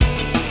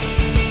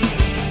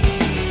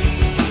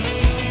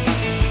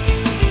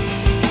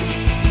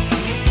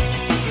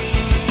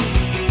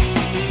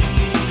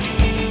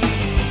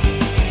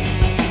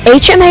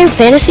HMA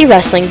Fantasy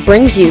Wrestling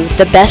brings you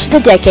the Best of the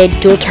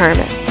Decade Dual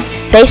Tournament,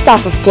 based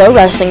off of Flow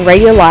Wrestling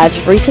Radio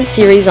Live's recent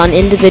series on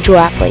individual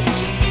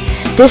athletes.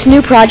 This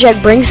new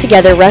project brings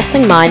together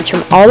wrestling minds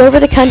from all over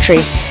the country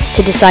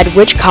to decide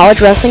which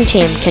college wrestling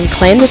team can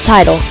claim the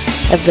title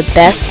of the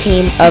best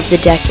team of the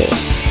decade.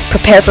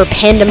 Prepare for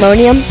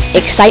pandemonium,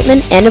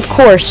 excitement, and of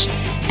course,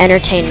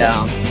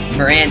 entertainment.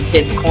 Moran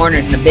sits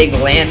corners and a big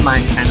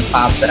landmine kind of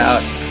pops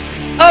out.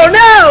 Oh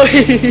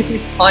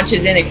no!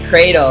 Punches in a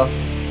cradle,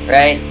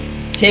 right?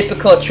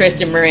 Typical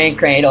Tristan Moran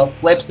cradle,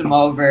 flips him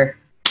over,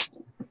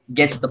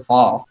 gets the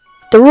fall.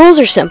 The rules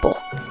are simple.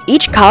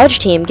 Each college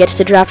team gets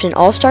to draft an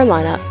all-star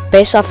lineup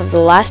based off of the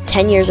last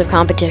 10 years of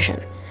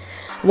competition.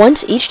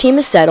 Once each team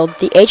is settled,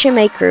 the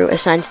HMA crew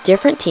assigns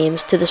different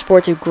teams to the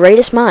sport's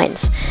greatest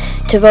minds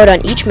to vote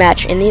on each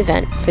match in the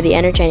event for the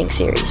entertaining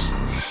series.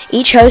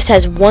 Each host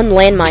has one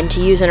landmine to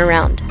use in a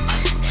round.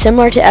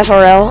 Similar to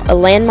FRL, a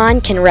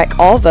landmine can wreck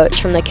all votes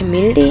from the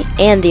community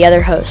and the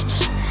other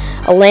hosts.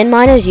 A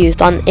landmine is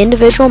used on an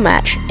individual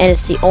match, and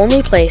it's the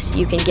only place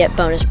you can get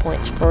bonus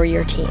points for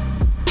your team.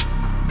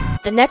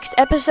 The next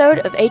episode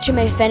of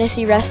HMA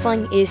Fantasy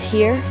Wrestling is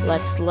here.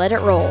 Let's let it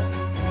roll.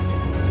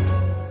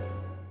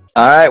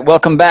 All right,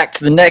 welcome back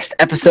to the next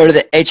episode of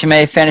the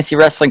HMA Fantasy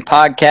Wrestling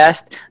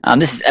Podcast.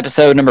 This is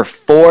episode number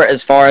 4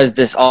 as far as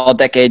this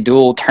all-decade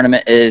dual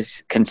tournament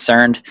is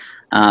concerned.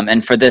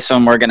 And for this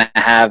one, we're going to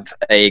have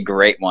a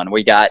great one.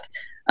 We got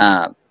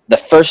the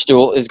first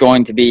duel is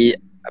going to be,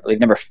 I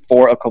believe, number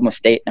 4, Oklahoma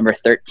State, number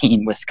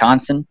 13,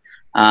 Wisconsin.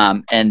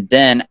 And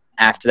then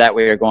after that,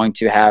 we are going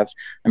to have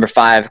number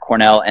 5,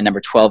 Cornell, and number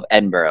 12,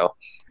 Edinboro.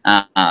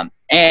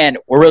 And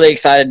we're really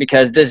excited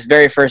because this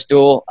very first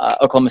duel,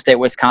 Oklahoma State,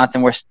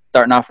 Wisconsin, we're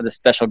starting off with a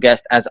special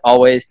guest as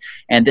always.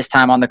 And this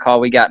time on the call,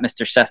 we got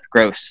Mr. Seth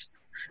Gross.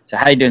 So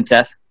how you doing,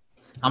 Seth?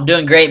 I'm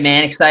doing great,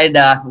 man. Excited.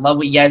 Love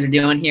what you guys are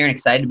doing here and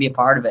excited to be a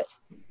part of it.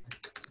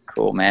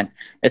 Cool, man.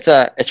 It's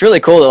really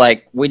cool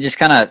that we just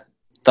kind of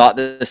thought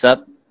this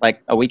up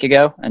like a week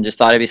ago and just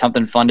thought it'd be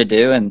something fun to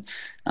do and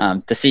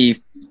to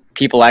see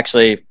people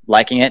actually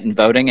liking it and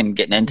voting and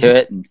getting into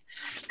it and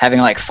having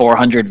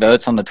 400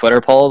 votes on the Twitter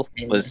poll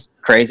was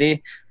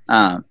crazy.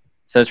 So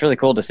it's really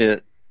cool to see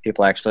that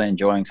people actually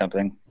enjoying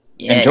something,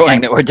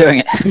 that we're doing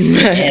it.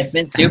 Yeah, it's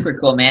been super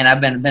cool, man. I've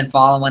been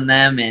following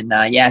them, and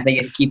I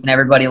think it's keeping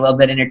everybody a little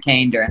bit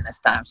entertained during this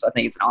time. So I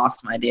think it's an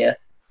awesome idea.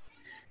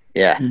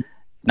 Yeah,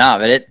 no,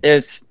 but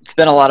it's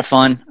been a lot of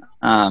fun.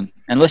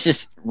 And let's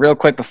just real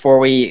quick before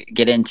we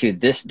get into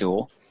this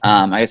duel,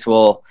 I guess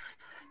we'll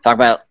talk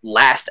about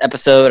last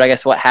episode. I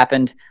guess what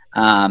happened.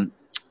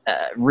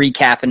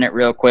 Recapping it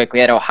real quick, we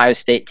had Ohio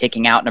State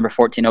taking out number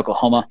 14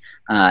 Oklahoma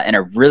in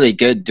a really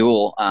good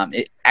duel.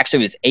 It actually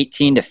was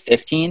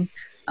 18-15,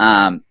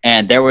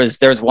 and there was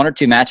 1 or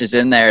 2 matches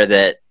in there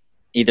that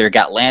either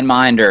got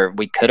landmined or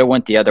we could have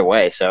went the other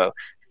way. So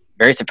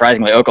very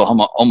surprisingly,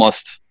 Oklahoma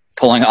almost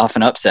pulling off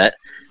an upset.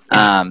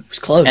 It was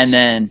close. And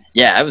then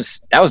that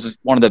was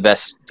one of the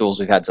best duels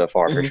we've had so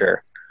far for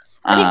sure.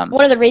 I think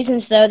one of the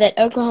reasons though that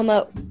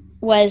Oklahoma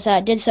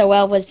did so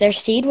well was their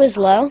seed was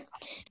low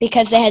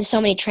because they had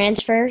so many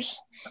transfers,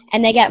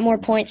 and they got more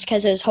points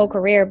because of his whole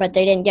career, but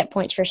they didn't get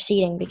points for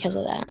seeding because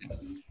of that.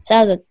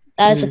 So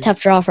that was a tough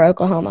draw for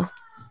Oklahoma.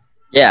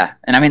 Yeah,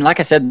 and I mean, like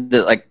I said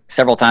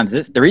several times,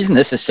 the reason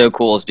this is so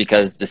cool is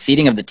because the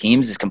seeding of the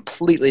teams is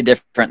completely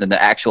different than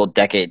the actual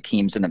decade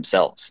teams in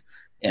themselves.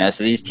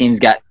 So these teams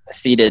got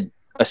seeded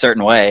a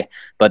certain way,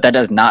 but that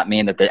does not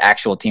mean that the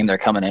actual team they're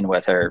coming in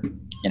with are,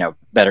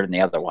 better than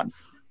the other one.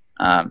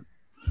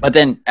 But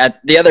then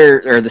at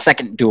the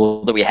second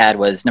duel that we had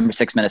was number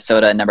 6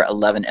 Minnesota and number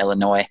 11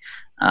 Illinois.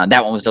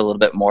 That one was a little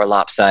bit more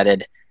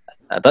lopsided.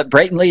 But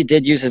Brayton Lee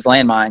did use his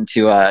landmine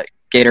to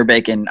Gator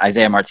Bacon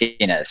Isaiah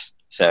Martinez.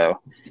 So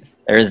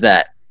there is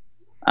that.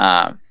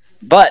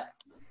 But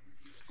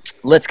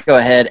let's go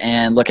ahead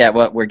and look at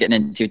what we're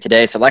getting into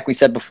today. So like we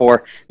said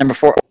before, number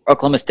 4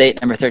 Oklahoma State,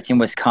 number 13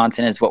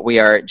 Wisconsin is what we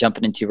are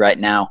jumping into right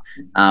now.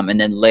 And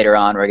then later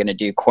on we're going to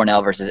do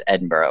Cornell versus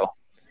Edinboro.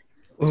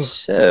 Ooh.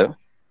 So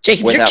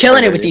Jacob, you're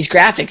killing it with these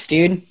graphics,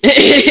 dude.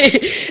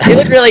 They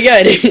look really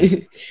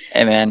good.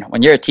 Hey, man,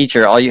 when you're a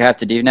teacher, all you have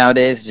to do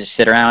nowadays is just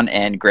sit around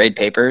and grade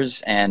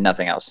papers and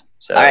nothing else.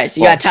 So, all right,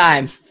 so you got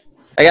time.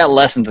 I got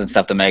lessons and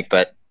stuff to make,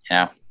 but,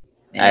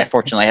 I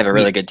fortunately have a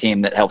really good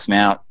team that helps me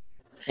out.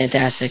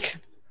 Fantastic.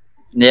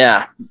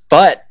 Yeah,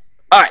 but,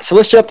 all right, so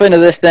let's jump into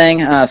this thing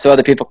so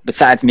other people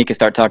besides me can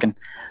start talking.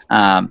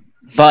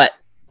 But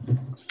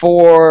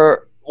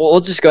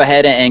we'll just go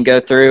ahead and go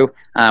through.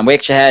 We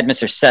actually had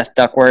Mr. Seth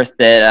Duckworth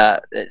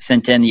that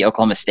sent in the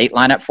Oklahoma State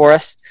lineup for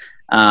us.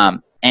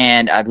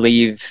 And I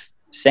believe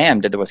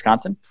Sam did the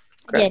Wisconsin.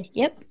 Correct? Did,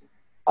 yep.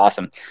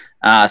 Awesome.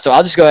 So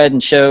I'll just go ahead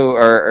and show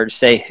or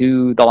say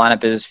who the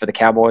lineup is for the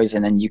Cowboys,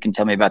 and then you can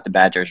tell me about the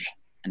Badgers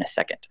in a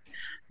second.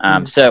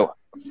 So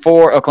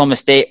for Oklahoma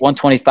State,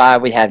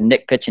 125, we have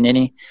Nick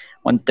Piccinini,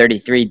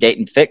 133,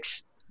 Dayton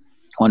Fix,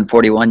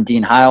 141,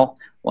 Dean Heil,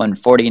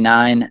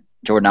 149,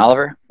 Jordan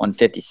Oliver,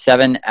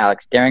 157,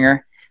 Alex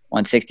Deringer,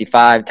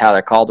 165,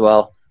 Tyler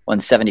Caldwell,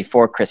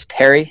 174, Chris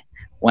Perry,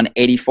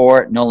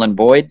 184, Nolan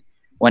Boyd.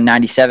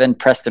 197,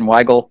 Preston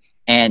Weigel.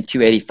 And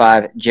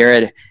 285,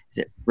 Jared, is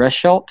it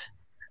Rushalt?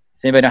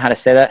 Does anybody know how to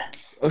say that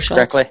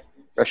correctly?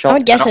 Rushalt? I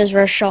would guess it was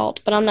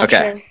Rushalt, but I'm not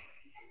sure.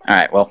 All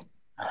right, well,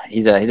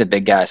 he's a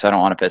big guy, so I don't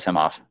want to piss him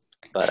off.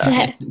 But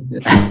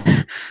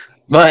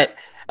but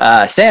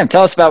Sam,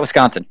 tell us about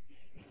Wisconsin.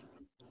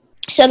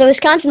 So the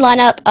Wisconsin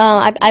lineup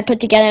I put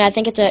together, and I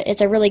think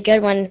it's a really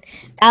good one,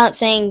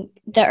 balancing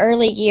the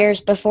early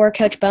years before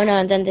Coach Bono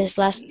and then this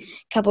last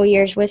couple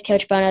years with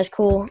Coach Bono is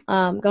cool,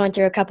 going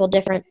through a couple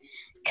different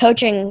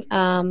coaching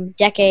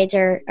decades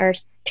or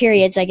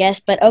periods, I guess.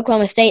 But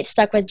Oklahoma State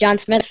stuck with John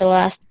Smith for the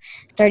last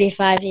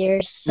 35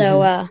 years.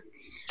 So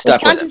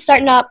Wisconsin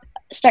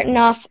starting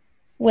off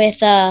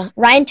with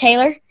Ryan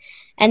Taylor,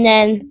 and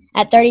then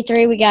at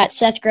 33 we got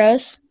Seth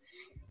Gross.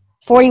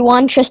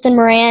 41, Tristan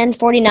Moran.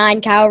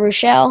 49, Kyle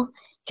Ruschel.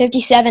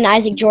 57,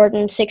 Isaac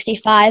Jordan.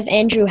 65,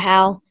 Andrew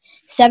Howe.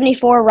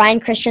 74,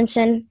 Ryan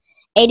Christensen.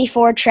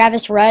 84,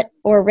 Travis Rutt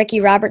or Ricky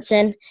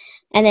Robertson.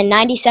 And then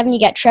 97, you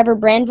got Trevor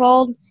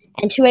Brandvold.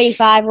 And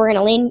 285, we're going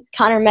to lean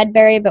Connor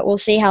Medbury, but we'll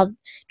see how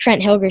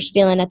Trent Hilger's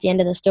feeling at the end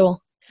of the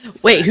stool.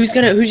 Wait, who's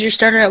your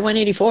starter at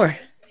 184?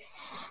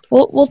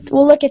 We'll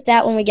look at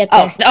that when we get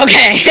there. Oh,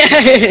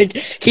 okay.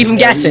 Keep them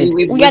guessing.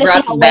 We gotta brought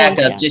see how some Williams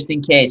backup goes. just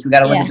in case. We got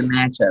to look at the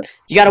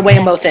matchups. You got to weigh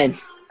them both in.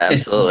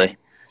 Absolutely.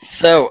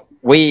 So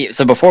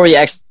before we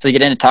actually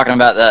get into talking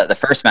about the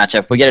first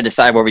matchup, we got to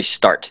decide where we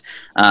start.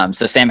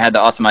 So Sam had the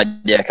awesome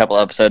idea a couple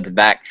episodes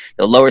back.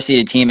 The lower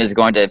seeded team is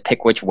going to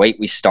pick which weight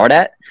we start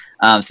at.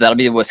 So that'll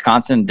be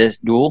Wisconsin this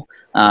duel.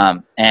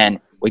 And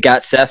we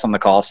got Seth on the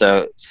call.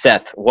 So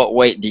Seth, what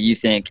weight do you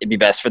think it'd be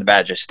best for the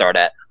Badgers to start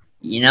at?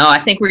 I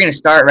think we're going to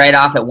start right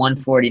off at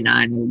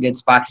 149. It's a good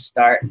spot to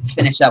start.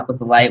 Finish up with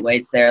the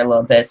lightweights there a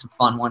little bit. Some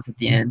fun ones at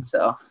the end.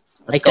 So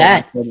let's like go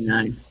that.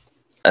 149.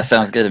 That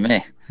sounds good to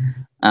me.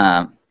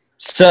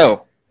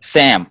 So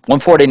Sam,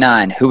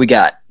 149, who we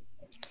got?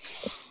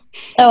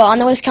 So on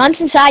the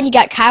Wisconsin side, you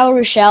got Kyle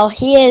Ruschel.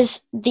 He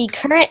is the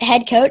current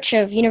head coach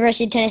of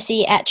University of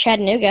Tennessee at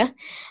Chattanooga.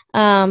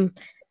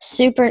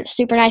 Super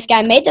nice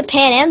guy. Made the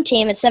Pan Am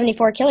team at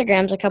 74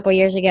 kilograms a couple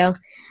years ago.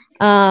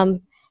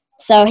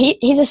 So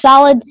he's a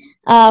solid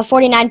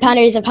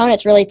 49-pounder. His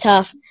opponent's really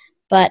tough.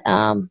 But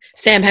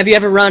Sam, have you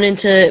ever run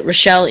into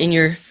Rochelle in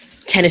your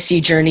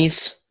Tennessee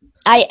journeys?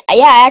 I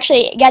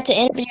actually got to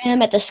interview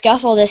him at the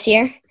Scuffle this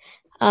year,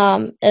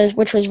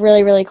 which was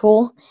really, really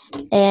cool.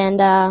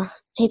 And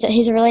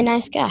he's a really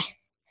nice guy.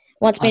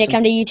 Wants me to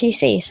come to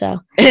UTC.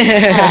 So,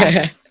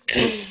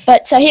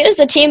 but so he was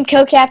the team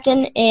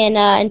co-captain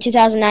in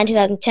 2009,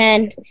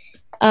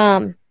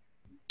 2010.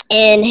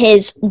 In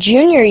his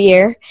junior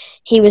year,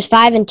 he was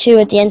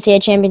 5-2 at the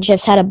NCAA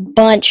championships. Had a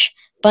bunch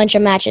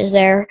of matches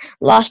there.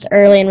 Lost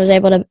early and was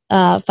able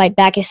to fight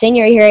back. His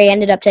senior year, he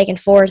ended up taking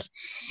fourth,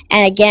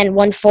 and again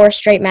won 4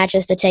 straight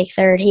matches to take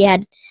third. He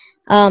had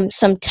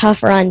some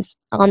tough runs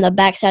on the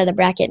backside of the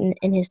bracket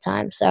in his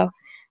time. So,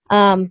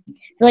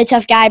 really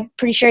tough guy.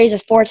 Pretty sure he's a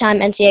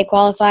 4-time NCAA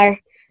qualifier.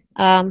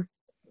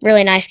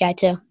 Really nice guy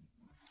too.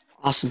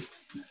 Awesome.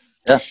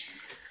 Yeah.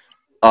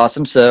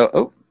 Awesome.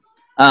 So,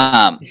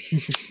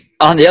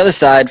 on the other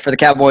side for the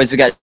Cowboys, we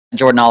got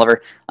Jordan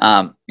Oliver.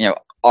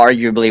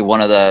 Arguably one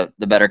of the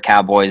better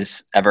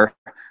Cowboys ever.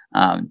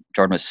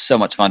 Jordan was so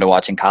much fun to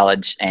watch in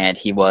college, and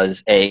he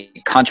was a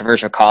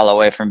controversial call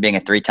away from being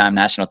a 3-time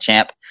national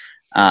champ.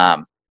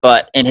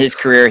 But in his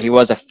career, he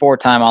was a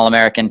 4-time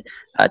All-American,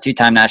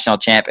 2-time national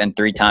champ, and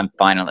 3-time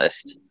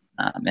finalist.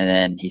 And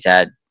then he's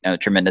had a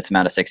tremendous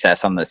amount of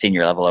success on the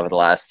senior level over the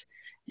last,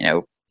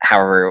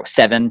 however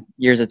 7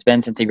 years it's been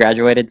since he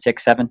graduated,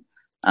 6, 7.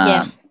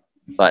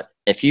 But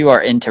if you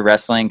are into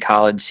wrestling,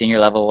 college, senior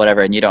level,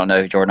 whatever, and you don't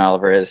know who Jordan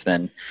Oliver is,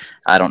 then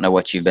I don't know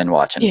what you've been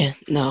watching. Yeah,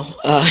 no,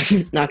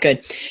 not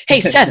good. Hey,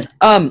 Seth,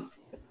 do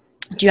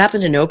you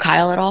happen to know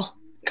Kyle at all?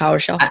 Kyle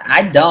Rochelle?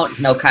 I don't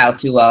know Kyle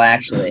too well,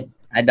 actually.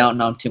 I don't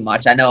know him too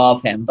much. I know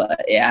of him,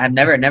 but yeah, I've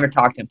never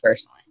talked to him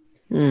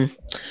personally.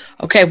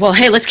 Okay, well,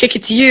 hey, let's kick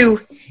it to you.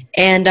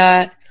 And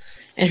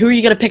who are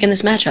you going to pick in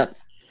this matchup?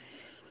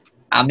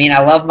 I mean, I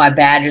love my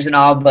Badgers and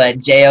all, but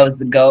J.O. is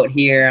the GOAT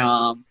here.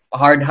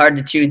 Hard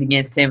to choose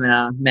against him in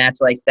a match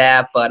like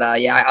that. But,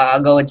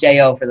 I'll go with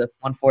J.O. for the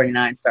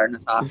 149 starting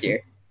us off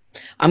here.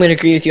 I'm going to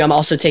agree with you. I'm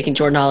also taking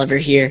Jordan Oliver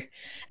here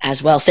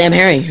as well. Sam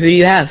Herring, who do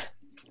you have?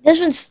 This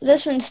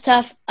one's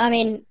tough. I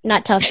mean,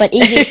 not tough, but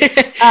easy.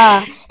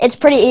 It's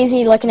pretty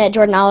easy looking at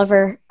Jordan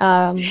Oliver.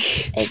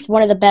 It's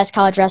one of the best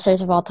college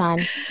wrestlers of all time.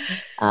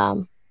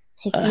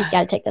 He's got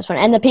to take this one.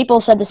 And the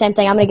people said the same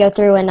thing. I'm going to go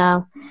through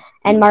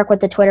and mark what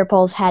the Twitter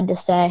polls had to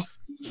say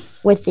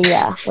with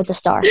the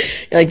star. You're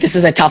like, this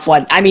is a tough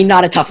one. I mean,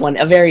 not a tough one,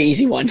 a very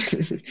easy one.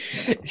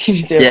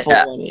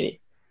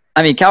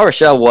 I mean, Cal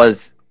Rochelle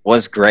was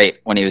great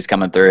when he was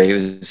coming through. He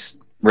was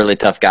a really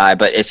tough guy,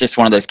 but it's just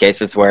one of those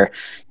cases where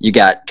you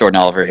got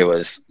Jordan Oliver, who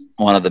was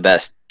one of the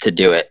best to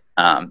do it.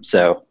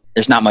 So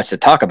there's not much to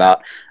talk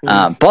about.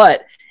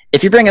 But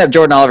if you're bringing up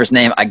Jordan Oliver's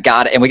name,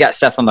 and we got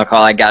Seth on the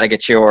call, I got to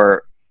get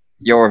your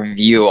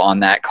view on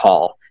that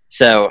call.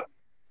 So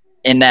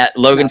in that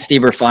Logan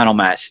Stieber final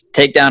match?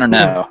 Takedown or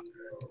no?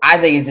 I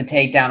think it's a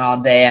takedown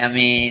all day. I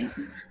mean,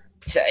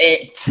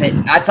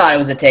 I thought it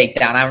was a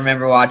takedown. I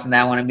remember watching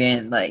that one and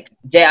being like,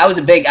 I was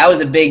a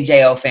big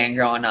Jo fan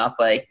growing up.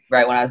 Like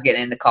right when I was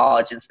getting into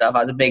college and stuff, I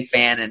was a big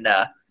fan, and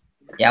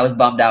I was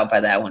bummed out by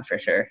that one for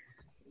sure.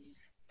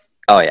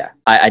 Oh yeah,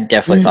 I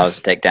definitely thought it was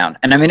a takedown.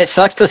 And I mean, it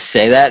sucks to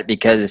say that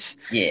because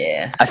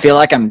I feel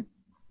like I'm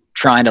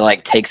trying to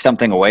like take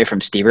something away from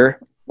Stieber,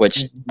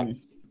 which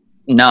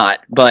not,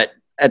 but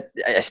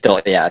I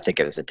still, I think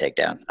it was a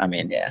takedown. I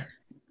mean, it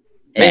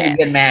was a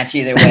good match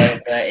either way,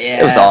 but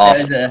it was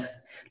awesome.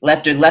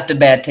 Left a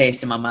bad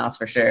taste in my mouth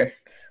for sure.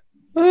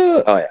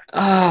 Oh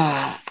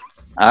yeah.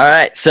 All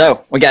right,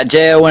 so we got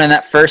Jo winning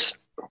that first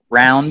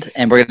round,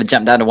 and we're gonna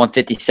jump down to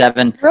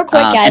 157. Real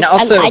quick, guys. And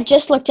also, I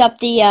just looked up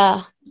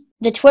the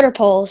Twitter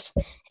polls.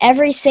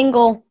 Every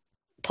single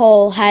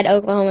poll had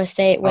Oklahoma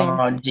State win.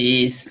 Oh,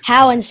 jeez.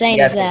 How insane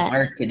is that?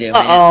 Work to do,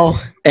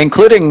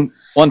 including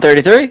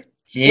 133.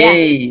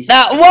 Jeez.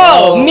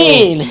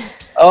 Mean.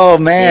 Oh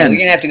man, we're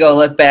gonna have to go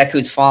look back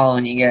who's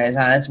following you guys.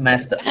 Huh? That's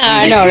messed up.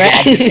 I know,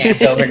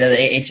 right? Over to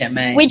the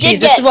HMA.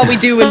 This is what we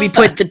do when we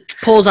put the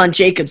polls on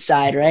Jacob's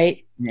side,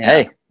 right? Yeah.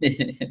 Hey,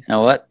 you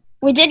know what?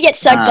 We did get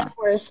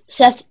Duckworth,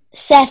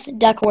 Seth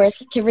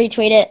Duckworth, to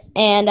retweet it,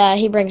 and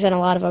he brings in a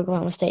lot of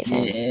Oklahoma State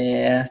fans.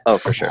 Yeah. Oh,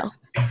 for sure.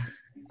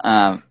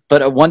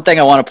 But one thing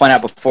I want to point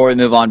out before we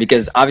move on,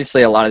 because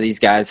obviously a lot of these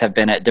guys have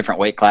been at different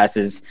weight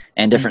classes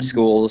and different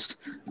schools.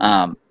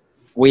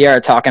 We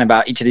are talking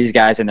about each of these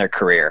guys in their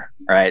career,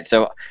 right?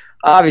 So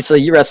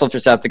obviously you wrestled for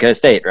South Dakota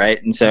State,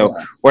 right? And so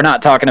we're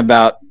not talking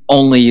about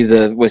only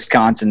the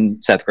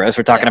Wisconsin Seth Gross.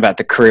 We're talking about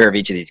the career of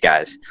each of these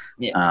guys.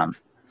 Yeah.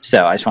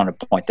 So I just wanted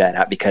to point that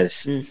out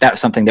because that was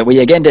something that we,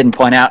 again, didn't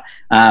point out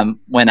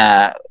when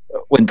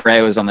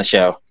Bray was on the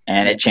show,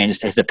 and it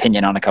changed his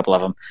opinion on a couple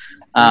of them.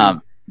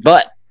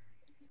 But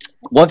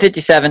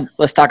 157,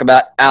 let's talk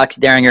about Alex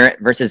Daringer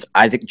versus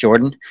Isaac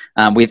Jordan.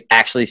 We've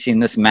actually seen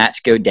this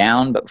match go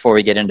down, but before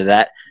we get into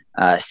that,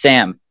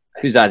 Sam,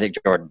 who's Isaac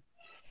Jordan?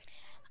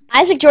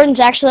 Isaac Jordan's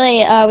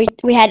actually,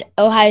 we had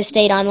Ohio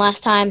State on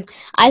last time.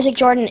 Isaac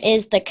Jordan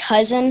is the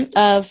cousin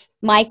of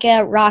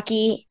Micah,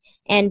 Rocky,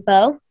 and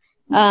Bo,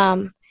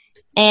 and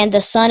the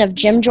son of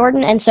Jim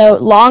Jordan. And so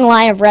long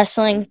line of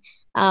wrestling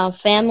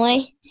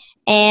family.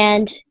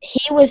 And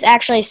he was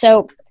actually,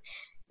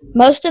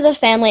 most of the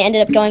family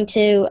ended up going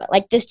to,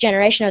 like this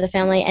generation of the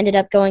family ended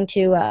up going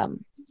to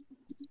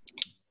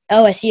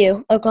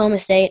OSU, Oklahoma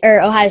State,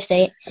 or Ohio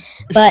State.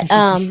 But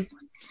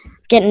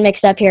getting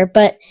mixed up here.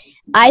 But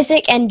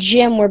Isaac and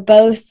Jim were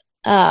both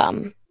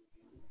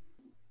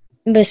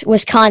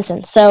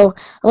Wisconsin, so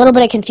a little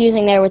bit of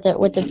confusing there with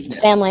the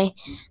family.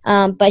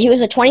 But he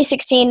was a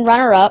 2016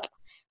 runner-up,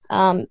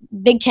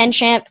 Big Ten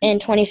champ in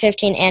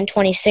 2015 and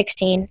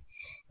 2016,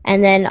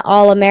 and then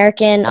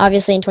All-American,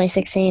 obviously, in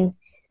 2016.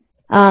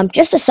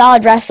 Just a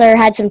solid wrestler,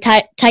 had some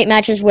tight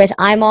matches with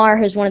Imar,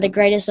 who's one of the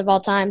greatest of all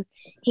time.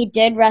 He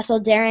did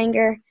wrestle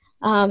Daringer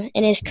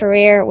in his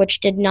career, which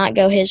did not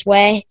go his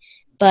way.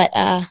 But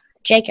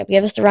Jacob,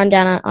 give us the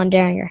rundown on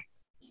Daringer.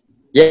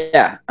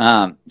 Yeah.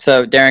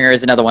 So Daringer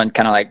is another one,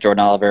 kind of like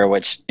Jordan Oliver,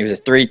 which he was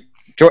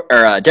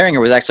Daringer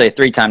was actually a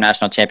 3-time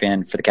national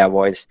champion for the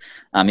Cowboys.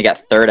 He got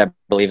third, I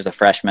believe, as a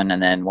freshman,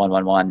 and then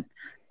won.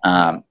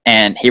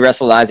 And he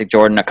wrestled Isaac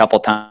Jordan a couple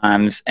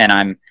times, and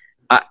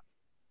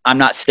I'm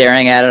not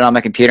staring at it on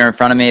my computer in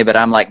front of me, but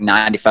I'm like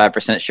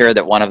 95% sure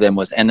that one of them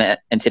was in the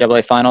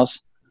NCAA finals.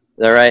 Is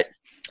that right?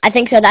 I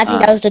think so. I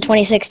think that was the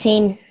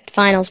 2016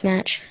 finals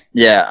match.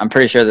 Yeah, I'm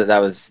pretty sure that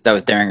was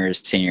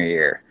Daringer's senior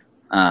year.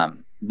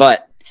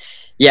 But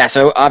yeah,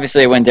 so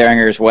obviously it went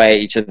Daringer's way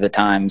each of the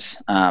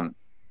times.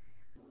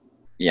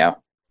 He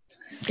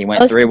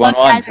went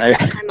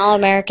 3-1-1.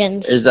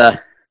 All-Americans.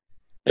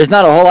 There's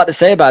not a whole lot to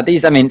say about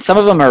these. I mean, some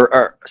of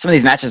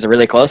these matches are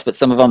really close, but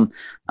some of them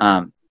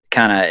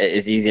kind of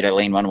is easy to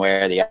lean one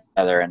way or the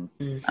other. And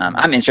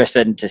I'm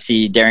interested to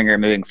see Daringer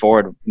moving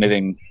forward,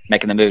 making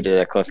the move to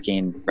the Cliff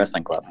Keen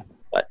Wrestling Club.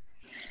 But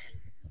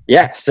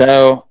yeah,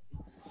 so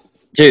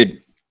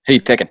Jude, who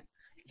you picking?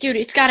 Dude,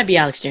 it's got to be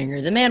Alex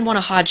Daringer. The man won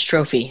a Hodge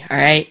Trophy. All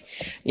right,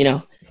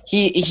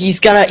 he's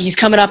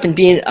coming up and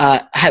being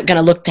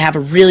gonna look to have a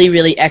really,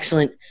 really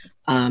excellent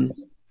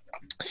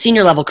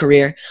senior level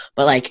career.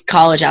 But like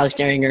college, Alex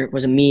Daringer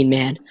was a mean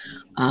man.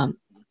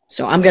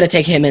 So I'm gonna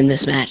take him in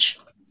this match.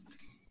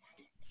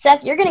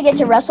 Seth, you're gonna get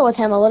to wrestle with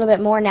him a little bit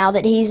more now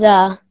that he's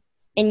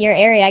in your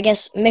area. I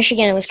guess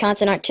Michigan and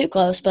Wisconsin aren't too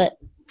close, but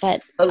a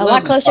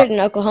lot closer than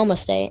Oklahoma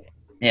State.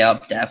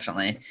 Yep,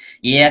 definitely.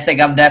 Yeah, I think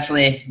I'm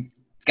definitely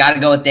got to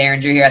go with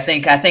Daringer here. I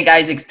think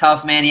Isaac's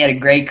tough, man. He had a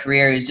great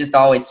career. He was just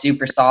always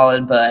super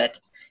solid, but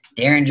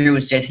Daringer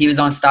was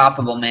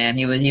unstoppable, man.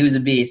 He was a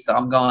beast. So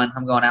I'm going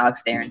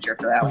Alex Daringer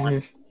for that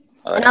one.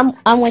 And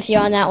I'm with you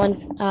on that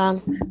one.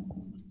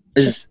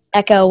 Just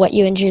echo what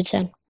you and Jude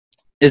said.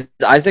 Is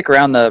Isaac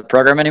around the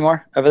program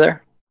anymore over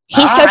there?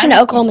 He's coaching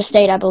at Oklahoma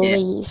State, I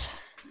believe.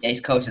 Yeah,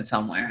 he's coaching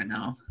somewhere, I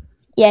know.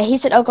 Yeah,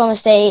 he's at Oklahoma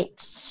State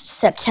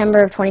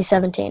September of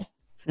 2017.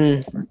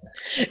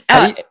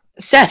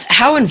 Seth,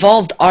 how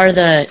involved are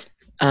the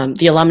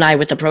alumni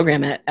with the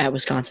program at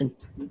Wisconsin?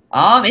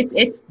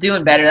 It's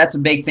doing better. That's a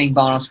big thing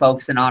Bono's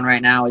focusing on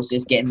right now is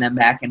just getting them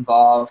back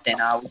involved, and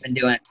we've been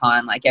doing a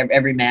ton. Like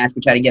every match,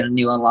 we try to get a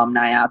new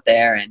alumni out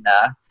there and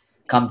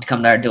come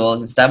to our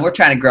duels and stuff. We're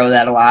trying to grow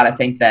that a lot. I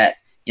think that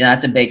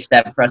that's a big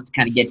step for us to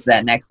kind of get to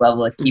that next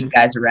level is keep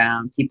guys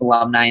around, keep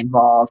alumni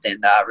involved,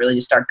 and really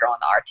just start growing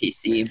the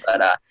RTC.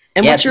 But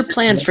what's your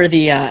plan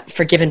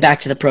for giving back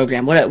to the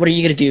program? What are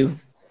you gonna do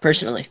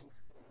personally?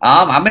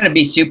 I'm going to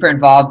be super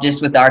involved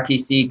just with the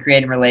RTC,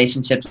 creating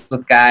relationships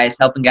with guys,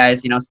 helping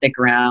guys, stick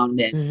around.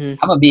 And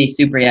I'm going to be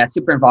super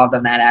involved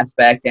on that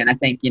aspect. And I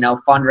think,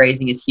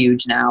 fundraising is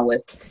huge now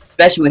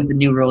especially with the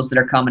new rules that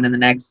are coming in the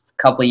next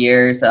couple of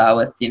years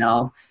with,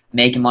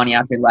 making money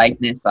off your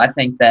likeness. So I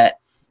think that,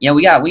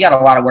 we got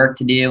a lot of work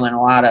to do and a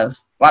lot of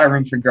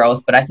room for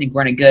growth, but I think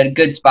we're in a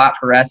good spot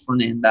for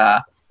wrestling. And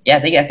I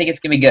think it's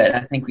going to be good.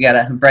 I think we got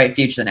a bright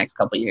future the next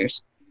couple of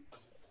years.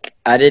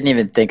 I didn't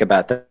even think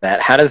about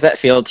that. How does that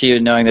feel to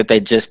you, knowing that they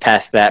just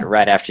passed that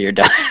right after you're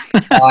done?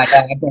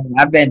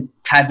 I've been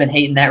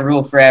hating that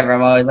rule forever.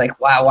 I'm always like,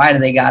 wow, why do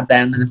they got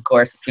that? And then, of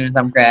course, as soon as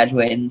I'm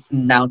graduating, an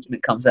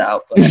announcement comes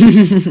out. But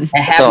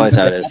that's always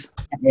how it is.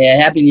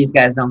 Yeah, happy these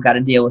guys don't got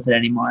to deal with it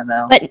anymore,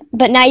 though.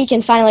 But now you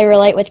can finally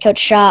relate with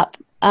Coach Schopp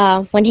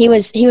when he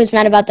was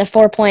mad about the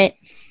 4-point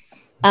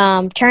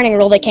turning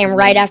rule that came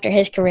right after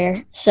his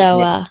career.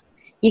 So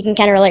you can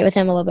kind of relate with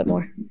him a little bit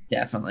more.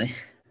 Definitely.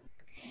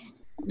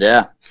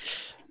 Yeah.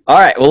 All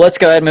right. Well, let's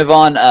go ahead and move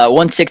on.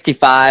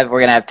 165,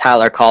 we're going to have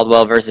Tyler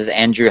Caldwell versus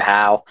Andrew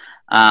Howe.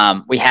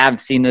 We have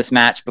seen this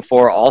match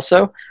before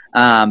also,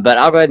 but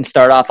I'll go ahead and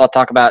start off. I'll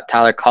talk about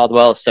Tyler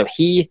Caldwell. So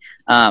he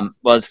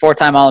was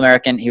 4-time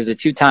All-American. He was a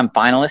 2-time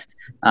finalist.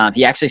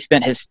 He actually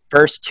spent his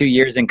first 2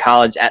 years in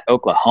college at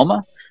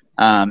Oklahoma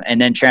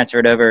and then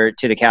transferred over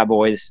to the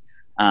Cowboys.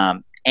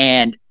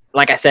 And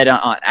like I said,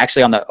 on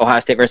the Ohio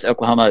State versus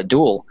Oklahoma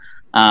duel,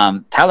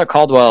 Tyler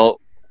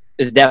Caldwell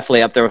is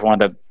definitely up there with one of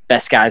the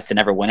best guys to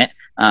never win it.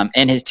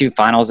 In his 2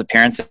 finals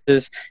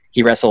appearances,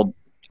 he wrestled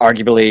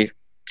arguably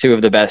 2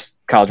 of the best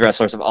college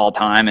wrestlers of all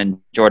time, and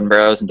Jordan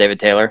Burroughs and David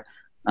Taylor.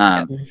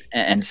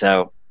 And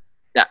so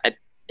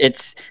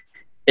it's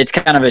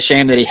kind of a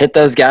shame that he hit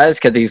those guys,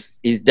 because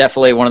he's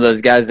definitely one of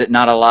those guys that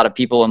not a lot of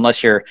people,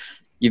 unless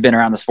you've been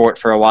around the sport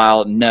for a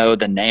while, know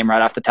the name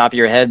right off the top of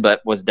your head,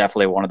 but was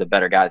definitely one of the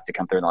better guys to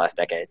come through in the last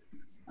decade.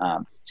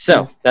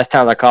 So that's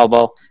Tyler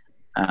Caldwell.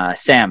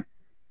 Sam,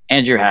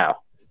 Andrew Howe.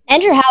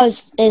 Andrew Howe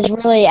is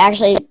really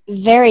actually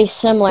very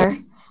similar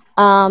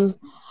in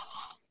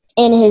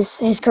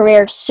his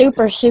career.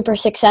 Super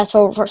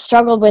successful.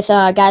 Struggled with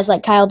guys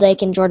like Kyle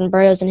Dake and Jordan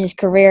Burroughs in his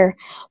career.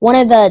 One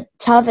of the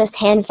toughest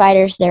hand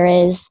fighters there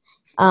is.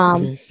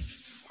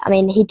 I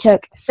mean, he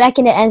took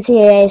second at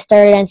NCAAs,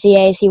 third at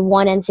NCAAs. He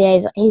won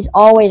NCAAs. He's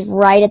always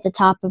right at the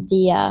top of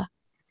the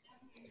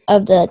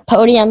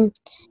podium,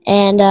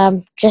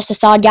 and just a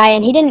solid guy.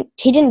 And he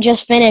didn't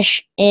just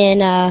finish in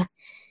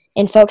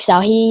folk style.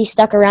 He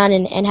stuck around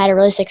and had a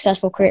really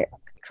successful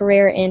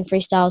career in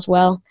freestyle as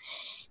well.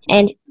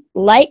 And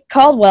like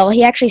Caldwell,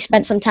 he actually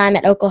spent some time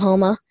at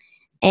Oklahoma.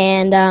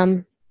 And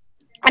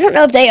I don't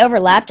know if they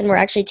overlapped and were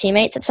actually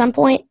teammates at some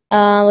point.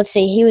 Let's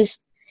see. He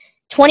was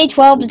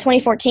 2012 to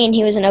 2014,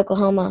 he was in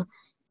Oklahoma.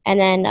 And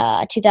then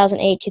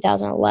 2008,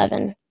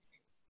 2011,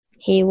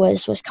 he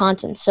was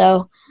Wisconsin.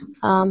 So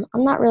I'm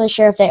not really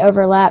sure if they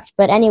overlapped.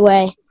 But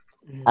anyway,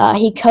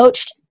 he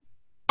coached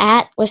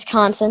at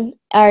Wisconsin.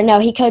 Or no,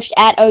 he coached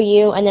at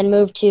OU and then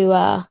moved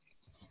to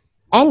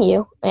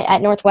NU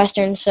at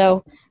Northwestern.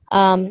 So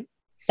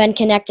been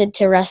connected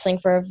to wrestling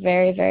for a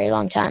very, very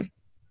long time.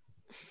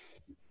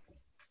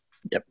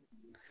 Yep.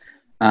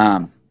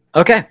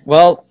 Okay,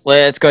 well,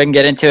 let's go ahead and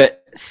get into it.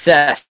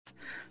 Seth,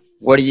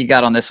 what do you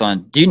got on this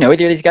one? Do you know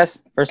either of these guys,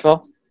 first of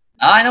all?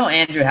 I know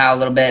Andrew Howe a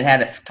little bit.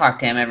 Had to talk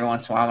to him every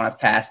once in a while when I've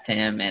passed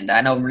him, and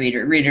I know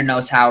Reeder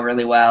knows Howe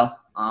really well.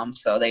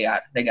 So they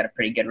got a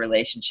pretty good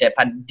relationship.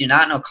 I do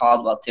not know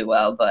Caldwell too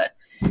well, but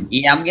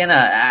yeah, I'm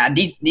gonna.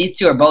 These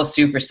 2 are both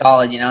super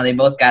solid. They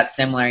both got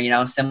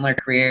similar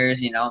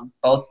careers.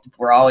 Both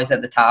were always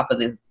at the top of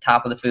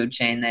the food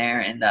chain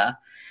there, and I'm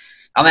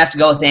gonna have to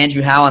go with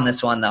Andrew Howe on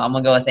this one though. I'm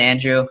gonna go with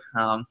Andrew.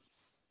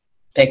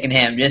 Picking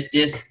him, just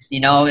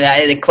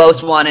the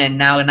close one, and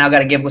now got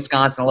to give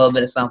Wisconsin a little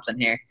bit of something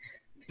here.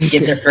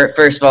 Get their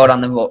first vote on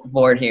the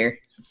board here.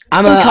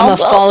 I'm gonna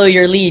follow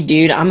your lead,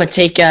 dude. I'm gonna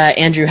take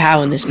Andrew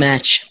Howe in this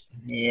match.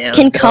 Yeah.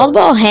 Can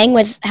Caldwell hang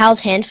with Howe's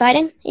hand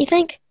fighting, you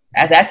think?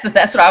 That's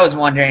what I was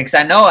wondering, because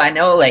I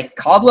know like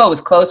Caldwell was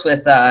close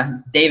with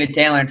David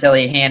Taylor until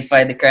he hand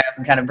fighted the crap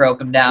and kind of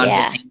broke him down.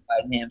 Yeah. Just hand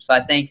fighting him. So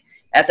I think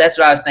that's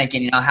what I was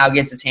thinking. Howe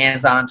gets his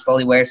hands on him,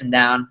 slowly wears him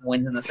down,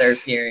 wins in the third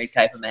period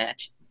type of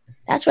match.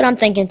 That's what I'm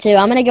thinking, too.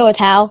 I'm going to go with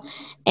Howe,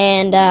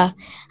 and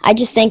I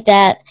just think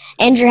that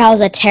Andrew Howe is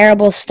a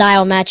terrible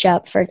style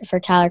matchup for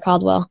Tyler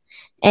Caldwell.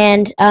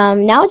 And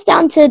now it's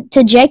down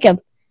to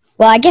Jacob.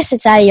 Well, I guess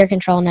it's out of your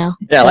control now.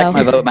 Yeah, so. Like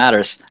my vote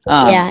matters.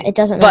 Yeah, it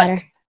doesn't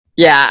matter.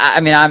 Yeah,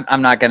 I mean,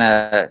 I'm not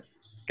gonna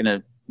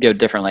go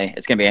differently.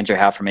 It's gonna be Andrew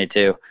Howe for me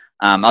too.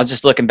 I was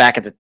just looking back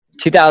at the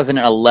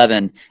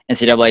 2011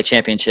 NCAA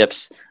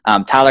championships.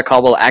 Tyler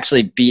Caldwell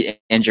actually beat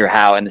Andrew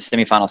Howe in the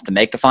semifinals to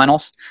make the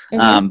finals.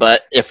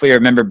 But if we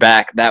remember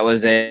back, that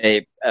was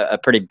a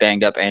pretty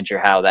banged up Andrew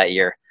Howe that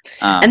year.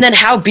 And then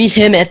Howe beat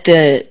him at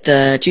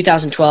the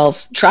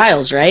 2012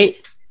 trials, right?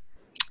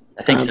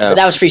 I think so. But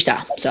that was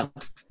freestyle. So,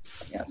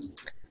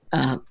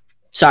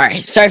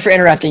 sorry for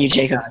interrupting you,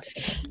 Jacob.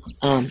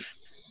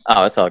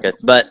 Oh, it's all good.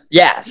 But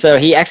yeah, so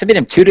he actually beat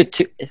him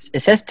 2-2.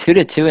 It says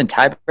 2-2 in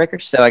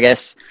tiebreakers. So I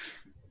guess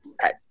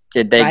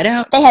did they Right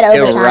out? They had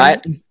go overtime.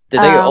 right? Did they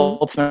go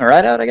ultimate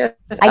right out? I guess.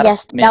 I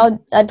guess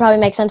that'd probably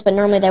make sense, but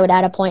normally they would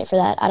add a point for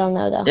that. I don't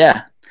know though.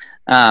 Yeah.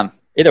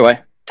 Either way,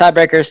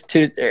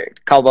 tiebreakers.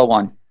 Caldwell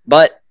won.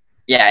 But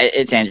yeah,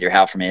 it's Andrew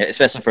Howe for me,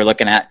 especially if we're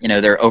looking at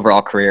their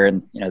overall career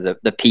and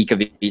the peak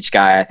of each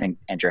guy. I think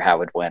Andrew Howe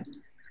would win.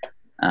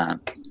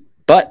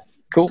 But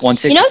cool,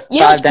 165. You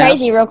know what's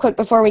crazy? Real quick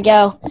before we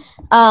go,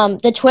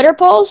 the Twitter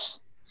polls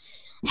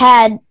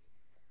had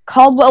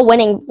Caldwell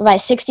winning by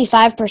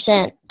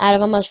 65% out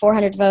of almost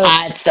 400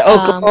 votes. It's the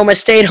Oklahoma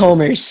State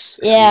homers.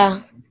 Yeah.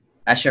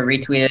 I should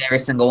retweet every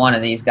single one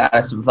of these. Got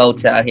us some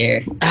votes out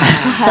here.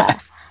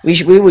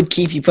 We would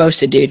keep you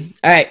posted, dude.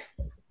 All right.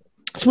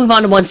 Let's move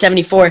on to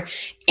 174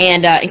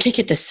 and kick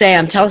it to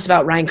Sam. Tell us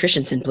about Ryan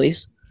Christensen,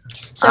 please.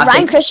 So Awesome.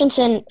 Ryan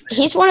Christensen,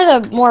 he's one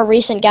of the more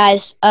recent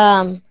guys.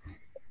 Do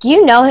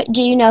you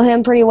know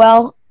him pretty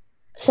well,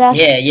 Seth?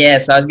 Yeah.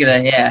 So I was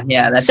gonna,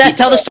 That's Seth,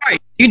 tell the story.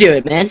 You do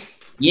it, man.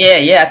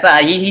 Yeah. I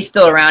thought he's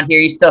still around here.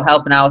 He's still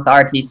helping out with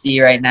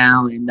RTC right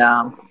now, and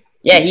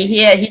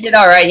he did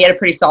all right. He had a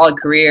pretty solid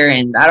career,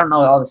 and I don't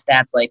know all the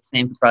stats like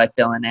Sam could probably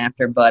fill in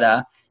after,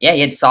 but he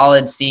had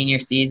solid senior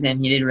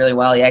season. He did really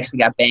well. He actually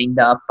got banged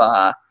up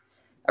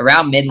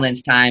around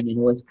Midlands time and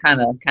was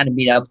kind of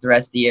beat up the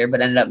rest of the year,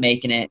 but ended up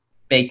making it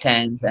Big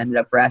Tens. Ended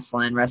up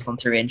wrestling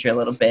through injury a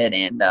little bit,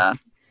 and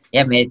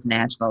made it to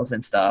nationals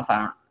and stuff.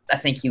 I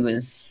think he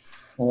was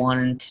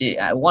 1-2.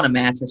 I won a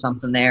match or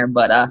something there,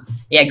 but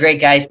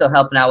great guy. He's still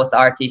helping out with the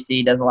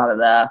RTC. Does a lot of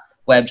the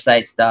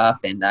website stuff,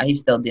 and he's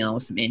still dealing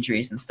with some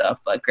injuries and stuff.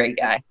 But great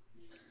guy.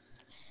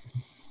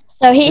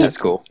 So That's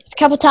cool. a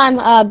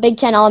couple-time Big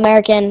Ten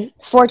All-American,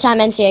 4-time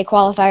NCAA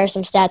qualifier.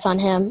 Some stats on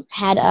him.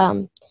 Had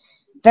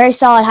very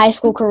solid high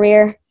school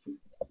career.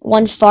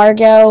 Won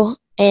Fargo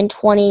in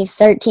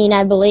 2013,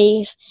 I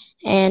believe,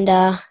 and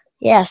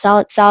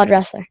solid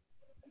wrestler.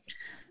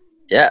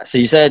 Yeah. So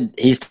you said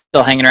he's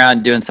still hanging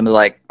around doing some of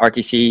the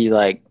RTC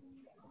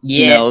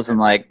emails and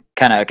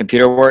kind of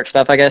computer work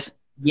stuff, I guess.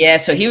 Yeah,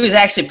 so he was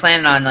actually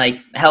planning on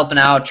helping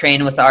out,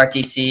 training with the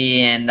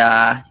RTC, and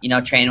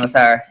training with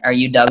our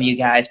UW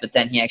guys. But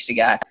then he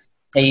actually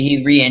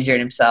he re-injured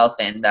himself,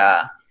 and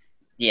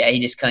he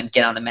just couldn't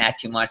get on the mat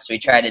too much. So he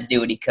tried to do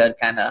what he could,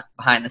 kind of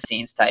behind the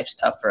scenes type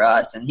stuff for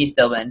us, and he's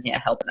still been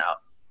helping out.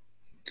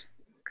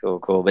 Cool.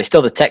 But he's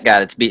still the tech guy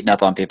that's beating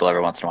up on people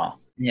every once in a while.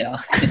 Yeah.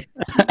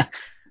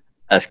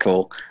 That's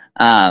cool.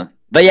 But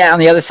yeah, on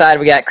the other side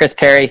we got Chris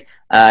Perry.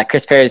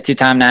 Chris Perry is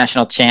 2-time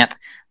national champ.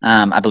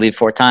 I believe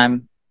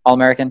 4-time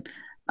All-American.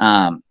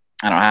 I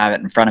don't have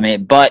it in front of me,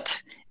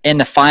 but in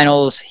the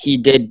finals, he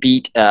did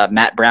beat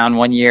Matt Brown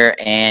one year,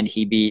 and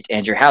he beat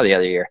Andrew Howe the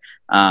other year.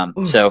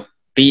 So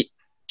beat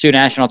 2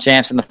 national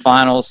champs in the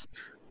finals.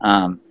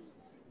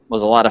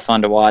 Was a lot of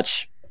fun to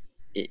watch.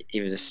 He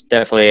was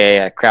definitely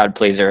a crowd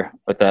pleaser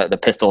with the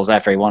Pistols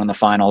after he won in the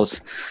finals.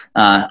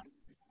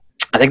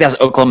 I think that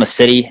was Oklahoma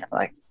City,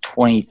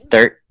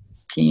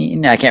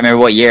 2013. I can't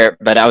remember what year,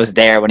 but I was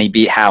there when he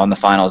beat Howe in the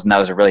finals, and that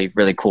was a really,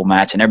 really cool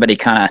match. And everybody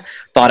kind of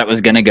thought it was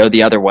going to go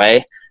the other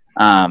way.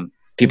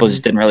 People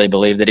just didn't really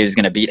believe that he was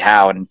going to beat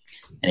Howe, and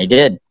he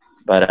did.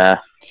 But,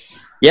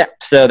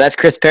 so that's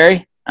Chris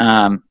Perry.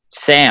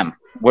 Sam,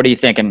 what are you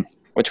thinking?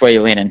 Which way are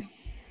you leaning?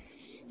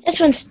 This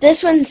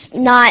one's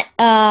not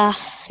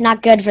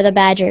good for the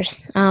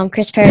Badgers.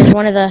 Chris Perry is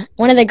one of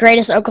the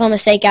greatest Oklahoma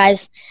State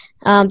guys.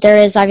 There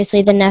is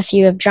obviously the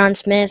nephew of John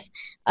Smith.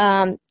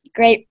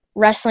 Great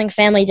wrestling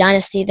family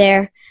dynasty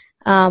there,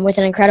 with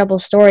an incredible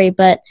story.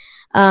 But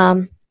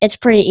it's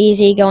pretty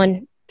easy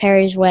going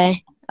Perry's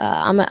way.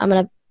 I'm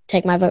gonna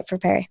take my vote for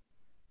Perry.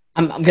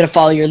 I'm gonna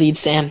follow your lead,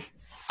 Sam.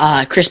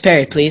 Chris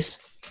Perry, please.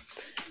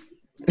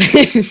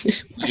 I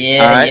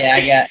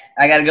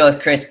got to go with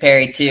Chris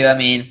Perry too. I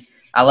mean,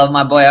 I love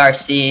my boy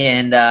RC,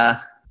 and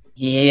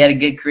he had a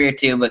good career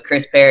too. But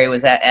Chris Perry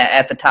was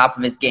at the top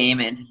of his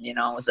game, and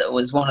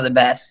was one of the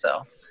best.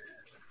 So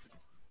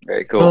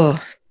very cool.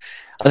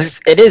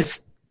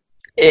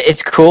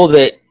 It's cool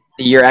that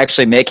you're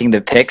actually making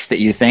the picks that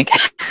you think.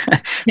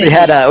 we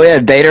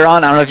had Bader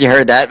on. I don't know if you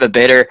heard that, but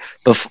Bader,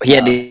 he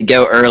had to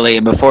go early,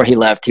 and before he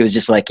left, he was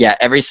just like, "Yeah,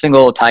 every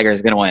single Tiger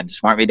is going to win.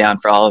 Just mark me down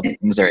for all of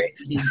Missouri."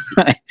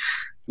 I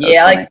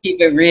like to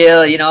keep it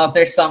real. If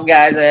there's some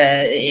guys,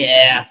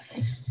 that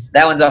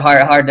one's a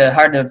hard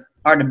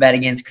to bet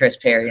against Chris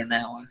Perry in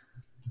that one.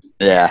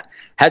 Yeah.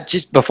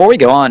 Just before we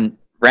go on,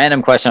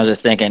 random question. I was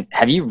just thinking,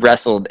 have you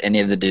wrestled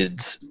any of the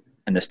dudes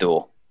in this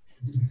duel?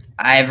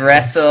 I've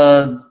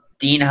wrestled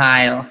Dean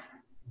Heil.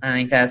 I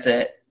think that's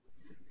it.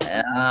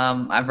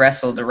 I've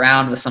wrestled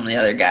around with some of the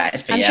other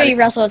guys. But I'm yeah, sure you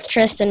wrestled with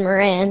Tristan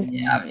Moran,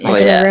 Yeah,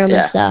 like in the room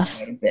and stuff.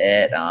 a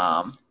bit.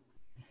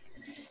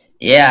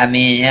 Yeah, I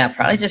mean, yeah,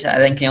 probably just. I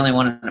think the only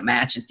one in the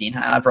match is Dean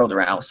Heil. I've rolled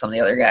around with some of the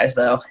other guys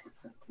though.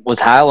 Was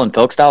Heil in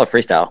folk style or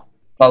freestyle?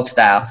 Folk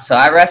style. So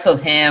I wrestled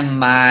him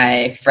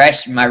my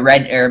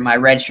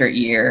red shirt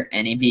year,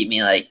 and he beat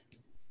me like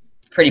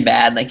pretty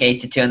bad, like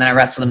 8-2. And then I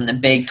wrestled him in the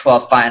Big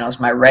 12 finals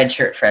my red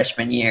shirt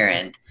freshman year,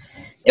 and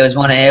it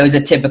was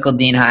a typical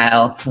Dean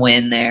Heil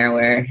win there,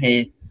 where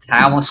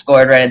I almost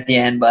scored right at the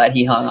end, but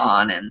he hung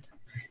on and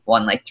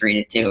won like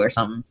 3-2 or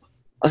something.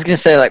 I was gonna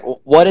say, like,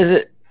 what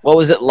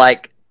was it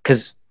like?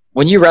 Because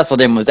when you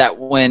wrestled him, was that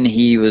when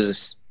he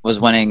was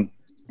winning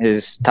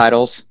his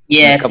titles?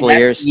 Yeah, a couple of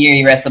years. Year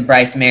he wrestled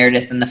Bryce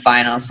Meredith in the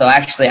finals. So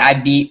actually, I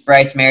beat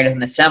Bryce Meredith in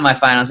the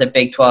semifinals at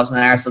Big 12s, and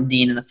then I wrestled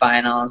Dean in the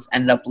finals.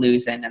 Ended up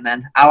losing, and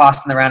then I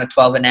lost in the round of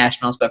 12 at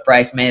nationals. But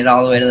Bryce made it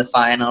all the way to the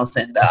finals,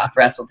 and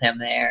wrestled him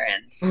there.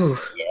 And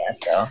yeah,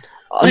 so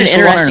what an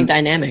interesting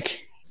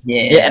dynamic.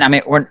 Yeah, and I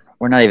mean we're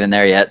not even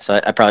there yet, so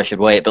I probably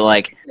should wait. But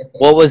like,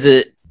 what was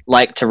it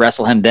like to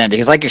wrestle him then?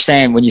 Because like you're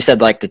saying, when you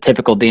said like the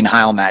typical Dean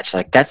Heil match,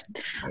 like that's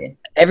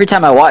every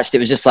time I watched, it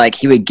was just like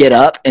he would get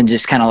up and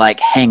just kind of like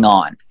hang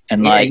on,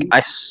 and like I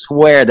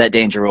swear that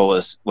danger rule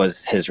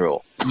was his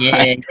rule.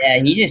 Yeah,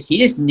 he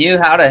just knew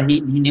how to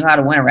he knew how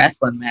to win a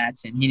wrestling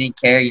match, and he didn't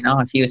care,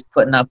 if he was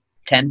putting up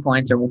 10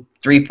 points or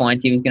 3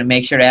 points, he was going to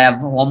make sure to have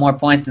one more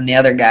point than the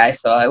other guy.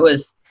 So it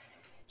was.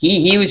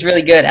 He was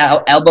really good,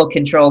 elbow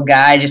control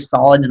guy, just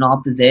solid in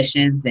all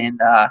positions, and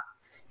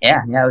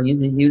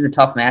he was a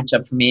tough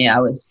matchup for me.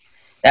 That was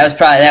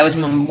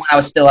when I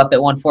was still up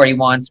at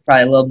 141, so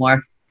probably a little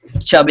more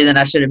chubby than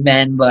I should have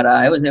been, but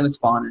it was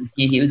fun, and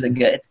he was a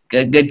good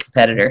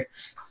competitor.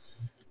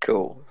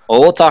 Cool. Well,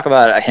 we'll talk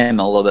about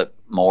him a little bit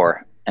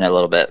more in a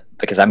little bit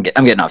because I'm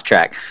getting off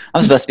track.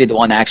 I'm supposed to be the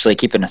one actually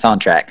keeping us on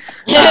track.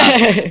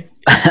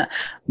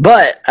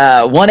 But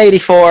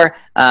 184,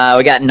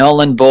 we got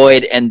Nolan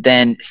Boyd, and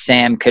then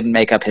Sam couldn't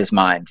make up his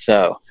mind.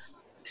 So,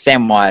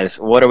 Sam-wise,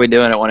 what are we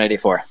doing at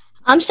 184?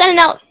 I'm sending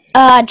out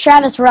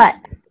Travis Rutt,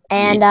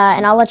 and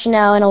I'll let you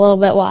know in a little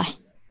bit why.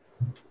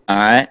 All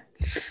right.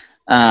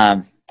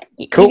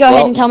 Cool. You go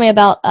ahead and tell me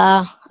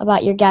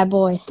about your guy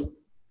Boyd.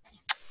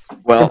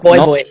 Well,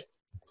 Boyd.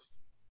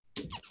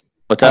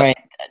 What's up? All right.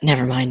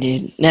 Never mind,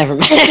 dude. Never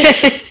mind.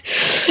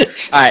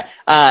 All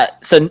right.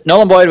 So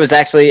Nolan Boyd was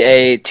actually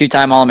a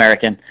 2-time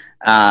All-American.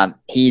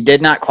 He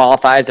did not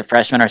qualify as a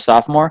freshman or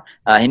sophomore.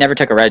 He never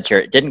took a red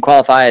shirt. Didn't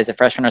qualify as a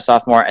freshman or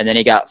sophomore, and then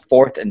he got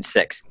 4th and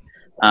 6th.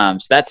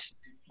 So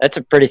that's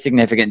a pretty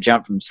significant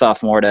jump from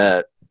sophomore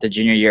to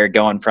junior year,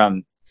 going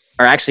from,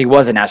 or actually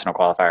was a national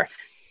qualifier.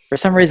 For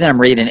some reason, I'm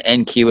reading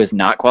NQ is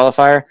not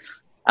qualifier.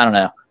 I don't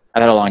know.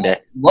 I've had a long day.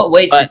 What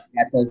weight did he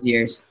at those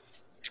years?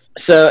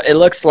 So it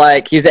looks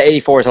like he was at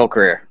 84 his whole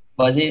career.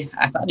 Was he?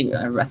 I thought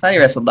he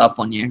wrestled up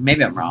one year.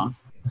 Maybe I'm wrong.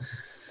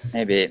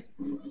 Maybe.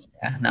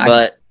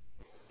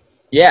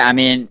 Yeah, I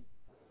mean,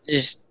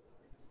 just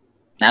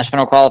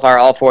national qualifier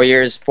all 4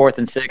 years, 4th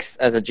and 6th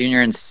as a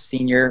junior and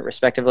senior,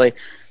 respectively.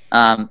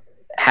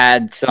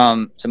 Had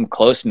some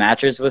close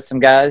matches with some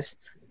guys.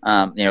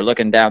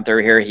 Looking down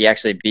through here, he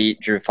actually beat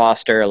Drew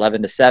Foster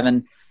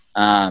 11-7.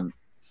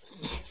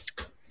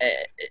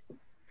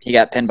 He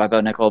got pinned by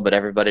Bo Nickel, but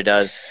everybody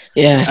does.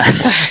 Yeah.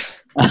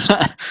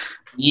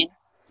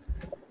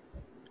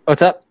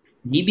 What's up?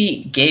 He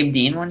beat Gabe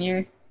Dean one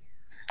year.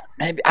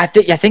 Maybe I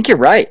think you're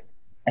right.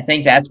 I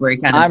think that's where he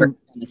kind of burst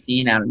on the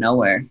scene out of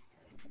nowhere.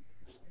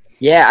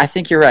 Yeah, I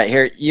think you're right.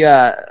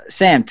 Here,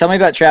 Sam, tell me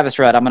about Travis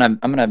Rutt. I'm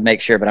gonna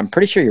make sure, but I'm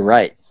pretty sure you're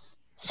right.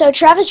 So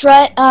Travis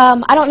Rutt,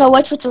 I don't know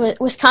what's with the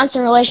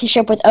Wisconsin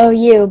relationship with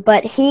OU,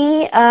 but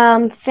he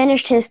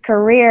finished his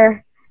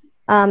career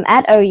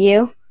at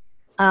OU,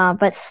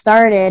 but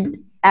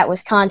started at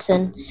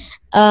Wisconsin.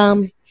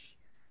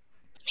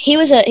 He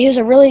was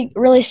a really,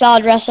 really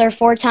solid wrestler,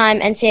 4-time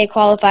NCAA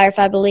qualifier, if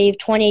I believe,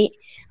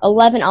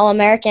 2011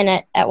 All-American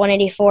at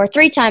 184,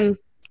 three-time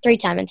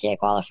NCAA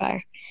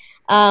qualifier.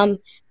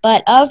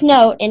 But of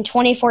note, in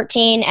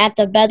 2014 at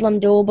the Bedlam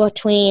duel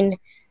between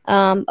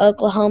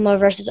Oklahoma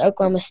versus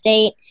Oklahoma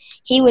State,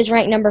 he was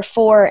ranked number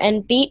 4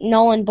 and beat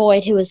Nolan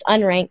Boyd, who was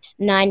unranked,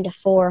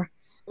 9-4.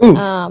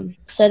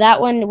 So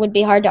that one would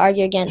be hard to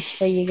argue against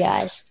for you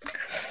guys.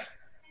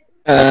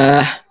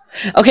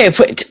 Okay,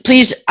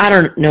 please. I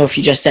don't know if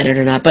you just said it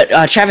or not, but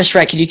Travis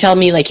Rutt, could you tell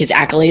me like his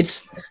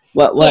accolades?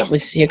 What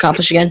was he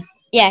accomplished again?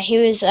 Yeah, he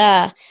was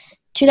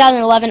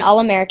 2011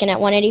 All-American at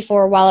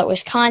 184 while at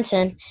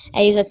Wisconsin,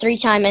 and he's a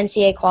 3-time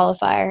NCAA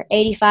qualifier,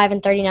 85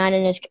 and 39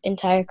 in his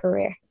entire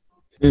career.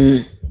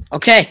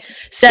 Okay,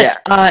 Seth.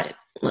 Yeah.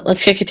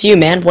 Let's kick it to you,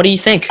 man. What do you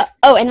think?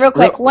 And real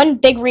quick, one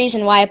big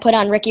reason why I put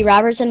on Ricky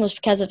Robertson was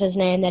because of his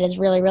name. That is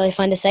really, really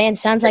fun to say, and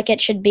sounds like it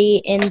should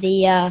be in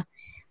the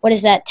what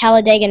is that,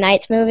 Talladega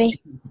Nights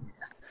movie?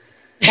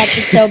 That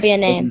should so be a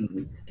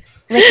name.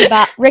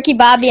 Ricky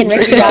Bobby and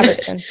Ricky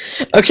Robertson.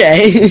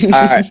 Okay.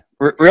 All right.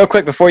 Real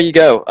quick before you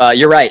go,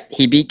 you're right.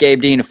 He beat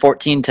Gabe Dean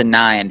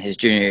 14-9 his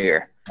junior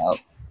year. Oh.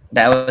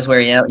 That was where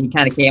he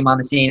kind of came on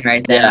the scene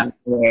right then.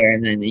 Yeah.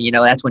 And then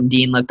that's when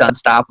Dean looked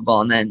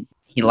unstoppable, and then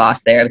he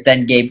lost there. But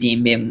then Gabe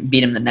Dean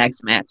beat him the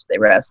next match they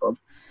wrestled.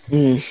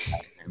 I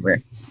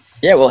remember.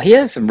 Yeah, well, he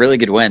has some really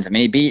good wins. I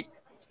mean,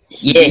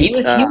 he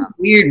was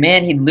weird,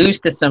 man. He'd lose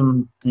to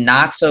some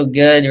not so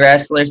good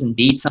wrestlers and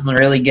beat some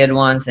really good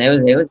ones.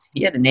 And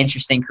he had an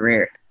interesting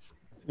career.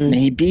 I mean,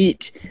 he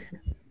beat,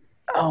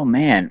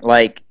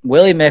 like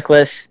Willie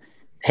Miklas,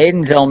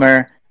 Hayden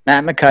Zillmer,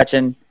 Matt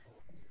McCutcheon,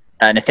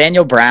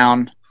 Nathaniel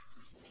Brown,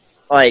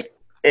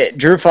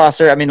 Drew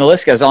Foster. I mean, the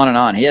list goes on and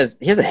on. He has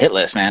a hit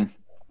list, man.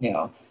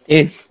 Yeah,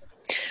 dude.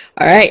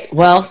 All right,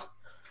 well,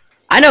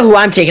 I know who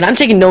I'm taking. I'm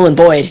taking Nolan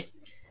Boyd.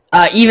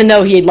 Even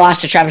though he had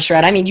lost to Travis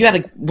Rudd. I mean, you have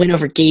a win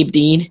over Gabe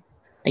Dean.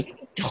 Like,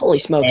 holy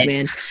smokes,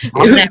 man.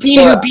 Dean,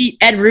 who beat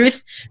Ed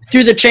Ruth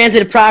through the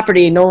transitive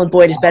property, and Nolan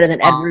Boyd is better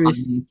than Ed Ruth.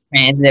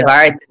 Transitive. All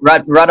right,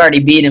 Rudd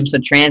already beat him, so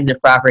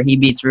transitive property, he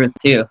beats Ruth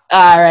too.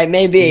 All right,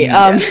 maybe. You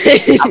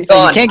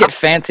can't get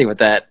fancy with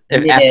that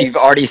after you've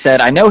already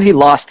said, I know he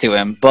lost to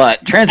him,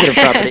 but transitive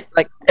property.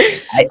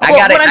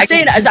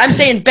 I'm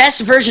saying best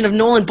version of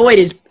Nolan Boyd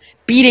is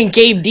beating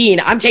Gabe Dean.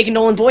 I'm taking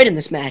Nolan Boyd in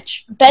this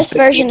match. Best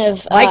version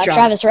of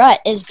Travis Rutt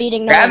is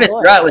beating Nolan Boyd.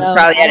 Travis Rutt was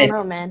probably at his...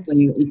 man. I'm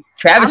going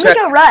to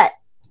go Rutt.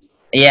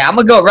 Yeah, I'm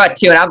going to go Rutt,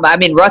 too. And I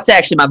mean, Rutt's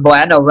actually my boy.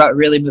 I know Rutt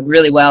really,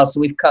 really well,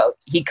 so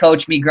he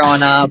coached me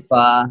growing up.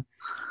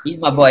 He's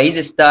my boy. He's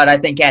a stud. I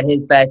think at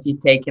his best, he's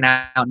taken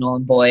out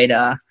Nolan Boyd.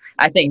 I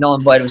think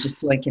Nolan Boyd was just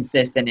too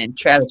inconsistent, and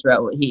Travis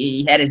Rutt,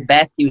 he had his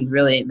best. He was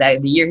really... the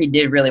year he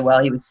did really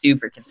well, he was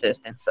super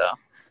consistent. So,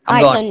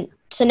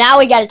 so now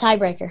we got a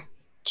tiebreaker.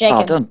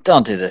 Jacob. Oh,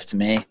 don't do this to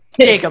me.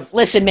 Jacob,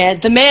 listen, man.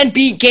 The man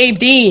beat Gabe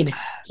Dean. He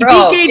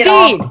Bro, beat Gabe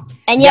Dean.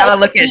 And yet,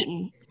 look at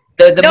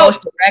the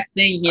most direct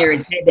thing here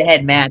is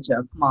head-to-head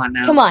matchup. Come on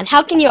now. Come on.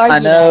 How can you argue? I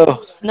know.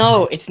 That?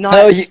 No, it's not.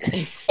 No,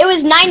 it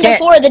was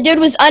 9-4. The dude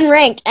was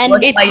unranked, and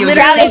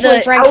Travis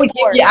was ranked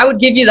 4. I would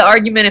give you the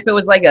argument if it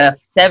was like a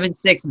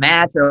 7-6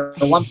 match or a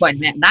 1-point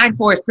match.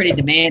 9-4 is pretty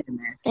demanding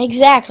there.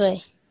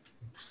 Exactly.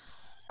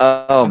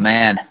 Oh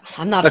man,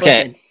 I'm not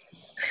flipping.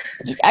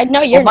 I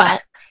know you're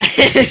not.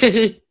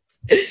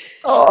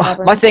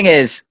 My thing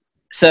is,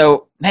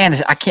 man,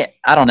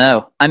 I don't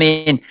know. I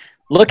mean,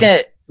 looking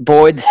at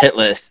Boyd's hit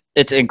list,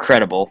 it's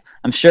incredible.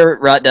 I'm sure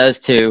Rutt does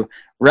too.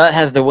 Rutt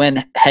has the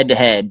win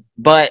head-to-head,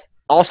 but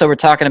also we're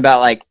talking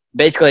about,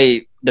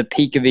 basically the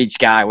peak of each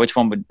guy, which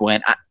one would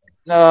win. I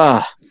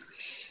got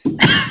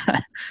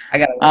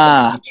to look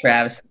at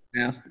Travis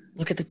now.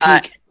 Look at the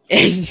peak.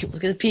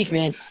 Look at the peak,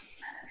 man.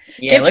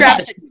 Yeah, give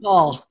Travis a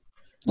call.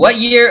 What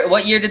year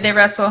did they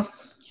wrestle?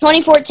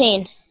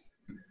 2014.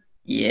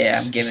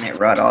 Yeah, I'm giving it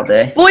Rudd all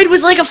day. Boyd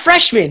was like a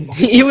freshman.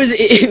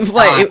 That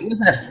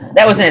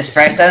wasn't his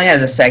freshman. I think that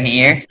was his second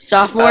year.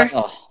 Sophomore?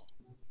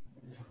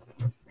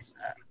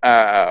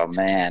 Oh,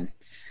 man.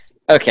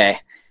 Okay.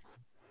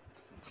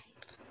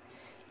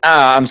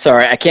 Oh, I'm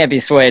sorry. I can't be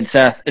swayed,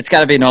 Seth. It's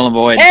got to be Nolan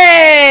Boyd.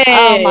 Hey!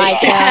 Oh, my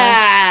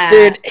God.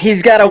 Dude,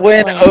 he's got a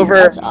win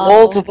over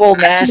multiple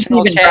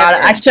national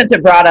champions. I shouldn't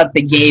have brought up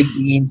the Gabe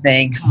Dean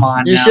thing. Come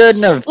on You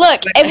shouldn't have.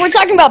 Look, if we're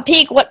talking about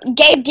peak,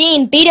 Gabe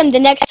Dean beat him the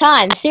next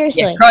time.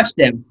 Seriously. Yeah, crushed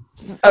him.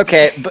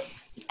 Okay, but...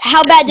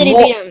 How bad did he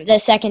beat him the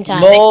second time?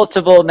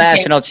 Multiple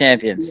national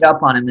champions. Beat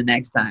up on him the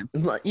next time.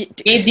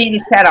 Gabe Dean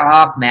just had an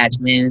off match,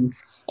 man.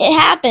 It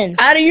happens.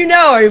 How do you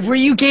know? Were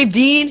you Gabe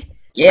Dean?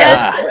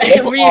 Yeah.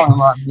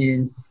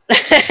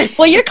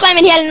 Well, you're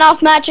claiming he had an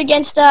off match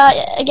against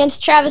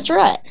Travis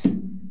Rutt.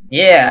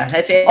 Yeah,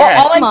 that's it.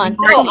 Yeah. I'm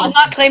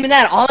not claiming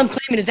that. All I'm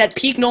claiming is that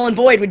peak Nolan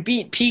Boyd would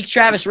beat peak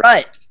Travis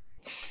Rutt,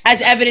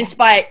 as evidenced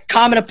by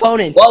common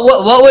opponents.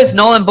 What was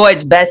Nolan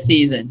Boyd's best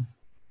season?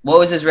 What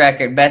was his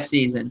record? Best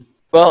season?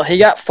 Well, he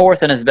got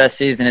 4th in his best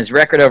season. His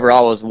record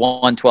overall was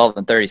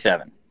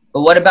 112-37.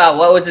 But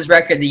what was his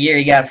record the year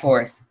he got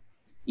 4th?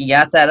 You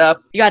got that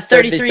up? You got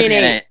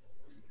 33-8.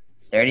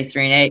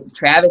 33-8.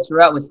 Travis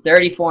Rutt was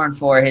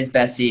 34-4 his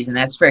best season.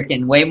 That's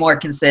freaking way more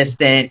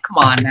consistent. Come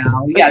on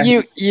now.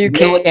 You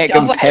can't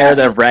compare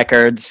the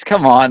records.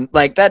 Come on.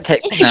 That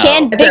takes Yes, you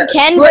can. Big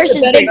 10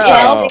 versus Big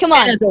 12. Come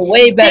on. Is a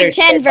way better Big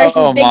 10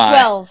 versus Big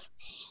 12.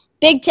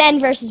 Big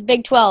 10 versus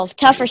Big 12.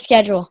 Tougher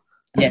schedule.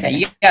 Yeah,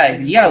 you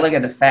gotta look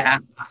at the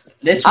fact.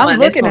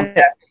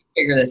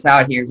 Figure this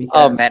out here. Because,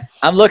 oh man,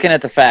 I'm looking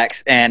at the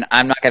facts, and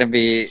I'm not gonna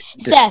be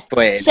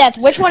dissuaded.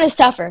 Seth, which one is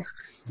tougher,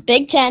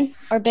 Big 10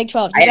 or Big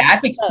 12?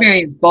 I've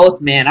experienced both,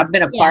 man. I've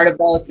been a part of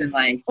both, and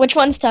which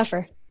one's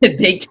tougher? The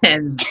Big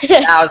 10's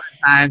 1,000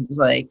 times.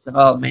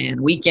 Oh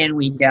man, week in,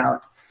 week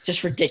out.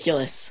 Just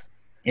ridiculous.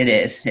 It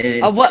is.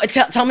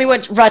 Tell me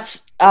what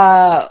Rutt's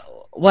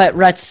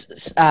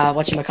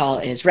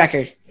his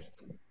record.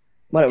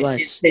 What it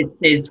was.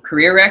 His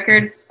career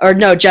record? Or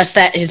no, just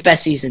that his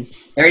best season.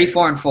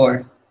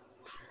 34-4.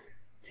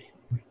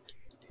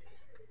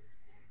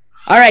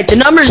 All right, the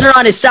numbers are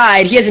on his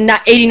side. He has an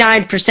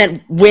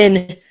 89%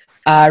 win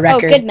record. Oh,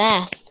 good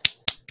math.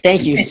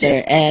 Thank you,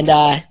 sir. And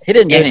he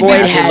didn't do any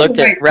math. He looked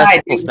at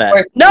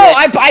WrestleStat. No,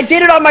 I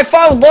did it on my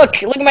phone.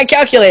 Look at my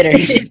calculator.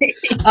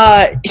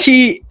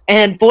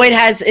 Boyd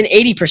has an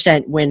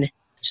 80% win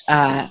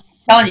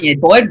telling you,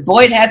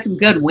 Boyd had some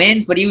good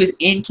wins, but he was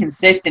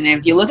inconsistent. And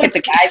if you look at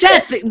the guys,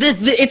 Seth,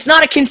 it's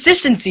not a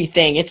consistency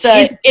thing. It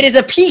is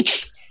a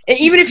peak.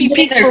 Even if he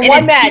peaks for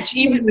one match,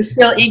 he was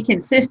still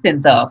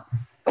inconsistent though.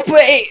 But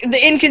the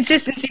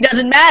inconsistency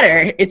doesn't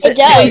matter. It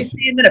does.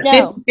 Saying that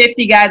a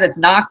 50-50 guy that's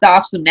knocked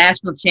off some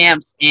national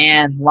champs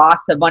and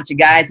lost a bunch of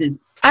guys is.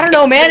 I don't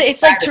know, man.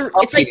 It's like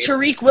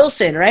Tariq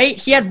Wilson, right?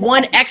 He had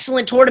one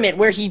excellent tournament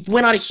where he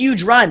went on a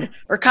huge run,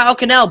 or Kyle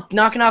Cannell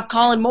knocking off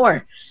Colin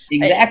Moore.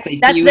 Exactly.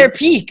 That's their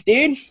peak,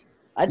 dude.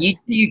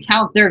 You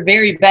count their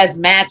very best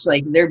match,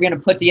 like they're going to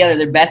put together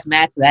their best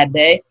match that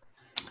day.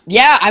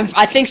 Yeah,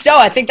 I think so.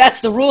 I think that's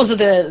the rules of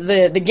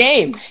the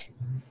game.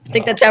 I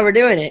think that's how we're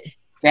doing it.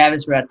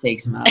 Travis Rutt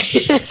takes him out.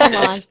 Come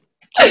on.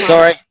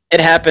 Sorry, it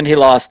happened. He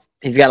lost.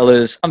 He's got to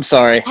lose. I'm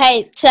sorry.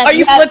 Hey, Seth, Are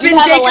you flipping, you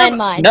have Jacob? a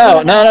landmine.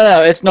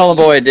 No. It's Nolan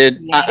Boyd, dude.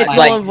 It's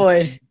Like- Nolan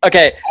Boyd.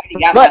 Okay. I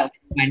got my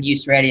landmine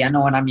use ready. I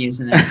know when I'm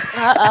using it.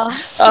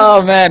 Uh-oh.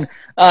 Oh man.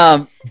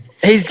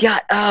 He's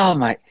got.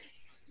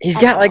 He's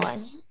got like.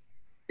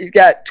 He's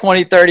got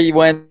 20, 30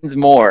 wins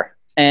more.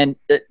 And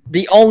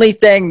the only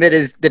thing that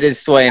is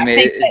swaying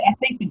me is I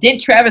think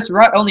didn't Travis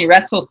Rutt only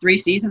wrestle 3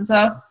 seasons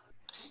though?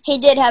 He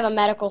did have a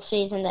medical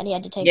season that he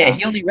had to take off.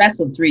 He only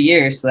wrestled 3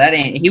 years, so that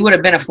ain't. He would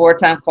have been a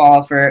 4-time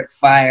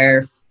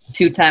qualifier,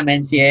 2-time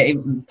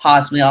NCAA,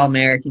 possibly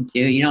All-American too.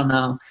 You don't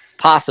know.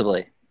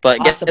 possibly. But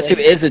guess who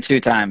is a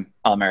 2-time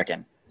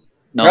All-American?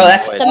 Bro,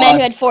 that's The man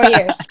who had 4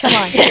 years. Come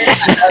on.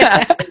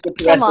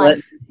 Come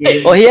on.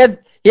 Well, he had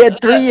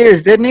 3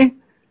 years, didn't he?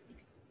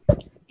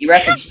 He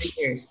wrestled 3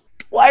 years.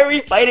 Why are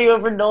we fighting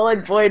over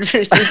Nolan Boyd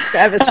versus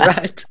Travis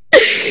Rutt?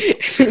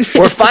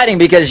 We're fighting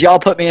because y'all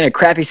put me in a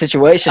crappy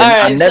situation. All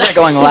right, I'm never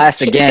going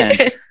last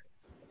again.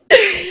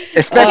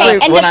 Especially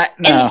Okay, when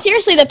and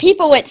seriously, the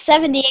people with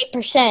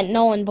 78%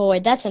 Nolan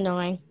Boyd, that's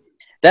annoying.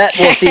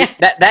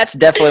 That's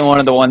definitely one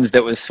of the ones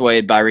that was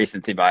swayed by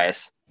recency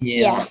bias.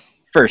 Yeah.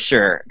 For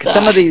sure. Because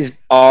some of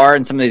these are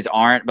and some of these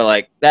aren't, but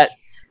like that.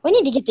 We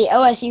need to get the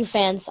OSU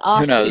fans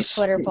off Who knows? these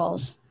Twitter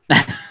polls.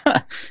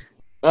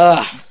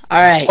 All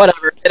right.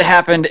 Whatever. It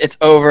happened. It's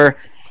over.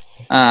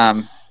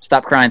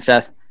 Stop crying,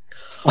 Seth.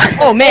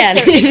 Oh, man.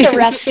 It's the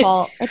ref's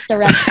fault. It's the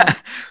ref's fault.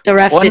 The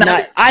ref One did night-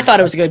 not. I thought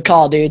it was a good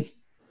call, dude.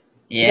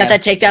 You got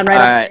that takedown right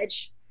All on right. the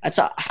edge. That's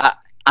all.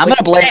 I'm going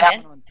to blame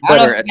that one on I don't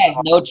know Twitter. if you guys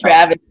know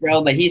Travis,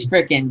 bro, but he's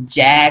freaking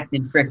jacked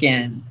and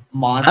freaking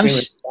monster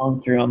was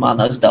going through him on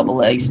those double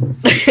legs.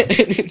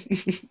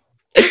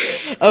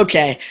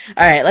 Okay.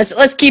 All right.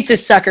 Let's keep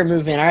this sucker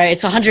moving. All right.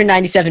 It's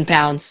 197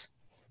 pounds.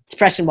 It's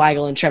Preston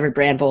Weigel and Trevor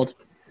Brandvold.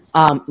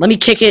 Let me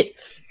kick it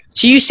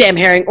to you, Sam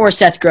Herring, or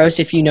Seth Gross,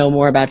 if you know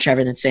more about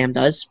Trevor than Sam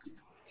does.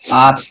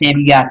 Sam,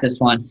 you got this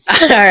one.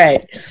 All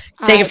right.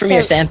 Take it from so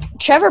here, Sam.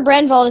 Trevor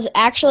Brandvold is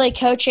actually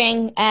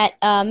coaching at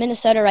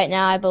Minnesota right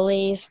now, I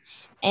believe.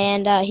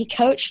 And he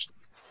coached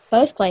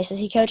both places.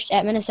 He coached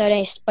at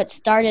Minnesota, but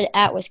started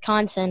at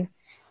Wisconsin.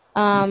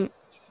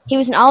 He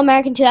was an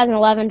All-American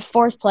 2011,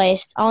 4th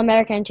place,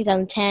 All-American in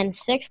 2010,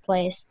 6th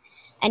place,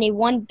 and he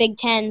won Big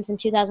Tens in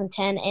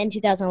 2010 and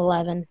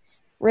 2011.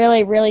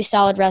 Really, really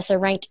solid wrestler,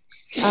 ranked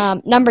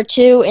number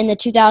 2 in the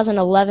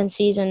 2011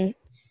 season,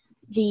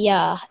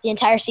 the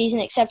entire season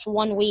except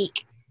 1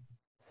 week.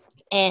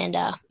 And,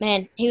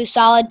 man, he was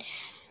solid.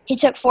 He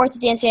took 4th at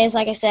the NCAAs,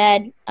 like I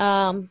said.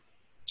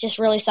 Just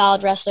really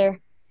solid wrestler.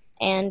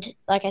 And,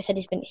 like I said,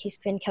 he's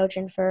been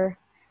coaching for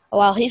a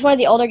while. He's one of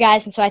the older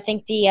guys, and so I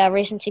think the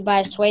recency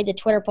bias swayed the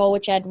Twitter poll,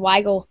 which had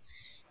Weigel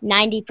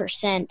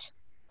 90%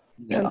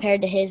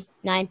 compared to his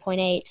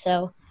 9.8.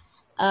 So,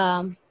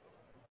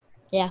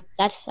 yeah,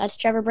 that's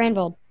Trevor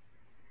Brandvold.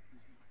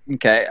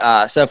 Okay,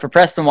 so for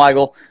Preston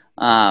Weigel,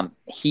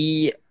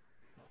 he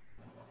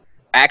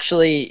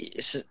actually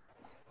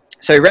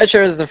so he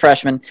redshirted as a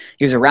freshman.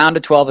 He was around to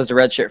 12 as a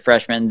redshirt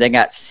freshman, then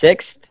got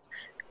 6th,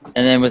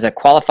 and then was a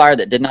qualifier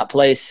that did not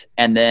place,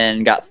 and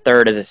then got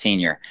 3rd as a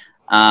senior.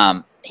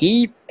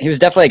 He was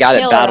definitely a guy that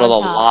Killer battled a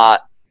on top.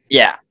 lot.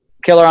 Yeah,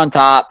 killer on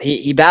top.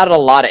 He battled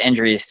a lot of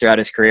injuries throughout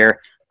his career.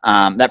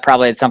 That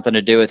probably had something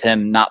to do with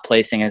him not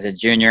placing as a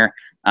junior.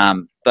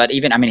 But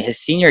even, I mean, his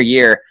senior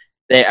year,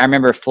 I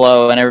remember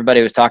Flo and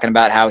everybody was talking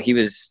about how he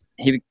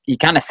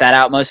kind of sat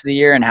out most of the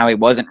year and how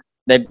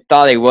they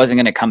thought he wasn't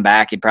going to come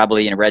back. He'd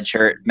probably in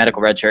a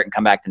medical red shirt and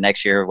come back the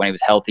next year when he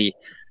was healthy.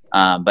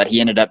 But he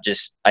ended up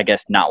just, I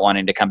guess, not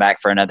wanting to come back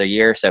for another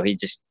year. So he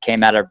just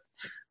came out of,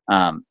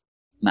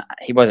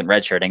 he wasn't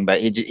redshirting,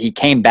 but he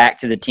came back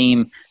to the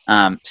team,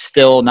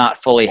 still not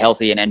fully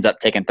healthy, and ends up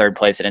taking 3rd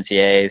place at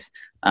NCAAs.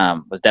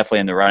 Was definitely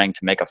in the running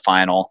to make a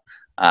final.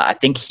 I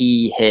think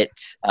he hit,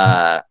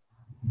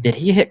 did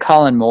he hit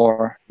Colin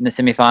Moore in the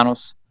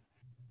semifinals?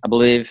 I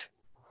believe.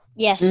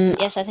 Yes,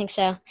 yes, I think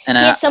so. And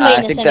He had somebody in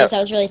I the think semis that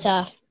was really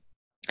tough.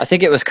 I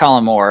think it was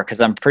Colin Moore because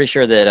I'm pretty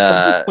sure that.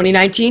 Was this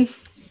 2019?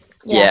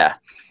 Yeah.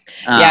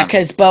 Yeah,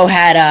 because Bo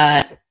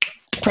had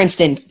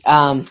Princeton.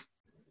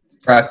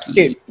 Rocky.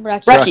 Dude,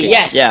 Brucky. Brucky,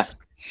 yes. Yeah.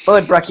 Bo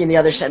had Brucky in the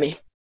other semi.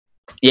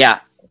 Yeah.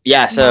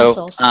 So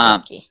Muscles,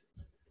 Brucky.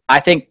 I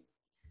think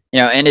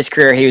in his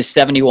career, he was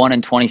 71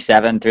 and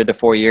 27 through the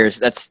 4 years.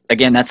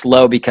 That's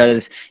low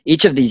because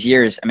each of these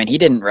years, I mean, he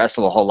didn't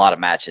wrestle a whole lot of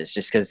matches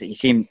just because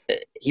he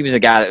was a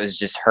guy that was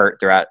just hurt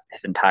throughout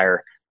his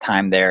entire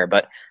time there.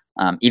 But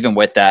even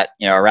with that,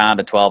 around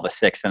a 12, a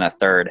sixth, and a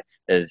third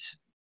is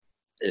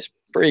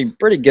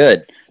pretty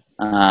good.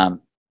 What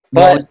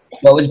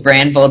was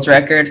Brandvold's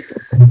record,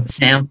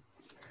 Sam?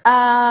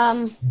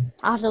 I'll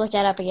have to look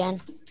that up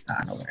again.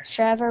 No worries.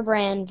 Trevor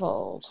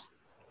Brandvold.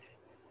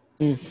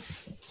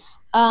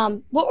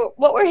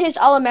 What were his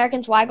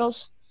All-Americans,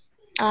 Weigels?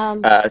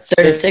 Third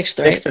and sixth,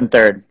 right? Sixth and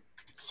third.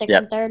 Sixth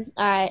and third?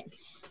 All right.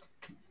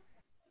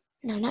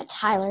 No, not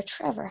Tyler.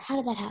 Trevor.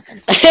 How did that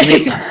happen?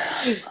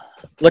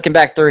 Looking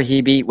back through,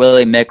 he beat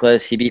Willie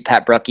Miklas. He beat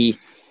Pat Bruckey.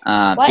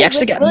 He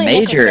actually got Willie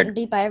Nichols majored. getting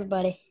beat by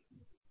everybody.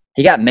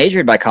 He got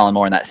majored by Colin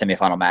Moore in that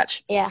semifinal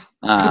match. Yeah.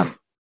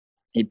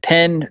 He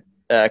pinned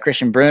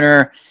Christian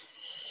Brunner,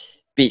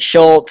 beat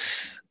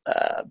Schultz,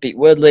 beat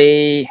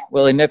Woodley,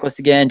 Willie Miklas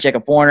again,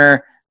 Jacob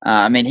Warner.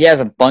 I mean, he has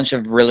a bunch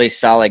of really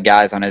solid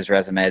guys on his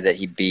resume that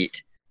he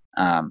beat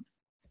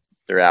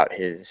throughout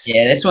his.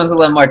 Yeah, this one's a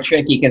little more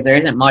tricky because there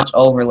isn't much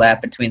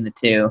overlap between the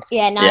two.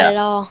 Yeah, not at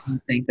all. I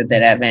don't think that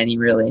they'd have any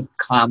really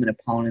common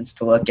opponents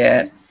to look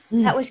at.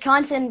 At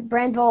Wisconsin,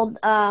 Brandvold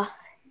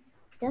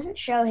doesn't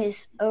show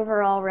his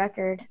overall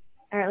record,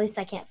 or at least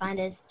I can't find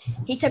his.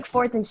 He took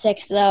 4th and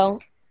 6th, though,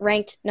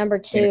 ranked number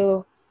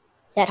 2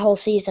 that whole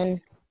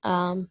season.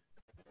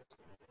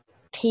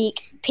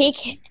 Peak. He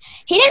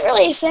didn't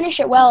really finish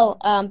it well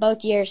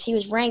both years. He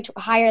was ranked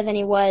higher than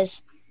he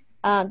was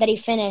that he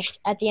finished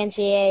at the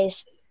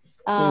NCAAs.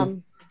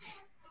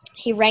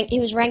 He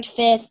was ranked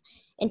 5th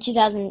in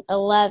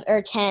 2011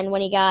 or 10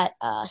 when he got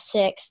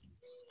 6th,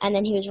 and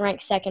then he was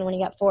ranked 2nd when he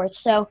got 4th.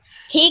 So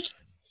peak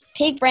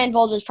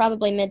Brandvold was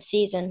probably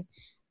mid-season.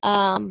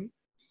 And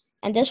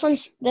this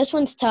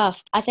one's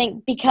tough. I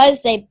think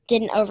because they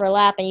didn't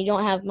overlap and you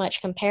don't have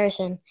much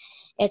comparison,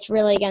 it's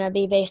really going to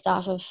be based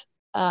off of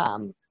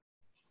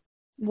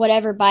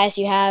whatever bias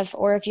you have,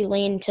 or if you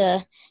lean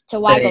to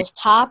Weigel's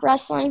top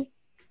wrestling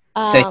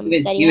So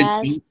that he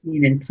was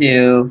 18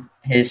 into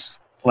his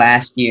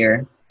last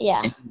year.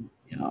 Yeah. And,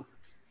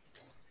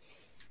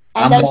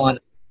 And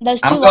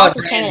those 2 I'm going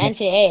losses came in Brandvold.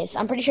 NCAAs.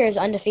 I'm pretty sure he was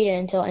undefeated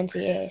until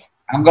NCAAs.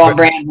 I'm going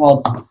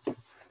Brandvold.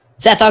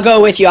 Seth, I'll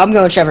go with you. I'm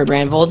going Trevor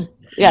Brandvold.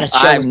 You got to show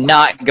us I'm this.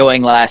 not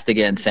going last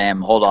again,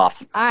 Sam. Hold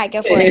off. All right,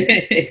 go for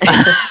it.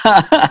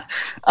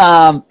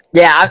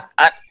 Yeah,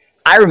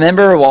 I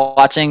remember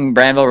watching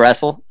Brandville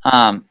wrestle,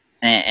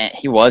 and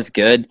he was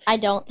good. I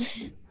don't.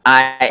 It's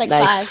I like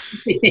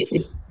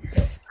Nice.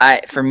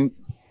 5.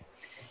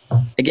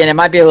 Again, it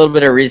might be a little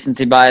bit of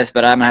recency bias,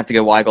 but I'm gonna have to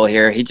go Weigel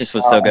here. He just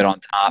was so good on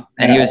top,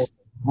 and he was.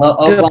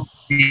 Oklahoma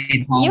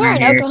State You are an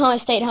here. Oklahoma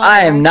State homer. I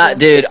am aren't not, you?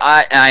 dude.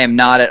 I am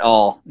not at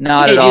all.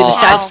 Not Hey, at dude, all. the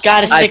South's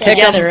got to I stick pick 'em.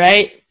 together,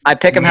 right? I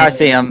pick him how I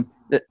see him.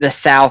 The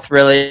South,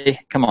 really?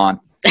 Come on.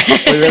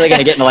 We're really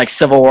gonna get into like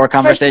Civil War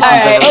conversations all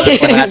right. over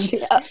this match.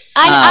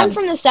 I'm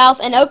from the South,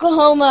 and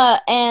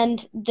Oklahoma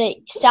and the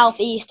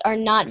Southeast are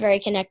not very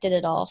connected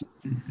at all.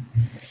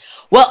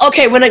 Well,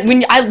 okay, when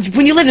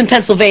you live in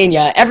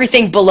Pennsylvania,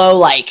 everything below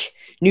like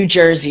New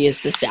Jersey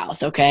is the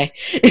South, okay?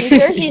 New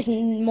Jersey's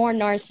more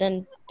north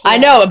than. I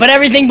know, but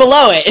everything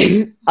below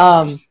it.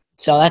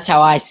 So that's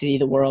how I see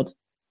the world.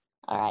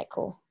 All right,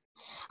 cool.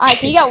 All right,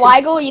 so you got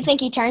Weigel. You think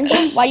he turns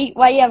him? Why do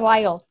you have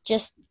Weigel?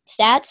 Just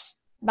stats,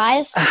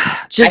 bias?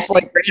 Just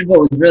like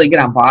Brandvold was really good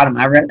on bottom.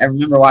 I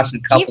remember watching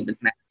a couple of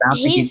his matches. I don't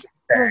think He's he's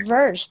there.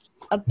 reversed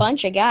a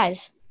bunch of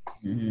guys.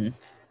 Mhm.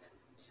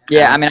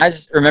 yeah, I mean, I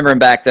just remembering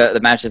back the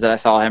matches that I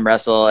saw him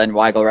wrestle and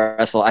Weigel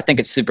wrestle. I think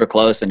it's super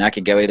close, and I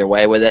could go either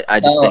way with it. I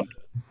just Oh. think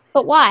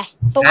But why?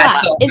 But I-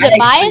 why? so Is I it actually-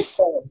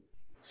 bias?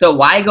 So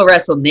Weigel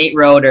wrestled Nate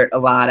Roder a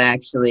lot,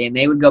 actually, and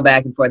they would go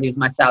back and forth. He was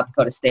my South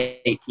Dakota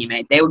State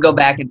teammate. They would go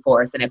back and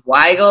forth, and if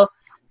Weigel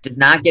does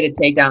not get a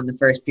takedown in the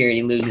first period,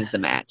 he loses the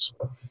match.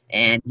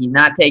 And he's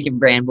not taking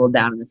Brandvold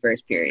down in the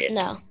first period.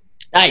 No.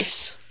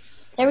 Nice.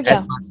 There we That's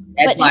go.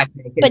 That's But- my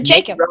pick. but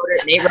Jacob-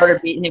 Nate Roder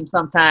beat him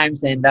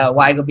sometimes, and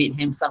Weigel beat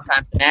him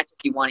sometimes. The matches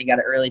he won, he got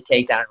an early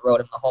takedown and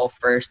rode him the whole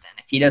first. And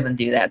if he doesn't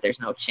do that,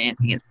 there's no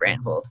chance against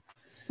Brandvold.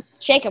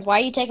 Jacob, why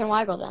are you taking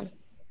Weigel then?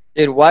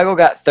 dude, Weigel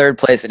got third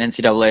place in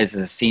NCAA's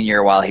as a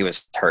senior while he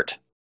was hurt.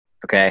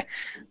 Okay.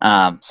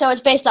 So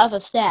it's based off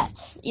of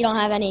stats. You don't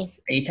have any.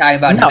 Are you talking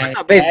about No, him it's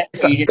not as based- that,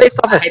 it's or not you based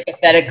off of-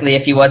 hypothetically,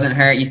 if he wasn't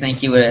hurt, you think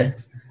he would have?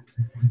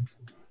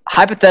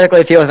 Hypothetically,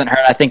 if he wasn't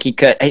hurt, I think he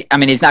could. I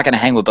mean, he's not going to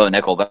hang with Bo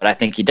Nickel, but I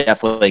think he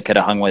definitely could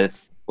have hung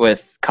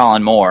with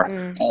Colin Moore.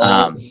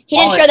 He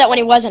didn't show that when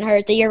he wasn't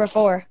hurt the year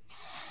before.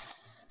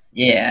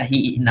 Yeah,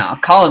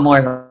 Colin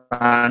Moore's on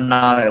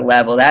another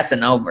level. That's a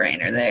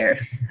no-brainer there.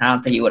 I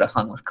don't think he would have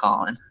hung with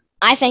Colin.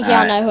 I think y'all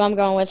Alright. know who I'm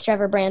going with,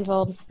 Trevor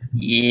Brandvold.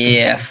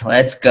 Yeah,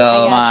 let's I go.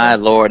 got My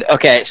Lord.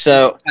 Okay,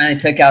 so Finally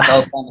took out the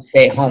Oklahoma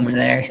State homer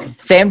there.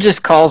 Sam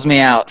just calls me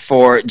out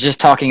for just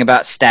talking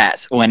about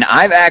stats when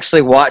I've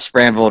actually watched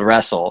Brandvold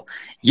wrestle.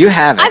 You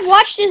haven't. I've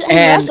watched him And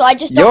wrestle. I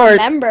just don't you're-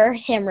 remember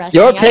him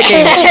wrestling. You're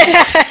picking.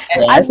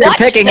 I've you're watched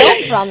picking-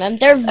 film from him.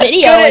 Their That's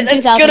video in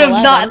good. That's good of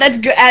 2011. not. That's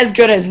good, as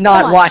good as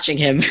not Come on. watching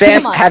him.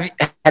 Sam, Come on.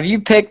 have you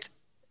picked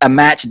a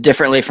match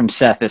differently from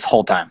Seth this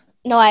whole time?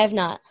 No, I have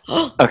not.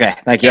 Okay,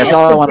 thank you. That's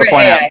all I want to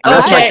point out. Yeah,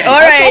 That's okay, my- all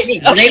right.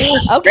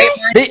 Great Okay.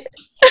 match.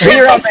 Be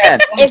your own man.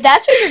 If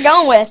that's what you're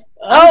going with,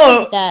 I'm good Oh,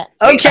 with that.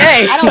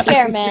 okay. I don't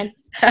care, man.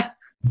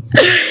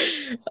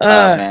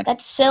 Oh, man.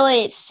 That's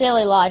silly. It's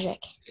silly logic.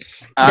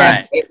 All Seth.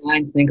 right. Great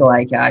minds think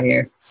alike out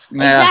here.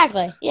 Yeah.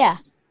 Exactly. Yeah.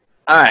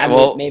 All I right. mean,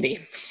 Well, maybe.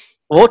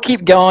 we'll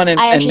keep going, and,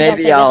 I and actually don't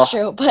maybe think I'll that's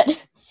true,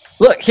 but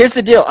look. Here's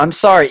the deal. I'm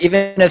sorry.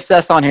 Even if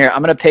Seth's on here,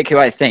 I'm gonna pick who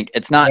I think.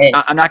 It's not. Hey.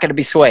 I'm not gonna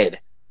be swayed.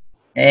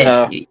 Hey,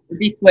 So- you'll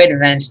be swayed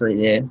eventually,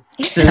 dude.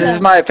 This is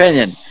my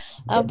opinion.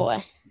 oh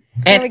boy.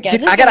 And we go.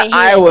 dude, This I is got gonna an be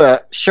heated.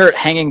 Iowa shirt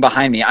hanging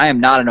behind me. I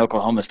am not an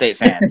Oklahoma State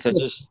fan, so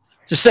just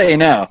so you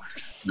know.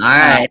 All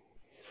right.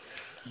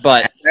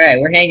 But All right,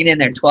 we're hanging in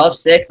there.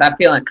 12-6. I'm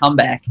feeling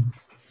comeback.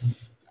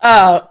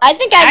 Oh, I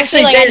think I have a Actually,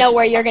 feeling I there's- know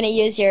where you're going to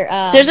use your.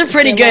 there's a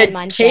pretty your good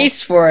landmine set.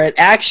 case for it,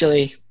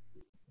 actually.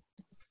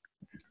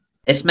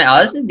 This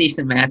is a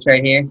decent match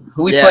right here.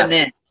 Who we Yeah. putting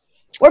in?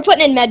 We're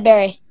putting in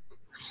Medbury.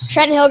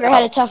 Trent Hilger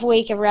had a tough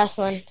week of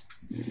wrestling.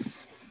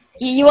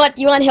 You want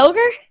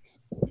Hilger?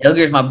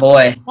 Hilger's my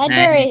boy.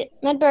 Man.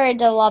 Medbury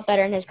did a lot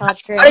better in his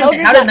college career. How did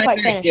Hilger's not quite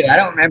Medbury finished. do? I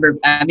don't remember.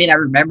 I mean, I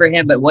remember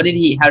him, but how did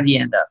he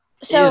end up?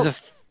 he was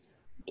So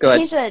Go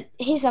ahead.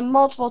 he's a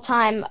multiple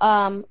time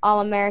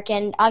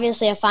All-American,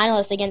 obviously a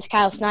finalist against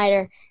Kyle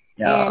Snyder,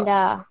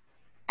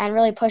 and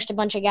really pushed a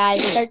bunch of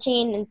guys.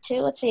 13-2.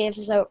 Let's see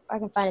if I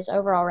can find his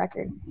overall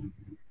record.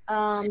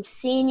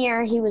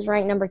 Senior, he was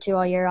ranked number 2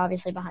 all year,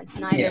 obviously behind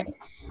Snyder.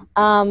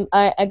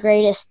 A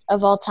greatest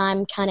of all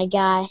time kind of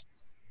guy.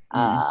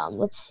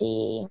 Let's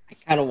see, I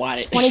kind of want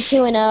it.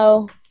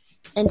 22-0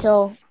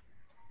 until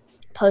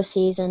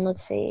postseason.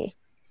 Let's see.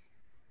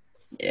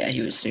 Yeah,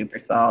 he was super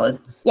solid.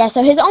 Yeah,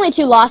 so his only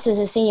 2 losses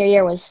his senior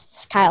year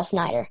was Kyle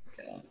Snyder,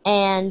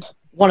 and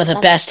One of the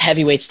best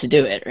heavyweights to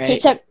do it, right?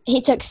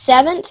 he took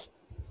 7th,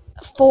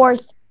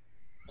 4th,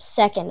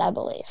 2nd, I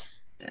believe.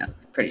 Yeah,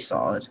 pretty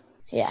solid.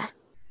 Yeah.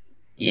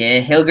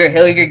 Yeah,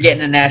 Hilger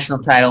getting a national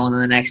title in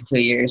the next 2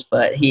 years,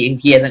 but he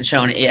hasn't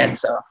shown it yet,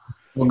 so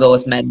we'll go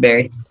with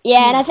Medbury.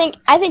 Yeah, and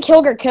I think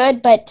Hilger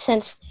could, but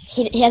since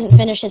he hasn't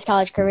finished his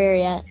college career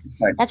yet,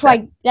 that's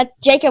why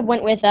Jacob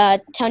went with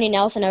Tony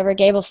Nelson over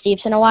Gable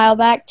Stevenson a while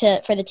back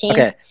for the team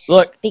Okay,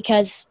 look.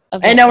 because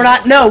of. And no, we're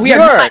not. No, we are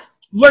You're not.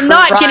 We're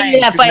not getting into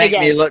that to fight make me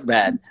again. look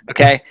bad.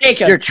 Okay,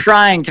 Jacob, you're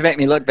trying to make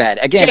me look bad.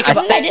 Again, Jacob,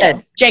 I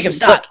said Jacob,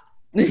 stop.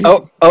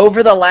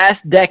 over the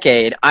last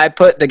decade, I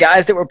put the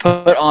guys that were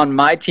put on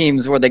my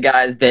teams were the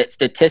guys that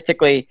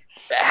statistically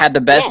had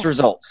the best Yes.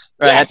 results,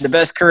 right? Had Yes. the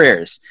best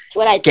careers. That's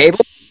what I. Gable,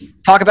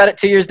 talk about it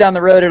 2 years down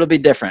the road, it'll be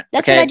different.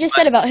 That's okay? what I just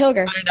said about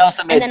Hilger. Tony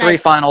Nelson And made then 3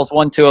 finals,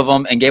 won 2 of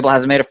them, and Gable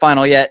hasn't made a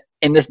final yet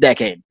in this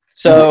decade.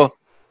 So,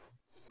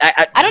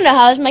 I don't know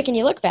how it's making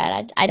you look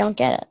bad. I don't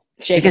get it.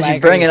 Jacob, because I you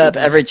agree bring it with up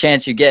you. every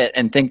chance you get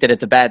and think that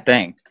it's a bad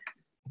thing.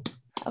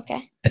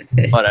 Okay.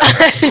 Whatever.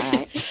 All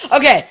right.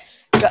 Okay,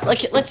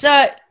 let's.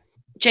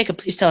 Jacob,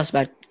 please tell us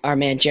about our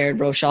man Jared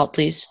Rochalt,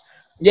 please.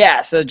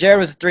 Yeah, so Jared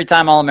was a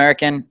 3-time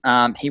All-American.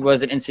 He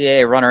was an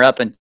NCAA runner-up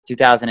in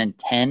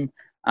 2010.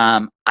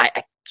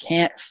 I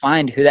can't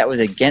find who that was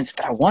against,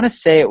 but I want to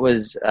say it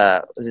was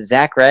it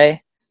Zach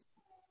Ray?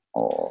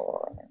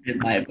 Or It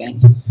might have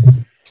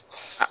been.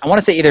 I want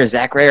to say either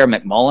Zach Ray or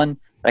McMullen,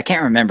 but I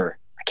can't remember.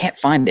 I can't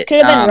find it.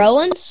 Could have been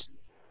Rollins.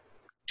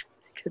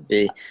 Could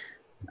be.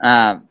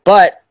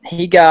 But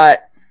he got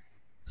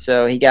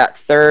 3rd,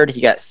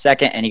 he got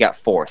 2nd, and he got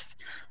 4th.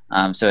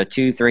 So a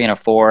 2, 3, and a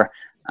 4.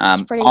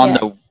 That's pretty On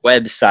good. the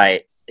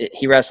website,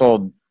 he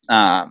wrestled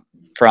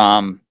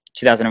from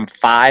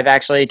 2005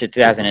 actually to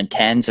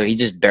 2010, so he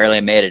just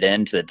barely made it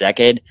into the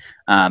decade.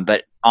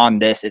 But on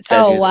this, it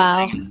says Oh he was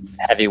wow,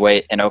 a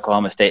heavyweight in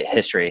Oklahoma State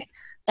history.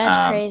 that's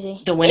Um,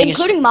 crazy. the winningest-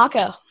 Including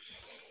Mako.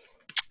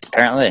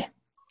 Apparently,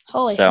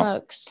 Holy So-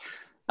 smokes!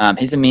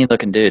 he's a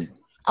mean-looking dude.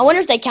 I wonder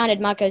if they counted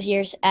Mako's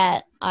years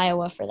at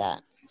Iowa for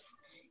that.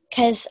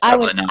 Because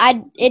Probably not.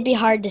 it'd be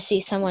hard to see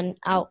someone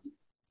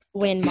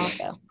win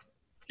Mako.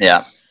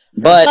 Yeah,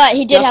 but But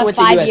he did also have went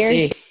to 5 USC.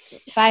 years.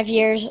 5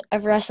 years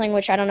of wrestling,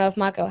 which I don't know if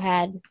Mako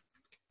had.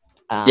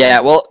 yeah.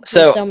 Well, he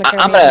was so mature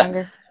I'm when he was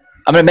gonna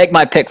younger. make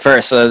my pick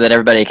first so that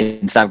everybody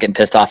can stop getting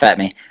pissed off at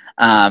me.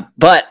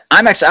 But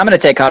I'm gonna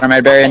take Connor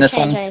Medbury in this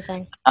Can't one. change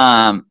anything.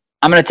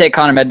 I'm gonna take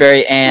Connor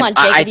Medbury, and Come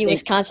on, Jacob, I you think.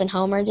 Wisconsin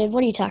homer, dude.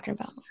 What are you talking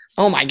about?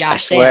 Oh my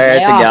gosh, Sam, swear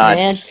lay to off, God.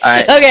 man. All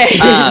right.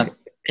 Okay.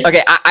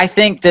 Okay, I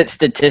think that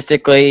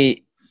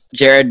statistically,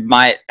 Jared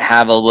might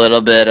have a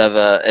little bit of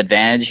an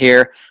advantage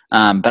here.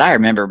 But I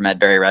remember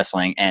Medbury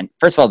wrestling, and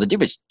first of all, the dude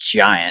was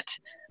giant.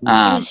 He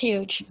was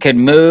huge. Could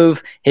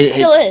move.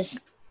 Still is.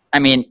 I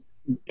mean,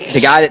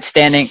 the guy that's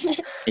standing.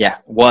 Yeah,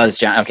 was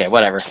John. Okay,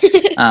 whatever.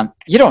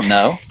 You don't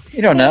know.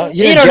 You don't know.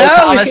 You don't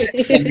know?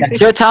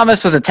 Joe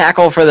Thomas was a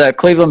tackle for the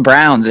Cleveland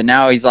Browns, and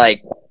now he's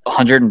like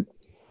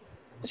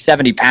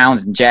 170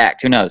 pounds and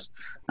jacked. Who knows?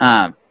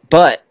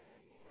 But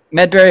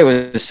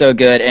Medbury was so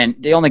good, and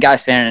the only guy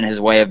standing in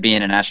his way of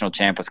being a national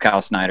champ was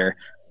Kyle Snyder.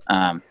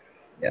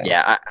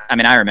 Yeah, I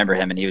mean, I remember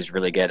him, and he was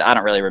really good. I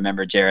don't really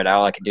remember Jared.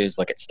 All I can do is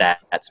look at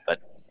stats,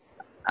 but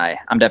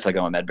I'm definitely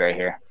going Medbury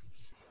here.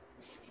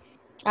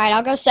 All right,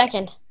 I'll go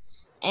second.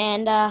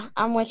 And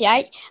I'm with you.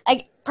 I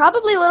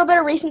probably a little bit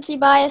of recency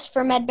bias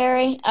for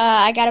Medbury.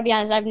 I got to be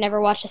honest, I've never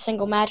watched a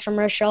single match from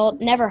Rochelle.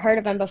 Never heard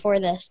of him before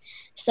this.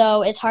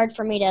 So it's hard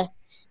for me to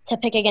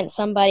pick against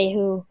somebody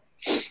who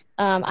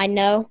I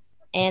know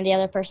and the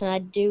other person I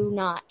do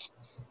not.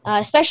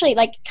 Especially,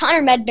 like,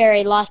 Connor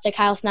Medbury lost to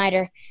Kyle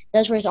Snyder.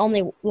 Those were his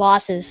only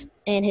losses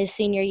in his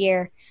senior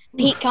year.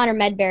 Pete Connor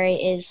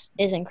Medbury is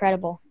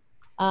incredible.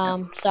 So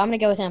I'm going to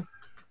go with him.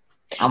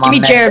 Give me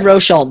Jared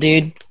Rochelle,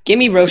 dude. Give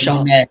me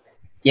Rochelle.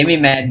 Give me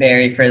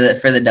Medbury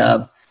for the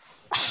dub.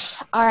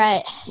 All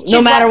right.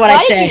 No matter what I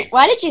say.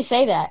 Why did you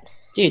say that?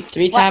 Dude,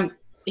 three-time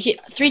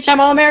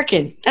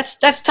All-American.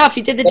 That's tough.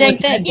 He did the dang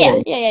thing.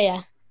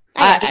 Yeah.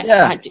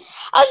 I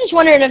was just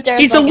wondering if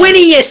there's. He's the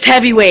winningest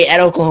heavyweight at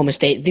Oklahoma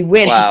State. The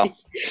winning. Wow.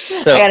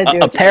 So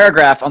a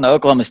paragraph on the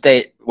Oklahoma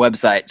State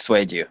website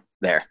swayed you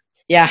there.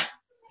 Yeah.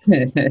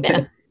 You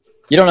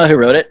don't know who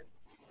wrote it?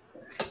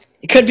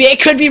 It could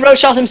be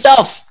Rochelle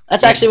himself.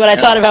 That's actually what I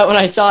thought about when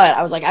I saw it.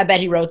 I was like, I bet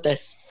he wrote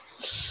this.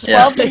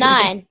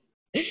 12-9.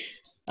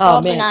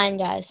 12-9,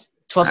 guys.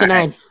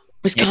 12-9.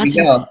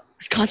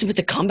 Wisconsin with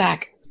the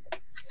comeback.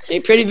 Hey,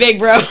 pretty big,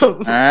 bro. All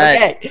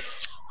right. Okay.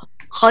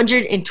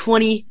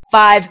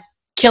 125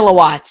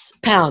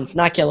 pounds,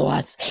 not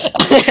kilowatts.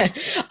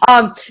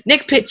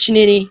 Nick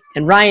Piccinini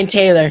and Ryan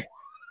Taylor.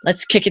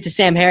 Let's kick it to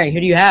Sam Herring.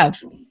 Who do you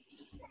have?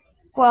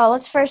 Well,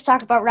 let's first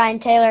talk about Ryan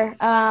Taylor.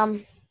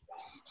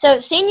 So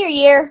senior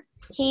year,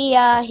 he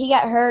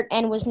got hurt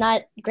and was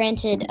not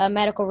granted a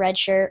medical red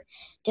shirt.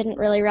 Didn't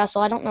really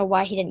wrestle. I don't know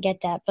why he didn't get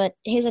that, but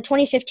he was a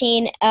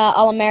 2015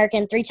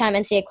 All-American, 3-time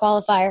NCAA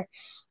qualifier.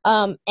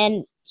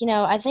 And, you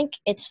know, I think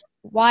it's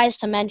wise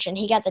to mention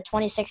he got the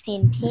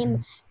 2016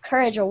 Team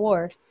Courage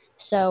Award.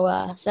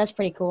 So that's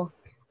pretty cool.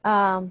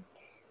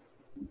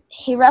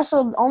 He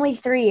wrestled only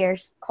 3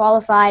 years,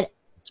 qualified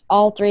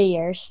all 3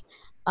 years.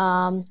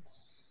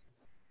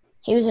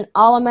 He was an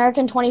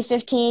All-American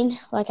 2015,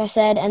 like I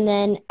said, and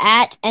then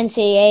at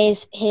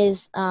NCAA's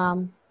his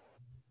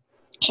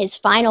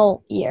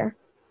final year,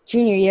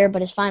 junior year,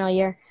 but his final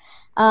year,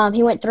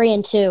 he went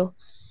 3-2.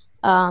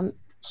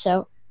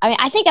 So I mean,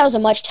 I think that was a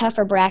much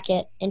tougher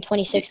bracket in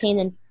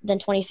 2016 than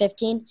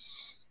 2015,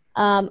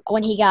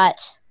 when he got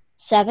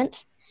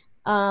 7th.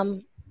 I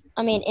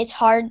mean, it's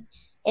hard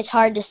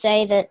to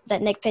say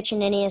that Nick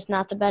Piccinini is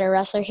not the better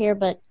wrestler here,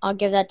 but I'll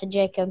give that to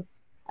Jacob.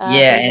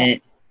 And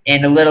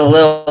a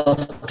little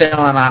feeling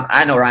on,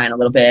 I know Ryan a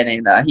little bit,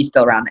 and he's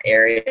still around the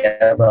area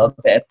a little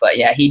bit, but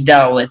yeah, he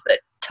dealt with a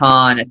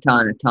ton of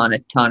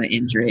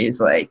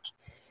injuries. Like,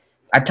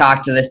 I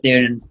talked to this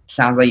dude, and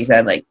sounds like he's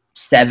had like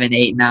 7,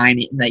 8,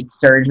 9 like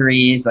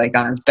surgeries, like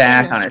on his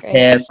back, on his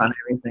hip, on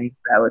everything. So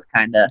that was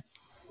kind of,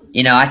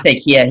 you know, I think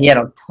he had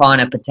a ton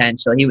of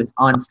potential. He was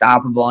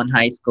unstoppable in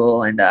high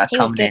school, and he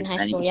was good in high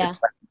school,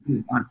 he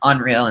was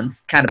unreal, and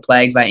kind of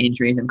plagued by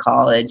injuries in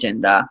college,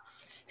 and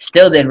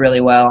still did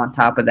really well on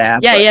top of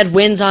that. Yeah, he had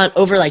wins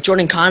over like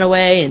Jordan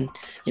Conaway, and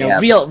you know,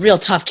 real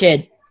tough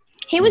kid.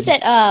 He was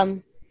at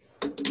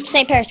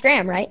St. Paris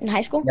Graham, right, in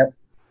high school?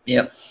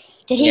 Yep.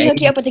 Did he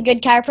hook you up with a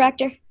good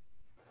chiropractor?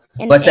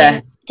 What's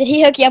that? Did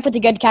he hook you up with a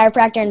good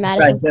chiropractor in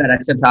Madison? I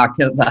should talk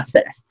to him about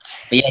that.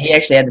 But yeah, he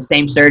actually had the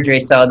same surgery.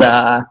 So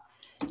the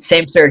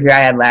same surgery I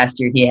had last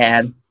year, he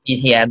had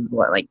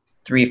like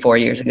 3-4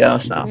 years ago.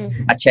 So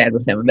I chatted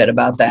with him a bit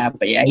about that.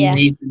 But yeah,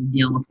 he's been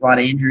dealing with a lot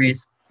of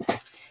injuries.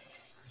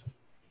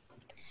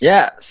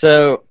 Yeah,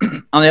 so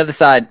on the other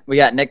side, we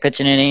got Nick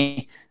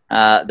Piccinini,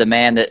 the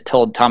man that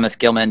told Thomas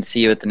Gilman,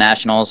 see you at the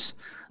Nationals.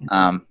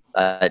 I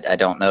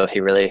don't know if he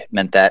really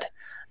meant that.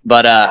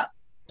 But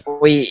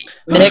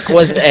Nick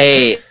was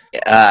a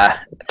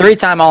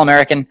 3-time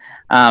All-American,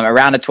 a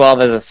round of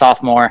 12 as a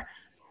sophomore.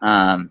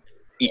 I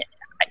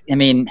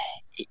mean,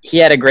 he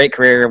had a great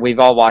career. We've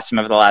all watched him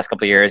over the last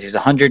couple of years. He was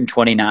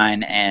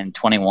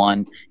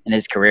 129-21 in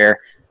his career.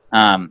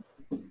 And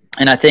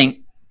I think,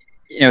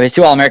 you know, his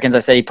 2 All-Americans, I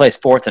said he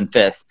placed 4th and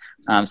 5th.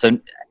 So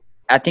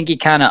I think he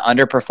kind of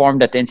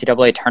underperformed at the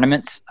NCAA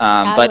tournaments.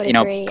 But, you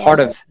know, part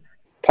of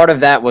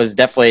that was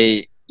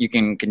definitely you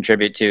can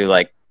contribute to,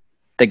 like,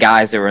 the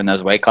guys that were in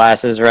those weight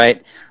classes,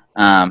 right?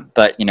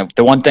 But, you know,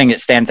 the one thing that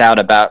stands out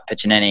about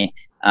Piccinini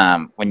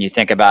when you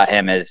think about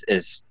him is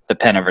the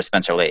pen over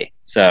Spencer Lee.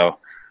 So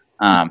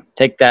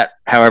take that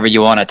however you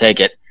want to take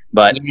it.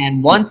 But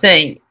and one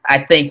thing I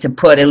think to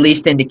put at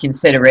least into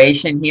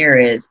consideration here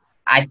is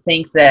I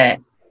think that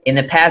in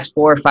the past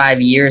 4 or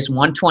 5 years,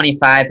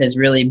 125 has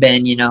really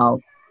been, you know,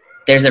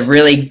 there's a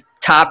really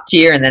top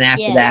tier, and then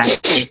after that,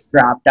 it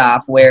dropped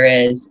off.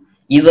 Whereas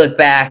you look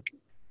back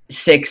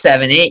 6,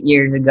 7, 8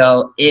 years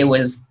ago,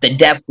 the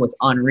depth was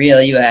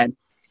unreal. You had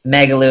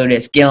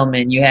Megaludis,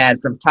 Gilman. You had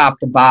from top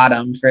to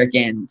bottom,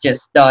 freaking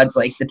just studs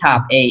like the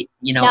top 8.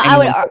 Now,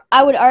 anyone-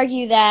 I would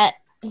argue that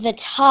the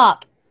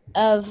top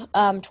of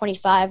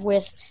 25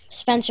 with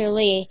Spencer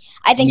Lee,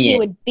 I think he Yeah.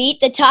 would beat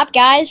the top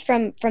guys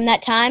from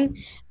that time,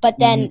 but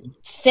then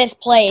fifth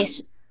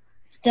place,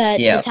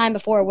 the time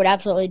before would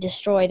absolutely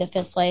destroy the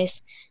fifth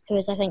place, who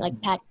was I think like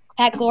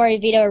Pat Glory,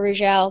 Vito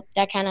Arugel,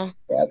 that kind of.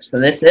 Yep. So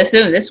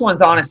this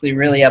one's honestly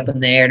really up in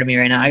the air to me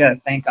right now. I got to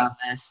think on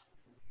this.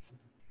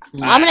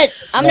 I'm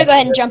gonna go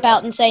ahead and jump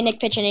out and say Nick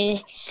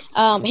Piccinini.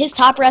 His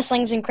top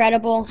wrestling's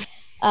incredible.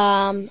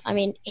 I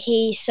mean,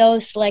 he's so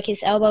slick.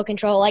 His elbow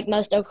control, like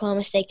most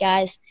Oklahoma State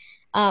guys.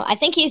 I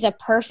think he's a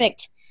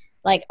perfect,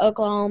 like,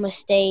 Oklahoma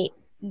State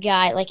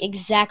guy, like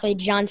exactly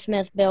John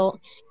Smith built.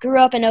 Grew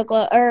up in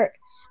Oklahoma, or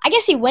I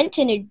guess he went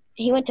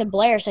to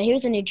Blair, so he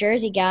was a New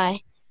Jersey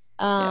guy.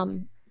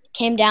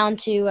 Came down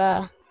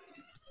to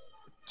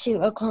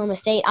Oklahoma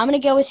State. I'm gonna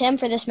go with him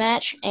for this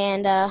match,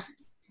 and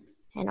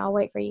I'll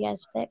wait for you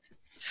guys' picks.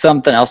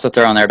 Something else to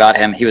throw in there about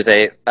him. He was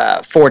a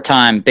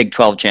 4-time Big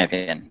 12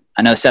 champion.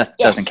 I know Seth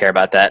doesn't care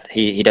about that.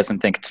 He doesn't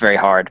think it's very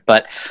hard,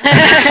 but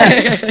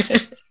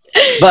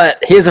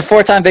but he was a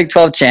 4-time Big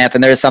 12 champ,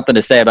 and there's something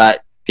to say about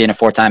being a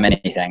 4-time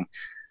anything.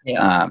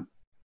 Yeah.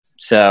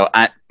 So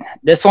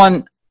this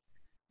one,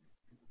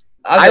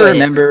 I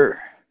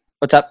remember.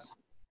 What's up?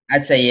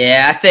 I'd say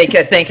I think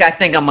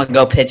I'm gonna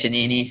go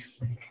Piccinini.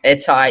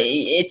 It's hard.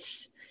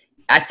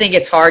 I think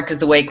it's hard because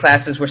the weight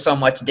classes were so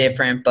much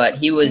different, but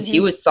he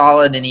was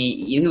solid, and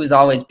he was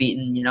always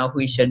beating who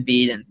he should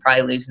beat, and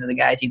probably losing to the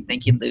guys you'd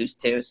think he'd lose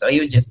to. So he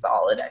was just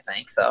solid, I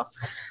think. So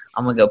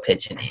I'm gonna go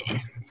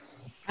Piccinini.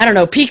 I don't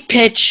know. Peak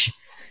pitch,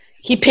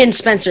 he pinned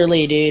Spencer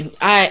Lee, dude.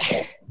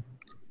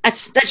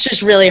 That's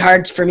just really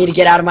hard for me to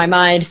get out of my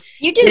mind.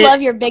 You do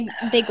love your big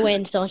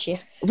wins, don't you?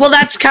 Well,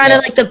 that's kind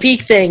of like the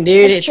peak thing,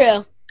 dude. It's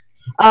true.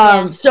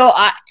 So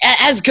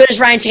as good as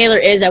Ryan Taylor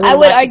is, I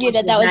would argue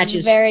that was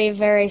matches. very,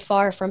 very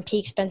far from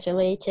peak Spencer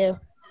Lee too.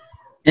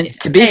 And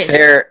to be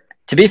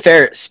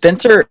fair,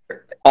 Spencer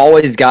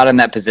always got in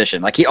that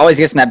position. Like he always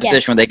gets in that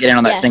position when they get in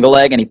on that single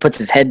leg, and he puts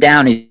his head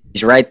down.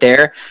 He's right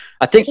there.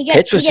 I think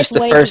Pitch was just the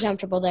first.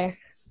 Comfortable there.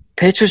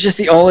 Pitch was just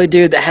the only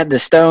dude that had the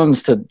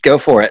stones to go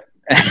for it.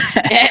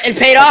 It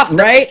paid off,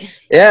 right?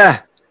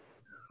 Yeah.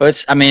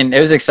 Which it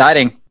was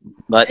exciting,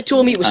 but that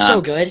dual meet was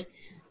so good.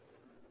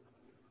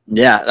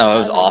 Yeah, it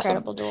was awesome.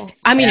 Incredible duel.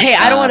 I mean, hey,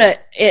 I don't want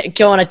to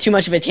go on too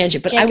much of a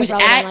tangent, but I was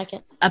at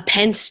a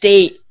Penn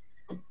State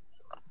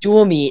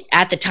dual meet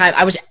at the time.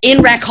 I was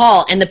in Rec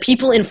Hall, and the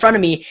people in front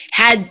of me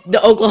had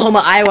the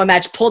Oklahoma-Iowa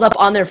match pulled up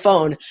on their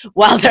phone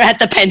while they're at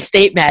the Penn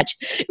State match.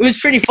 It was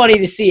pretty funny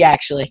to see,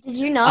 actually. Did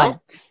you not?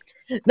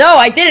 No,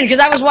 I didn't, because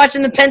I was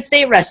watching the Penn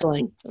State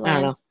wrestling. I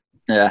don't know.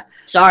 Yeah.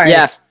 Sorry.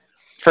 Yeah,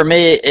 for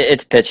me,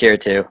 it's Pitch here,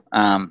 too.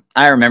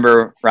 I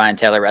remember Ryan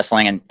Taylor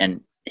wrestling,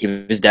 and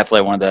he was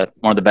definitely one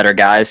of the better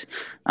guys.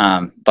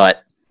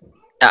 But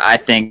I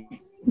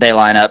think they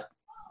line up,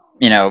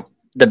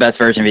 the best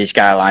version of each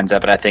guy lines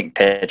up, and I think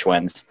Pitch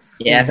wins.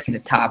 Yeah, I think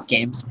the top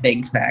game's a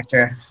big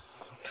factor.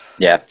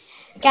 Yeah.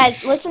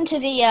 Guys, listen to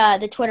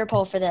the Twitter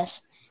poll for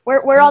this.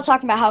 We're all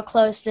talking about how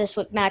close this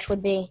match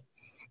would be.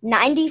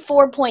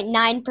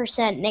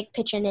 94.9% Nick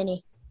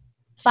Piccinini.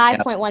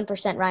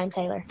 5.1% Ryan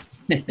Taylor.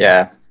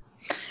 Yeah.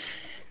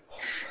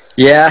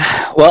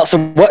 Yeah. Well, so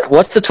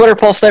what's the Twitter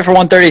poll say for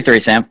 133,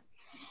 Sam?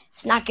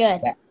 It's not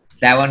good.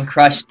 That one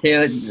crushed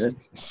too.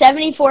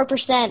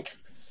 74%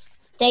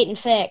 Dayton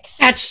Fix.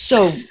 That's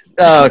so.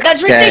 Okay.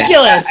 That's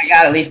ridiculous. I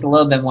got at least a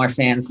little bit more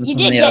fans than some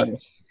of the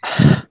others.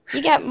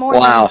 You got more.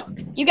 Wow.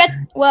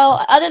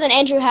 Other than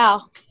Andrew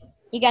Howe,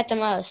 you got the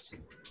most.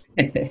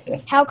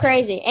 How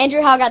crazy.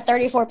 Andrew Howe got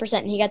 34%,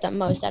 and he got the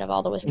most out of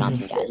all the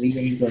Wisconsin guys. We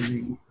ain't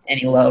getting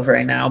any love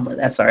right now, but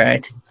that's all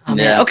right.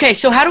 Yeah. Okay,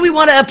 so how do we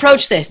want to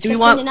approach this? Do we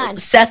want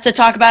Seth to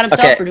talk about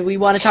himself, or do we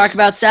want to talk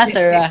about Seth,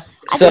 or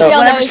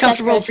whatever's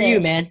comfortable for you,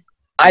 man?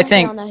 I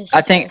think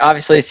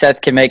obviously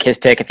Seth can make his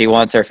pick if he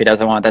wants, or if he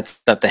doesn't want,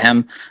 that's up to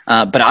him.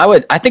 But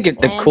I think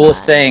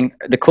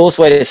the coolest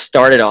way to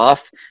start it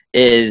off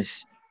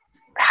is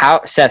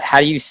Seth, how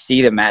do you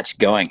see the match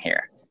going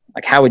here?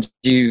 Like,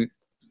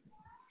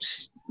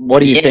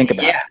 what do you think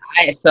about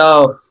it?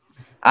 So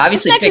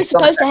obviously this match was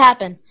supposed to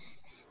happen.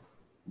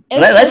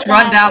 Let's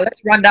run down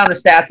the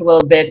stats a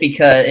little bit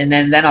and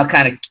then I'll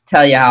kind of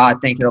tell you how I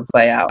think it'll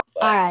play out.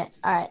 All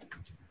right.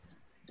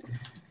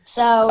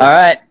 So all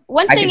right.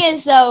 One thing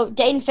is, though,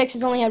 Dayton Fix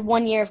has only had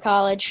 1 year of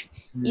college.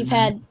 Mm-hmm. You've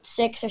had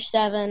 6 or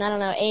 7, I don't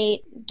know,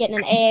 8, getting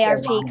an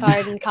AARP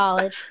card in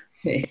college.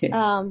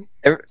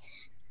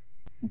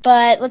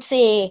 But let's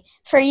see.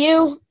 For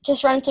you,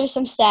 just run through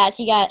some stats.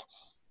 You got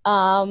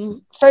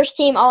first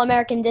team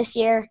All-American this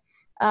year,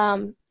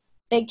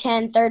 Big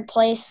Ten third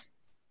place,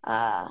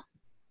 and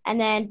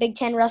then Big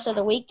Ten Wrestler of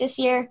the Week this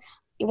year.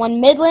 You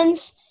won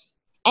Midlands,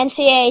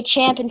 NCAA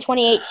champ in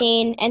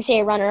 2018,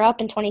 NCAA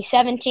runner-up in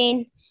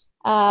 2017,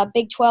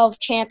 Big 12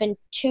 champ in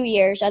 2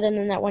 years, other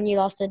than that one you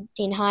lost to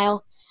Dean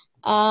Heil.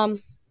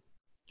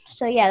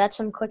 So yeah, that's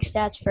some quick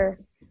stats for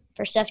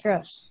Seth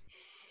Gross.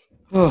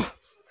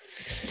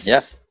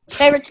 Yeah.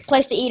 Favorite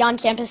place to eat on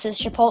campus is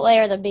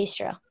Chipotle or the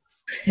Bistro.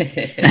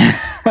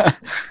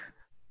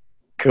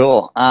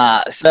 Cool.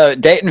 So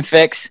Dayton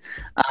Fix,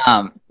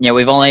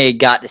 we've only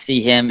got to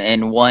see him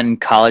in one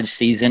college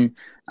season,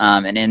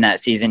 and in that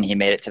season he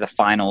made it to the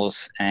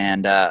finals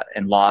and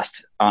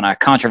lost on a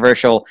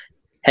controversial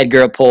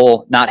headgear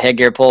pull, not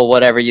headgear pull,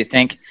 whatever you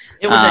think.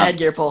 It was a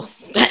headgear pull.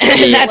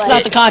 That's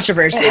not the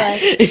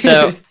controversy.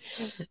 So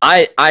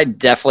I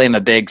definitely am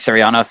a big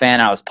Soriano fan.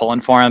 I was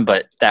pulling for him,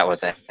 but that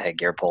was a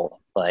headgear pull,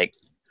 like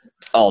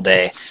all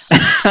day.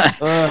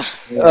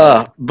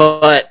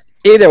 But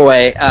either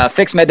way,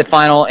 Fix made the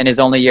final in his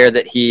only year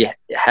that he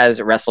has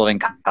wrestled in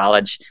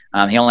college.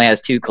 He only has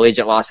 2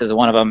 collegiate losses.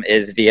 One of them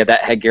is via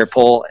that headgear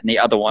pull, and the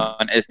other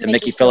one is to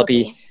Mickey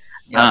Philippi.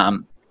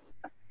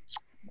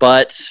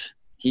 But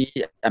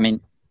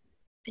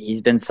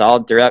he's been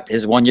solid throughout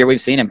his 1 year we've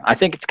seen him. I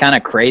think it's kind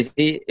of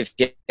crazy if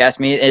you ask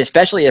me,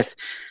 especially if,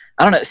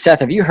 I don't know,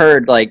 Seth, have you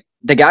heard, like,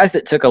 the guys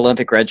that took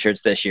Olympic red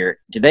shirts this year,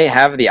 do they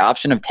have the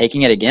option of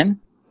taking it again?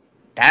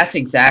 That's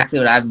exactly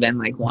what I've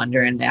been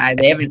wondering. They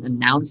haven't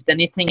announced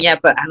anything yet,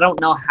 but I don't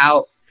know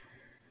how.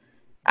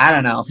 I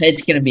don't know.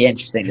 It's going to be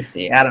interesting to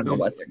see. I don't know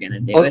what they're going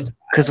to do.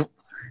 Because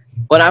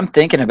what I'm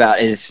thinking about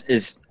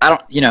is I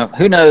don't,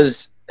 who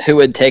knows who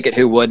would take it,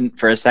 who wouldn't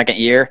for a second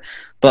year.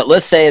 But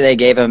let's say they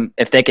gave him,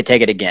 if they could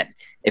take it again.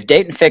 If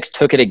Dayton Fix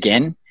took it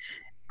again,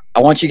 I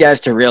want you guys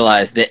to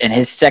realize that in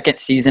his second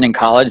season in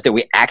college that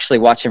we actually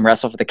watch him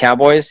wrestle for the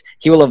Cowboys,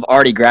 he will have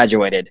already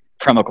graduated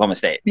from Oklahoma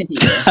State.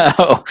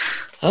 So,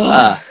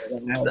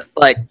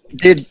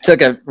 dude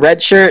took a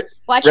red shirt,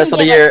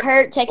 wrestled a year,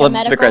 hurt, take a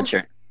Olympic medical. red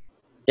shirt.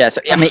 Yeah,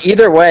 so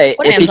either way,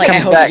 What if he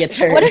comes back,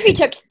 what if he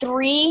took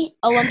 3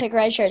 Olympic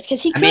red shirts?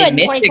 Because he could in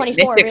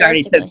 2024.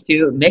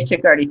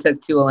 Mitchik already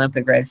took 2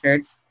 Olympic red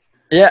shirts.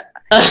 Yeah,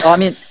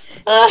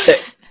 so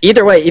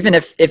either way, even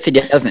if he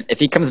doesn't, if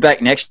he comes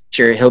back next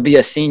year, he'll be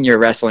a senior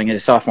wrestling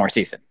his sophomore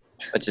season,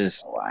 which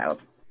is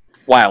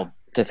wild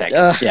to think.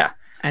 Yeah,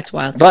 that's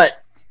wild.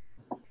 But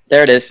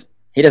there it is.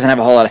 He doesn't have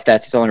a whole lot of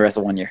stats. He's only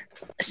wrestled 1 year.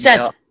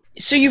 Seth,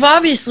 so you've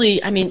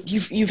obviously,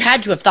 you've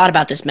had to have thought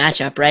about this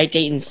matchup, right?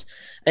 Dayton's,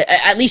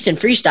 at least in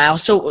freestyle.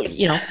 So,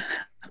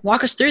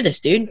 walk us through this,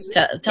 dude.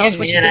 Tell us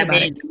what you think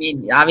about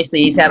it.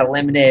 Obviously he's had a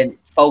limited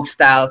folk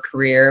style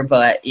career,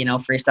 but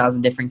freestyle is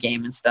a different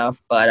game and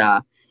stuff. But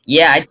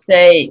I'd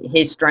say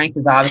his strength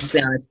is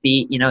obviously on his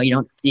feet. You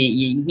don't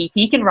see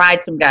he can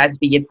ride some guys if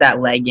he gets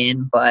that leg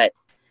in, but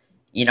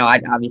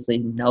I obviously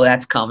know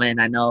that's coming.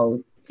 I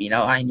know.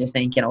 I just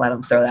ain't going to let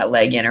him throw that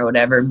leg in or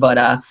whatever.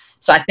 But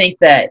so I think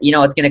that,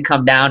 it's going to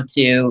come down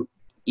to,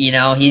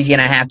 he's going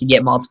to have to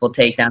get multiple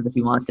takedowns if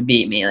he wants to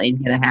beat me. He's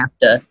going to have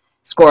to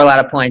score a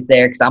lot of points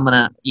there because I'm going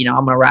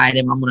to ride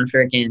him. I'm going to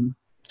freaking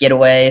get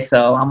away.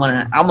 So I'm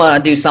going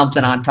to do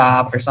something on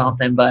top or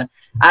something. But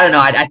I don't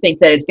know. I think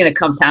that it's going to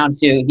come down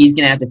to he's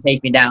going to have to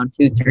take me down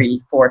 2,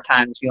 3, 4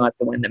 times if he wants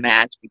to win the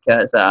match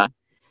because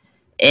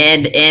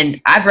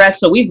and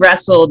we've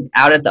wrestled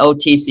out at the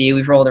OTC.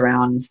 We've rolled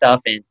around and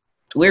stuff, and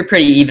we were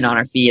pretty even on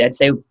our feet. I'd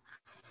say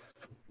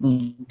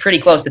pretty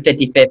close to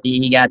 50-50.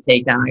 He got a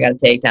takedown. I got a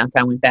takedown.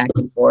 Kind of went back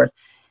and forth.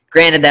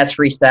 Granted, that's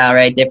freestyle,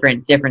 right?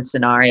 Different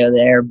scenario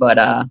there. But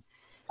I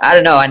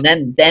don't know. And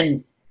then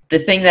the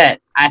thing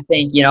that I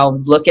think,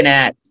 looking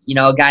at,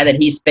 a guy that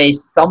he's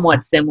faced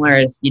somewhat similar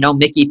is,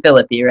 Mickey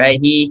Philippi, right?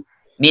 Me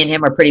and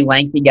him are pretty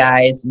lengthy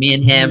guys. Me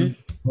and him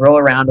roll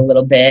around a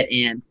little bit.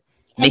 And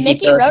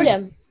Mickey rode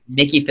him.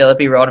 Mickey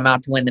Philippi rode him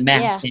out to win the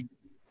match. Yeah. And,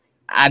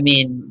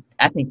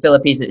 I think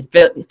Philippi's a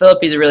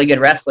really good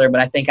wrestler, but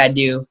I think I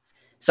do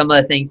some of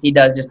the things he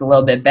does just a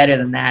little bit better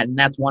than that. And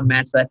that's one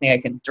match that I think I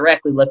can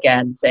directly look at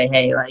and say,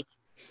 hey, I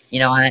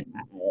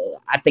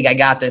think I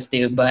got this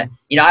dude. But,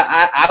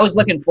 I was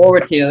looking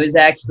forward to it. It was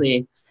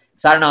actually,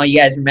 so I don't know, you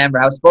guys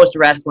remember, I was supposed to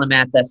wrestle him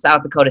at the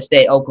South Dakota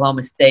State,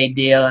 Oklahoma State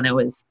deal, and it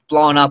was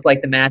blowing up like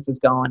the match was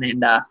going.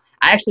 And I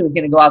actually was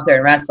going to go out there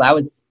and wrestle. I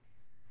was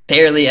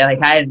barely, I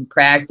hadn't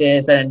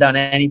practiced, I hadn't done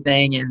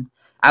anything, and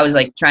I was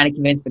trying to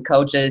convince the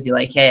coaches,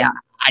 hey,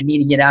 I need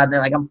to get out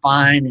there. I'm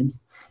fine. And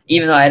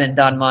even though I hadn't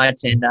done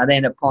much, and they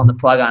ended up pulling the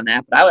plug on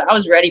that. But I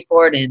was ready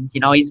for it. And,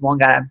 he's one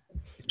guy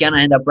going to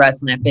end up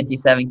wrestling at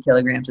 57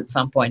 kilograms at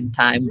some point in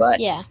time. But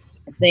yeah,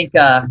 I think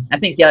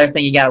the other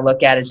thing you got to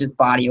look at is just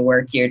body of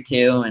work here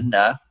too. And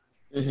I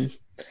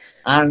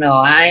don't know.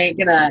 I ain't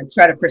going to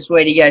try to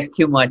persuade you guys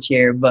too much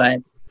here, but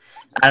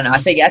I don't know. I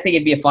think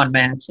it'd be a fun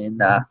match,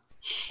 and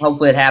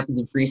hopefully it happens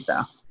in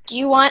freestyle. Do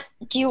you want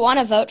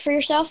to vote for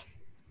yourself?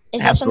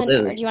 Is that Absolutely.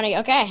 something? Or do you want to?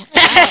 Okay.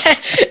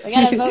 Right. We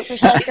got to vote for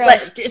Seth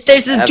Gross.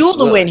 There's a duel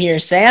to win here,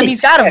 Sam.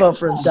 He's got to vote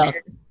for himself.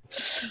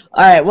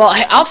 All right. Well,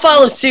 I'll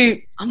follow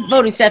suit. I'm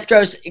voting Seth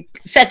Gross.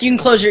 Seth, you can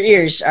close your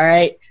ears. All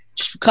right.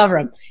 Just cover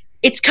them.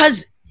 It's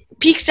because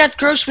peak Seth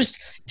Gross was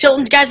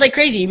tilting guys like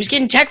crazy. He was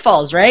getting tech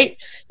falls,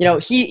 right?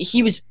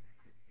 He was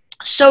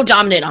so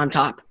dominant on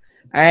top.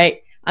 All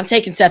right. I'm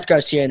taking Seth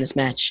Gross here in this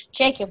match.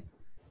 Jacob.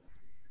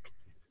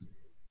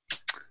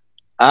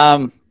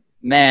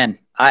 Man,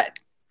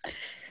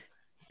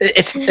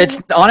 It's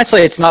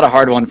honestly, it's not a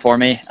hard one for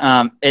me.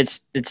 It's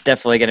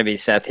definitely going to be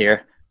Seth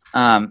here.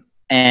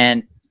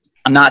 And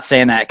I'm not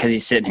saying that because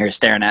he's sitting here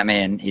staring at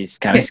me and he's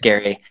kind of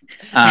scary.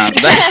 But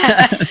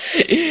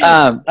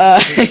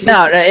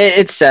no,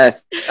 it's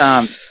Seth.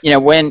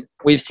 When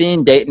we've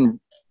seen Dayton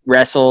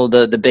wrestle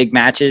the big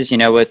matches,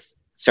 with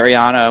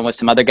Soriano and with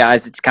some other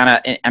guys, it's kind of,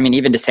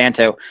 even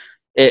DeSanto,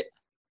 it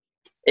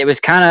was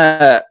kind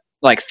of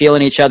like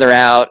feeling each other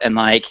out, and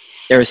like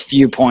there was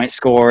few points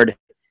scored.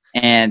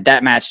 And the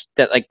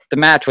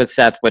match with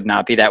Seth would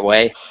not be that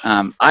way.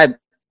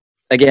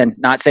 Again,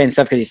 not saying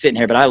stuff because he's sitting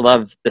here, but I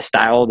love the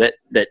style that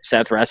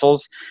Seth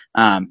wrestles,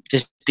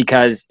 just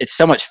because it's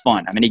so much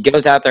fun. He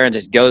goes out there and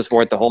just goes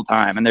for it the whole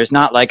time, and there's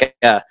not like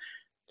a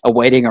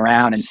waiting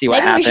around and see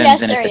what happens. Maybe we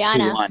should ask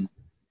and Soriano.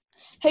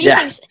 Who do you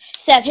think,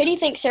 Seth? Who do you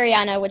think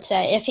Soriano would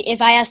say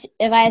if I asked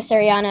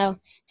Soriano,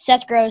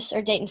 Seth Gross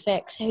or Dayton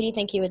Fix? Who do you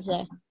think he would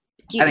say?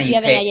 Do you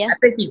have an idea? I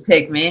think he'd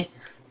pick me.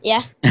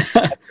 Yeah.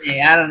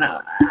 Yeah, I don't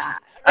know.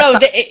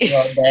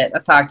 I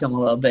talked to him a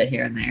little bit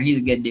here and there. He's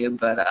a good dude,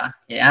 but I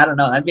don't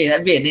know. That'd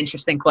be an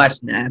interesting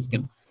question to ask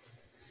him.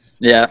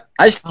 Yeah,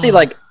 I just see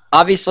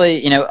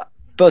obviously,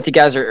 both you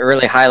guys are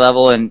really high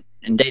level, and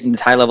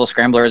Dayton's high level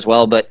scrambler as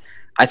well. But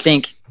I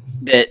think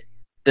that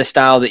the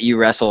style that you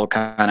wrestle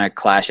kind of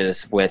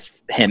clashes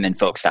with him in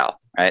folk style,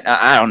 right?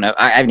 I don't know.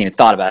 I haven't even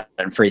thought about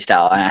it in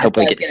freestyle, and I hope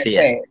we get to see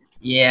it.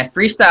 Yeah,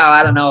 freestyle,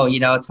 I don't know.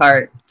 It's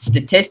hard.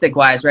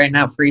 Statistic-wise, right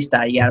now,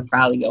 freestyle, you got to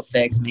probably go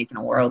Fix making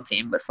a world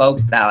team. But folk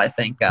style, I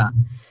think,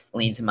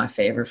 leans in my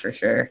favor for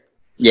sure.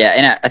 Yeah,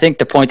 and I think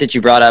the point that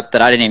you brought up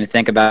that I didn't even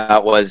think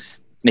about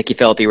was Mickey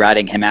Philippi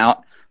riding him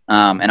out.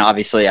 And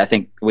obviously, I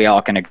think we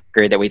all can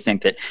agree that we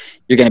think that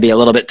you're going to be a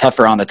little bit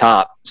tougher on the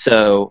top.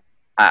 So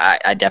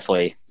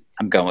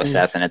I'm going with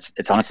Seth, and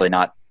it's honestly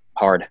not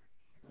hard.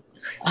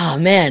 Oh,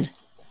 man.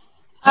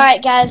 All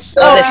right, guys.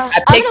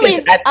 I'm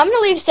gonna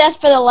leave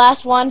Seth for the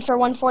last one for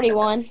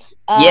 141.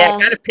 I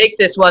kind of picked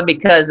this one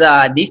because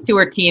these two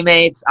are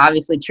teammates.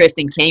 Obviously,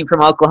 Tristan came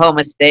from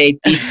Oklahoma State.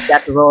 These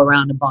got to roll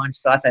around a bunch,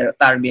 so I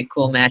thought it'd be a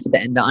cool match to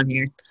end on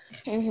here.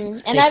 Mm-hmm.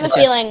 And I have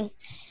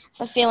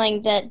a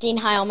feeling that Dean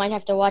Heil might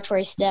have to watch where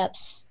he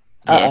steps.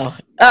 Uh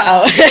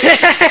oh.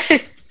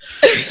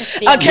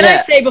 Can I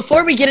say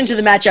before we get into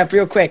the matchup,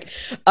 real quick,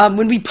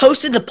 when we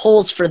posted the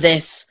polls for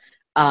this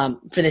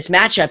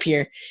matchup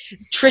here,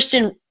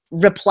 Tristan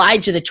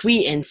replied to the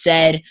tweet and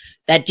said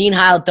that Dean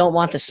Heil don't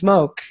want the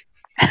smoke,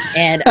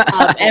 and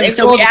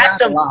so we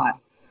asked him,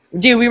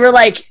 dude, we were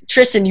like,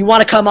 Tristan, you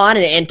want to come on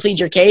and plead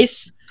your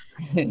case?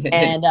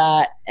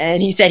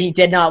 And he said he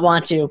did not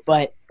want to,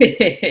 but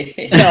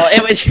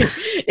that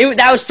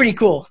was pretty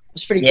cool. It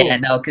was pretty cool. Yeah,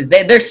 no, because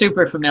they're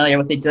super familiar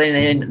with each other.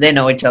 They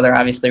know each other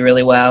obviously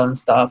really well and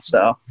stuff.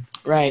 So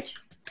right.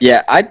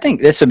 Yeah, I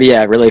think this would be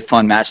a really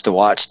fun match to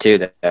watch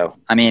too, though.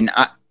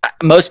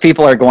 Most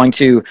people are going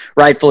to,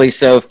 rightfully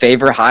so,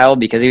 favor Heil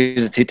because he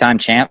was a two-time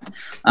champ.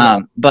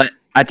 But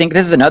I think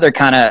this is another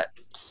kind of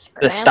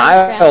the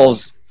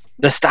styles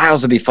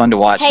would be fun to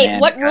watch. Hey,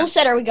 man. What rule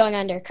set are we going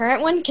under?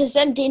 Current one? Because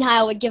then Dean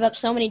Heil would give up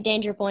so many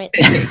danger points.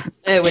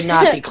 It would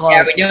not be close.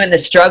 Yeah, are we doing the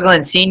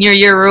struggling senior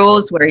year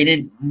rules where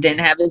he didn't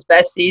have his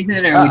best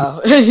season? Or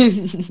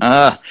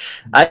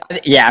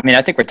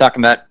I think we're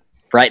talking about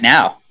right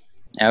now.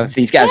 If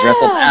these guys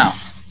wrestle now.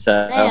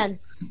 So, man.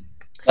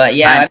 But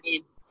yeah,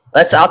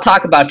 I'll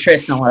talk about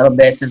Tristan a little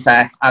bit since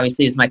I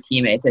obviously was my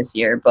teammate this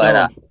year.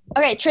 But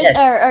okay, Tristan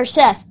or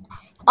Seth,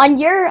 on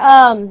your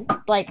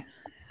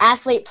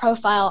athlete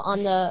profile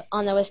on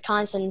the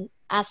Wisconsin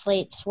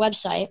athletes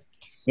website,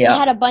 you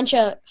had a bunch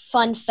of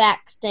fun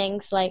fact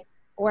things like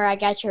where I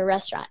got your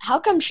restaurant. How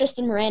come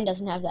Tristan Moran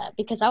doesn't have that?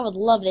 Because I would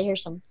love to hear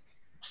some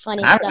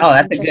funny stuff. I don't know.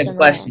 That's a good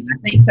question. I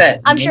think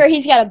that I'm sure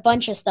he's got a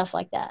bunch of stuff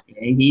like that.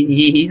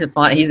 He's a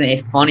funny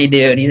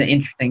dude. He's an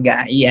interesting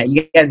guy. Yeah,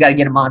 you guys got to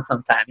get him on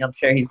sometime. I'm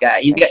sure he's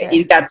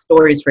got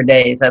stories for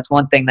days. That's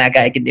one thing that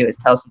guy can do is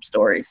tell some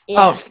stories.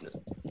 Yeah. Oh,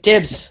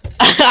 dibs!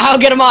 I'll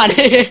get him on.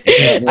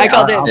 I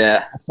call dibs.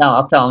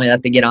 I'll tell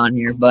him to get on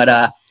here.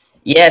 But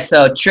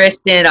so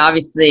Tristan,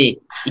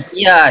 obviously,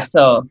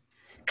 so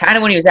kind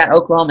of when he was at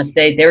Oklahoma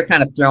State, they were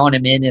kind of throwing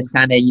him in as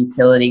kind of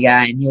utility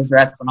guy, and he was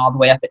wrestling all the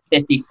way up at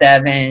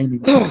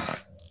 57,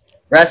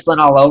 wrestling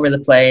all over the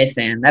place,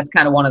 and that's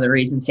kind of one of the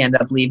reasons he ended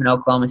up leaving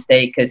Oklahoma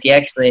State, because he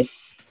actually,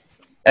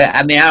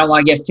 I don't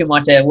want to give too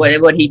much of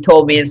what he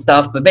told me and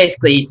stuff, but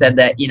basically he said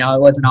that,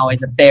 it wasn't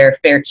always a fair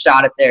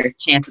shot at their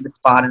chance of the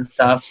spot and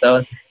stuff,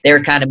 so they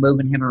were kind of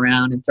moving him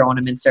around and throwing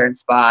him in certain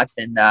spots,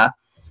 and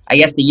I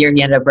guess the year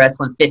he ended up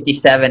wrestling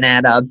 57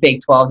 at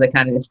Big 12, they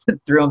kind of just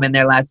threw him in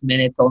there last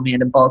minute, told me he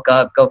had to bulk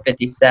up, go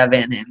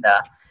 57. And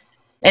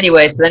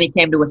anyway, so then he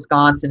came to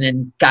Wisconsin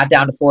and got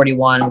down to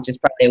 41, which is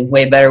probably a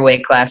way better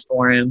weight class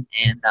for him.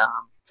 And,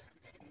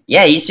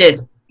 he's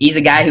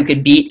a guy who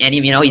could beat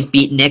he's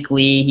beaten Nick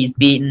Lee, he's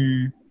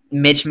beaten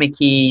Mitch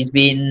McKee, he's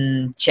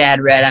beaten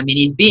Chad Redd.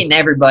 He's beaten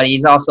everybody.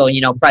 He's also,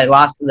 probably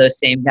lost to those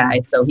same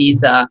guys. So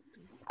he's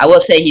I will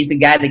say he's a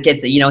guy that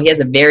gets, he has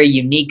a very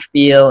unique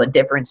feel, a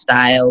different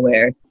style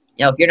where,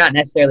 if you're not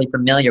necessarily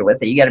familiar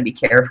with it, you got to be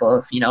careful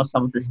of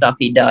some of the stuff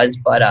he does.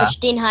 But Which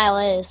Dean Heil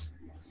is.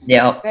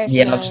 yeah, Very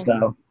yeah. familiar.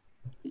 So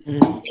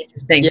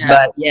interesting. Yeah.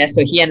 But yeah,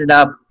 so he ended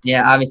up.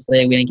 Yeah,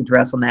 obviously we didn't get to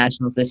wrestle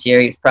nationals this year.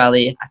 He was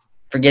probably, I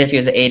forget if he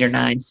was an 8 or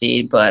 9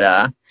 seed,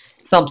 but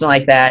something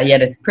like that. He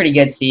had a pretty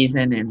good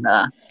season, and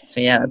so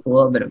yeah, that's a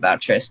little bit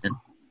about Tristan.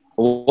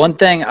 One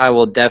thing I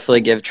will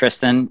definitely give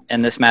Tristan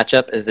in this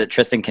matchup is that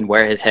Tristan can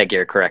wear his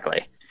headgear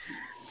correctly.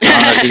 I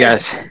don't know if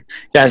you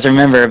guys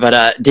remember,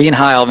 but Dean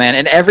Heil, man,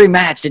 in every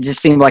match, it just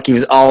seemed like he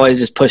was always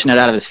just pushing it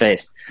out of his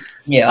face.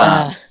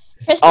 Yeah.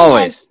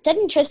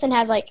 Didn't Tristan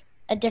have like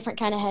a different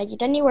kind of head?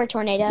 Didn't he wear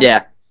tornado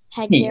Yeah.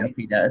 headgear?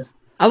 He does.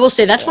 I will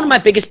say that's one of my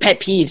biggest pet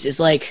peeves is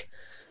like,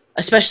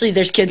 especially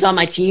there's kids on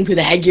my team who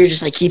the headgear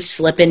just like keeps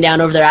slipping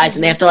down over their eyes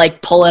and they have to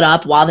like pull it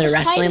up while they're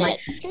Just wrestling. tighten Like,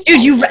 it.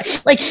 Just dude,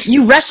 tighten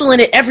you wrestle in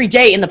it every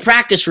day in the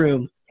practice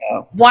room.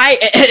 Yeah. Why?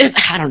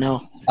 I don't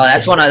know. Oh,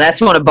 that's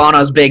one of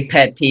Bono's big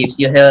pet peeves.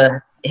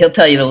 He'll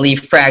tell you to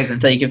leave practice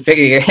until you can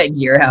figure your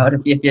headgear out.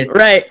 If it's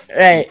Right.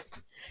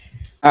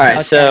 All right,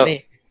 That's so gotta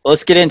be.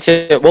 let's get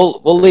into it.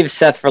 We'll leave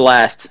Seth for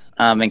last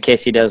in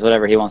case he does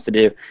whatever he wants to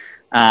do.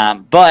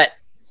 But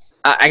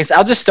I guess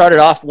I'll just start it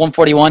off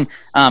 141.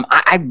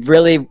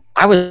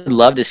 I would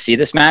love to see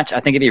this match. I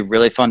think it'd be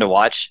really fun to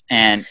watch,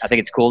 and I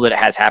think it's cool that it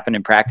has happened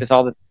in practice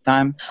all the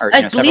time, or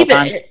I several believe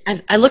times.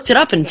 it. I looked it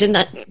up and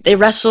they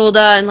wrestled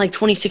in like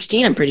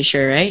 2016. I'm pretty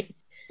sure, right?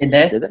 Did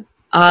they? Did it?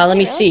 Let me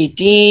Really? see.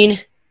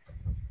 Dean.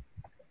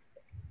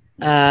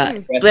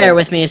 Bear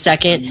with me a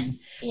second.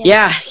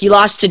 Yeah, he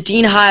lost to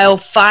Dean Heil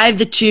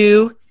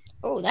 5-2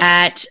 Oh,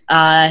 that's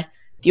at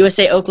the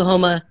USA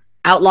Oklahoma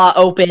Outlaw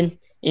Open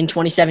in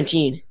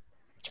 2017.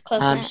 a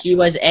close match. He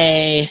was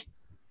I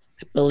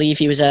believe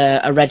he was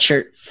a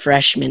redshirt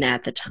freshman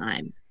at the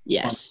time.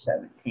 Yes,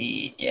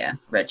 17. Yeah,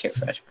 redshirt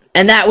freshman.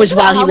 and that was Think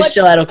about while he how was much-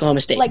 still at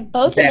Oklahoma State. Like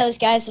both Yeah. of those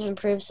guys have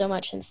improved so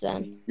much since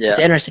then. Yeah. It's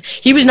interesting.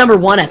 He was number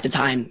 1 at the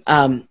time.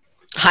 Heil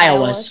Heil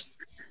was.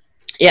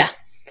 Yeah,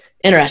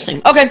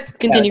 interesting. Okay,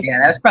 continue. Yeah,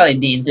 that was probably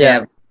Dean's.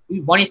 Yeah.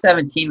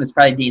 2017 was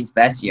probably Dean's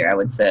best year, I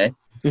would say.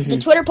 The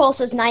Mhm. Twitter poll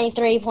says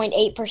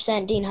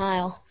 93.8% Dean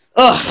Heil.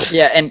 Ugh.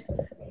 Yeah, and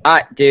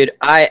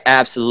I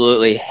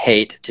absolutely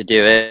hate to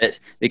do it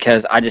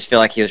because I just feel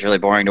like he was really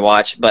boring to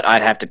watch. But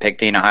I'd have to pick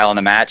Dean Heil in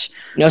the match.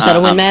 Knows how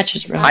to win Um,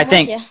 matches, bro. I I'm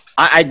think- with ya.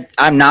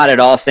 I'm not at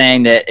all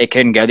saying that it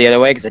couldn't go the other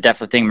way because I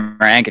definitely think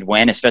Moran could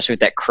win, especially with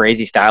that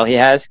crazy style he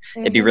has.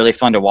 It'd be Mhm. really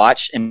fun to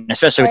watch, and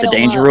especially with Right the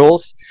on danger up.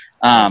 rules.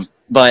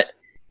 But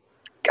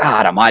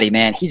God Almighty,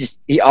 man,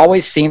 he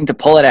always seemed to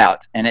pull it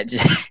out, and it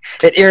just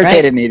it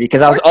irritated me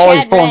because I was Or always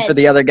Chad pulling Red. for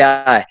the other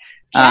guy.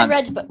 Chad Um,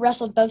 Red's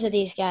wrestled both of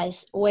these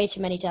guys way too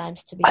many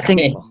times to be. I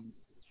think- comfortable.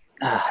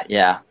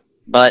 Yeah,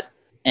 but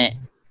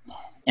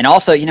and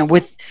also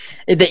with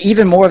the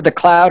even more of the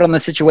cloud on the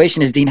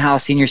situation is Dean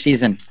Heil's senior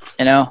season.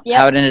 Yep.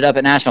 How it ended up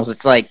at nationals.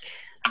 It's like,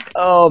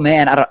 oh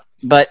man, I don't.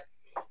 But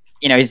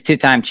he's a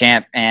 2-time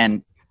champ,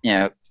 and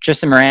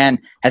Tristan Moran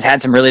has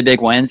had some really big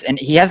wins, and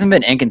he hasn't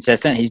been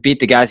inconsistent. He's beat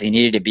the guys he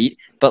needed to beat,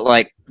 but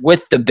like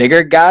with the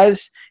bigger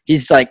guys,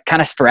 he's like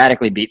kind of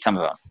sporadically beat some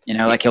of them.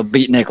 Like he'll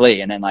beat Nick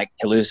Lee, and then like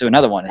he'll lose to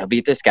another one. He'll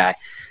beat this guy.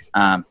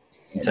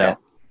 So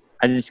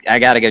I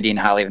got to go Dean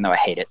Heil, even though I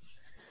hate it.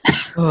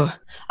 Ugh.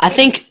 I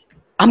think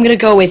I'm going to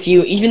go with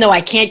you, even though I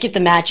can't get the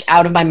match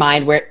out of my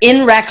mind, where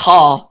in Rec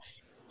Hall,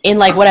 in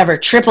like whatever,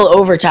 triple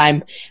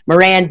overtime,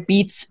 Moran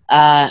beats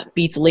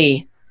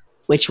Lee,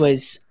 which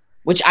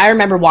I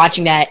remember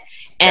watching that,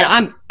 and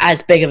I'm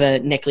as big of a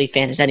Nick Lee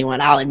fan as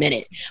anyone, I'll admit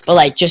it. But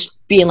like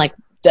just being like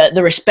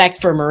the respect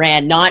for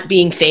Moran, not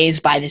being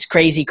fazed by this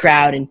crazy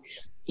crowd and,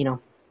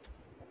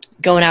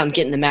 going out and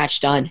getting the match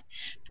done,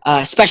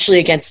 especially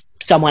against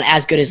someone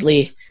as good as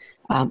Lee.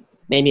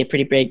 Made me a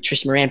pretty big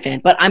Tristan Moran fan,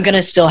 but I'm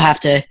gonna still have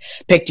to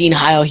pick Dean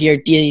Heil here.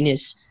 Dean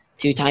is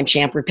 2-time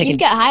champ. We're picking. You've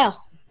got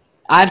Heil.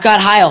 I've got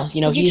Heil. Did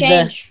you He's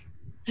change?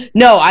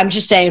 No, I'm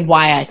just saying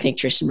why I think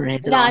Tristan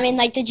Moran's an No, I awesome. mean,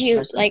 like, did you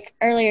wrestler. like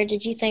earlier?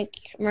 Did you think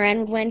Moran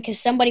would win? Because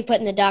somebody put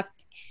in the doc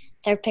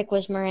their pick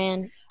was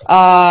Moran.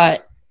 That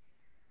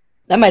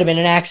might have been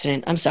an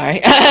accident. I'm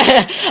sorry.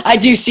 I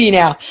do see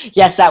now.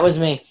 Yes, that was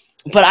me.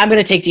 But I'm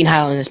gonna take Dean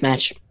Heil in this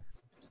match.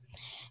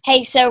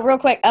 Hey, so real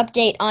quick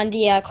update on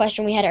the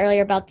question we had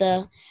earlier about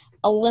the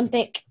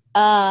Olympic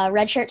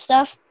red shirt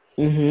stuff.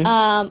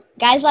 Mm-hmm.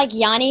 Guys like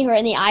Yanni who are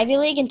in the Ivy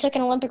League and took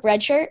an Olympic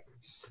red shirt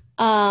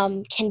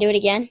can do it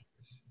again.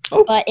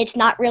 Oh. But it's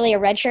not really a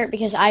red shirt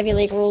because Ivy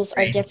League rules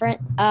are different.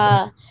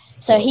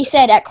 So he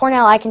said at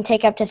Cornell I can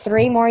take up to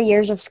 3 more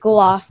years of school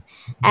off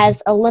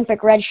as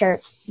Olympic red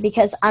shirts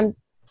because I'm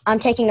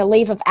taking a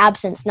leave of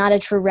absence, not a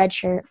true red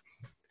shirt,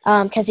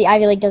 because the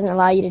Ivy League doesn't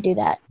allow you to do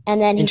that. And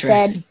then he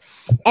said,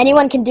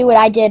 anyone can do what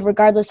I did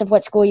regardless of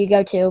what school you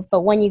go to,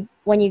 but when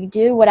you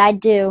do what I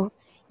do,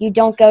 you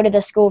don't go to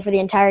the school for the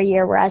entire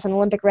year, whereas an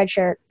Olympic red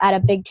shirt at a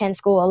Big Ten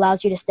school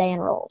allows you to stay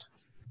enrolled.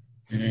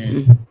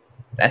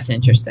 That's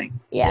interesting.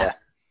 Yeah.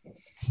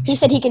 He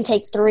said he can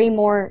take 3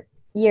 more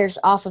years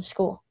off of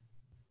school.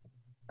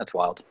 That's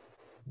wild.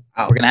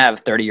 Oh. We're gonna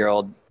have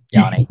 30-year-old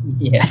Yanni.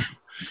 Yeah.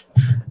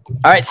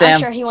 All right, Sam.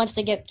 I'm sure he wants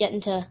to get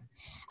into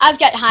I've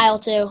got Heil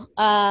too.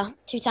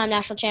 Two-time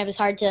national champ is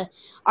hard to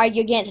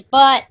argue against,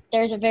 but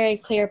there's a very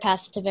clear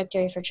path to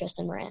victory for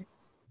Tristan Moran.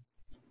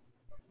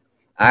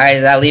 All right,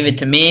 does that leave it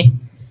to me?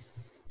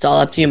 It's all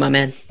up to you, my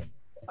man.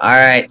 All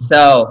right,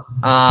 so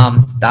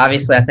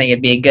obviously I think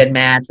it'd be a good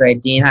match,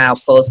 right? Dean Heil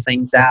pulls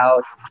things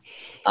out.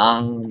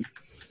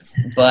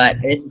 But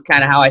this is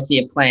kind of how I see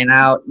it playing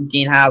out.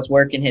 Dean Heil's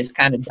working his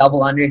kind of double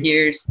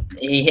underheres.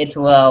 He hits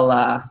a little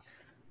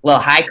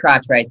high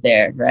crotch right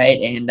there, right?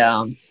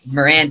 And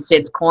Moran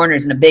sits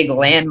corners and a big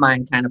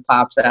landmine kind of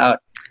pops out.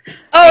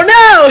 Oh,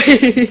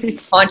 no!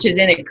 Punches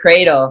in a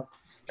cradle,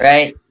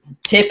 right?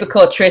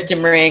 Typical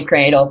Tristan Moran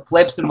cradle.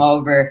 Flips him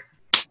over.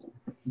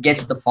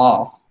 Gets the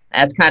fall.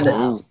 That's kind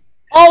of.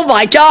 Oh,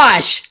 my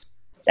gosh!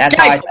 That's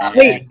Guys, how I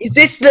wait, is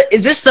this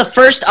the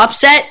first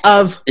upset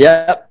of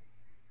Yep.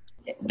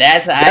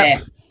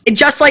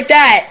 just like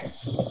that?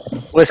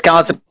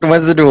 Wisconsin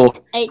wins the duel.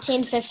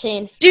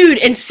 18-15. Dude,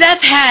 and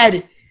Seth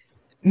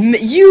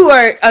you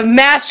are a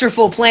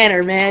masterful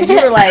planner, man.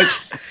 You're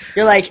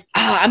like,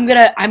 I'm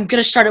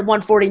gonna start at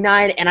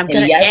 149 and I'm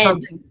gonna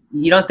end.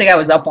 You don't think I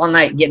was up all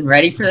night getting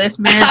ready for this,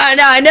 man?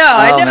 I know.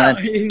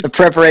 Man. The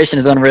preparation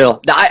is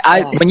unreal.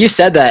 When you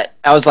said that,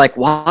 I was like,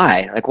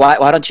 why? Like,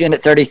 why don't you end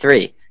at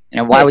 33? You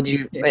know, why would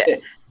you?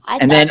 I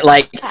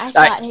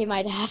thought he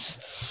might have.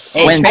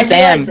 Hey, when Trent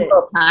Sam had a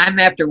little time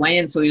after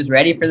weighing, so he was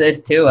ready for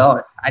this too.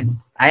 Oh, I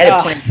had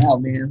to plan it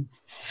out, man.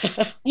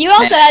 You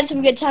also had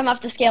some good time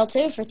off the scale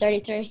too for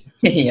 33.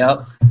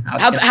 Yep.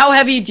 How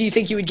heavy do you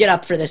think you would get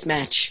up for this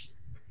match?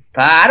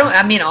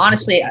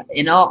 Honestly,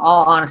 in all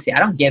honesty, I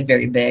don't get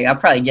very big. I'll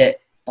probably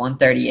get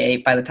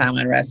 138 by the time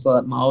I wrestle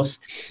at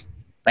most.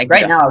 Like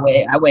right now,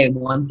 I weigh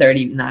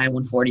 139,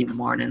 140 in the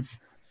mornings.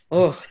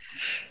 Oh,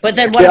 but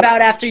then what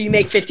about after you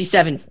make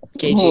 57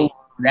 kg? Ooh,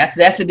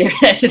 that's a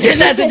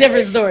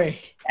different story.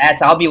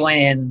 I'll be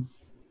weighing.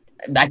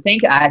 I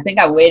think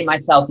I weighed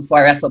myself before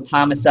I wrestled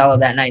Tomasello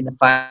that night in the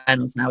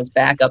finals, and I was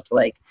back up to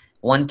like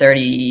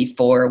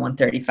 134,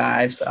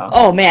 135. So.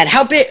 Oh man,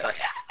 how big?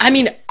 I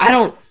mean, I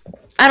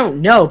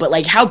don't know, but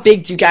like, how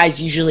big do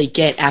guys usually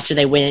get after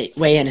they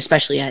weigh in,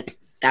 especially at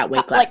that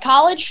weight class? Like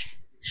college?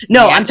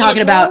 No, Yeah, I'm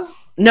talking about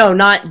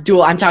not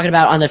dual. I'm talking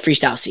about on the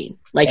freestyle scene.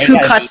 Like, who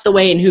cuts the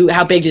weight and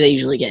how big do they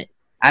usually get?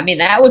 I mean,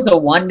 that was a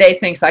one-day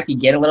thing, so I could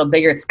get a little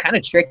bigger. It's kind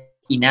of tricky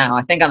now.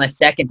 I think on the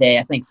second day,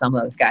 I think some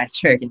of those guys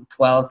are getting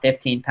 12,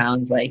 15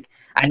 pounds. Like,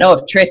 I know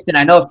if Tristan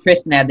had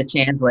the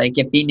chance, like,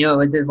 if he knew it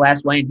was his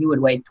last weigh-in, he would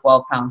weigh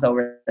 12 pounds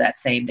over that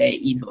same day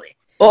easily.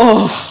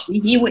 Oh,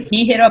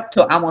 he hit up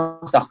to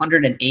almost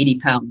 180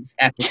 pounds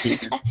after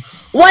season.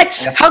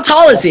 What? How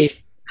tall is he?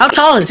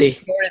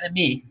 Shorter than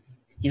me.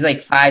 He's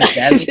like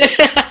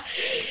 5'7".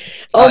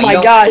 Oh my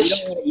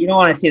gosh! You don't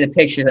want to see the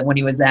pictures of when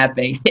he was that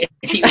big.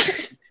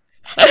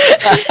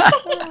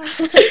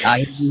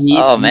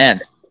 Oh man,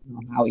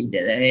 how he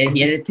did it.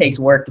 It takes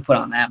work to put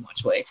on that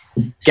much weight.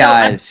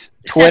 Guys,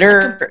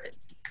 Twitter.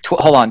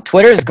 Hold on,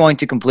 Twitter is going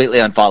to completely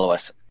unfollow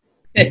us.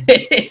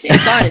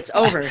 It's fine. It's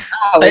over.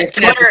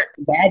 Twitter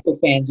Badger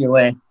fans your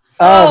way.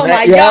 Oh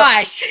my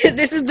gosh!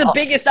 This is the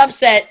biggest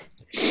upset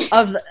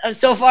of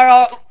so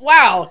far.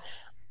 Wow.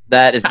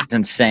 That is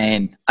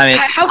insane. I mean,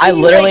 How I can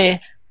you, literally.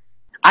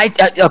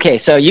 Okay,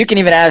 so you can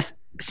even ask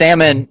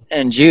Sam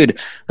and Jude.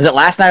 Was it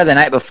last night or the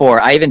night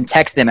before? I even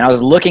texted them, and I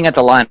was looking at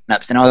the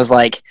lineups, and I was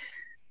like,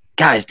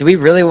 guys, do we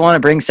really want to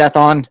bring Seth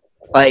on?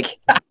 Like,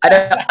 I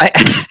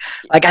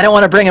don't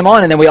want to bring him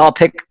on, and then we all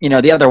pick,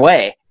 the other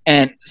way.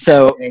 And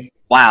so,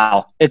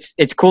 wow,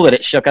 it's cool that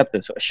it shook out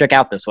this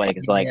way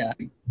because,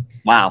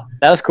 wow,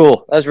 that was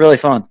cool. That was really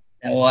fun.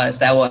 That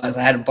was.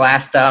 I had a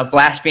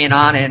blast being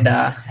on, and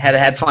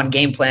had fun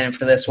game planning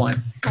for this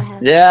one.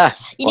 Yeah.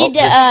 You need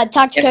to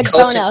talk to Coach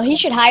Bono. He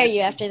should hire you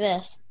after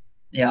this.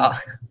 Yeah.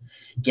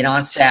 Get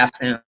on staff.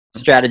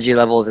 Strategy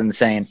level is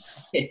insane.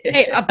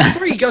 Hey,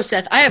 before you go,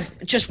 Seth, I have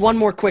just one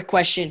more quick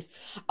question.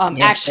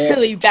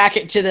 Actually, back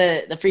to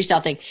the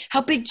freestyle thing.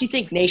 How big do you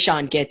think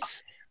Nashon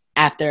gets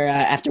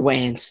after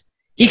weigh-ins?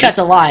 He cuts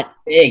a lot.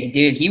 Big,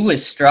 dude. He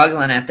was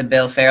struggling at the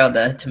Bill Farrell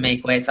to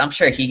make weights. I'm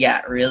sure he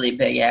got really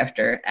big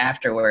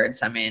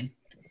afterwards. I mean,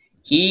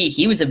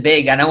 he was a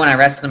big – I know when I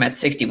wrestled him at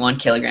 61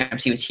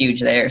 kilograms, he was huge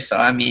there. So,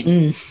 I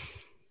mean,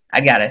 I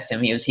got to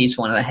assume he's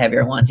one of the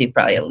heavier ones. He's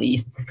probably at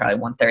least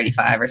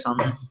 135 or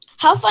something.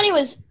 How funny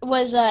was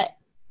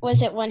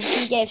it when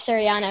he gave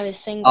Suriano his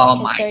single? Oh,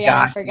 my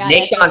God.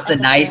 Nashon's the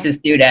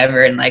nicest dude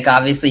ever, and,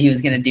 obviously he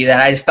was going to do that.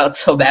 I just felt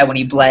so bad when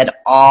he bled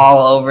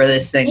all over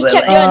this singlet. He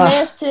kept doing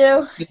this,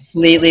 too.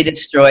 Completely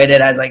destroyed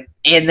it. I was like,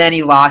 and then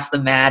he lost the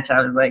match.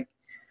 I was like,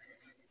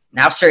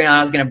 now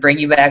Suriano's going to bring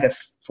you back a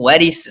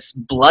sweaty,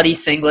 bloody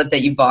singlet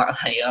that you bought.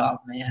 Like, oh,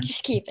 man.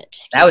 Just keep it.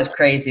 That was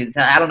crazy.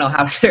 I don't know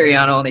how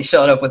Suriano only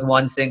showed up with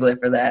one singlet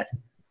for that.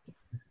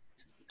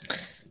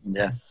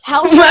 Yeah.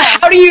 How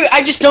do you?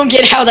 I just don't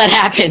get how that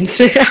happens.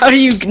 How do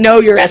you know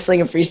you're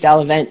wrestling a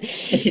freestyle event,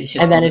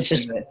 and then it's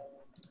just,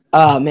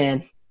 oh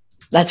man,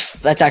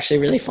 that's actually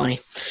really funny.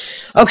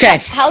 Okay.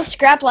 How's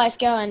Scrap Life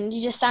going?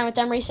 You just signed with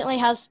them recently.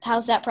 How's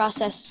that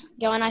process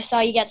going? I saw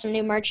you got some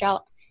new merch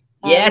out.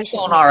 Yeah, it's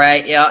recently? doing all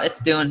right. Yeah,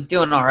 it's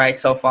doing all right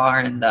so far,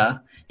 and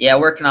yeah,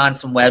 working on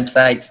some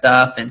website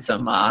stuff and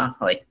some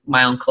like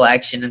my own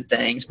collection and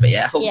things. But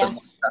yeah, hopefully Yeah.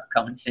 more stuff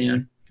coming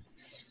soon.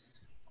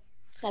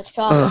 That's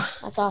awesome. Ugh.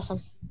 That's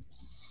awesome.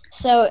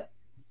 So,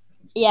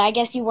 yeah, I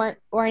guess you weren't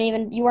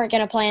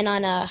gonna plan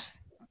on.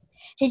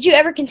 Did you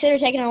ever consider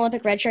taking an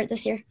Olympic red shirt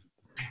this year?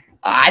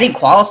 I didn't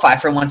qualify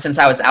for one since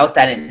I was out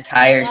that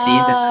entire season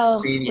the Oh,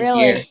 previous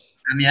year. really?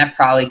 I mean, I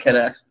probably could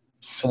have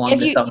swung If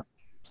to you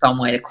some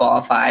way to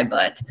qualify,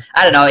 but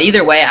I don't know.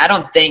 Either way, I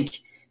don't think.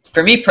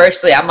 For me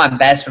personally, I'm my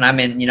best when I'm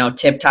in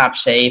tip top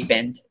shape,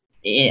 and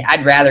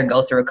I'd rather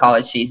go through a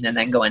college season and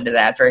then go into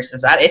that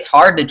versus that. It's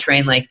hard to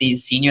train like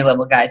these senior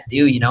level guys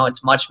do.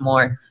 It's much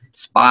more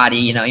spotty.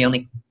 You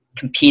only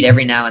compete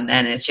every now and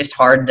then, and it's just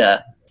hard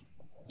to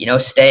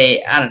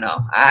stay. I don't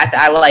know.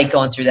 I like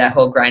going through that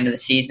whole grind of the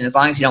season. As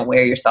long as you don't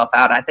wear yourself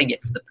out, I think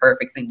it's the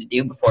perfect thing to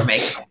do before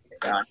making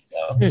a run.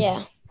 So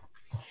yeah.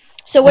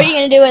 So what are you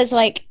gonna do? Is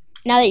like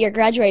now that you're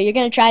graduated, you're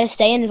gonna try to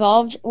stay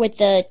involved with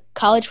the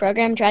college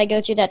program, try to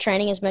go through that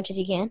training as much as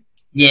you can.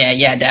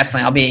 yeah,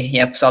 definitely. I'll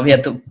be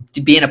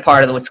at being a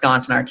part of the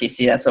Wisconsin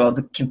RTC. That's what I'll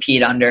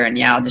compete under, and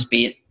yeah, I'll just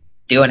be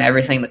doing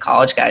everything the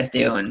college guys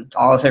do and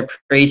all of their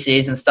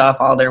preseason stuff,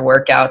 all their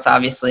workouts.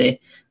 Obviously,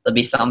 there'll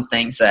be some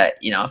things that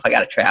if I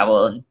got to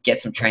travel and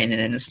get some training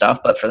in and stuff,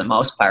 but for the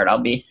most part,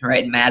 I'll be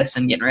right in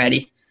Madison getting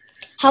ready.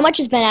 How much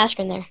is Ben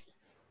Askren there?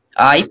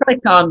 He probably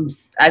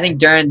comes, I think,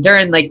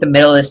 during like the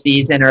middle of the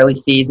season, early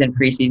season,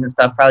 preseason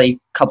stuff, probably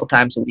a couple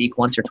times a week,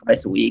 once or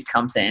twice a week,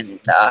 comes in.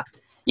 And,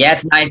 yeah,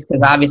 it's nice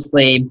because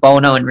obviously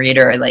Bono and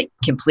Reeder are like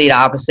complete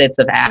opposites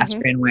of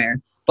Askren, where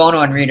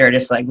Bono and Reeder are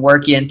just like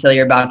work you until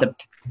you're about to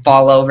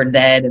fall over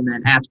dead, and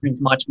then Askren's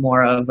much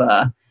more of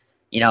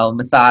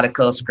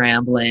methodical,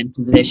 scrambling,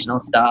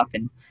 positional stuff,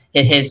 and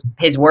his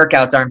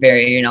workouts aren't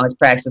very, his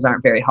practices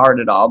aren't very hard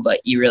at all, but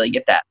you really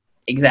get that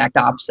exact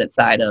opposite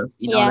side of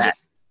that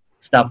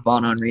stuff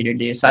Bono and Reeder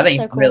do. So I think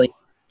so it's cool. really,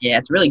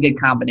 it's a really good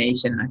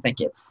combination, and I think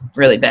it's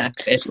really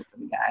beneficial for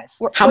the guys.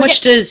 How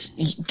much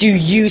do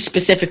you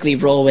specifically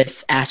roll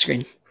with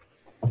Askren?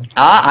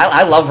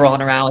 I love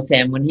rolling around with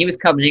him. When he was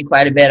coming in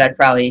quite a bit, I'd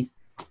probably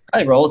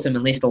roll with him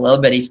at least a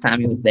little bit each time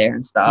he was there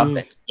and stuff.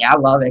 And yeah, I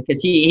love it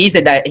because he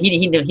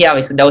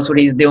obviously knows what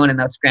he's doing in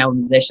those scramble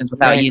positions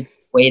without using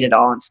weight at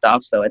all and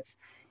stuff. So it's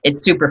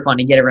super fun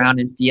to get around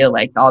and feel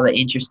like all the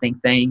interesting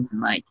things,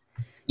 and like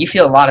you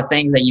feel a lot of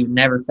things that you've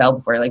never felt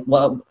before. Like,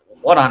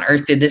 what on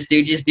earth did this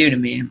dude just do to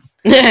me?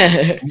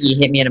 He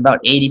hit me in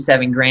about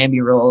 87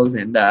 Granby rolls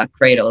and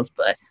cradles,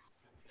 but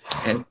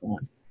it was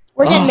fun.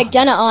 We're getting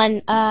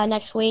McDonough on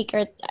next week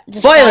or this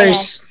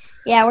Spoilers. Friday.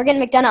 Yeah, we're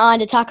getting McDonough on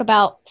to talk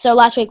about. So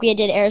last week we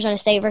did Arizona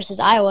State versus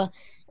Iowa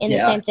in the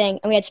same thing,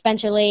 and we had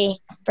Spencer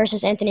Lee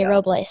versus Anthony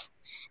Robles,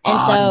 and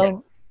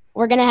so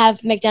we're gonna have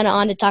McDonough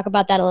on to talk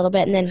about that a little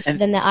bit, and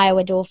then the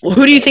Iowa duel. Well,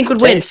 who do you think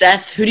would win,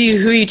 Seth? Who are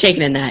you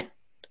taking in that?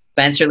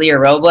 Spencer Lee or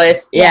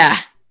Robles? Yeah.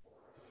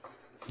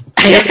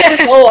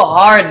 It's so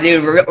hard,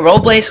 dude.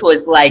 Robles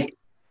was like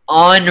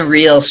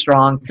unreal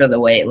strong for the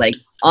weight, like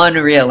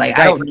unreal. Like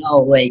I don't know,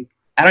 like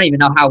I don't even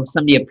know how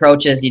somebody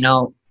approaches,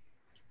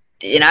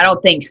 and I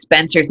don't think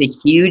Spencer's a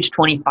huge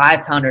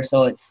 25-pounder,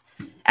 so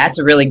that's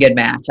a really good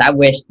match. I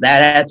wish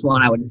that's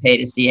one I would pay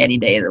to see any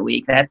day of the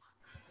week. I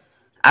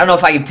don't know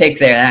if I could pick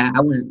there. I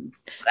wouldn't.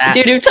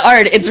 Dude, it's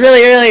hard. It's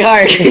really, really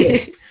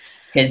hard.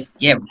 Because,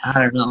 I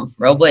don't know.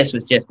 Robles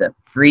was just a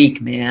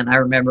freak, man. I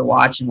remember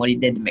watching what he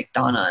did to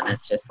McDonough, and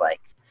it's just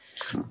like,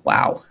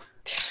 wow.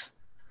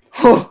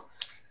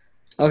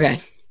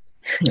 Okay.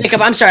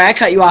 Jacob, I'm sorry. I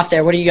cut you off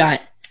there. What do you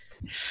got?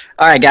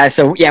 All right, guys.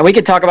 So, yeah, we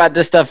could talk about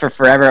this stuff for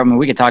forever. I mean,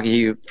 we could talk to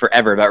you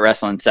forever about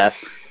wrestling, Seth.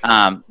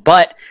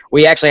 But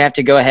we actually have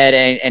to go ahead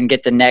and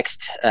get the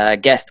next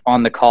guest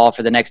on the call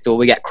for the next duel.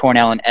 We got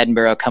Cornell and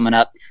Edinburgh coming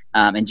up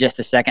in just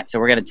a second. So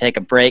we're going to take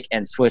a break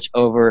and switch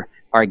over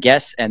our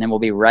guests, and then we'll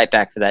be right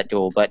back for that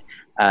duel. But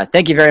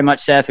thank you very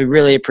much, Seth. We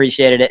really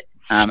appreciated it.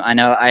 I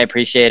know I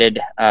appreciated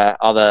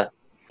all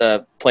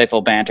the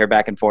playful banter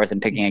back and forth and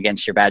picking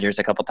against your Badgers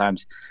a couple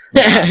times.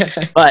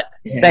 But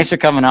thanks for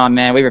coming on,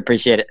 man. We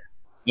appreciate it.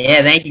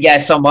 Yeah, thank you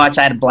guys so much.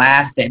 I had a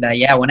blast, and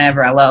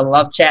whenever I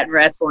love chatting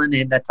wrestling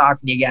and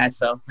talking to you guys.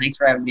 So thanks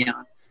for having me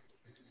on.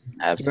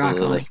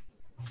 Absolutely.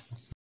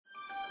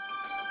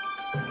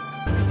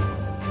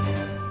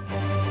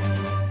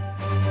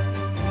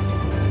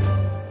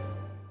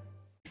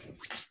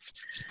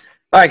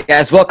 All right,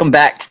 guys, welcome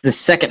back to the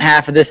second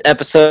half of this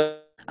episode.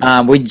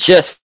 We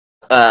just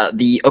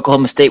the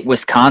Oklahoma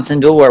State-Wisconsin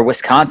duel, where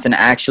Wisconsin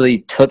actually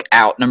took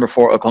out number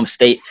 4 Oklahoma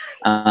State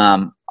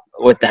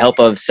with the help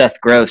of Seth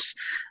Gross.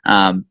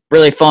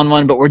 Really fun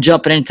one, but we're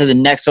jumping into the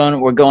next one.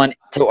 We're going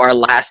to our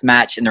last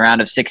match in the round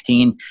of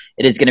 16.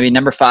 It is going to be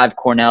number 5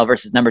 Cornell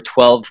versus number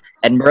 12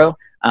 Edinburgh.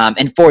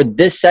 And for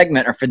this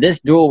segment, or for this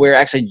duel, we're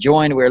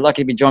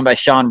lucky to be joined by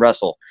Sean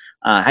Russell.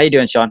 How you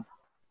doing, Sean?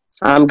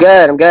 I'm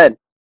good.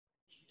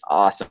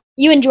 Awesome.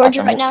 You in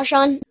Georgia right now,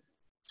 Sean?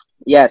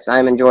 Yes,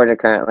 I'm in Georgia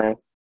currently.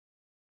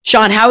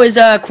 Sean, how is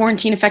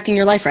quarantine affecting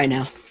your life right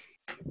now?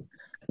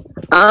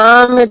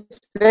 It's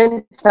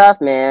been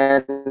tough,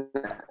 man.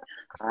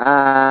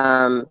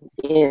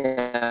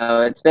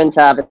 It's been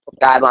tough.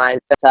 Guidelines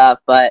tough,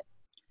 but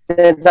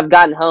since I've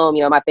gotten home,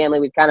 my family,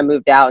 we've kind of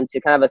moved out into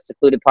kind of a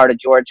secluded part of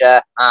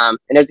Georgia. And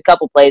there's a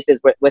couple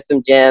places with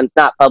some gyms,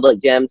 not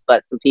public gyms,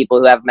 but some people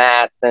who have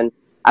mats, and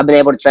I've been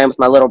able to train with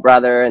my little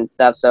brother and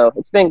stuff. So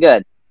it's been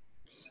good.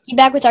 You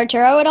back with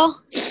Arturo at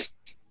all?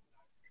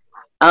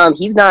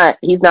 He's not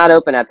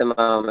open at the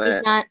moment.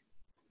 He's not.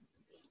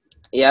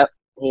 Yep,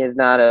 he is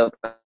not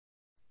open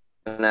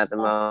at the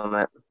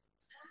moment.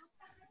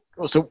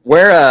 Cool. So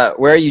where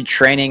are you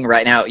training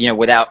right now,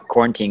 without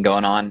quarantine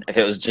going on? If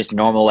it was just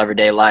normal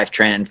everyday life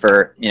training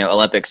for,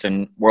 Olympics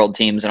and world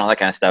teams and all that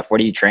kind of stuff, where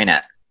do you train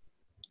at?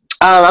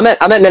 I'm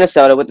at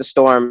Minnesota with the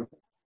Storm.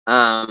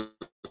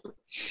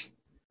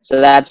 So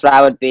that's where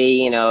I would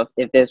be,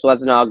 if this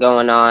wasn't all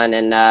going on.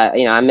 And,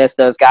 I miss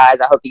those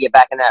guys. I hope to get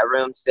back in that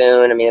room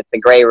soon. I mean, it's a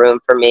great room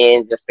for me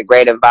and just a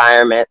great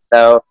environment.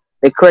 So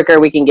the quicker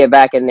we can get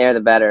back in there,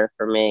 the better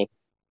for me.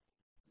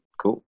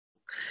 Cool.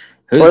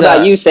 What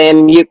about you,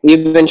 Sam? You've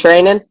been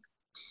training?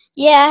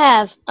 Yeah, I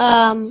have.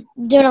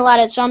 Doing a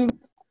lot so I'm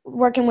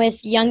working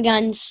with Young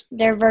Guns,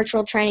 their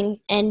virtual training,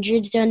 and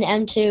Jude's doing the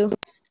M2.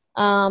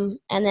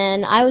 And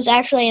then I was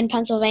actually in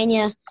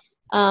Pennsylvania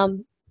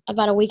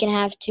about a week and a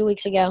half, 2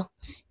 weeks ago,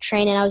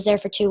 training. I was there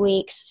for 2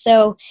 weeks.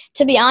 So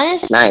to be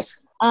honest, nice.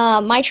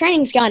 My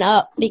training's gone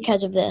up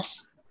because of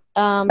this.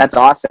 That's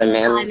awesome,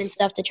 man. Time and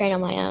stuff to train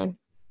on my own.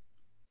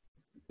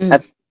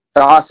 That's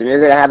awesome. You're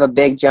going to have a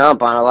big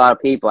jump on a lot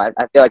of people. I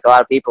feel like a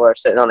lot of people are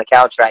sitting on the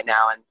couch right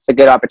now, and it's a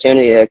good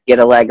opportunity to get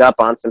a leg up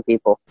on some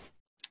people.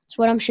 That's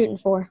what I'm shooting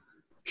for.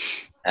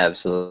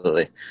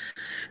 Absolutely.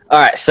 All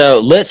right,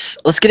 so let's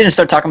get in and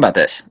start talking about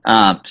this.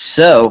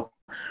 So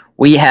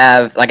we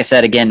have, like I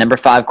said, again, number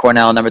 5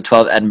 Cornell, number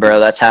 12 Edinboro.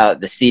 That's how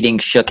the seeding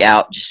shook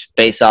out, just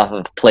based off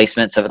of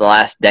placements over the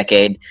last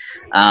decade.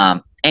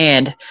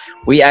 And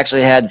we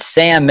actually had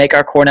Sam make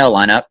our Cornell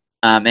lineup.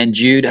 And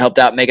Jude helped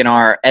out making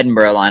our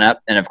Edinboro lineup.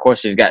 And, of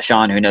course, we've got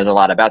Sean, who knows a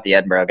lot about the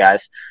Edinboro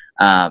guys.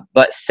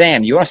 But,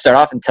 Sam, you want to start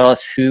off and tell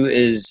us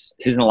who's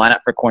in the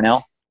lineup for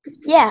Cornell?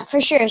 Yeah, for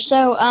sure.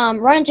 So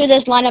running through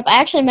this lineup, I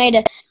actually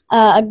made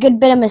a good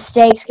bit of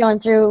mistakes going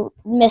through,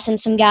 missing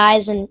some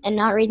guys and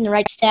not reading the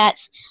right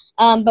stats.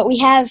 But we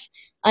have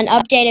an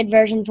updated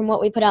version from what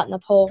we put out in the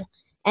poll.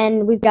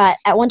 And we've got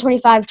at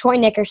 125, Troy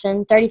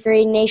Nickerson,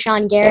 33,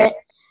 Nashawn Garrett,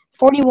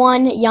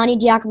 41, Yanni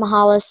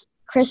Diakomahalis,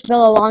 Chris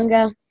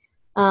Villalonga,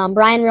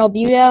 Brian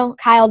Realbuto,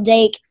 Kyle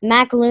Dake,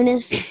 Mac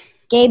Lunas,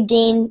 Gabe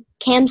Dean,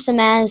 Cam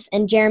Samaz,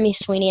 and Jeremy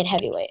Sweeney at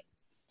heavyweight.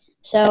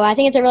 So I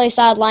think it's a really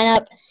solid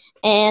lineup.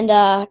 And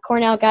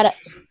Cornell got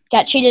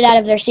cheated out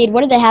of their seed.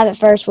 What did they have at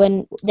first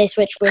when they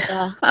switched with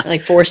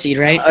like 4 seed,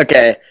 right?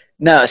 Okay.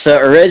 No, so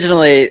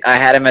originally I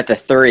had him at the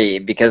 3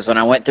 because when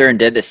I went through and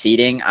did the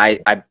seeding,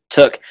 I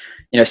took,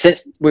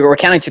 since we were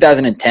counting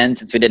 2010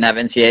 since we didn't have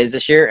NCAAs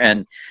this year,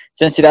 and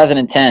since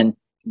 2010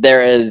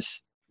 there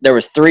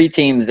was 3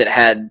 teams that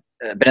had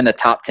been in the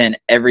top 10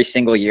 every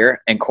single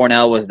year, and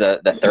Cornell was the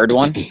third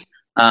one.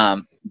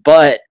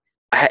 But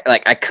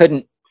I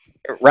couldn't.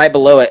 Right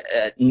below it,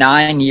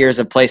 9 years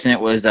of placement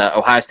was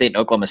Ohio State and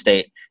Oklahoma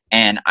State,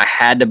 and I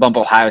had to bump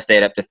Ohio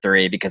State up to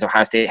 3 because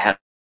Ohio State had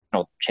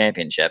a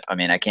championship. I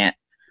mean, I can't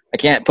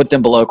put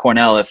them below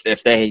Cornell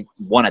if they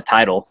won a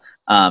title.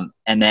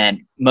 And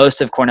then most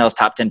of Cornell's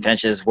top 10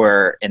 finishes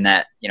were in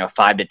that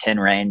 5 to 10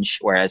 range,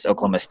 whereas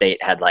Oklahoma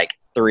State had like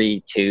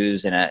 3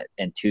 2s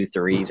and 2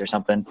 3s or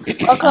something.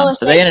 Oklahoma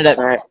so they ended up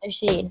their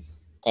seed.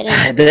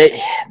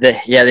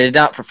 They did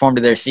not perform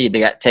to their seed.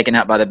 They got taken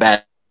out by the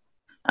bad.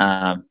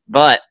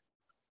 But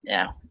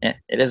yeah,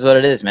 it is what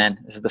it is, man.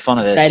 This is the fun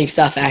of this. Exciting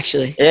stuff,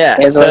 actually. Yeah,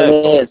 it is what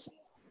it is.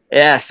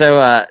 Yeah,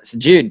 so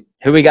Jude,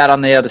 who we got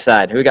on the other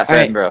side? Who we got for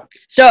Edinboro?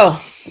 So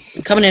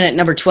coming in at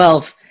number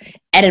 12,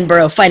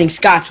 Edinboro Fighting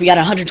Scots. We got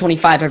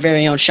 125, our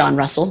very own Sean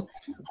Russell,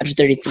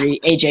 133,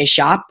 AJ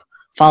Shop,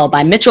 followed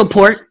by Mitchell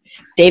Port,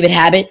 David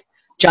Habit,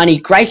 Johnny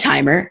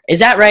Greisheimer. Is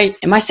that right?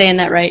 Am I saying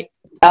that right?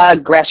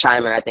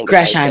 Gresheimer, I think.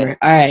 Gresheimer.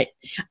 All right.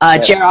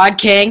 Gerard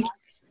King,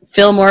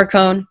 Phil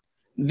Morcone,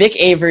 Vic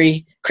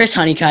Avery, Chris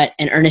Honeycutt,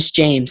 and Ernest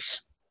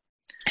James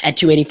at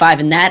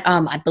 285. And that,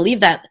 I believe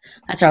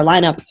that's our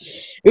lineup.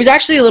 It was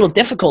actually a little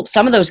difficult.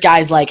 Some of those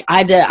guys, I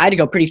had to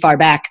go pretty far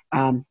back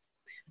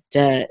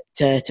to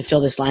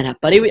fill this lineup.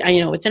 But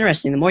it's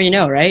interesting. The more you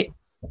know, right?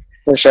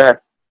 For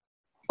sure.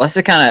 Well, that's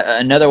the kind of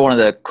another one of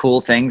the cool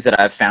things that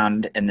I've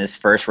found in this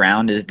first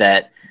round is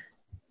that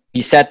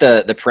you set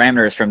the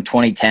parameters from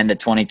 2010 to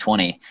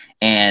 2020,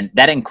 and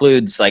that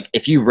includes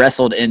if you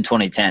wrestled in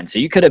 2010. So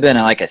you could have been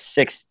a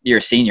 6-year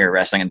senior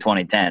wrestling in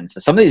 2010.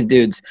 So some of these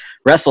dudes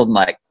wrestled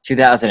in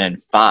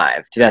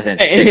 2005,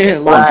 2006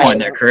 at one point in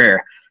their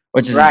career,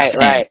 which is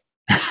insane. Right.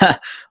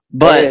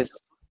 But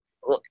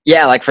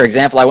yeah, for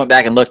example, I went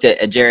back and looked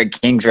at Jared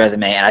King's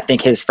resume, and I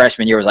think his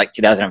freshman year was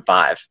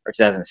 2005 or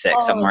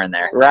 2006, somewhere in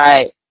there.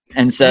 Right.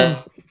 And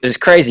so it was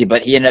crazy,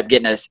 but he ended up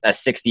getting a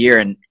 6th year,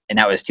 and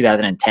that was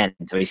 2010.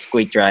 So he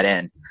squeaked right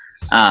in.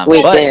 You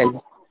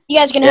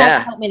guys are going to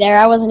have to help me there.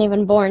 I wasn't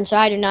even born, so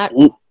I do not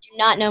do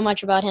not know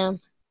much about him.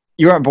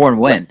 You weren't born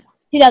when?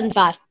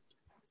 2005.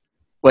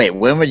 Wait,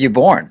 when were you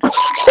born?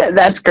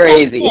 That's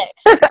crazy.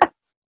 2006.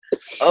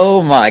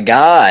 Oh my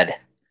God.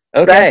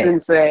 That's Okay.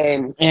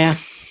 insane. Yeah.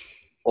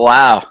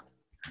 Wow. All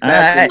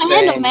That's right. My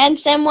handle, insane. man.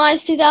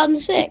 Samwise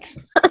 2006.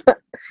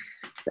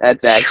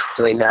 That's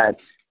actually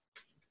nuts.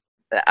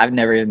 I've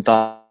never even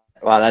thought.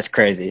 Wow, that's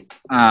crazy.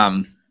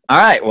 All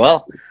right.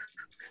 Well,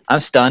 I'm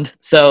stunned.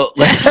 So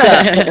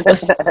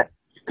let's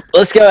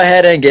go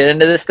ahead and get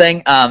into this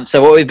thing.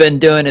 So what we've been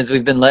doing is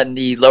we've been letting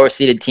the lower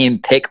seeded team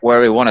pick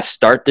where we want to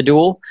start the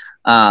duel.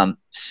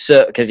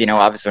 So because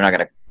obviously we're not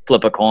going to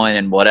flip a coin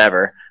and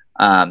whatever.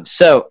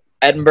 So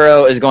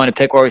Edinburgh is going to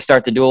pick where we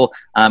start the duel.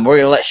 We're going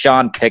to let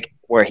Sean pick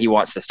where he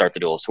wants to start the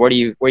duel. So where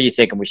are you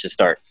thinking we should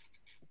start?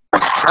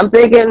 I'm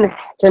thinking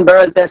it's in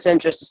Burrow's best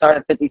interest to start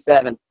at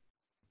 57.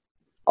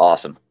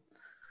 Awesome.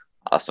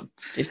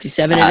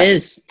 57 it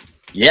is.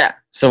 Yeah.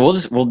 So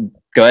we'll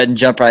go ahead and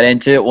jump right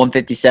into it.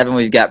 157.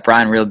 We've got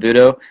Brian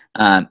Realbuto,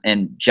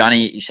 and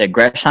Johnny. You said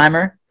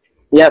Gresheimer.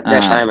 Yep,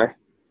 Gresheimer.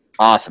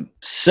 Awesome.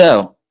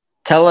 So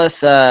tell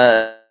us,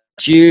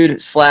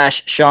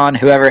 Jude/Sean,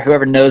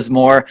 whoever knows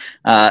more.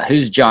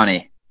 Who's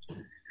Johnny?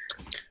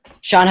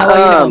 Sean, how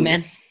well you know,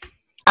 man?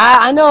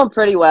 I know him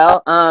pretty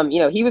well.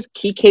 He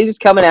was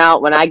coming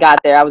out when I got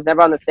there. I was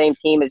never on the same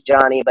team as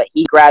Johnny, but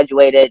he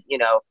graduated,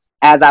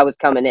 as I was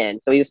coming in.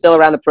 So he was still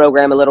around the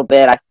program a little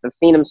bit. I've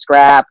seen him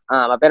scrap.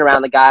 I've been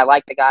around the guy. I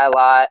like the guy a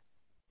lot.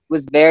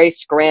 Was very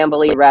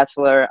scrambly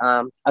wrestler,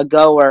 a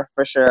goer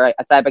for sure,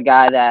 a type of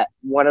guy that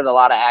wanted a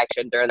lot of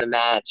action during the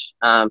match.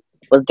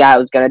 Was a guy who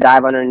was going to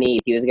dive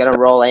underneath. He was going to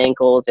roll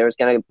ankles. There was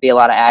going to be a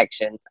lot of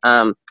action.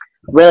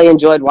 Really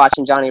enjoyed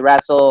watching Johnny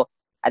wrestle.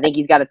 I think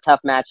he's got a tough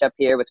matchup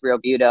here with Real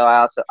Buto.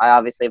 I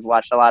obviously have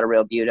watched a lot of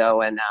Real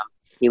Buto, and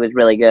he was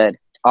really good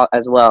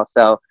as well.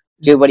 So,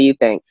 Jude, what do you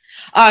think?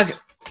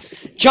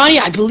 Johnny,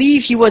 I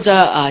believe he was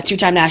a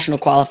two-time national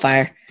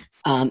qualifier,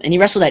 and he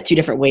wrestled at two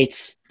different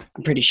weights,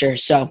 I'm pretty sure.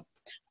 So,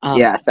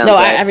 Yeah, sounds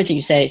right. everything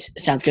you say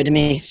sounds good to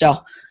me. So,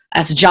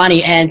 that's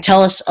Johnny, and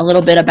tell us a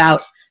little bit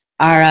about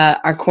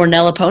our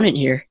Cornell opponent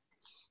here.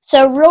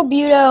 So Real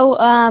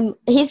Buto,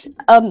 he's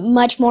a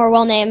much more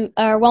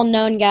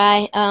well-known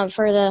guy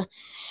for the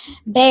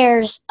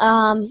Bears.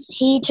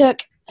 He took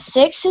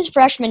 6th his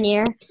freshman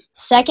year,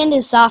 2nd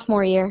his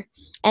sophomore year,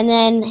 and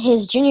then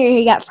his junior year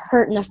he got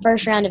hurt in the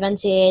first round of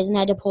NCAAs and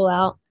had to pull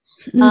out.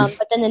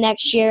 But then the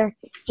next year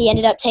he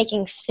ended up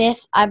taking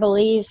 5th, I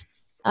believe,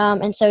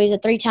 and so he's a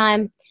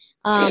 3-time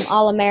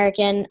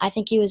All-American. I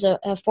think he was a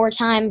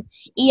 4-time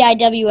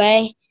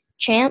EIWA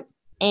champ.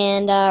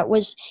 And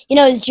was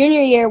his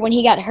junior year when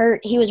he got hurt,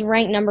 he was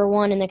ranked number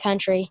 1 in the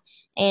country,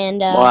 and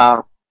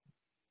Wow.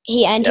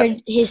 he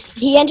entered his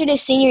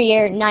senior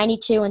year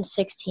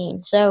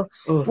 92-16. So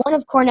one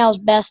of Cornell's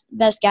best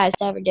guys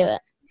to ever do it.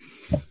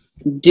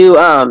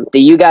 Do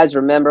you guys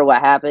remember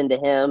what happened to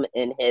him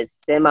in his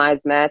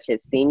semis match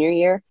his senior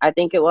year? I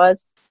think it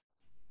was.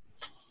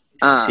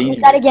 Senior Was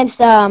that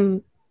against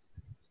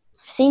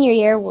senior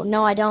year? Well,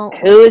 no, I don't.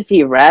 Who is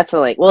he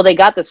wrestling? Well, they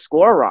got the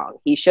score wrong.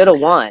 He should have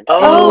won.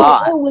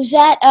 Was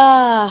that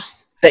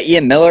Is that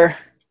Ian Miller?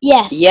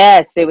 Yes.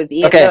 Yes, it was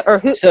Ian. Okay, Or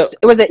who? so-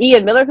 Was it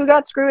Ian Miller who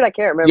got screwed? I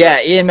can't remember.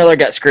 Yeah, Ian Miller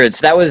got screwed.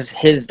 So that was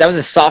his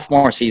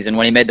sophomore season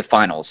when he made the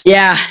finals.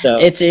 Yeah, So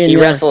it's in he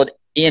wrestled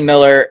Ian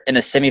Miller in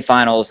the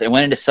semifinals and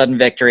went into sudden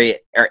victory.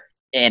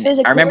 And It was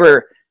a I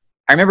remember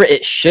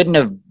it shouldn't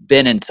have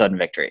been in sudden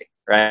victory,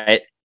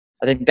 right?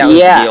 I think that was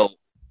Yeah. the deal.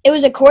 It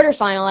was a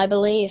quarterfinal, I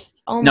believe.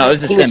 Oh No, my- it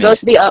was the He was supposed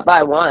to semis. be up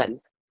by 1.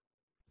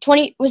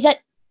 20. Was that?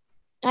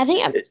 I think.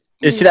 It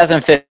was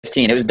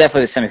 2015. It was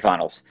definitely the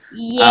semifinals.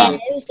 Yeah,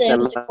 it was the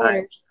semis.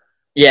 quarters.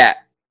 Yeah,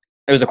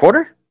 it was a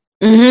quarter.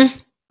 Mm-hmm. Are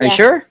Yeah. you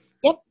sure?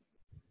 Yep.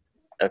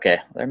 Okay,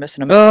 they're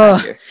missing a Ugh.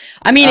 match here.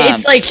 I mean, Um,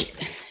 it's like,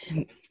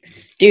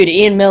 dude,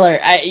 Ian Miller.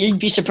 You'd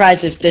be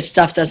surprised if this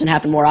stuff doesn't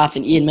happen more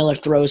often. Ian Miller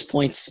throws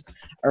points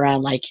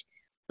around like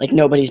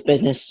nobody's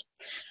business.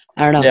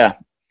 I don't know. Yeah.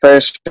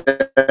 For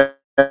sure.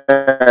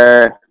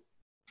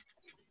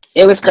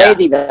 It was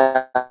crazy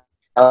though.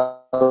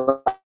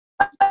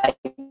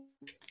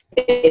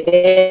 They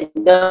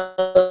didn't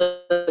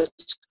know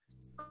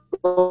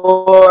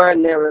score,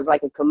 and there was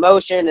like a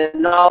commotion,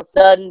 and all of a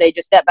sudden they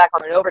just stepped back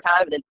on an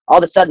overtime, and then all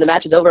of a sudden the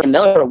match is over and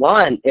Miller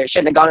won. It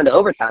shouldn't have gone into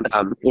overtime.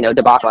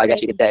 Debacle, I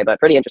guess you could say, but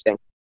pretty interesting.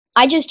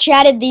 I just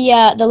chatted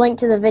the link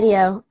to the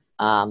video.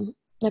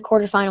 The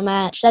quarterfinal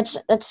match. That's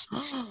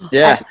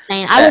Yeah.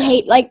 insane. I would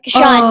hate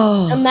Sean.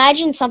 Oh,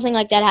 Imagine something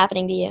like that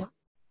happening to you.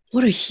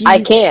 what a huge. I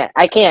can't.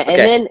 And Okay.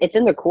 then it's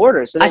in the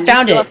quarters, so then I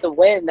found you still it. have to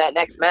win that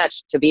next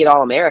match to be an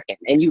All-American,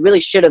 and you really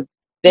should have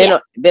been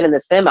in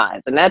the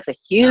semis, and that's a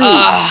huge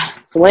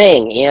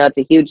swing. It's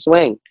a huge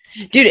swing.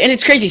 Dude, and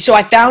it's crazy. So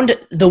I found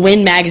the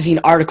Win magazine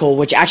article,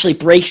 which actually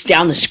breaks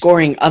down the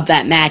scoring of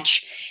that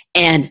match.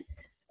 And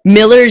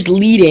Miller's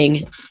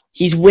leading.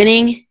 He's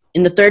winning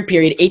in the third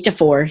period,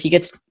 8-4. He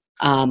gets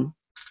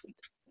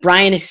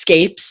Brian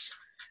escapes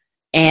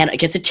and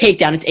gets a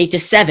takedown. It's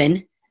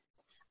 8-7.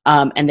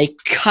 And they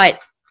cut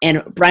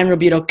and Brian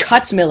Robuto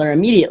cuts Miller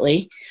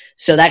immediately.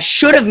 So that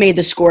should have made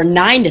the score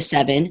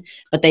 9-7,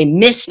 but they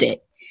missed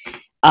it.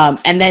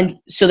 And then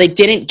so they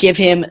didn't give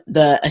him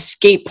the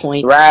escape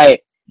points.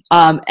 Right.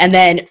 And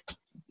then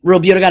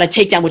Robuto got a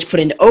takedown, which put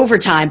into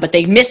overtime, but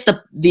they missed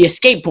the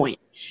escape point.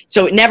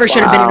 So it never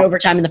should have been in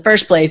overtime in the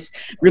first place.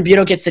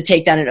 Robuto gets the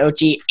takedown in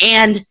OT,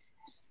 and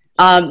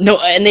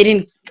they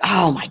didn't.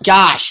 Oh my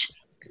gosh,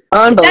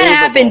 Unbelievable. that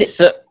happened.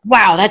 So,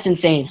 Wow, that's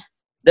insane.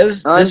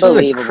 this was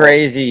a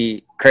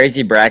crazy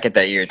bracket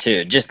that year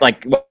too. Just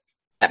like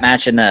that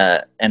match in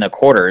the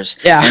quarters,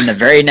 Yeah. And the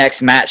very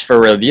next match for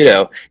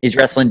Robuto, he's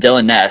wrestling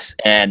Dylan Ness,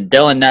 and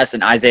Dylan Ness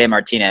and Isaiah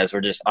Martinez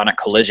were just on a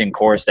collision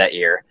course that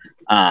year.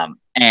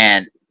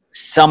 And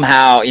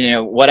somehow,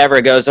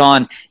 whatever goes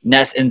on,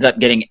 Ness ends up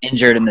getting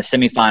injured in the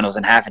semifinals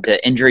and having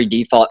to injury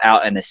default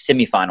out in the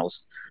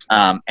semifinals,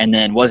 and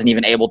then wasn't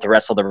even able to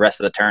wrestle the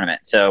rest of the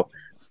tournament. So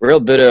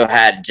Robuto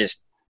had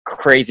just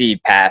crazy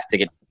path to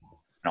get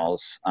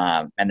finals,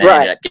 and then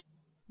ended up getting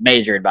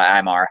majored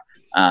by Imar.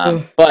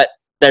 But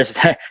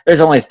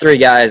there's only three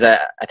guys, I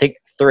think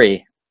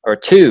three or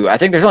two. I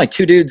think there's only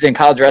two dudes in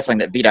college wrestling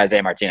that beat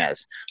Isaiah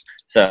Martinez.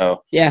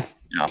 So Yeah.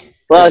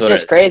 Well, it's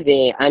just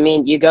crazy. I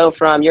mean, you go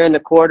from you're in the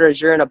quarters,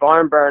 you're in a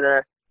barn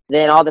burner,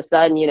 then all of a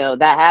sudden,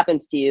 that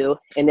happens to you,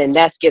 and then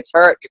Ness gets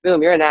hurt,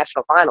 boom, you're a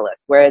national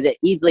finalist. Whereas it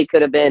easily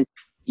could have been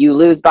you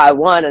lose by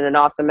one in an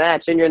awesome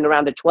match, and you're in the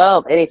round of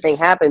 12, anything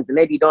happens, and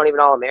maybe you don't even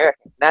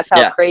All-American. That's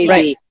how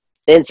crazy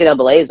the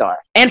NCAAs are.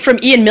 And from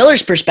Ian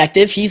Miller's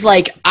perspective, he's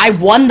like, I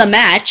won the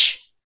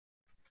match,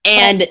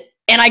 and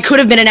I could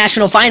have been a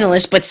national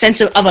finalist, but since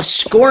of a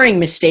scoring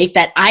mistake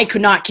that I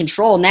could not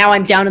control, now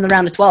I'm down in the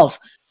round of 12.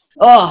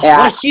 Oh, Yeah,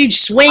 what a huge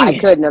swing. I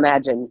couldn't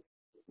imagine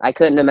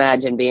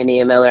being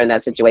Ian Miller in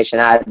that situation.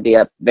 I'd be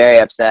very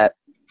upset.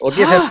 Well,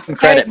 give him some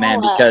credit, man,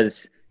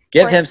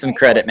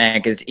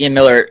 because Ian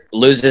Miller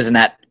loses in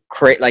that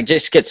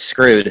just gets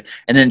screwed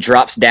and then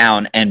drops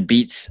down and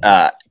beats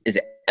is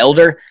it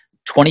Elder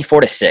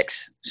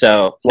 24-6.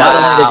 So not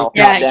only does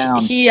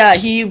he drop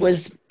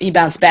down, he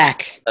bounced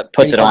back.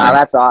 Puts it on. Wow,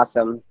 that's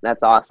awesome.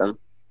 That's awesome.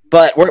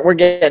 But we're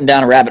getting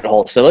down a rabbit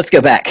hole, so let's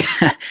go back.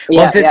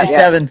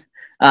 157.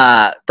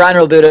 Brian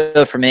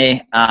Robuto for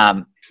me.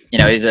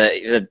 He's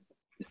a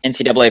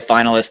NCAA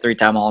finalist,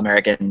 3-time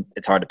All-American.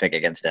 It's hard to pick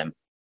against him.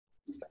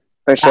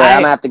 For sure. I'm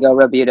going to have to go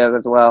Robuto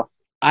as well.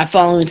 I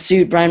follow in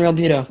suit, Brian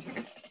Robuto.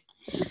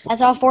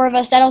 That's all four of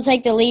us. That'll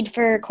take the lead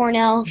for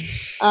Cornell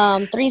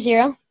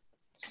 3-0.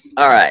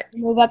 All right.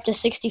 Move up to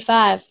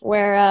 65,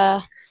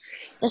 where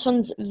this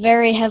one's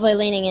very heavily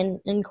leaning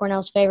in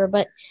Cornell's favor.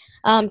 But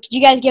could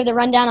you guys give the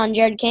rundown on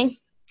Jared King?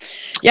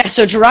 Yeah,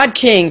 so Gerard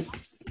King,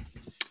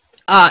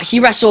 he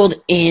wrestled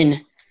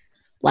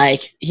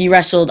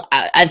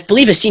I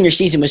believe his senior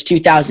season was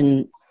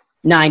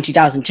 2009,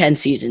 2010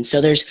 season.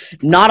 So there's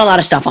not a lot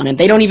of stuff on him.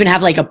 They don't even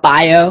have a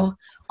bio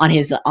on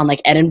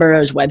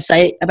Edinburgh's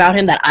website about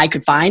him that I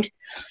could find.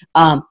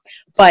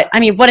 But I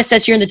mean, what it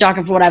says here in the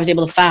document, for what I was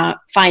able to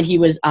find, he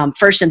was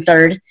first and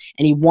third,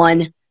 and he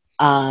won.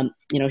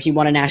 He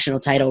won a national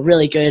title.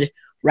 Really good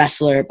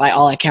wrestler by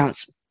all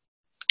accounts.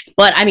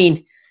 But I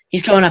mean,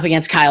 he's going up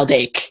against Kyle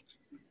Dake.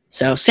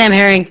 So Sam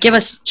Herring, give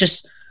us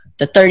just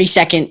the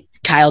 30-second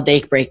Kyle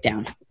Dake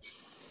breakdown.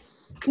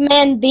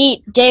 Man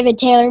beat David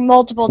Taylor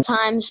multiple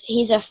times.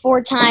 He's a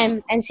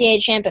 4-time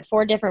NCAA champ at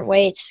 4 different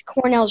weights.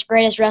 Cornell's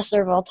greatest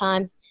wrestler of all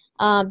time.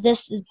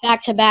 This is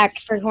back-to-back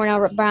for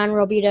Cornell. Brian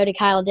Robuto to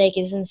Kyle Dake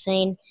is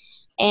insane.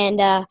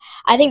 And I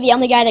think the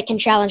only guy that can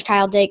challenge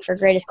Kyle Dake for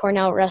greatest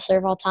Cornell wrestler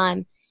of all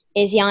time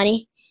is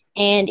Yanni.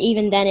 And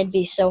even then, it'd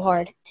be so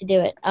hard to do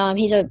it.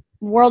 He's a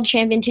world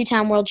champion,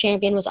 2-time world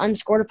champion, was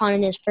unscored upon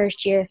in his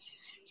first year.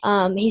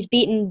 He's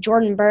beaten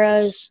Jordan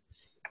Burroughs.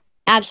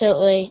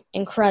 Absolutely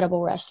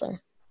incredible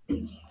wrestler.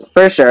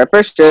 For sure.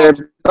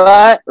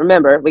 But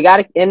remember, we got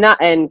to,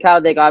 and Kyle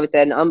Dake obviously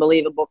had an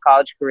unbelievable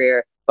college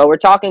career, but we're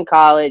talking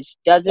college.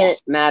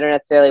 Doesn't matter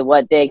necessarily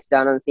what Dake's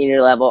done on the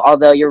senior level,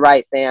 although you're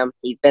right, Sam.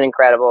 He's been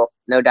incredible,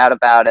 no doubt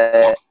about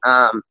it.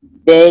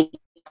 Dake,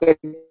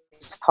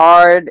 it's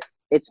hard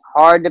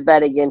to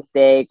bet against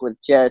Dake with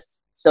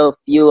just so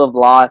few of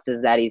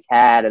losses that he's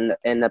had,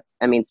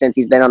 since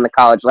he's been on the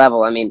college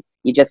level. I mean,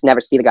 you just never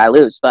see the guy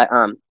lose. But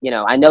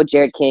I know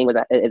Jared King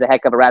is a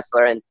heck of a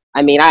wrestler, and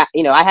I mean, I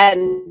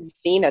hadn't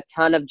seen a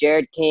ton of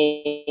Jared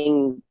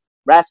King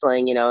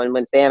wrestling, and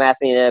when Sam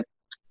asked me to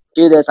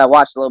do this, I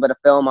watched a little bit of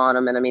film on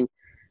him, and I mean,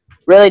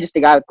 really just a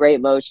guy with great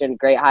motion,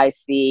 great high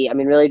C. I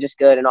mean, really just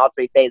good in all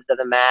 3 phases of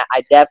the mat.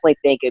 I definitely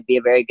think it'd be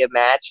a very good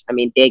match. I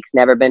mean, Dake's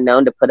never been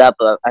known to put up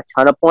a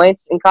ton of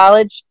points in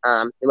college.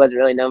 He wasn't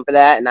really known for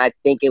that, and I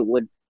think it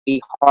would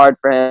be hard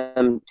for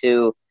him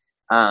to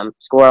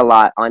score a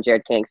lot on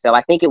Jared King. So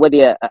I think it would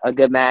be a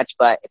good match,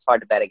 but it's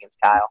hard to bet against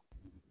Kyle.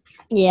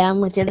 Yeah,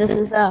 I'm with you. This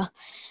is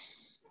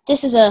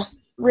a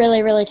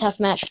really, really tough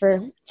match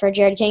for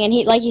Jared King. And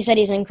he, like you said,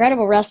 he's an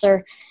incredible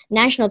wrestler,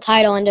 national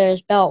title under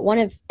his belt, one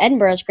of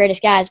Edinburgh's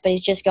greatest guys, but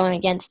he's just going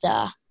against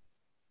the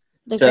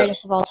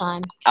greatest of all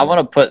time. I want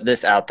to put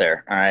this out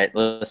there. All right,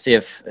 let's see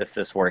if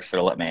this works.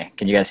 It'll let me.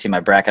 Can you guys see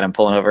my bracket I'm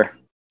pulling over?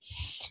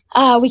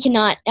 We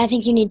cannot. I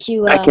think you need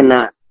to. I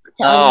cannot.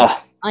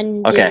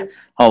 Undo. Okay.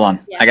 Hold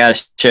on. Yeah. I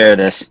gotta share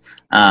this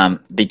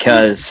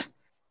because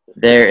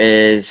there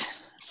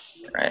is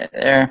right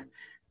there.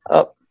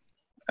 Oh,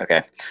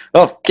 okay.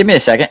 Oh, give me a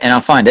second and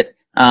I'll find it.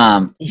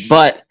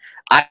 But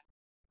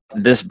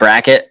this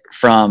bracket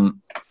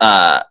from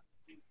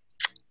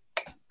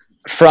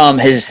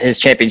his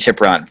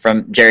championship run,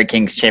 from Jerry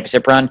King's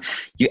championship run,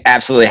 you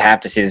absolutely have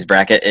to see this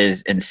bracket. It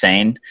is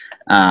insane.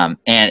 And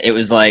it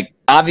was like,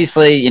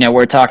 obviously,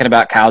 we're talking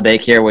about Kyle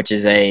Dake here, which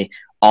is a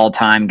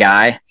all-time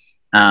guy.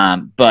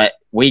 But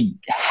we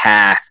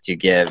have to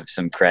give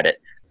some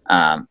credit.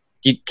 Can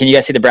you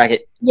guys see the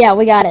bracket? Yeah,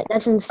 we got it.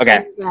 That's insane.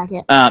 Okay.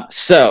 Bracket.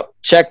 So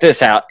check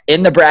this out.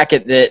 In the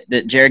bracket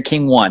that Jared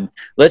King won,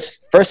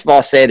 let's first of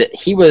all say that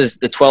he was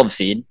the 12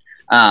 seed.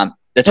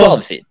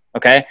 Seed,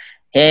 okay?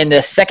 In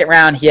the second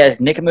round, he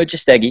has Nick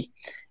Muchastegui.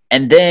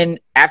 And then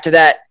after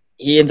that,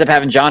 he ends up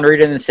having John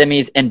Reed in the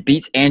semis and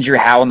beats Andrew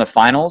Howe in the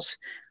finals.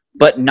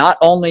 But not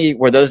only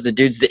were those the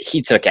dudes that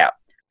he took out,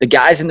 the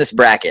guys in this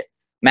bracket,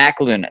 Mac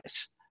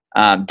Lunas,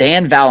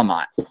 Dan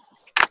Valamont,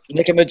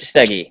 Nick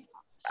Muchastegui,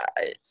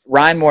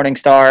 Ryan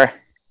Morningstar,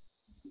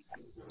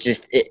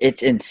 just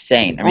it's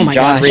insane. I mean, my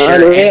John gosh.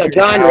 Reeder,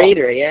 John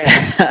Reeder,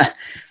 yeah.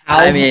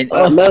 I mean,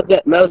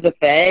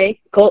 Mosafay,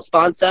 Colt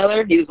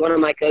Sponseller, he was one of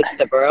my coaches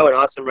at Burrow, an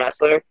awesome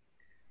wrestler.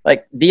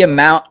 like the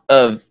amount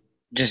of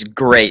just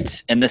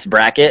greats in this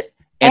bracket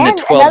and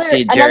the 12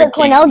 seed Jared another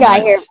Cornell King guy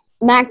wins. here,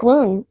 Mac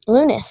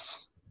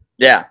Lunas.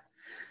 Yeah,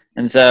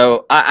 and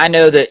so I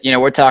know that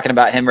we're talking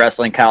about him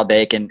wrestling Kyle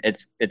Dake, and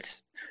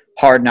it's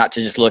hard not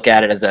to just look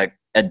at it as a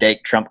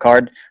Dake trump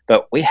card,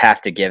 but we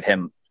have to give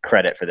him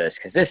credit for this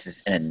because this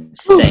is an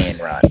insane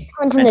run.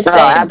 Coming from the Insane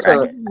top,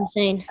 absolutely. this is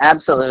insane.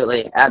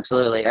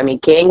 Absolutely. I mean,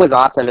 King was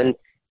awesome. And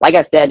like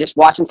I said, just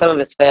watching some of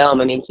his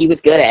film, I mean, he was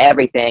good at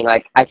everything.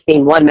 Like, I've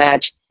seen one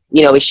match,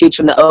 he shoots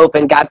from the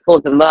open, guy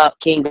pulls him up,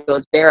 King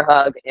goes bear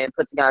hug and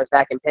puts him on his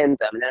back and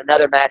pins him. And then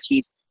another match,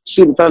 he's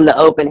shooting from the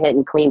open,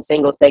 hitting clean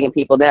singles, taking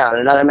people down.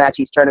 Another match,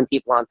 he's turning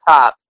people on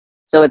top.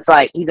 So it's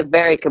like he's a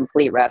very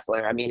complete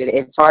wrestler. I mean,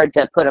 it's hard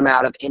to put him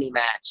out of any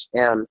match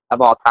of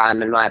all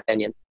time, in my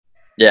opinion.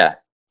 Yeah,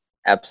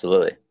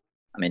 absolutely.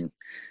 I mean,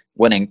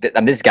 winning. This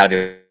has got to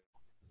be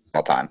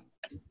all time.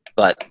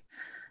 But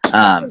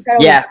Incredible.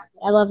 yeah,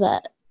 I love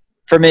that.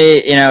 for me,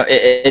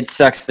 it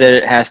sucks that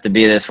it has to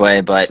be this way,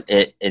 but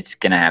it's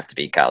gonna have to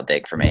be Kyle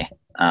Dake for me.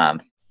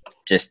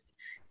 Just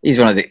he's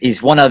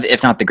one of,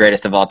 if not the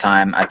greatest of all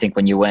time. I think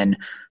when you win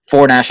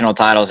 4 national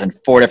titles in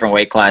 4 different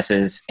weight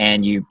classes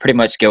and you pretty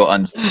much go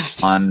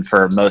on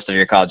for most of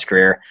your college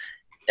career,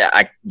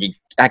 I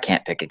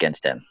can't pick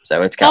against him.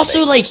 So it's Kyle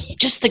Also, Dake.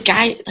 just the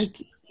guy,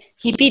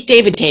 he beat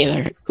David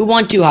Taylor, who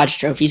won 2 Hodge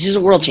trophies. He's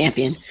a world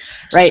champion,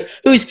 right?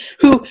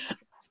 Who,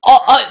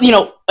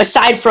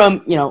 aside from,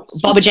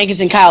 Bubba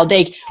Jenkins and Kyle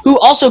Dake, who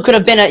also could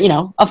have been a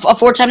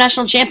 4-time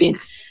national champion.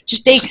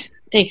 Just Dake's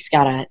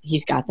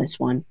he's got this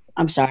one.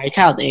 I'm sorry,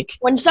 Kyle Dake.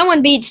 When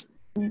someone beats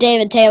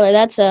David Taylor,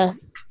 that's a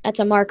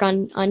mark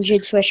on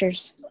Jude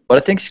Swishers. What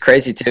I think is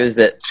crazy too is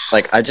that,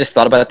 I just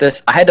thought about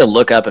this. I had to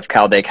look up if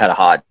Kyle Dake had a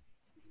Hodge.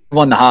 He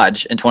won the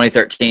Hodge in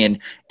 2013,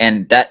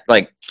 and that,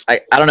 I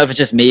don't know if it's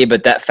just me,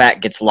 but that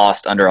fact gets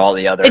lost under all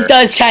the other. It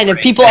does kind of.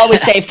 People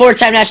always say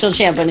 4-time national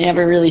champion. They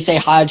never really say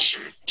Hodge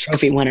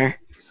trophy winner.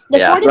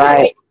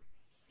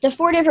 The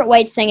 4 different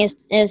weights thing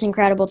is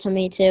incredible to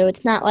me too.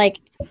 It's not like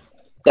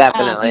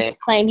Definitely.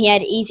 claim he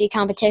had easy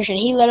competition.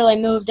 He literally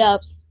moved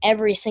up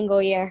every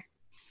single year.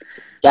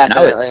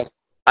 Definitely.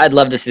 I'd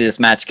love to see this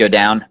match go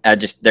down.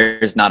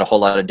 There's not a whole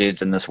lot of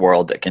dudes in this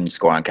world that can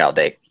score on Kyle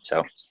Dake.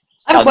 So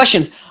I have a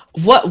question.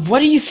 What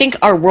do you think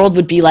our world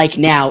would be like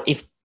now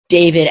if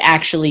David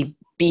actually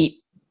beat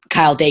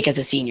Kyle Dake as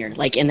a senior,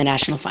 in the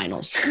national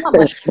finals? Not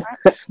much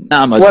different.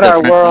 not much What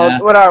different.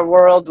 our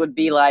world would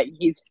be like,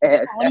 he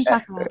said. What are you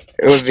talking about?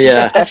 It would be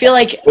I feel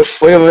like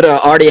we would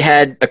have already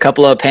had a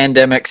couple of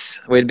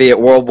pandemics. We'd be at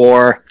World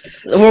War.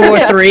 World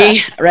War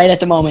III right at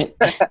the moment.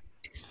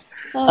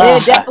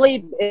 It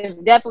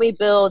definitely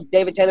build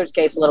David Taylor's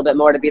case a little bit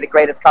more to be the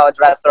greatest college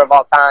wrestler of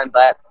all time.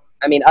 But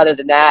I mean, other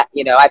than that,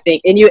 I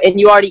think, and you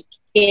already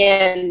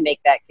can make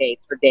that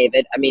case for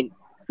David. I mean,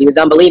 he was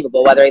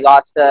unbelievable, whether he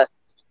lost to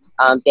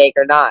Dake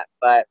or not.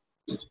 But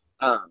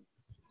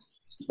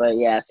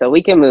yeah, so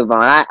we can move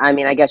on. I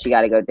mean, I guess you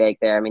got to go Dake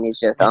there. I mean, he's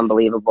just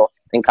unbelievable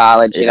in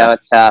college. Yeah.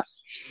 It's tough.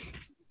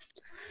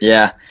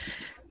 Yeah.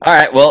 All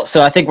right. Well,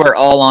 so I think we're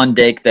all on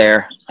Dake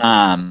there.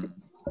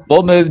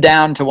 We'll move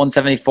down to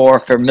 174.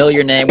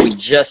 Familiar name we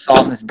just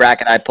saw in this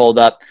bracket I pulled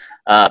up.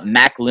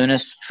 Mac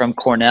Lunas from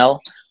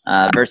Cornell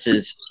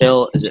versus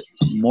Phil. Is it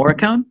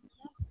Morricone?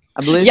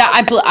 I believe. Yeah,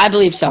 I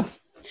believe so.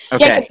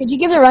 Okay. Jacob, could you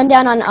give the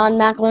rundown on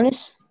Mac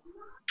Lunas?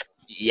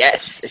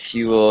 Yes. If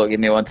you will give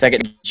me 1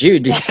 second,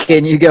 Jude,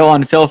 can you go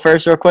on Phil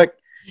first, real quick?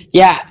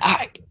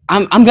 Yeah,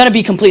 I'm gonna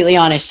be completely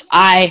honest.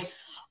 I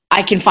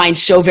can find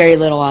so very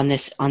little on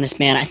this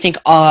man. I think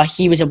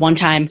he was a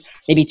 1-time,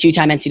 maybe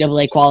 2-time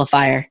NCAA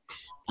qualifier.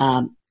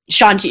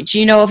 Sean, do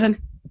you know of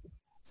him?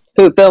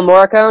 Who, Phil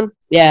Morricone?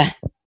 Yeah.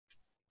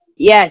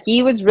 Yeah,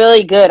 he was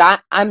really good.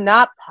 I'm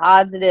not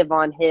positive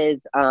on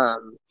his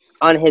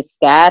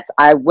stats.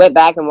 I went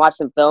back and watched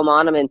some film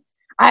on him, and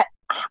I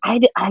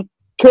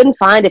couldn't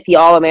find if he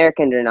All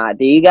American or not.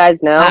 Do you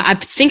guys know? I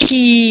think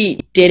he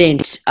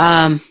didn't.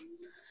 There's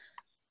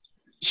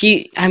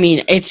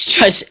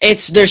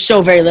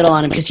so very little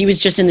on him because he was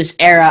just in this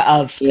era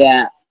of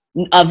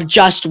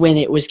just when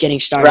it was getting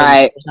started.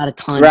 Right. There's not a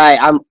ton. Right.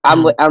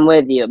 I'm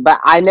with you, but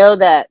I know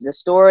that the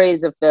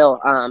stories of Phil,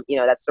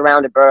 that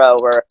surrounded Burrow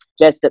were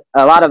just a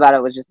lot about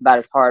it was just about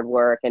his hard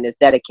work and his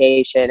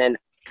dedication, and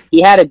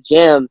he had a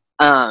gym.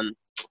 I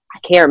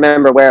can't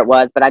remember where it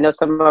was, but I know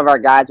some of our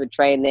guys would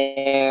train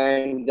there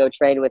and go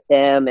train with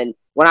him. And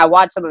when I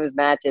watched some of his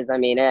matches, I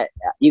mean,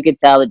 you could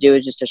tell the dude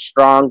was just a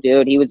strong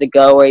dude. He was a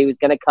goer. He was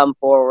going to come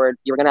forward.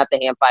 You were going to have to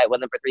hand fight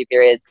with him for 3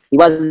 periods. He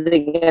wasn't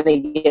going to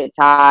get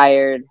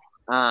tired.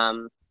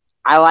 I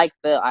like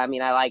Phil. I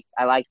mean, I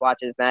liked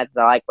watching his matches.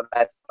 I like what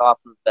I saw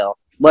from Phil.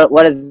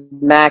 What does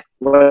Mac's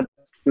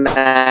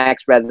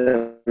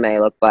resume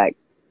look like?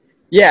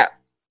 Yeah.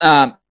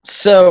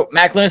 So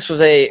Mac Lunas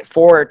was a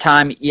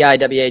 4-time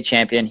EIWA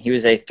champion. He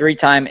was a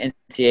 3-time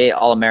NCAA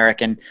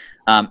All-American.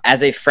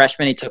 As a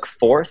freshman, he took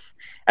 4th.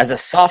 As a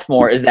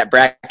sophomore, is that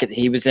bracket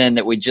he was in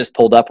that we just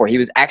pulled up, where he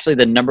was actually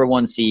the number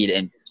 1 seed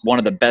in one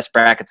of the best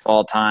brackets of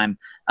all time.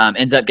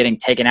 Ends up getting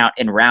taken out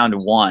in round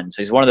 1.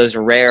 So he's one of those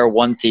rare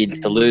 1 seeds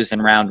to lose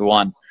in round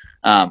 1.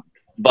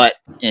 But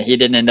he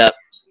didn't end up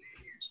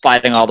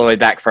fighting all the way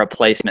back for a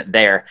placement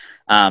there.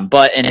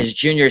 But in his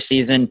junior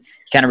season, he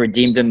kind of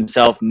redeemed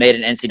himself, made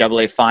an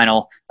NCAA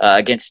final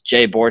against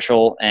Jay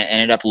Borschel, and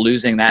ended up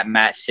losing that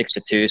match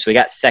 6-2. So he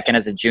got second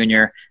as a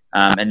junior,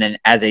 and then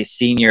as a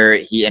senior,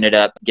 he ended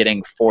up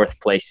getting 4th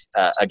place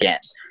again.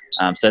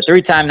 So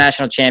 3-time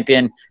national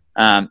champion.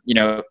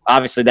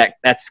 Obviously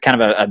that's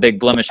kind of a big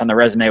blemish on the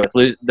resume with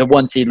the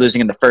 1 seed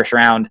losing in the first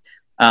round.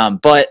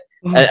 But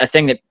a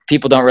thing that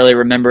people don't really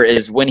remember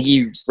is when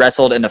he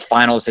wrestled in the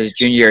finals his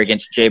junior year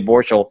against Jay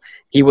Borschel,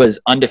 he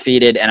was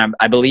undefeated, and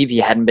I believe he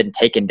hadn't been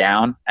taken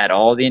down at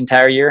all the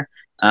entire year.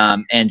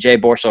 And Jay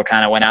Borschel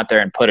kind of went out there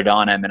and put it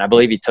on him, and I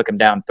believe he took him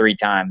down 3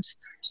 times.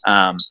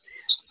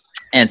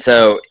 And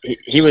so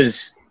he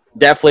was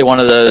definitely one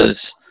of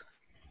those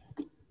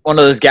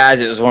guys.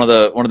 It was one of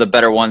the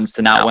better ones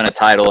to not win a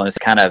title, and it's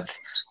kind of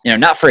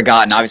not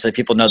forgotten. Obviously,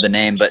 people know the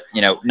name, but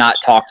not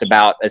talked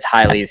about as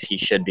highly as he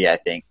should be, I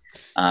think.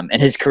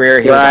 In his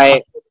career, he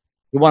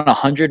won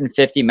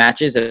 150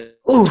 matches and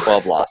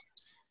 12 losses.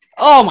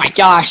 Oh my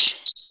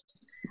gosh,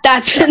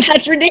 that's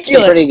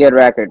ridiculous. Pretty good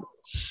record.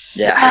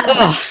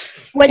 Yeah.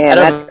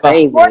 That's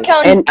crazy.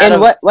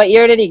 And what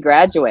year did he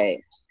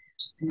graduate?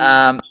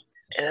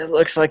 It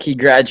looks like he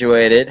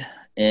graduated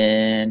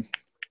in.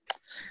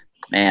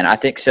 Man, I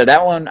think so.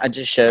 That one I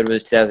just showed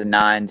was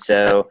 2009,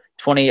 so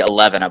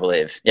 2011, I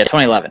believe. Yeah,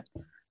 2011.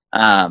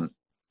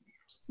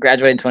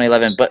 Graduated in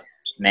 2011, but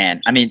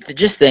man, I mean,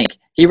 just think.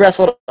 He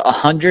wrestled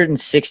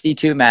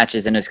 162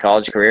 matches in his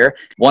college career,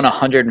 won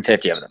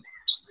 150 of them.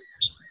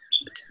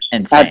 It's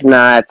insane. That's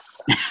nuts.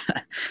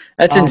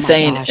 That's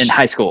insane in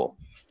high school.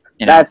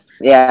 That's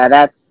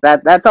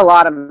a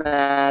lot of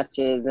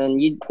matches,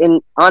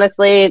 and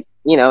honestly,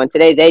 in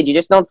today's age, you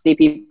just don't see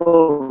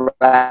people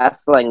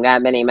wrestling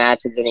that many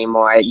matches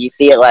anymore. You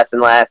see it less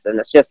and less, and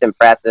it's just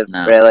impressive,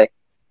 really.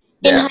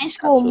 In high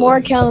school,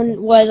 Morcone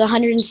was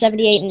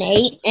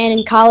 178-8, and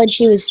in college,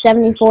 he was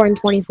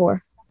 74-24.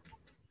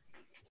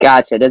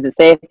 Gotcha. Does it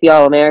say if he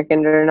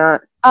All-American or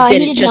not? He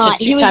did just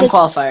not. a 2-time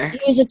qualifier. He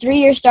was a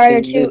 3-year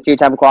starter,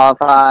 2-time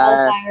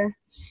qualifier.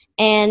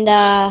 And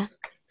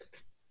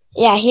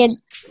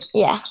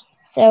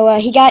So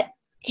he got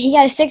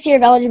a 6 year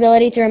of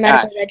eligibility through a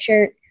medical red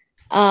shirt.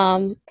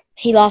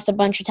 He lost a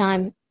bunch of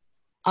time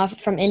off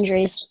from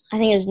injuries. I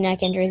think it was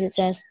neck injuries. It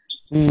says.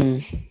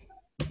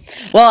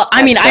 Well,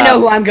 I mean, I know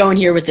who I'm going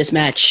here with this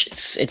match.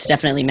 It's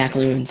definitely Mac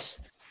Lunas.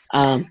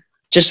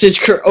 Just his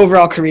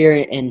overall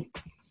career, and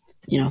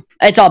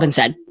it's all been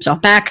said. So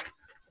Mac,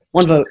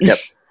 1 vote. Yep,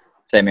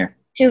 same here.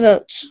 2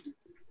 votes.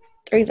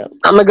 3 votes.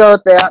 I'm gonna go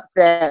with the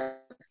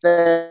upset,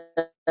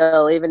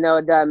 Phil, even though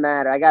it doesn't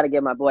matter. I got to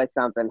give my boy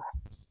something.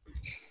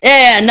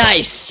 Yeah,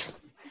 nice.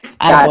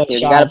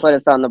 You got to put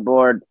us on the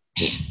board.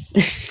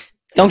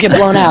 Don't get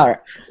blown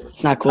out.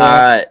 It's not cool. All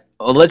right.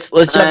 Well, let's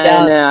jump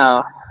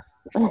down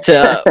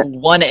to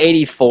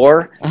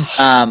 184,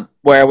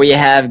 where we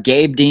have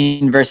Gabe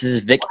Dean versus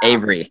Vic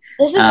Avery.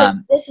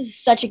 This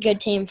is such a good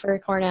team for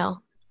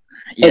Cornell.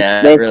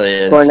 Yeah, it really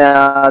is.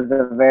 Cornell is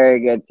a very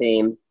good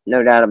team,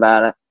 no doubt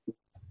about it.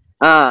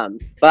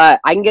 But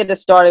I can get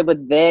us started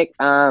with Vic.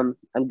 I'm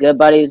good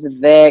buddies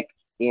with Vic.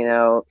 He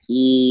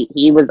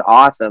was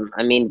awesome.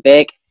 I mean,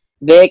 Vic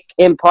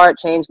in part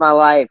changed my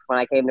life when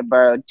I came to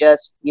Burrow.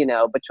 Just,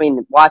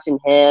 between watching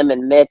him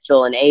and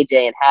Mitchell and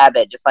AJ and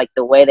Habit, just like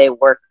the way they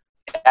worked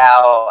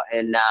out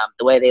and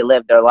the way they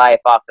lived their life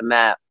off the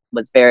mat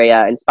was very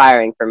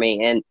inspiring for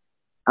me.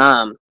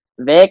 And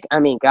Vic, I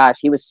mean, gosh,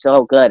 he was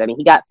so good. I mean,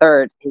 he got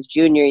 3rd his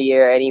junior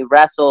year, and he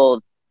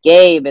wrestled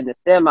Gabe in the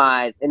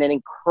semis in an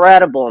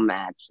incredible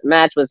match. The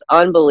match was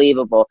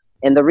unbelievable.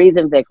 And the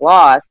reason Vic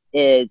lost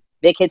is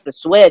Vic hits a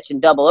switch in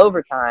double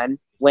overtime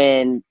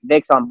when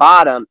Vic's on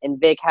bottom, and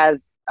Vic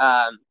has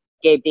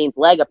Gabe Dean's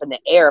leg up in the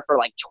air for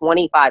like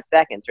 25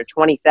 seconds or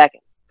 20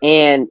 seconds.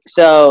 And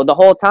so the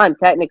whole time,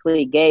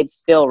 technically, Gabe's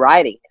still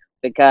riding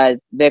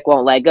because Vic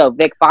won't let go.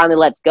 Vic finally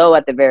lets go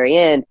at the very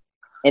end,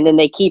 and then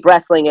they keep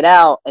wrestling it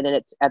out. And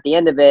then at the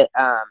end of it,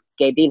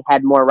 Gabe Dean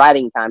had more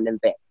riding time than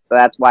Vic. So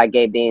that's why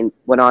Gabe Dean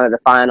went on to the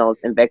finals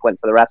and Vic went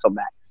for the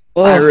wrestleback.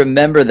 I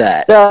remember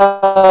that.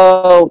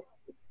 So,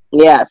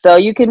 yeah, so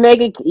you can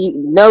make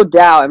no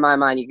doubt in my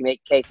mind, you can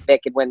make a case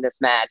Vic could win this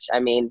match. I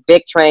mean,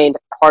 Vic trained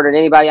harder than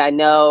anybody I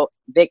know.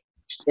 Vic,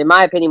 in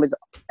my opinion, was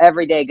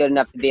every day good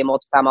enough to be a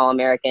multi-time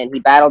All-American. He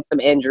battled some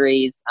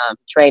injuries,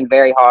 trained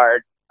very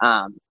hard.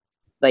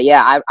 But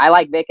yeah, I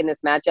like Vic in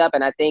this matchup,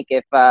 and I think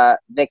if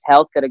Vic's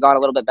health could have gone a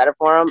little bit better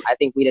for him, I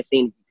think we'd have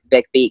seen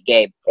Vic beat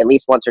Gabe at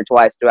least once or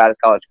twice throughout his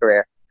college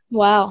career.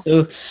 Wow.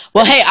 Ooh.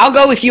 Well, hey, I'll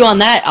go with you on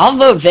that. I'll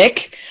vote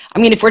Vic. I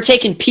mean, if we're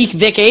taking peak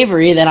Vic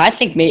Avery, then I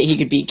think maybe he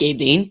could beat Gabe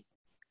Dean.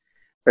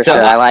 For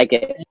sure, I like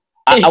it.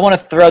 I want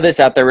to throw this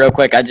out there real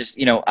quick. I just,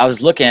 I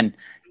was looking,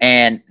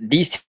 and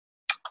these two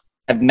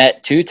have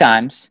met 2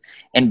 times,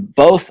 and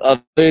both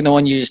of, including the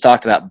one you just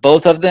talked about,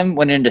 both of them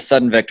went into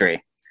sudden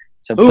victory.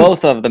 So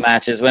both of the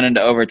matches went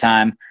into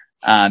overtime.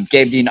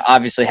 Gabe Dean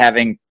obviously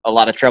having a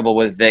lot of trouble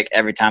with Vic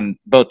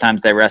both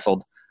times they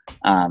wrestled.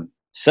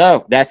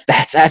 So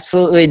that's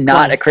absolutely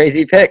not a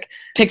crazy pick.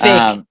 Pick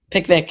Vic.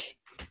 Pick Vic.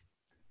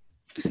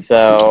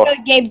 So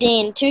Gabe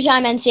Dean,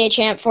 2-time NCAA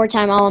champ,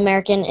 4-time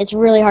All-American. It's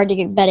really hard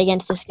to bet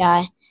against this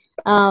guy.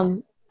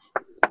 One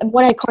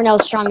of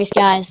Cornell's strongest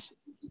guys.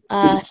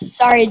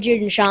 Sorry,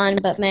 Jude and Sean,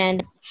 but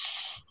man,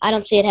 I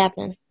don't see it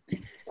happening.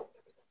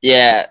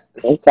 yeah,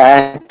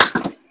 Okay.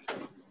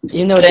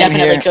 Even though it Same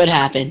definitely here. could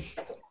happen.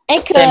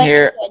 It could. Same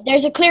here.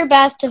 There's a clear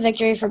path to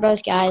victory for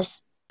both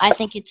guys. I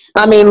think it's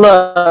I mean,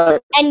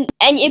 look, and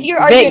if you're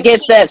arguing, Vic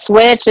gets that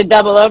switch in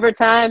double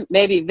overtime.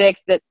 Maybe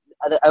Vic's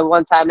a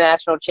one-time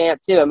national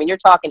champ too. I mean, you're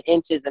talking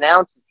inches and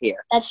ounces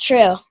here. that's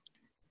true.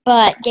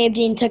 But Gabe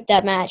Dean took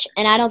that match,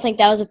 and I don't think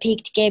that was a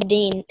peak to Gabe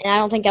Dean, and I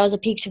don't think that was a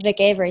peak to Vic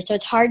Avery. So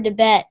it's hard to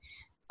bet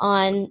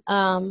on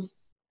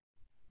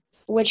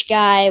which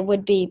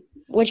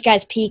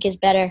guy's peak is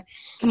better.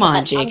 Come on,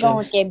 I'm going Jacob.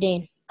 with Gabe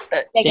Dean.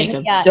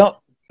 Jacob,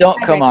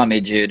 don't come on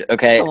me, Jude.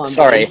 Okay, Come on,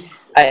 sorry.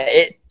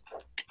 buddy.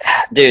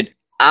 Dude,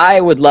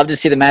 I would love to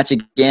see the match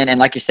again. And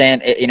like you're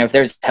saying, if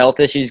there's health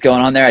issues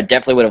going on there, I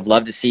definitely would have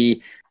loved to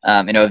see,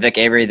 a Vic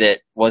Avery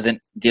that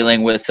wasn't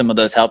dealing with some of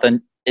those health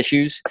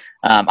issues.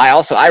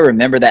 I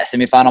remember that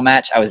semifinal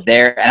match. I was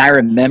there, and I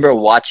remember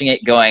watching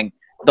it going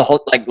the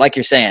whole like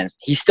you're saying,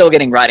 he's still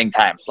getting riding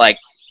time. Like,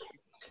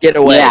 get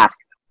away Yeah.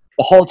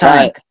 the whole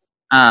time.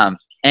 Right.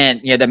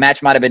 And the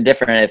match might have been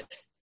different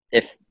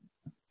if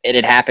it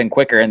had happened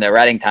quicker and the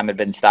riding time had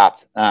been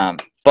stopped.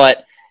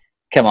 But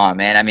come on,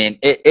 man. I mean,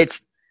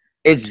 it's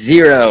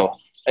 0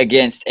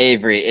 against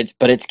Avery.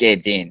 But it's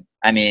Gabe Dean.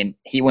 I mean,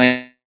 he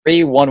went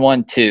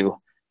 3-1-1-2,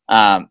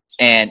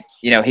 and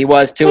he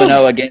was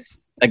 2-0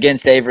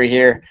 against Avery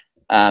here.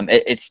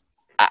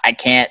 I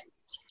can't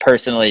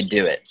personally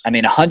do it. I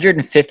mean,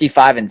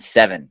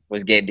 155-7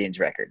 was Gabe Dean's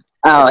record.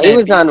 Oh, This he man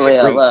was beat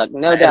unreal. Ruth. Look,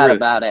 no Ruth. doubt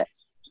about it.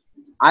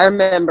 I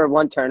remember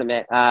one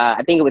tournament.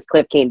 I think it was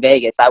Cliff King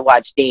Vegas. I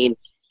watched Dean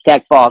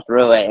tech fall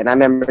through it, and I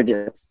remember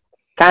just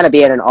kind of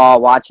being in awe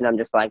watching him.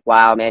 Just like,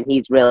 wow, man,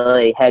 he's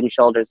really head and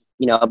shoulders,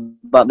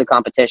 above the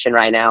competition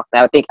right now.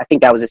 I think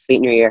that was his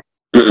senior year.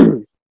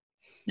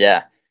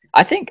 Yeah.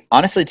 I think,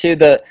 honestly, too,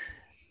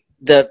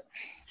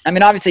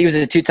 obviously he was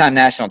a 2-time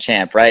national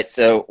champ, right?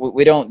 So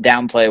we don't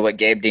downplay what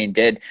Gabe Dean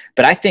did.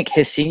 But I think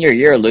his senior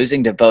year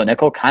losing to Bo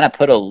Nickel kind of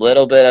put a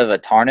little bit of a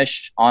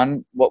tarnish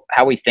on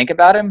how we think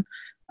about him.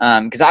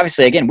 Because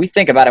obviously, again, we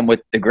think about him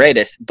with the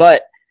greatest.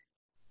 But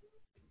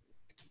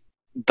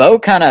Bo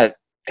kind of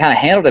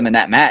handled him in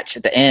that match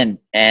at the end.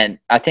 And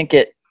I think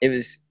it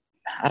was,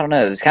 I don't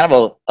know, it was kind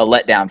of a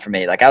letdown for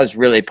me. Like, I was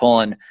really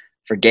pulling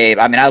for Gabe.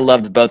 I mean, I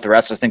loved both the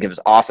wrestlers. I think it was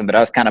awesome. But I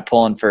was kind of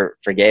pulling for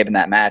Gabe in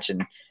that match.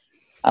 And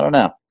I don't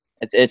know.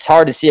 It's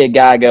hard to see a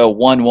guy go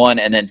 1-1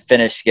 and then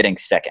finish getting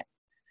second.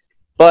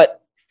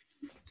 But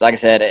like I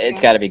said, it's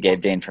got to be Gabe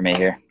Dean for me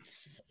here.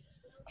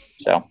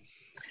 So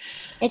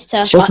It's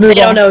tough. Sean, they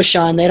don't know,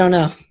 Sean. They don't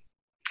know.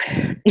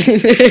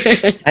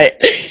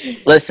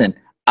 hey, listen.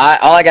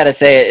 All I got to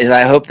say is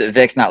I hope that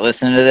Vic's not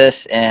listening to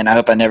this, and I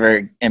hope I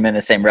never am in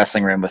the same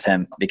wrestling room with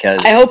him because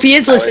I hope he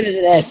is listening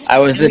to this. I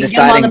was the We get him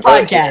on deciding the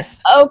vote,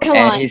 podcast. Oh, come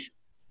and on. he's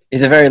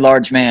a very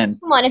large man.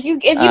 Come on. If you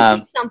pick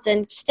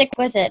something, stick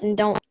with it and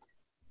don't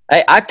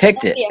I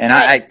picked Don't it, be and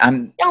afraid.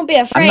 I'm don't be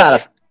afraid. no.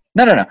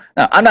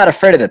 I'm not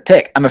afraid of the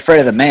pick. I'm afraid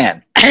of the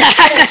man.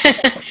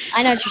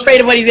 I know what you're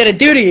Afraid of what he's gonna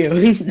do to you.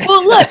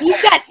 Well, look,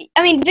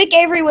 Vic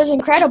Avery was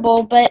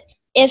incredible, but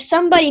if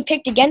somebody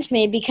picked against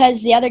me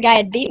because the other guy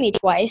had beat me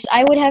twice,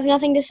 I would have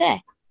nothing to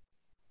say.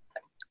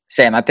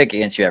 Sam, I pick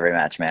against you every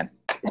match, man.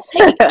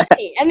 Pick against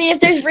me. I mean, if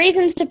there's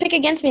reasons to pick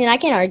against me, then I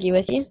can't argue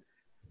with you.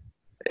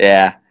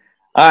 Yeah.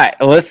 All right.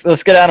 Well,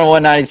 let's go down to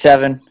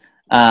 197.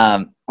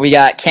 We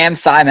got Cam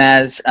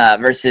Simaz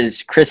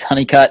versus Chris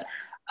Honeycutt.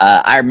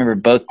 I remember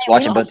we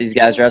watching both lost these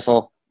guys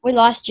wrestle. We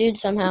lost Jude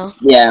somehow.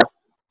 Yeah,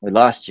 We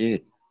lost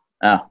Jude.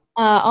 Oh,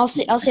 I'll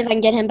see if I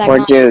can get him back poor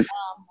on. Jude.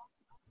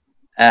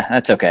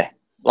 that's okay.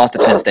 Lost a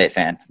Penn State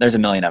fan. There's a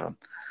million of them.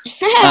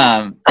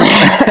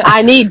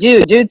 I need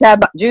Jude. Jude's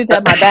had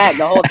my back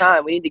the whole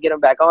time. We need to get him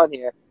back on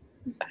here.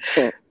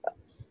 All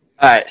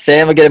right,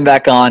 Sam will get him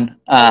back on.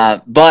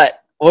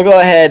 But we'll go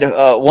ahead.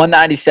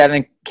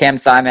 197, Cam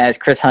Simaz,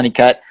 Chris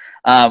Honeycutt.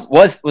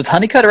 Was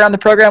Honeycutt around the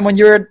program when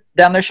you were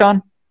down there,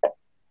 Sean?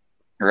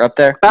 Or up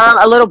there?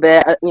 A little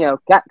bit.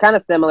 Kind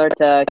of similar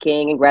to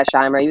King and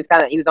Gresheimer. He was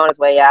on his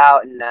way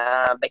out, and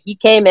but he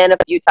came in a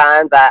few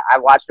times. I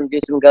watched him do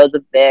some goes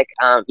with Vic.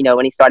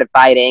 When he started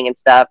fighting and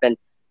stuff. And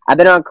I've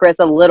been on Chris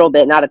a little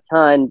bit, not a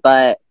ton,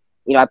 but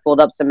I pulled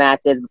up some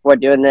matches before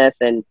doing this,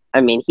 and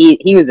I mean,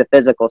 he was a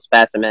physical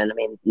specimen. I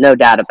mean, no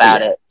doubt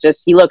about it.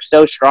 Just he looked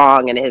so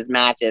strong in his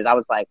matches. I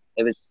was like,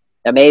 it was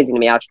amazing to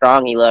me how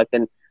strong he looked.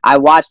 And I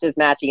watched his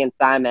match against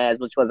Simez,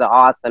 which was an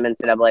awesome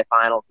NCAA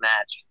finals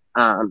match.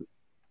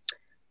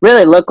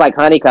 Really looked like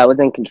Honeycutt was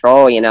in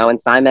control, and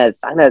Simez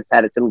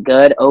had some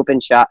good open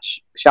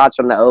shots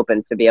from the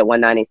open to be at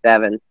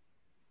 197.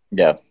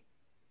 Yeah.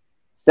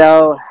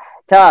 So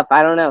tough.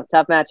 I don't know.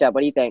 Tough matchup.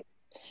 What do you think?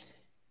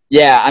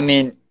 Yeah, I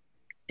mean,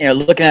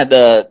 looking at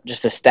the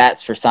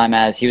stats for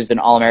Simaz, he was an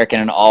All-American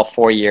in all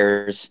 4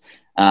 years,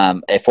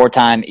 a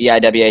 4-time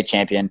EIWA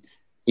champion.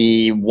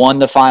 He won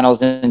the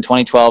finals in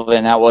 2012,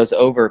 and that was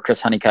over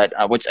Chris Honeycutt,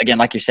 which, again,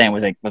 like you're saying,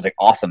 was an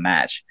awesome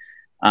match.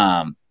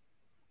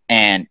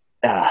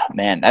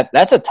 Man,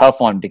 that's a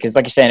tough one because,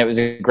 like you're saying, it was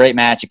a great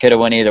match. It could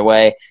have went either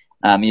way.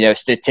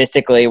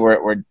 Statistically,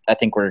 I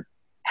think we're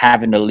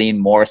having to lean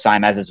more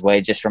Simaz's way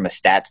just from a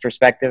stats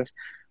perspective.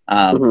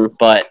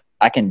 But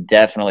I can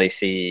definitely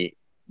see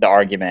the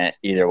argument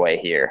either way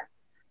here.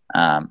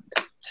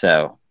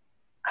 So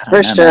I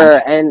don't know, sure,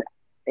 man. and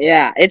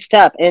yeah, it's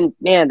tough. And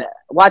man,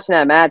 watching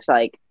that match,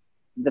 like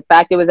the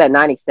fact it was at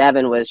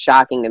 97 was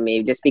shocking to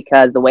me, just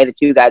because the way the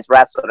two guys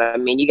wrestled. I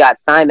mean, you got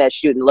Simez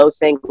shooting low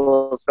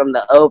singles from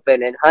the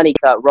open, and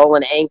Honeycutt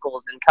rolling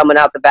ankles and coming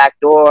out the back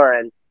door,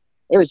 and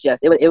it was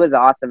an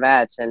awesome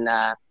match. And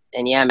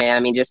yeah, man, I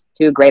mean, just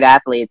two great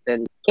athletes,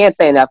 and can't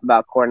say enough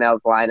about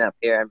Cornell's lineup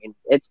here. I mean,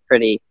 it's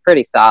pretty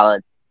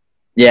solid.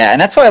 Yeah,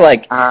 and that's why,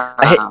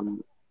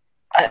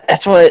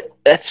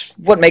 that's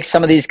what makes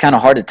some of these kind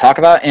of hard to talk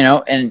about,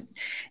 and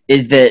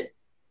is that,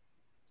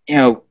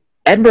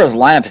 Edinburgh's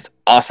lineup is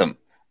awesome,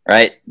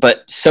 right?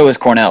 But so is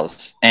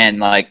Cornell's, and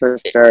For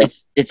sure.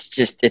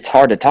 it's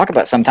hard to talk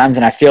about sometimes,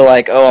 and I feel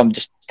like, I'm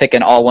just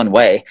picking all one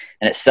way,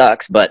 and it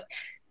sucks, but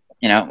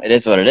it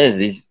is what it is.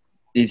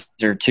 These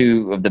are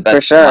two of the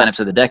best lineups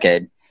of the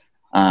decade.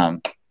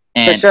 And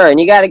for sure, and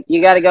you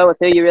gotta go with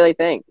who you really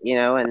think,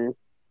 and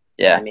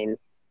yeah, I mean,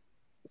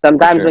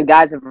 sometimes sure. when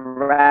guys have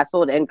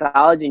wrestled in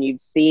college and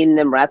you've seen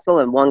them wrestle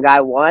and one guy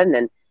won,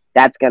 and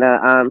that's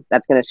gonna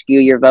skew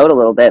your vote a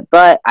little bit.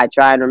 But I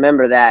try and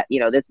remember that,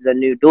 this is a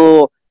new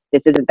duel.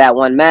 This isn't that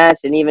one match.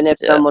 And even if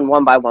someone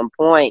won by 1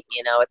 point,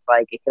 it's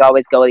like it could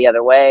always go the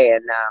other way.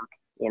 And,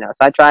 so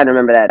I try and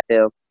remember that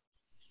too.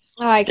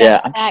 All right, guys,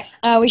 back.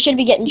 We should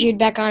be getting Jude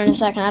back on in a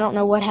second. I don't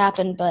know what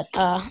happened, but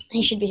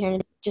he should be here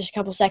in just a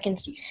couple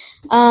seconds.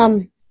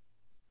 Have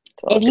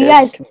you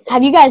guys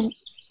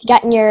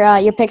gotten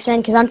your picks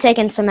in? Because I'm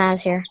taking Simaz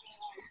here,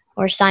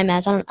 or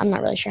Simaz. I'm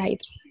not really sure how you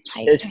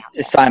it's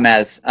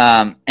Simaz.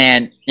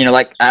 And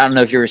I don't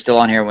know if you were still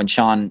on here when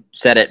Sean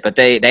said it, but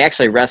they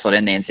actually wrestled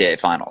in the NCAA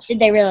finals. Did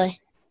they really?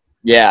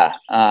 Yeah.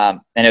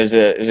 And it was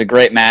a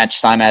great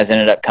match. Simaz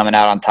ended up coming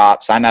out on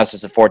top. Simaz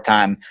was a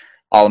 4-time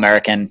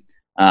All-American.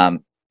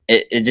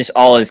 It just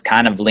all is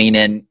kind of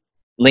leaning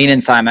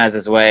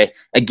Simaz's way.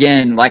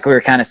 Again, like we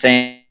were kind of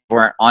saying, we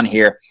weren't on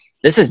here.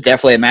 This is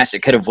definitely a match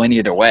that could have went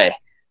either way,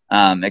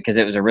 because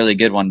it was a really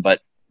good one. But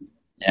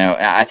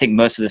I think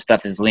most of the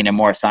stuff is leaning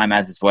more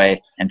Simaz's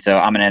way, and so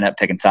I'm gonna end up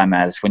picking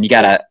Simaz. When you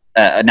got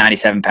a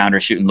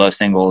 97-pounder shooting low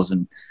singles,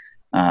 and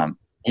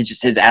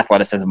his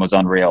athleticism was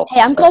unreal.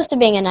 Hey, I'm close to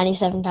being a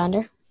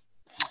 97-pounder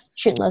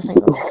shooting low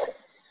singles.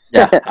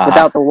 Yeah,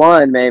 without the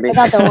one, maybe.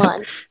 Without the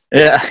one.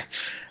 Yeah.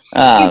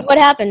 Dude, what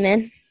happened,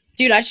 man?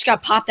 Dude, I just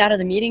got popped out of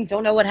the meeting.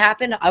 Don't know what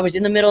happened. I was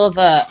in the middle of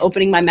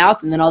opening my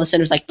mouth, and then all of a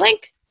sudden it was like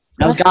blink.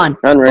 And I was gone.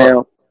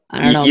 Unreal.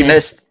 I don't know. You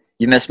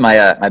missed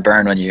my my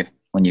burn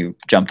when you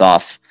jumped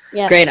off.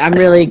 Yeah. Great. I'm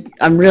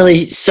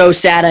really so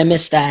sad I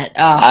missed that.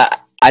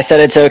 I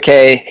said it's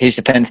okay. He's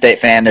a Penn State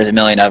fan. There's a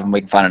million of them.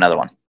 We can find another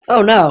one.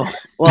 Oh no.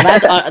 Well,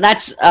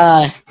 that's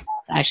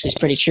actually is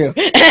pretty true.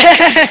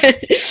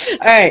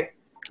 All right.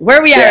 Where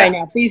are we at right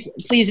now?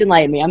 Please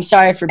enlighten me. I'm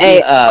sorry for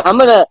being. Hey,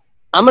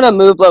 I'm gonna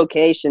move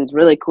locations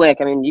really quick.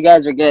 I mean, you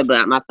guys are good,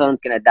 but my phone's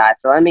gonna die.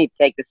 So let me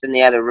take this in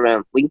the other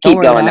room. We can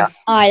keep going now.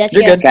 All right, that's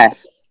You're good. Okay.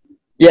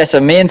 Yeah. So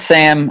me and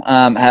Sam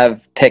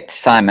have picked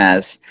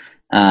Simaz.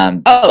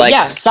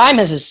 Yeah,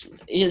 Simez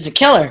is a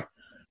killer. Are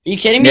you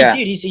kidding me, Yeah.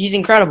 dude? He's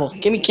incredible.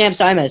 Give me Cam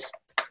Simez.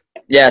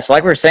 Yeah. So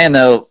like we were saying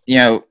though,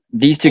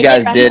 these two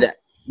guys did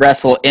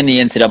wrestle in the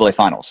NCAA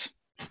finals.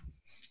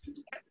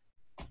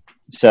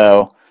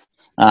 So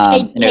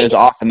it was an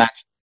awesome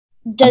match.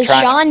 Does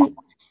trying-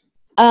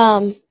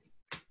 Sean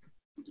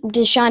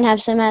have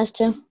Simaz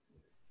too?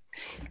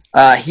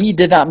 He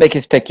did not make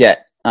his pick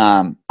yet.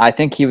 I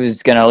think he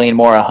was going to lean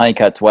more on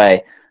Honeycutt's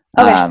way.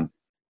 Okay.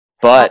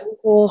 But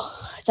Cool.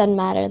 It doesn't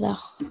matter though.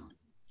 All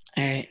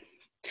right.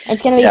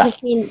 It's gonna be Yeah.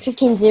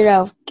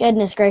 15-0.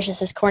 Goodness gracious,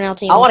 this Cornell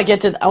team. I want to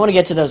get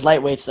to those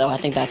lightweights though. I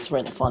think that's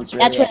where the fun's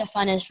really. That's where at. the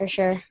fun is for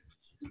sure.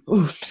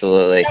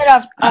 absolutely.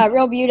 Start off,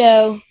 Real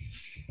Buto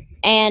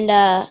and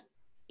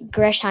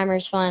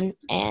Gresheimer's fun,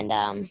 and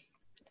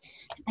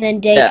then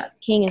Dake Yeah.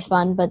 King is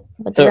fun, but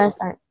the So, rest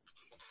aren't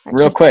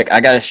Real too- quick, I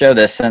got to show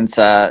this since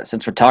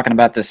we're talking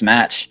about this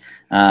match,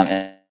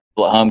 and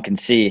people at home can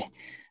see.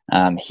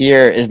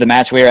 Here is the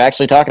match we are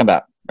actually talking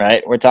about.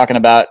 Right, we're talking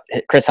about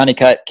Chris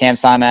Honeycutt, Cam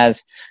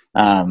Simaz,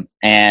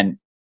 and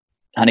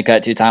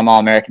Honeycutt 2-time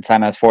All-American,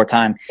 Simaz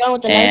 4-time. Going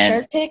with the and- no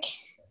shirt pick.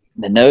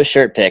 The no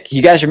shirt pick.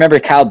 You guys remember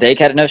Kyle Dake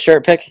had a no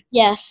shirt pick?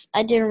 Yes,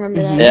 I do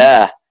remember that.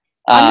 Yeah.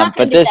 I'm not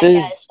gonna But do this that,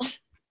 is guys.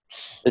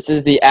 this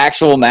is the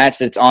actual match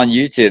that's on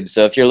YouTube.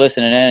 So if you're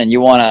listening in and you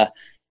wanna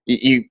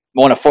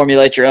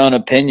formulate your own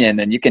opinion,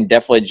 then you can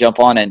definitely jump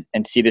on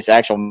and see this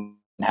actual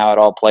how it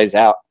all plays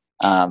out.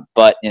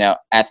 But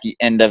at the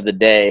end of the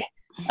day,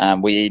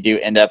 we do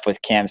end up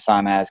with Cam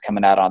Simaz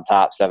coming out on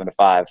top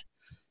 7-5.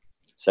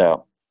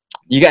 So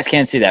you guys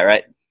can see that,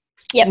 right?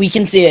 Yep. We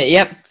can see it.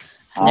 Yep.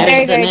 There's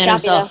Very, the very man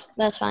choppy though. himself.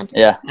 That's fine.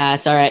 Yeah.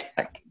 That's all right.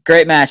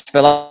 Great match.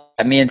 But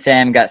me and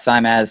Sam got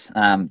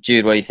Simaz.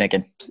 Jude, what are you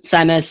thinking?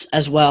 Simez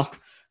as well.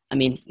 I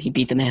mean, he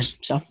beat the man.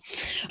 So,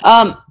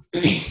 well,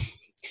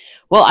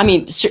 I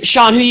mean,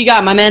 Sean, who you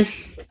got, my man?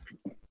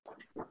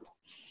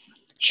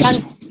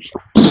 Sean,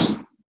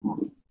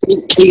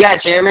 You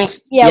guys hear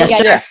me? yeah, yes,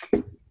 we got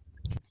sir.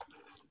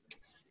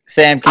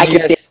 Sam, I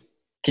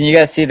can you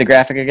guys see the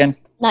graphic again?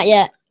 Not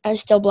yet. I was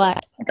still black.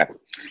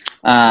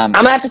 I'm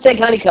gonna have to take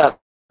Honeycutt.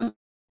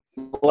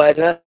 Boys,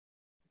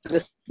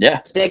 just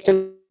Yeah. stick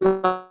to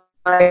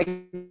my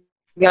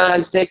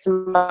gun, stick to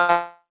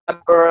my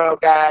burrow,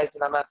 guys,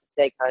 and I'm gonna have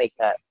to take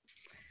Honeycutt.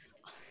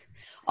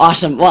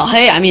 Awesome. Well,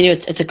 hey, I mean,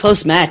 it's a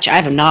close match. I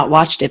have not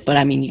watched it, but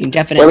I mean, you can Where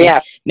definitely we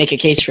at? make a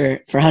case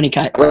for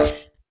Honeycutt. We're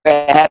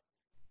at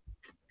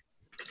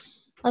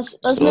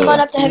Let's move on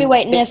up to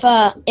heavyweight, and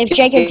if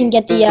Jacob can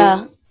get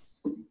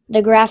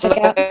the graphic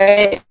up.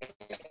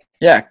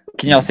 Yeah.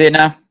 Can y'all see it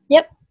now?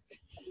 Yep.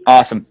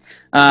 Awesome.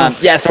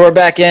 Yeah, so we're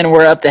back in.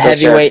 We're up to For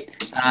sure.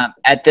 heavyweight.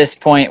 At this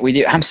point, we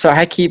do. I'm sorry,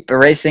 I keep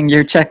erasing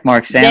your check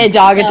marks, Sam. Hey,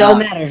 dog, it don't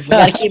No. matter. We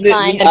gotta keep It's it.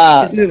 fine. We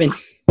gotta keep this moving.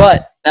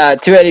 But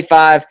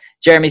 285,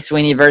 Jeremy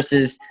Sweeney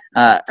versus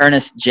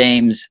Ernest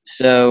James.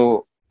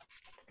 So,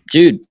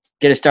 Jude,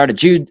 get us started.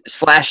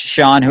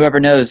 Jude/Sean, whoever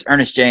knows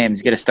Ernest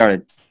James, get us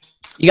started.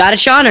 You got it,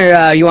 Sean,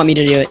 or you want me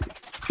to do it?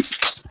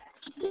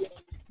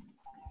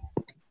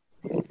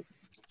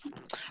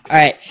 All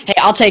right. Hey,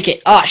 I'll take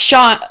it.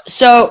 Sean.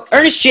 So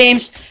Ernest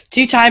James,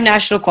 2-time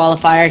national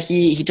qualifier.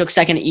 He took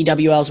second at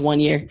EWLs 1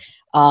 year.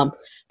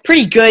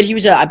 Pretty good.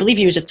 I believe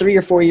he was a 3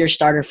 or 4 year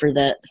starter for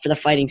the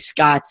Fighting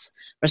Scots.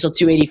 Wrestled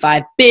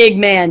 285. Big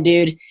man,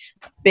 dude.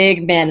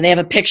 Big man. And they have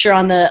a picture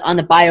on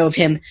the bio of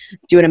him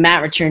doing a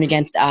mat return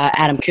against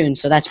Adam Kuhn.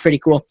 So that's pretty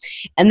cool.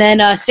 And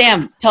then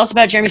Sam, tell us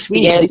about Jeremy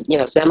Sweeney.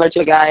 again, similar to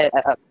a guy.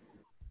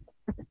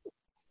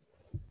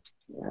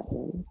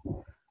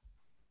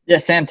 Yeah,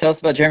 Sam, tell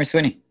us about Jeremy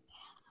Sweeney.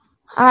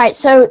 All right,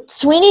 so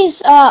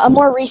Sweeney's a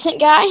more recent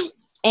guy,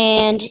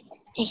 and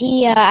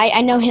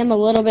I know him a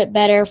little bit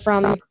better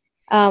from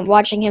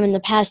watching him in the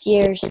past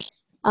years.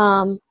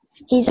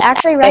 He's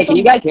actually Hey, wrestled. can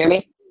you guys hear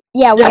me?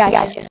 Yeah, we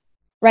got you.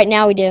 Right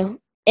now we do.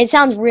 It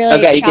sounds really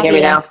Okay, you can choppy, hear me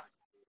though. now.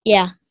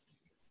 Yeah,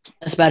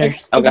 That's better.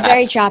 it's Okay.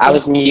 very choppy. I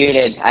was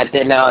muted. I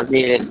didn't know I was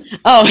muted.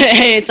 Oh,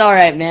 hey, it's all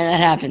right, man. That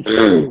happens.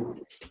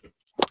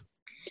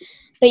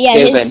 But yeah,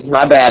 Stupid.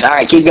 My bad. All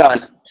right, keep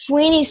going.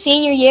 Sweeney's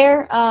senior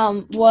year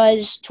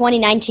was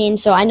 2019,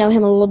 so I know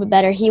him a little bit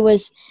better. He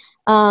was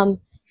 3-time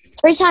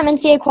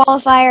NCAA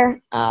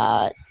qualifier.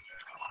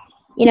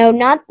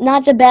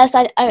 Not the best.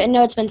 I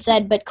know it's been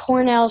said, but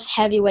Cornell's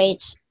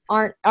heavyweights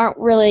aren't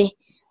really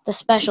the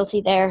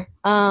specialty there.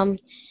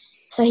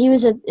 So he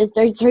was a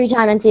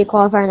 3-time NCAA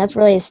qualifier, and that's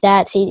really his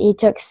stats. He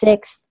took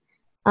 6th,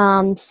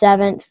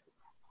 7th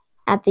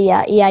at the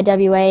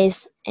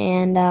EIWAs,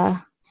 and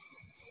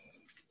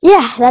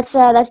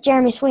that's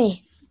Jeremy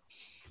Sweeney.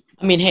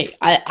 I mean, hey,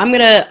 I'm going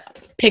to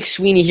pick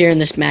Sweeney here in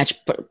this match,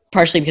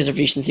 partially because of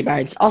recency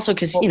bias. Also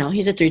because,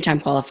 he's a 3-time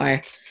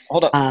qualifier.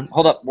 Hold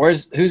up.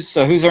 Who's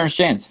Ernest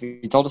James?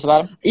 You told us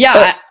about him?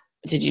 Yeah.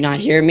 Did you not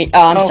hear me?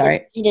 Oh, I'm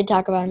sorry. He did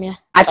talk about him, yeah.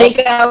 I think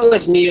I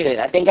was muted.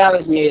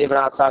 when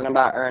I was talking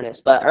about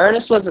Ernest. But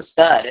Ernest was a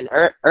stud. And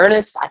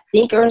Ernest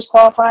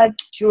qualified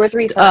 2 or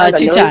 3 times.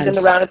 2 I know times. he was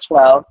in the round of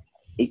 12.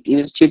 He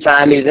was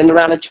 2-time. He was in the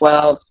round of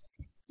 12.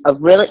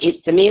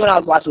 To me, when I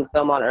was watching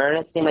film on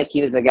Ernest, it seemed like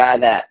he was a guy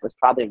that was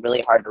probably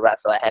really hard to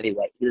wrestle at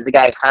heavyweight. He was a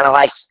guy who kind of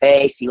liked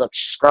space. He looked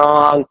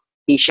strong.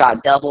 He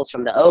shot doubles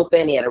from the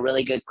open. He had a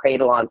really good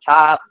cradle on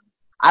top.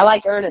 I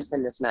like Ernest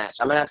in this match.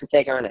 I'm gonna have to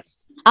take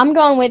Ernest. I'm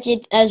going with you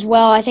as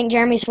well. I think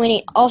Jeremy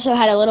Sweeney also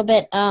had a little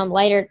bit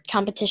lighter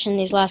competition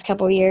these last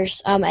couple of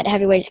years. At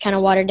heavyweight, it's kind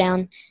of watered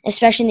down,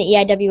 especially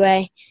in the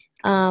EIWA.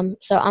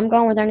 So I'm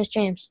going with Ernest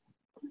James.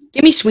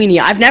 Give me Sweeney.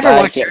 I've never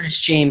Like watched it.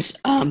 Ernest James,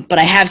 but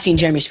I have seen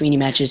Jeremy Sweeney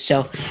matches,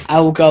 so I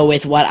will go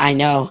with what I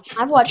know.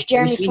 I've watched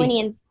Jeremy Sweeney. Sweeney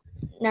in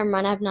 – never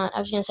mind, I've not. I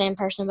was going to say in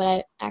person, but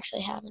I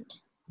actually haven't.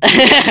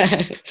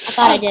 I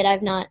thought I did.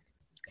 I've not.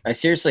 I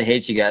seriously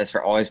hate you guys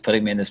for always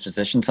putting me in this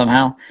position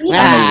somehow. I don't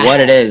Ah. know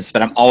what it is,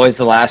 but I'm always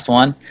the last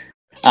one.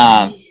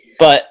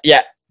 But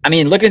yeah, I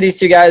mean, looking at these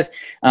two guys,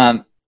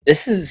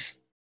 this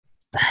is,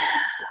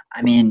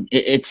 I mean,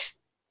 it's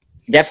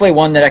definitely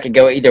one that I could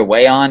go either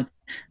way on.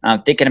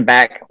 Thinking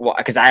back,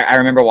 because I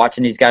remember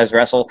watching these guys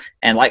wrestle,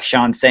 and like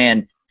Sean's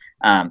saying,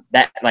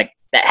 that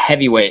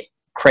heavyweight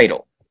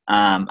cradle,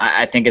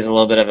 I think is a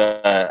little bit of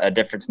a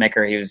difference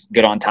maker. He was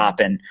good on top,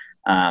 and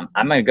I'm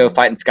going to go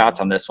fighting Scots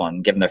on this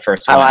one, give him their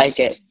first I one. like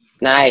it.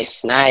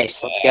 Nice.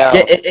 Let's go.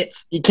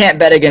 It's you can't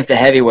bet against a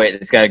heavyweight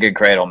that's got a good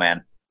cradle,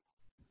 man.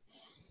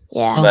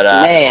 Yeah. But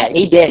Man,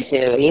 he did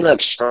too. He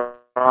looked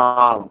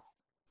strong.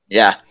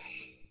 yeah,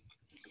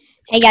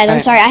 Hey, guys, I'm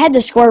Alright. sorry. I had the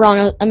score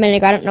wrong a minute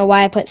ago. I don't know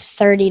why I put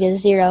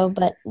 30-0,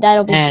 but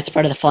that'll be Yeah, it's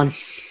part of the fun.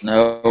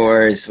 no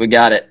worries, we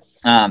got it.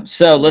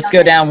 So let's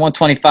go down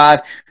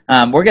 125.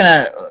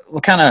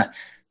 We'll kind of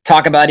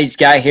talk about each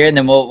guy here, and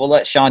then we'll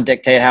let Sean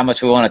dictate how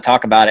much we want to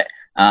talk about it.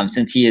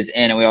 Since he is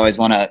in, and we always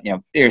want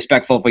to be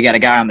respectful if we got a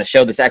guy on the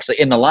show that's actually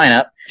in the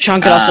lineup.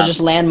 Sean could also just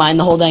landmine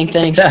the whole dang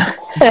thing.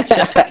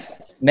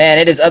 Man,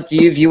 it is up to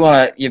you if you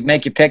want to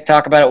make your pick,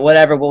 talk about it,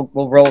 whatever. We'll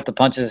roll with the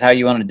punches how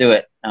you want to do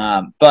it.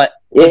 But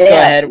let's go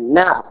ahead.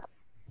 No.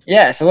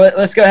 Yeah, so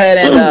let's go ahead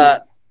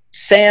and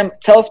Sam,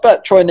 tell us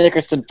about Troy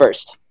Nickerson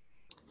first.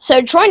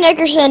 So Troy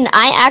Nickerson,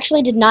 I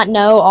actually did not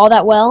know all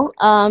that well.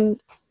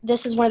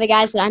 This is one of the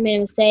guys that I made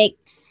a mistake.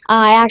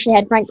 I actually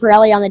had Frank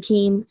Pirelli on the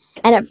team,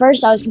 and at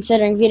first I was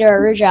considering Vitor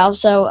Arujau,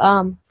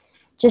 so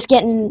just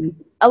getting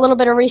a little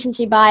bit of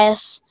recency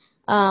bias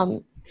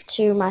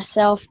to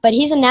myself. But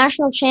he's a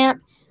national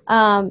champ.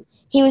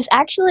 He was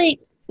actually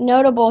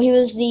notable. He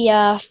was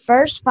the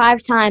first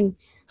 5-time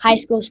high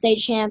school state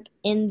champ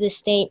in the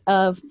state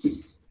of,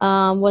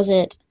 I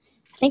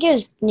think it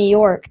was New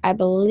York, I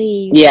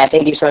believe. Yeah, I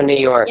think he's from New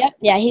York. Yep.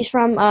 Yeah, he's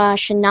from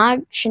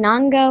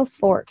Shenango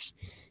Forks.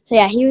 So,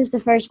 yeah, he was the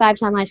first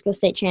 5-time high school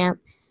state champ.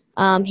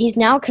 He's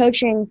now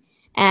coaching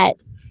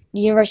at the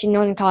University of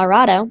Northern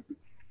Colorado.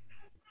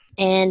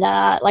 And,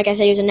 like I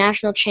said, he was a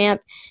national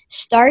champ.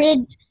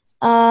 Started,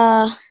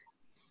 I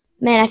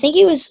think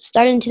he was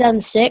started in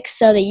 2006.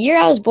 So, the year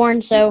I was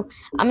born. So,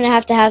 I'm going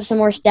to have some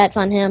more stats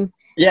on him.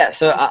 Yeah,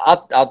 so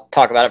I'll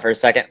talk about it for a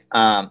second.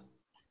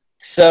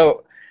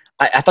 So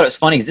I thought it was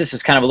funny because this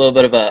was kind of a little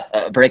bit of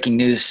a breaking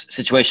news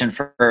situation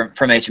from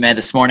HMA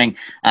this morning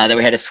that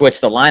we had to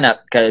switch the lineup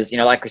because,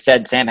 like we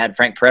said, Sam had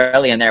Frank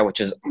Pirelli in there, which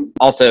is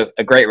also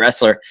a great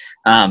wrestler.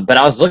 But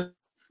I was looking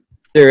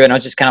through and I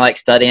was just kind of like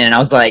studying and I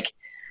was like,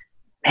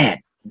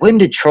 man, when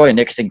did Troy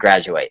Nickerson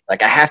graduate?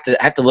 Like I have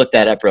to look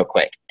that up real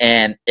quick.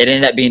 And it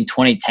ended up being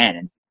 2010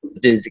 and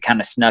dudes that kind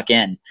of snuck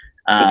in.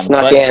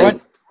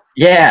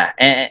 Yeah,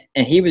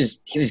 and he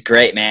was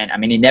great, man. I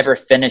mean, he never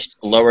finished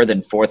lower than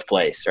 4th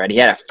place, right? He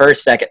had a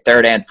 1st, 2nd,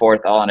 3rd, and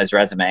 4th all on his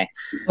resume.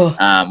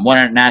 Won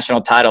a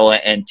national title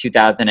in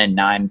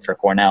 2009 for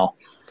Cornell.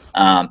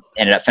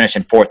 Ended up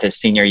finishing 4th his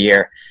senior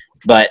year,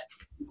 but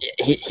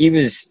he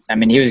was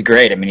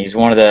great. I mean, he's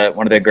one of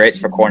the greats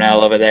for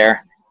Cornell over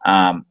there,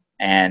 and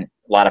a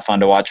lot of fun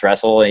to watch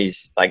wrestle.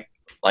 He's like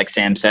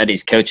Sam said,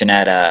 he's coaching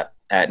at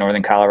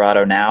Northern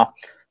Colorado now.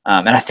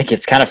 And I think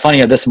it's kind of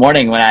funny. This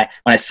morning when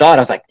I saw it, I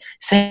was like,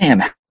 Sam,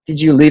 how did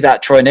you leave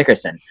out Troy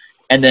Nickerson?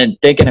 And then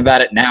thinking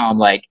about it now, I'm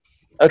like,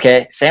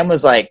 okay, Sam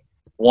was like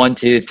 1,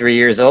 2, 3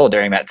 years old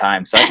during that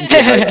time. So I can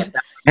see how he left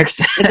out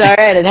Nickerson. It's all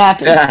right. It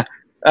happens.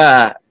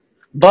 Yeah.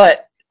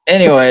 But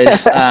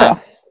anyways,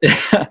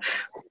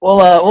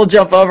 we'll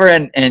jump over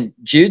and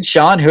Jude,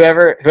 Sean,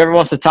 whoever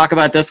wants to talk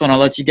about this one, I'll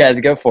let you guys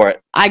go for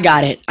it. I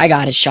got it,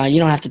 Sean. You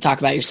don't have to talk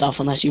about yourself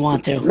unless you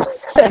want to.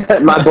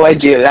 My boy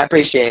Jude, I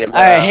appreciate him.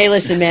 All right, hey,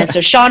 listen, man.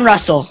 So Sean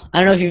Russell, I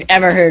don't know if you've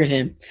ever heard of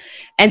him.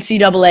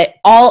 NCAA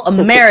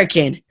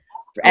All-American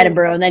for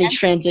Edinburgh, and then he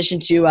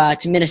transitioned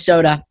to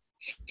Minnesota.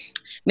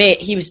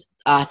 He was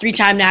a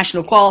 3-time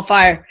national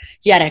qualifier.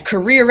 He had a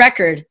career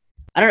record.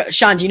 I don't know,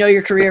 Sean. Do you know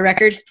your career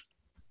record?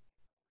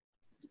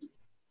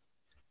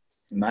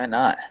 You might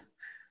not.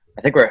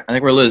 I think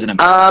we're losing him.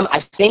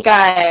 I think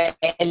I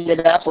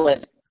ended up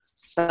with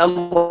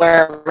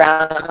somewhere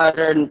around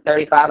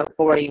 135 or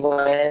 40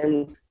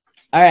 wins.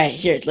 All right,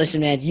 here, listen,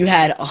 man. You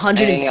had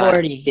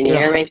 140. Can you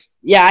hear me?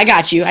 Yeah, I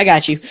got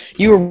you.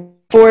 You were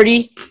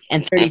 40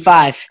 and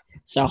 35.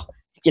 So,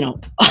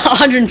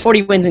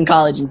 140 wins in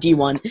college in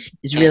D1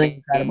 is really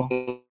incredible.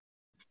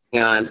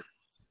 Hang on.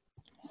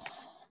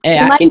 Hey,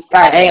 All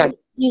right, hang on.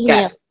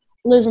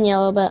 Losing you a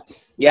little bit.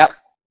 Yep.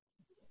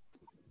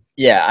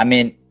 Yeah, I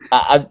mean,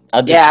 I'll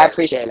just. Yeah, I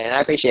appreciate it, man. I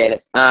appreciate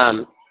it.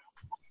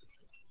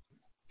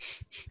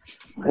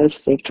 What is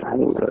safe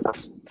driving mode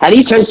off? How do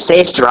you turn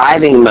safe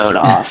driving mode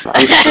off?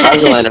 I'm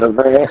struggling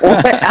over here.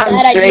 I'm That I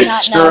do straight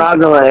not know.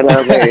 struggling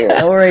over here.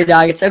 Don't worry,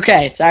 dog. It's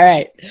okay. It's all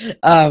right.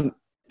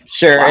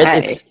 Sure, Why?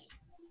 it's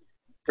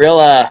real.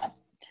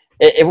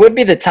 It would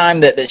be the time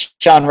that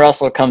Sean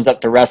Russell comes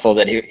up to wrestle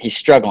that he's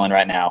struggling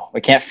right now.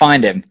 We can't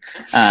find him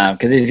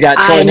because he's got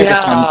Troy I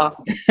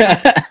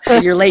Nickerson. know.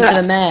 You're late to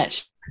the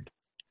match.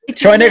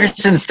 Troy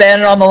Nickerson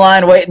standing on the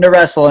line waiting to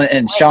wrestle,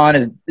 and Sean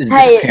is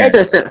Hey,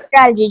 disappearing.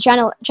 Strategy,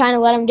 trying to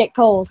let him get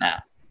cold.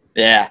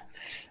 Yeah,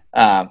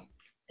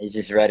 he's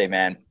just ready,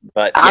 man.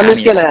 But I'm yeah,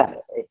 just gonna.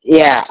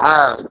 Yeah.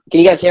 Can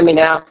you guys hear me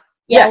now?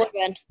 Yeah, Yeah.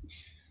 we're good.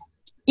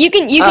 You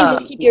can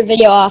just keep your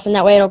video off, and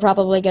that way it'll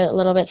probably get a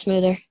little bit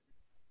smoother.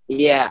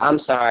 Yeah. I'm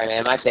sorry,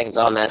 man. My thing's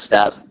all messed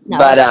up. No.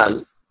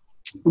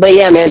 But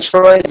yeah, man.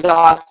 Troy's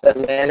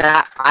awesome, man.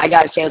 I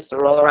got a chance to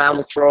roll around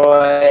with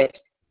Troy.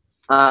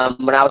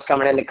 When I was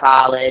coming into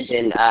college,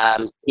 and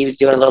he was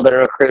doing a little bit of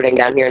recruiting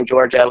down here in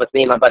Georgia with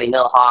me and my buddy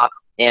Milhoff,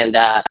 and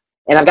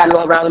I've gotten to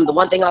roll around him. The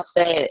one thing I'll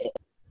say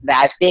that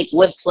I think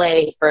would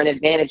play for an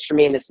advantage for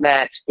me in this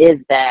match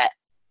is that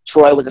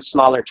Troy was a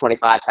smaller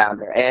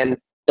 25-pounder, and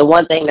the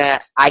one thing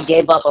that I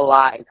gave up a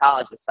lot in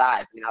college was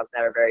size. I mean, I was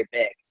never very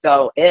big,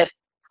 so if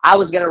I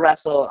was gonna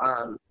wrestle,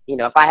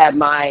 if I had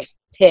my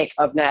pick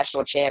of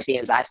national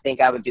champions, I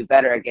think I would do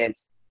better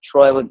against.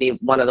 Troy would be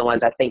one of the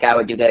ones I think I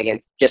would do good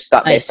against, just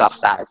based off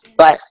size.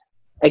 But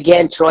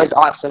again, Troy's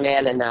awesome,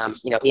 man, and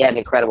he had an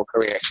incredible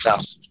career. So,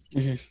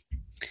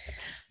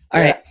 All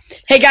right.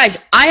 Hey guys,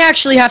 I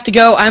actually have to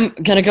go. I'm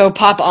gonna go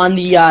pop on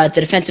the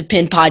Defensive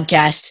Pin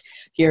podcast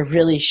here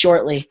really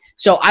shortly.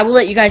 So I will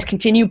let you guys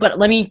continue, but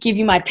let me give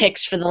you my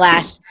picks for the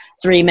last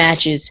 3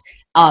 matches.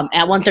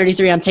 At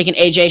 133, I'm taking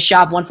AJ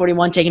Shop.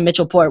 141, taking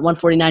Mitchell Port.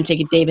 149,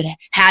 taking David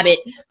Habit.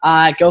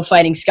 Go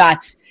Fighting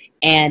Scots.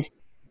 And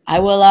I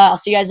will. I'll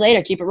see you guys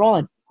later. Keep it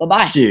rolling.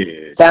 Bye-bye.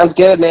 Dude. sounds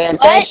good, man.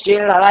 Thanks,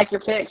 Jude. I like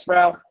your picks,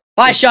 bro.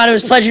 Bye, Sean. It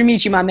was a pleasure to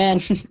meet you, my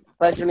man.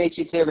 Pleasure to meet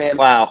you too, man.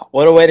 Wow,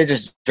 what a way to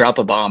just drop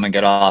a bomb and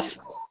get off.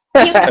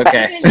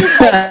 Okay. He was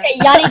just like, okay,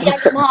 Yachty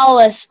Jackson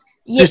Hollis,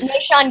 Just-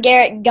 Nashawn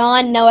Garrett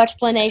gone, no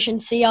explanation.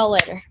 See y'all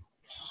later.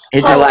 He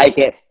I just, like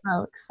it.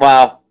 Folks.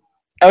 wow.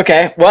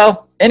 Okay.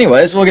 Well,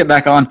 anyways, we'll get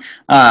back on.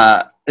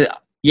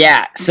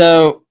 Yeah.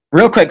 So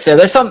real quick, so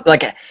there's some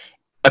like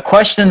a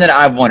question that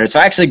I've wondered. So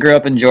I actually grew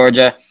up in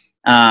Georgia,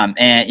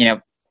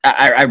 and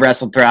I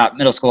wrestled throughout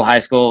middle school, high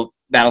school,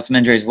 battled some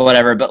injuries,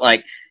 whatever. But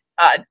like,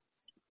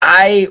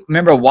 I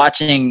remember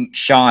watching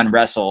Sean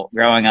wrestle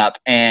growing up,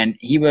 and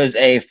he was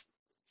a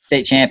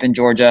state champ in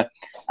Georgia.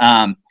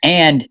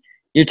 And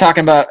you're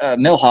talking about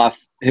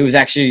Milhoff, who was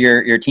actually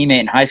your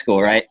teammate in high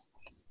school, right?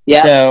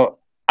 Yeah. So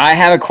I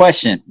have a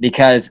question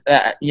because,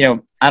 I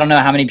don't know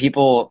how many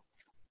people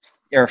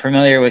are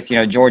familiar with,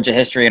 Georgia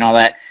history and all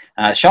that.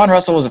 Sean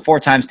Russell was a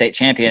 4-time state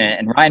champion,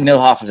 and Ryan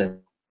Milhoff was a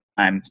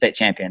 4-time state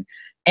champion.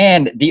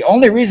 And the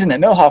only reason that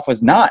Milhoff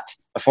was not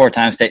a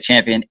 4-time state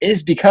champion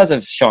is because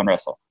of Sean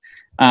Russell.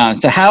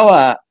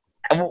 So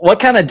what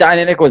kind of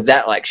dynamic was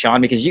that like,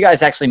 Sean? Because you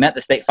guys actually met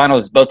the state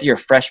finals both of your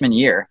freshman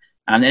year,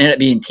 and ended up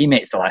being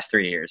teammates the last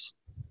 3 years.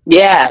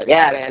 Yeah,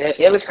 man.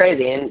 It was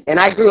crazy. And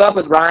I grew up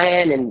with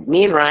Ryan, and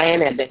me and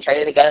Ryan had been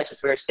training together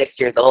since we were 6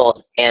 years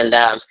old. And,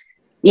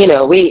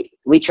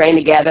 we trained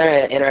together,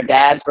 and our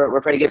dads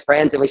were pretty good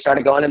friends, and we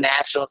started going to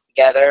nationals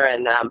together,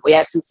 and we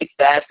had some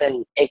success.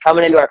 And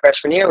coming into our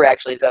freshman year, we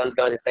actually going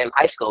to the same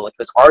high school, which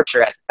was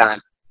Archer at the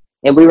time.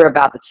 And we were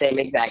about the same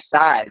exact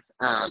size.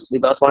 We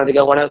both wanted to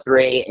go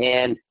 103.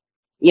 And,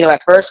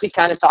 at first we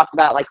kind of talked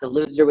about like the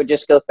loser would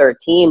just go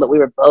 13, but we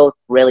were both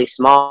really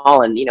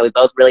small, and, we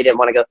both really didn't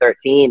want to go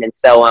 13. And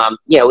so,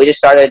 we just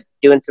started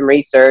doing some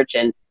research,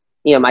 and,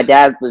 my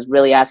dad was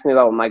really asking me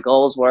about what my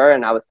goals were,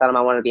 and I was telling him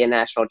I wanted to be a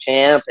national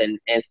champ and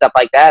stuff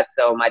like that.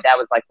 So my dad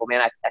was like, well,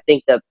 man, I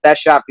think the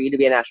best shot for you to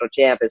be a national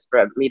champ is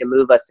for me to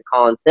move us to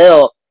Collins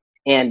Hill.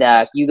 And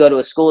you go to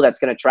a school that's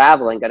going to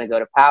travel and going to go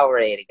to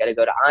Powerade and going to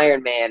go to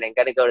Ironman and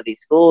going to go to these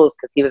schools.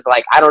 Because he was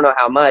like, I don't know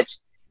how much,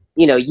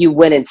 you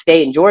win in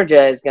state in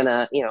Georgia is going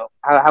to,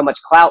 how much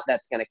clout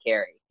that's going to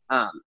carry.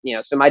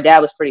 So my dad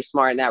was pretty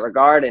smart in that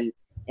regard. And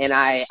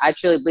I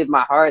truly believe in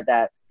my heart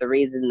that the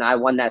reason I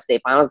won that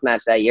state finals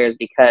match that year is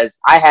because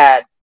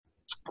I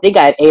think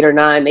I had 8 or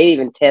 9, maybe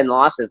even 10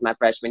 losses my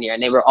freshman year.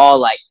 And they were all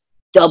like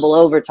double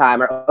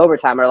overtime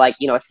or like,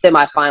 a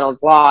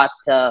semifinals loss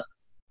to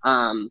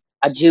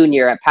a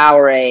junior at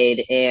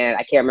Powerade, and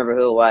I can't remember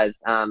who it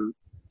was. I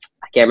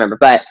can't remember,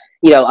 but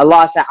I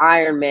lost at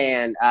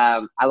Ironman.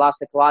 I lost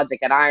to Kolodzic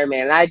at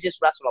Ironman, and I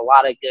just wrestled a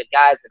lot of good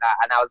guys,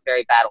 and I was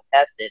very battle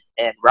tested.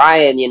 And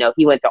Ryan,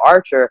 he went to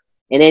Archer,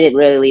 and they didn't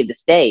really leave the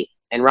state.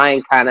 And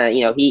Ryan kind of,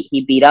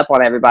 he beat up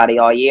on everybody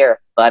all year.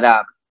 But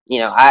I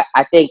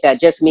think that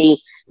just me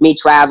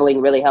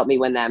traveling really helped me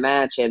win that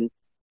match, and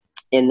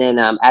then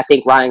I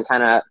think Ryan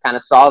kind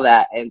of saw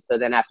that, and so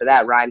then after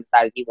that, Ryan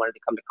decided he wanted to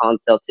come to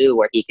Collins Hill too,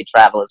 where he could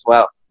travel as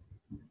well.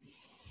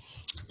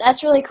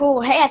 That's really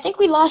cool. Hey, I think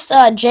we lost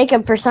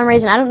Jacob for some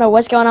reason. I don't know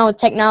what's going on with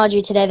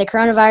technology today. The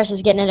coronavirus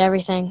is getting at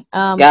everything.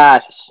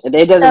 Gosh,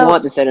 they doesn't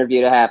want this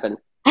interview to happen.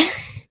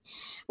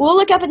 we'll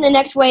look up in the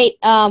next weight,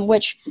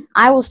 which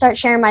I will start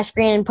sharing my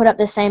screen and put up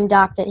the same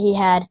doc that he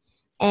had,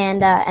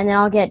 and then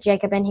I'll get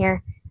Jacob in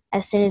here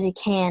as soon as he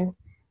can.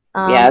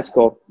 Yeah, that's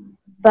cool.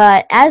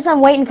 But as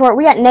I'm waiting for it,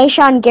 we got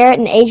Nahshon Garrett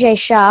and AJ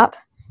Shop.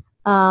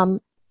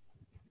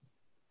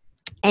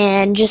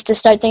 And just to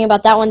start thinking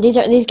about that one,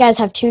 these guys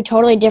have two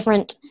totally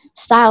different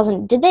styles.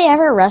 And did they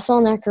ever wrestle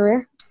in their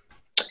career?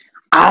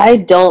 I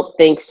don't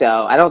think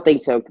so.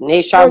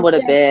 Nahshon would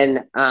have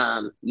been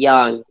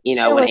young, when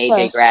AJ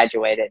close.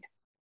 graduated.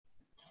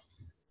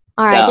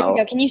 All right, there So- we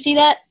go. Can you see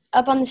that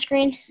up on the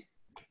screen?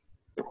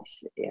 Let me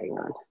see. Hang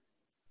on.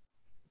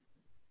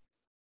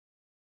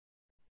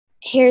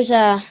 Here's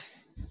a.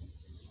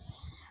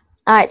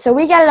 All right, so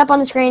we got it up on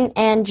the screen,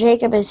 and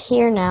Jacob is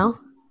here now.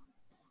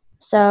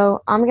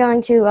 So I'm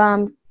going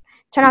to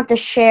turn off the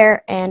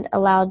share and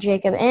allow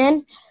Jacob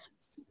in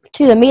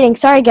to the meeting.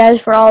 Sorry, guys,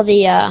 for all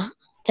the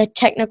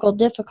technical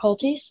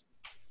difficulties.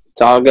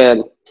 It's all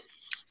good.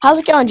 How's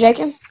it going,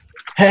 Jacob?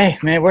 Hey,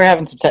 man, we're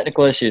having some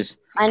technical issues.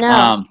 I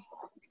know.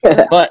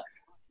 But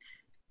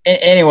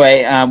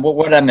anyway,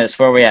 what did I miss?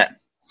 Where are we at?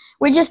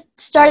 We just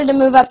started to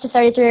move up to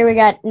 33. We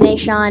got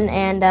Nahshon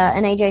and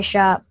an AJ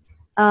Shop.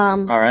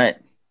 All right.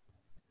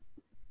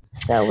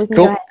 So we can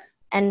Cool. go ahead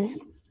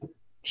and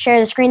share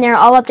the screen there.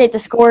 I'll update the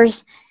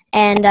scores,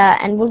 and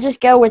we'll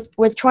just go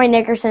with Troy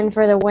Nickerson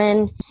for the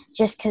win,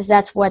 just because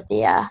that's what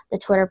the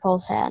Twitter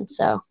polls had.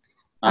 So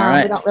All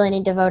right. we don't really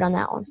need to vote on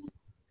that one.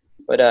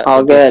 But All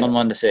it'll be a good. fun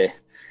one to see.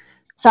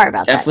 Sorry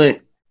about that.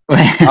 Definitely.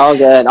 All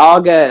good. All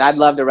good. I'd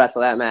love to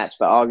wrestle that match,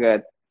 but all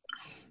good.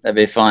 That'd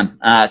be fun.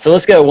 So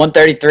let's go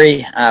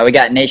 133. We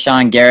got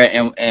Nahshon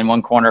Garrett in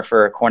one corner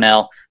for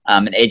Cornell,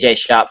 and AJ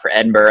Shop for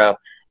Edinburgh.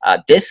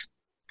 This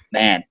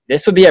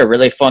would be a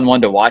really fun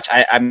one to watch.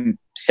 I'm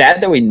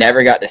sad that we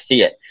never got to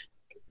see it.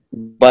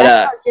 But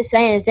That's what I was just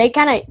saying is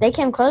they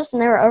came close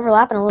and they were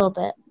overlapping a little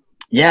bit.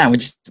 yeah,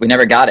 we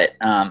never got it.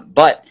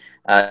 But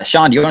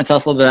Sean, do you want to tell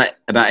us a little bit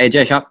about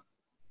AJ Shop?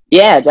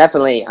 Yeah,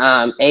 definitely.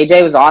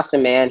 AJ was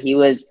awesome, man. He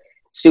was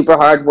super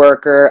hard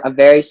worker, a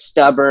very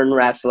stubborn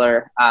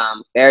wrestler,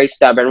 very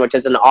stubborn, which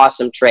is an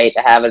awesome trait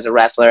to have as a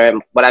wrestler.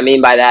 And what I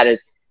mean by that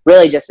is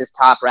really just his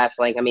top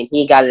wrestling. I mean,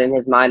 he got it in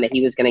his mind that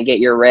he was going to get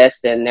your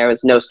wrist, and there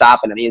was no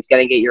stopping him. He was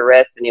going to get your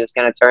wrist, and he was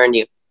going to turn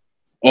you.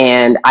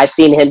 And I've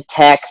seen him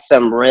tech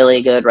some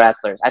really good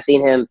wrestlers. I've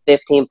seen him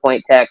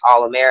 15-point tech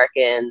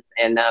All-Americans,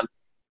 and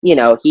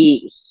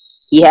he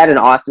had an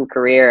awesome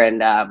career,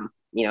 and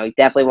he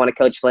definitely one of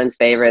Coach Flynn's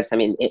favorites. I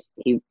mean,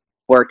 he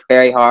worked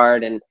very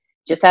hard and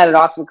just had an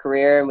awesome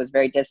career and was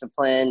very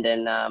disciplined,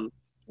 and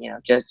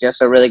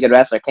just a really good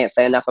wrestler. Can't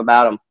say enough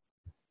about him.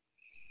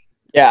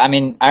 Yeah, I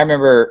mean, I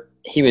remember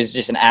he was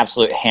just an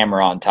absolute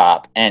hammer on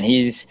top, and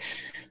he's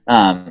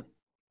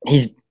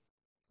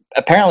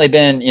apparently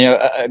been,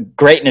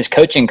 great in his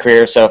coaching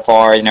career so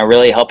far,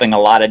 really helping a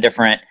lot of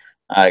different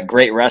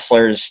great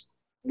wrestlers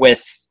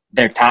with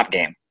their top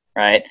game,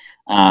 right?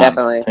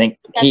 Definitely. I think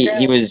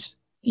he was,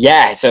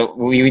 so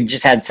we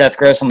just had Seth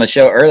Gross on the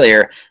show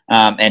earlier,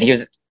 and he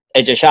was,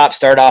 AJ Shop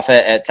started off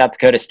at South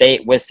Dakota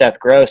State with Seth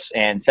Gross,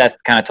 and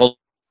Seth kind of told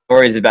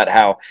stories about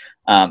how,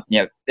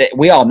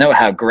 we all know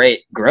how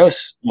great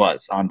Gross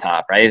was on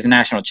top, right? He was a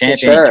national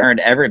champion. Sure. He turned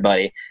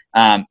everybody.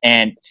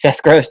 And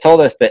Seth Gross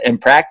told us that in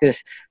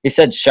practice, he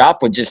said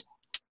Shop would just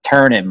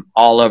turn him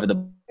all over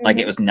like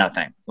it was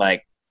nothing.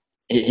 Like,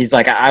 he's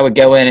like, I would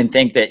go in and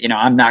think that,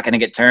 I'm not going to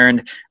get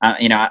turned.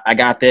 I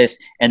got this.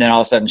 And then all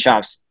of a sudden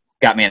Shop's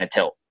got me in a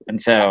tilt. And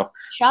so,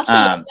 Shop's a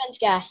young guns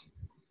guy.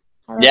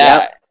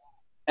 yeah.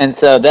 And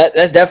so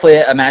that's definitely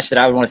a match that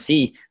I would want to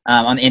see.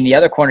 In the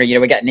other corner,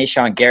 we got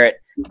Nahshon Garrett,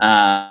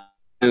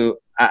 who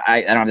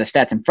I don't have the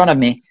stats in front of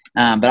me,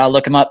 but I'll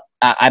look him up.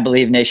 I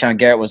believe Nahshon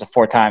Garrett was a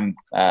 4-time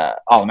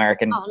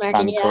All-American, if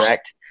I'm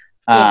correct.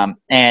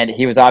 And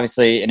he was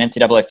obviously an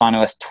NCAA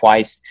finalist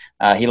twice.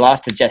 He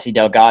lost to Jesse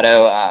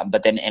Delgado,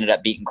 but then ended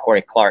up beating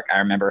Corey Clark, I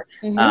remember.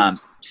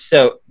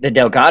 So the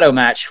Delgado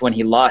match, when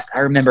he lost,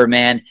 I remember,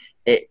 man,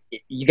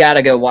 you got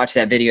to go watch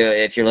that video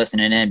if you're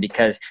listening in,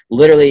 because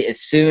literally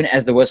as soon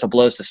as the whistle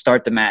blows to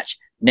start the match,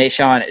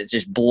 Nahshon is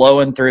just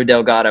blowing through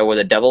Delgado with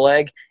a double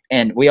leg.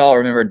 And we all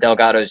remember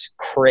Delgado's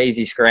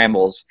crazy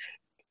scrambles.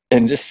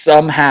 And just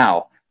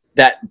somehow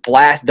that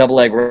blast double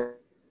leg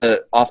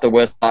off the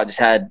whistle just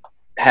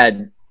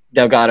had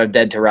Delgado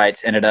dead to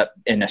rights, ended up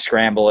in a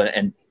scramble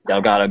and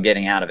Delgado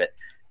getting out of it.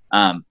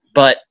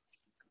 But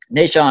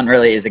Nahshon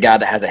really is a guy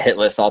that has a hit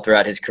list all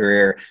throughout his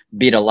career,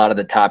 beat a lot of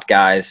the top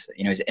guys.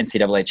 He's an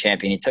NCAA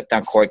champion. He took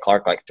down Corey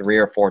Clark like 3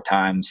 or 4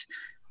 times.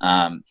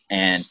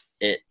 And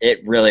it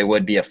really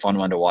would be a fun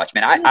one to watch.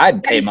 Man,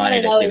 I'd pay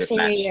money to see this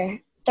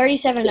match.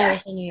 37-0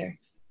 his senior year.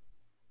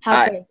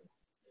 How crazy.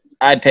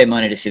 I'd pay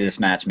money to see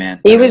this match,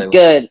 man. He was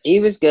good. He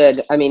was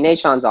good. I mean,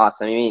 Nahshon's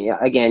awesome. I mean,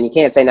 again, you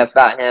can't say enough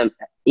about him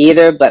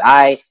either, but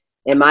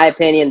in my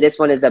opinion, this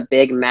one is a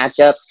big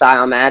matchup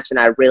style match, and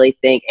I really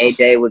think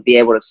AJ would be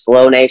able to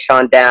slow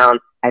Nahshon down.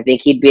 I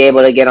think he'd be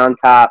able to get on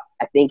top.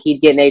 I think he'd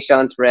get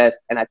Nahshon's wrist,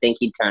 and I think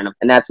he'd turn him.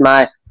 And that's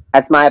my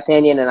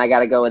opinion, and I got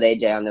to go with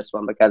AJ on this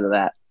one because of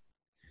that.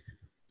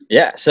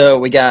 Yeah, so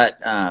we got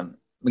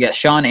we got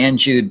Sean and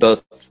Jude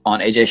both on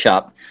AJ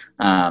Shop.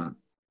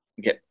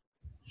 We get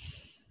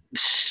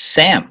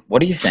Sam. What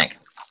do you think?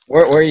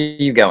 Where are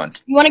you going?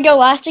 You want to go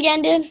last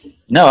again, dude?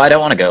 No, I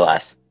don't want to go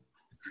last.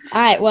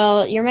 All right.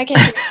 Well, you're making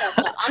it.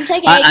 I'm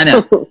taking. I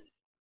know.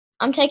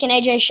 I'm taking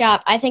AJ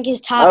Shop. I think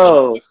his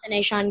top is to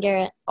Nahshon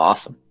Garrett.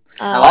 Awesome.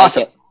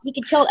 Awesome. He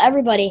could tilt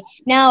everybody.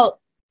 Now,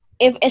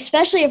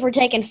 especially if we're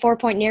taking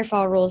 4-point near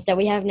fall rules that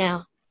we have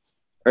now.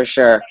 For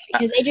sure.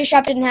 Because AJ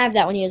Shop didn't have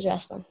that when he was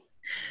wrestling.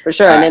 For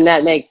sure. And then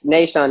that makes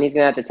Nahshon, he's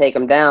going to have to take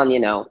him down,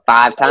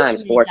 5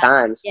 times, 4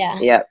 times. Yeah.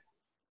 Yep.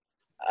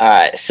 All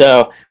right.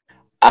 So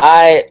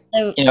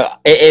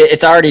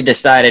it's already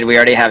decided. We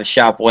already have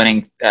Shop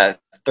winning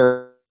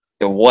through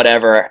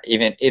whatever,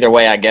 either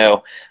way I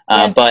go.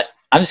 But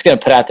I'm just going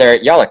to put out there,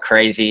 y'all are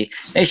crazy.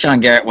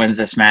 Nahshon Garrett wins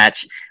this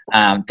match.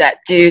 That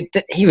dude,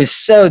 he was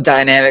so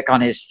dynamic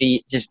on his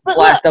feet, just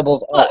blast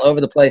doubles all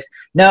over the place.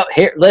 No,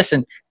 here,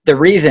 listen, the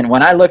reason,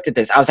 when I looked at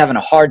this, I was having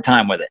a hard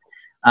time with it.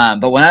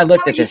 But when I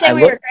looked at this, I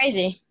looked. Were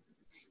crazy?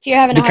 If you're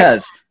having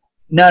because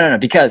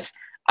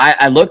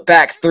I looked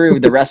back through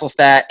the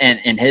WrestleStat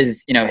and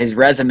his, his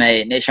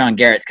resume, Nahshon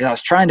Garrett's, because I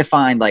was trying to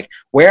find, like,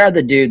 where are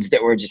the dudes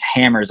that were just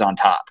hammers on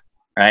top,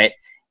 right?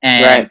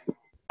 And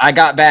I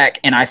got back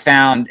and I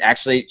found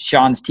actually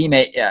Sean's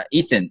teammate,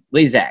 Ethan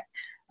Lezak.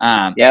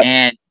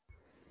 And,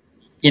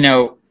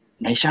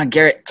 Nahshon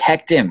Garrett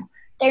teched him.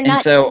 They're not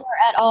similar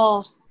at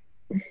all.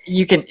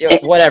 You can,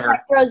 whatever.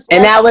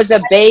 And that was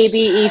a baby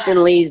Ethan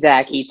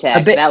Lezak he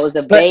teched. That was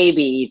a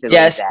baby Ethan Lezak.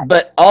 Yes,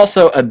 but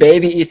also a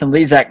baby Ethan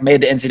Lezak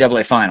made the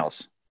NCAA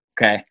finals.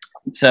 Okay.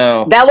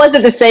 So that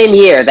wasn't the same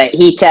year that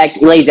he teched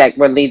Lezak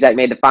when Lezak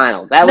made the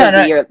finals. That was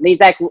the year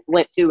Lezak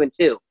went 2-2.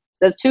 So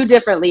it's 2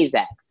 different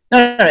Lezaks.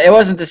 No, it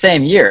wasn't the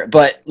same year.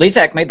 But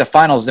Lezak made the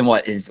finals in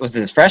was it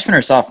his freshman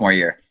or sophomore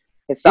year?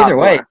 Either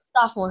way.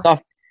 Sophomore.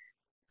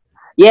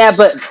 Yeah,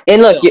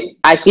 and look,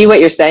 I see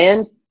what you're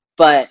saying,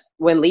 but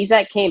when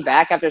Lezak came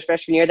back after his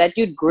freshman year, that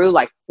dude grew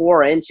like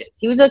 4 inches.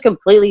 He was a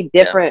completely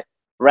different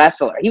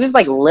wrestler. He was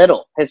like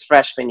little his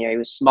freshman year. He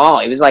was small.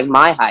 He was like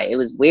my height. It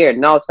was weird.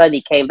 And all of a sudden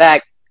he came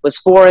back, was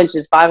 4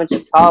 inches, 5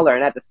 inches taller,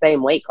 and at the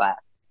same weight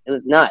class. It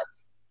was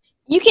nuts.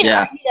 You can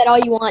argue that all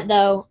you want,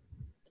 though.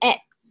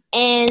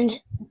 And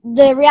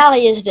the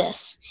reality is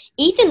this.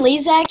 Ethan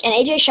Lezak and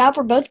AJ Shop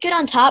were both good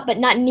on top, but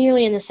not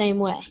nearly in the same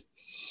way.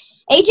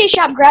 AJ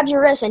Shop grabs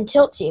your wrist and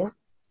tilts you.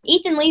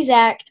 Ethan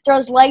Lezak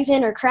throws legs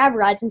in or crab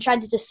rides and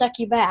tries to just suck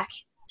you back.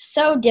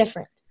 So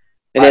different.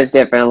 It is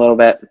different a little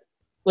bit.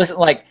 Listen,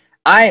 like,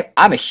 I'm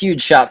a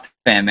huge Shop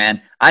fan,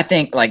 man. I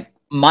think, like,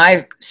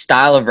 my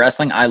style of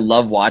wrestling I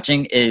love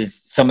watching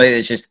is somebody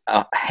that's just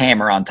a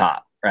hammer on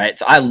top, right?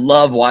 So I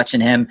love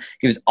watching him.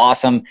 He was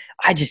awesome.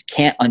 I just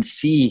can't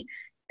unsee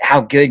how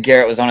good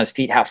Garrett was on his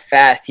feet, how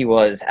fast he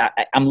was.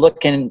 I'm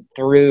looking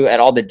through at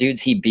all the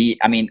dudes he beat.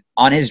 I mean,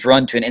 on his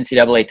run to an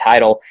NCAA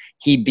title,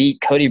 he beat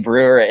Cody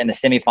Brewer in the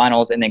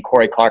semifinals and then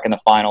Corey Clark in the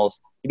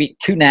finals. He beat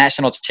 2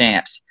 national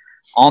champs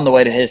on the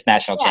way to his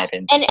national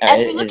champion. And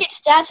as we look at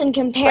stats and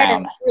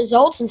compare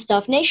results and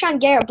stuff, Nahshon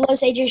Garrett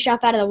blows AJ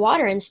Shop out of the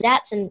water in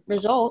stats and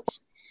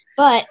results.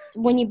 But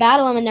when you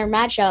battle him in their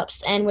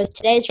matchups and with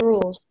today's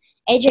rules,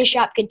 AJ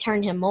Shop could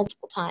turn him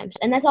multiple times,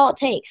 and that's all it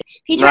takes.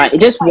 Right,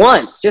 just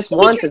once. Just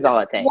once is all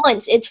it takes.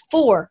 Once, it's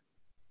 4.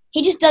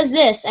 He just does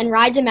this and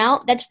rides him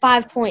out. That's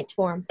 5 points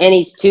for him. And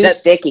he's too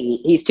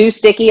sticky. He's too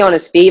sticky on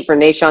his feet for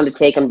Nahshon to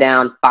take him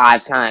down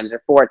 5 times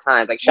or 4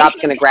 times. Like, Shop's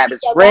going to grab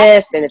his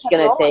wrist, and it's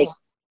going to take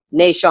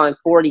Nahshon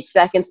 40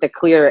 seconds to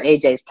clear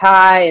AJ's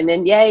tie, and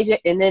then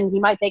he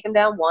might take him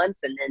down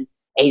once, and then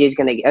AJ's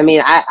going to – I mean,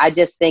 I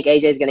just think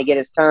AJ's going to get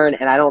his turn,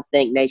 and I don't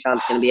think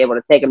Nahshon's going to be able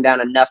to take him down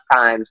enough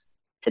times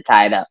to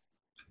tie it up.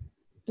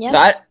 Yep.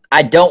 So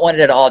I don't want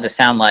it at all to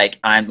sound like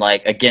I'm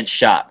like against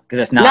Shop because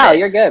that's not. No,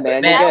 you're good,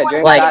 man. You're good. You're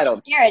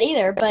entitled. Garrett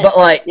either, but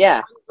like,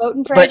 I'm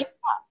voting for AJ Shop.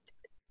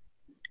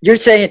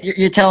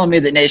 You're telling me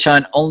that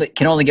Nahshon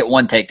can only get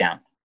 1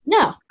 takedown.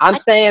 No, I'm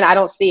saying I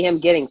don't see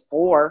him getting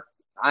 4.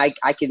 I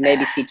could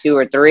maybe see 2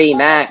 or 3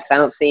 max. I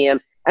don't see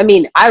him. I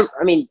mean,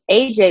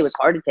 AJ was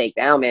hard to take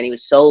down, man. He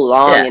was so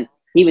long and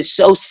he was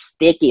so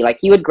sticky. Like,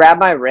 he would grab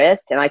my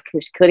wrist and I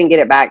just couldn't get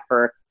it back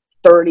for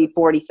 30,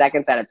 40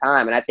 seconds at a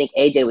time. And I think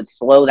AJ would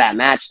slow that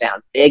match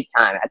down big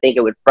time. I think it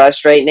would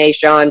frustrate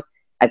Nahshon.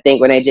 I think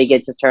when AJ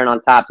gets his turn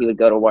on top, he would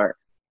go to work.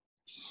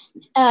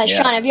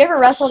 Sean, have you ever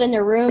wrestled in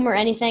the room or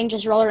anything,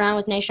 just roll around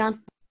with Nahshon?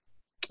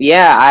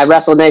 Yeah, I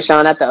wrestled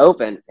Nahshon at the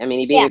Open. I mean,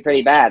 he beat me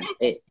pretty bad.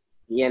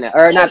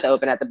 Not the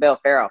Open, at the Bill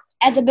Farrell.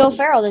 At the Bill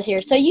Farrell this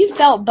year. So you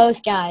felt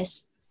both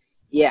guys.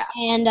 Yeah.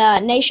 And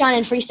Nahshon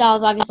in freestyle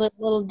is obviously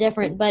a little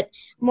different, but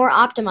more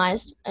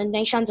optimized. And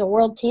Nahshon's a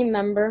world team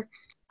member.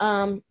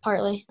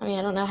 Partly. I mean,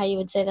 I don't know how you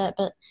would say that,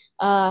 but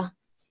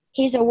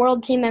he's a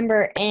world team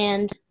member,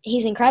 and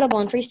he's incredible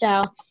in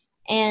freestyle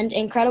and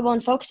incredible in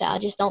folk style. I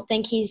just don't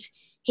think he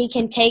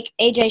can take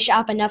AJ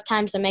Shop enough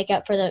times to make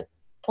up for the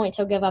points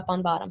he'll give up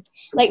on bottom.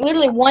 Like,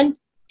 literally 1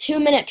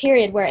 2-minute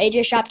period where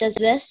AJ Shop does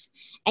this,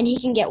 and he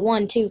can get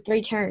 1, 2,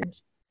 3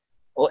 turns.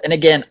 Well, and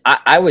again,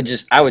 I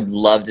would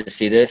love to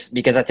see this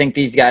because I think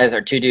these guys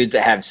are two dudes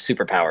that have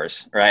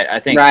superpowers, right? I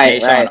think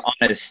Right, Nashon right.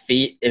 on his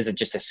feet is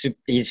just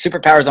he's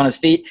superpowers on his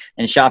feet,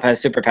 and Shop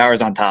has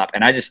superpowers on top.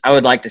 And I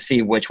would like to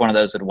see which one of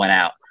those would win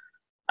out.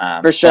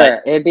 For But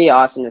sure. It'd be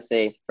awesome to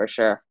see, for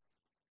sure.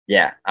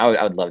 yeah,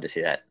 I would love to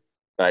see that.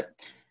 But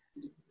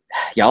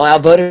y'all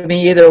outvoted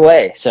me either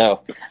way.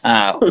 So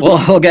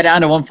we'll go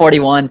down to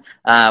 141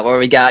 where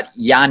we got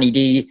Yanni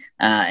D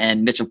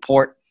and Mitchell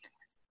Port.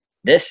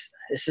 This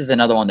is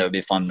another one that would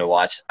be fun to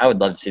watch. I would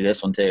love to see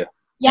this one too.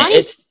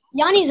 Yanni's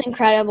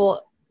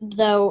incredible,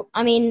 though.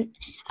 I mean,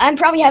 I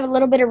probably have a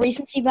little bit of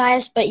recency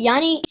bias, but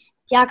Yanni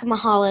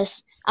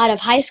Diakomahalis out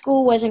of high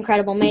school was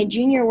incredible. Made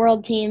junior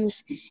world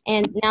teams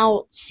and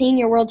now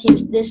senior world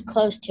teams this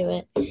close to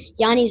it.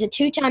 Yanni's a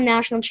 2-time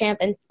national champ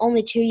and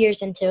only 2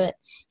 years into it.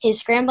 His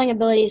scrambling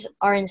abilities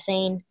are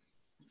insane,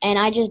 and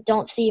I just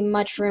don't see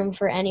much room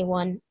for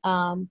anyone.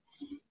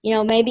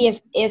 Maybe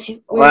if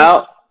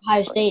we're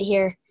Ohio State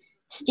here,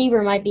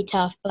 Stieber might be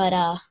tough, but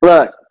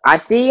Look, I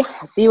see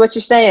what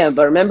you're saying,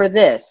 but remember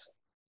this.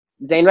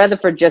 Zane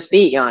Rutherford just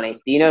beat Yanni.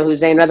 Do you know who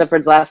Zane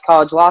Rutherford's last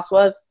college loss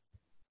was?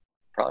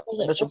 was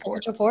it Mitchell Port.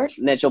 Mitchell Port?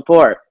 Mitchell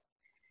Port.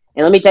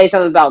 And let me tell you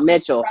something about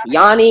Mitchell.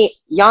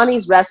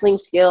 Yanni's wrestling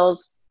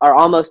skills are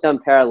almost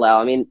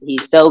unparalleled. I mean,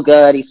 he's so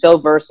good. He's so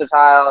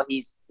versatile.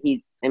 You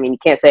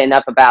can't say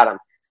enough about him.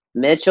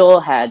 Mitchell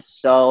had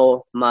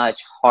so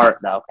much heart,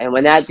 though. And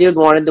when that dude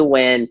wanted to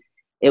win,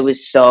 he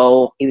was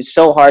so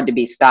hard to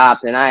be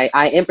stopped. And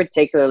I in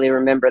particularly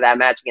remember that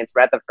match against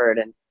Rutherford.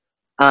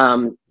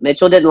 And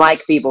Mitchell didn't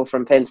like people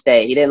from Penn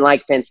State. He didn't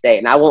like Penn State.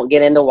 And I won't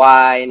get into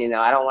why. And,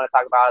 I don't want to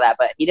talk about all that.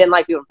 But he didn't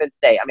like people from Penn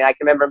State. I mean, I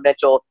can remember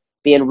Mitchell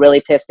being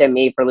really pissed at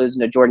me for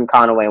losing to Jordan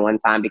Conaway one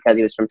time because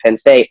he was from Penn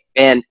State.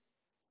 And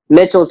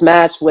Mitchell's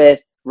match with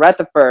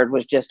Rutherford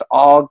was just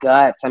all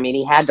guts. I mean,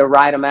 he had to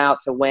ride him out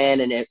to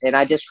win. And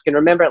I just can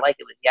remember it like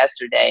it was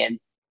yesterday. And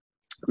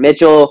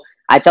Mitchell,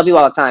 I tell people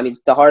all the time,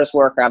 he's the hardest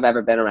worker I've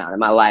ever been around in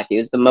my life. He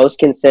was the most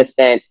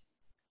consistent.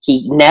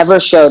 He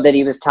never showed that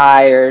he was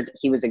tired.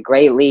 He was a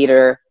great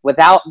leader.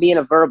 Without being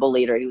a verbal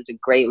leader, he was a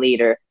great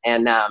leader.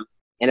 And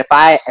if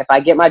I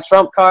get my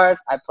trump card,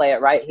 I play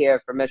it right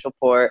here for Mitchell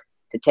Port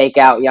to take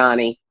out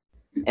Yanni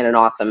in an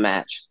awesome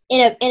match.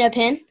 In a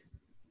pin?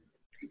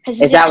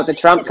 Is that what the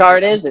trump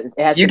card is? It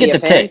has You to get be a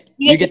to pin? pick.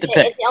 You get to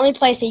pick. It's the only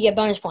place that you get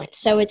bonus points,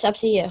 so it's up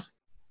to you.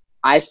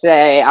 I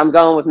say I'm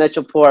going with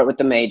Mitchell Port with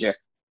the major.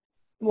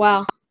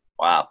 Wow.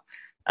 Wow,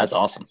 that's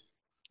awesome.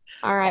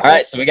 All right. All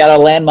right, so we got our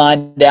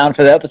landmine down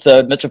for the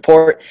episode. Mitchell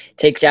Port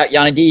takes out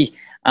Yanni D.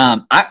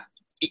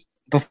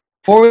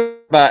 Before we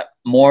talk about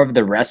more of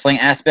the wrestling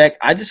aspect,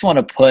 I just want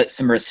to put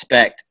some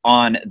respect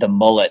on the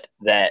mullet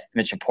that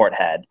Mitchell Port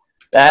had.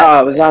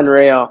 It was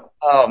unreal.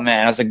 Oh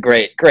man, that was a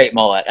great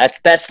mullet.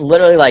 That's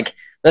literally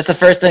that's the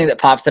first thing that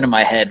pops into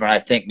my head when I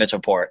think Mitchell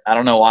Port. I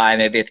don't know why.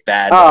 Maybe it's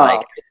bad,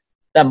 but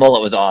that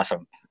mullet was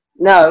awesome.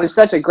 No, it was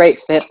such a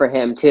great fit for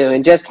him too,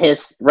 and just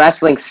his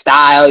wrestling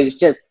style. He was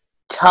just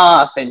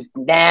tough and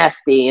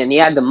nasty, and he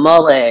had the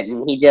mullet,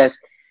 and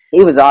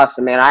he was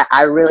awesome, man.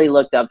 I really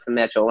looked up to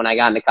Mitchell when I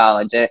got into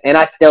college, and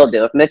I still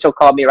do. If Mitchell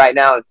called me right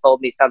now and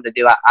told me something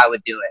to do, I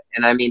would do it.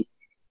 And I mean,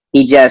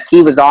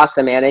 he was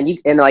awesome, man.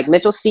 And like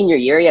Mitchell's senior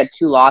year, he had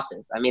 2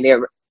 losses. I mean,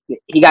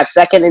 he got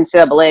second in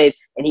NCAA's,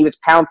 and he was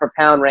pound for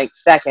pound ranked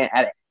second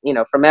at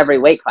from every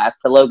weight class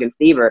to Logan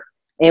Stieber.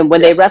 And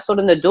when they wrestled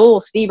in the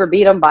duel, Stieber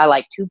beat him by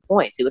like 2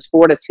 points. It was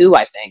 4-2,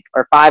 I think,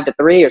 or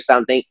 5-3 or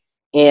something.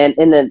 And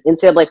in the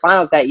NCAA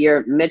finals that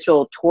year,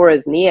 Mitchell tore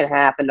his knee in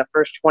half in the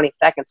first 20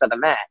 seconds of the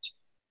match.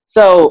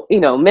 So,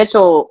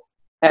 Mitchell,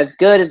 as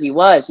good as he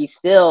was, he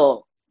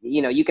still,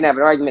 you can have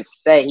an argument to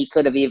say he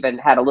could have even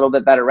had a little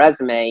bit better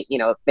resume.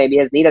 Maybe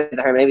his knee doesn't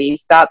hurt. Maybe he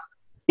stops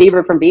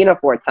Stieber from being a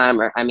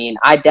 4-timer. I mean,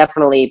 I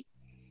definitely,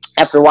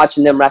 after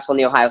watching them wrestle in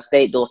the Ohio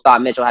State duel,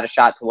 thought Mitchell had a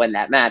shot to win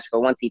that match. But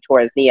once he tore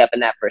his knee up in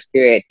that first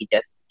period, he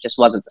just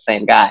wasn't the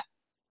same guy.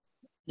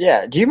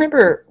 Yeah. Do you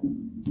remember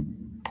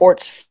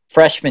Port's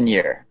freshman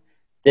year?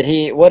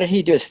 What did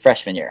he do his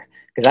freshman year?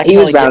 Because he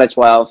was round of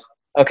 12.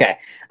 Okay.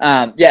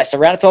 So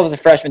round of 12 as a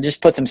freshman,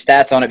 just put some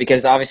stats on it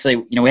because obviously,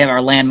 we have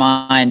our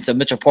landmine. So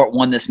Mitchell Port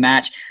won this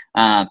match.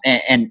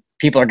 And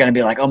people are going to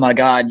be like, oh my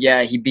God,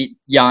 yeah, he beat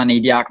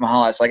Yanni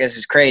Diakomahalis. This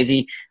is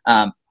crazy.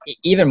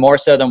 Even more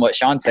so than what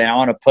Sean's saying, I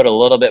want to put a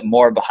little bit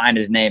more behind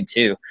his name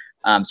too.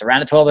 So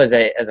round of 12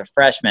 as a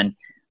freshman.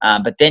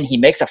 But then he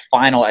makes a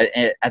final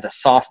as a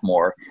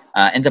sophomore,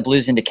 ends up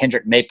losing to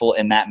Kendrick Maple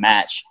in that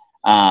match.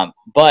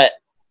 But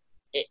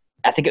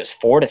I think it was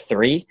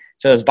 4-3.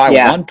 So it was by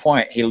 1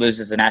 point he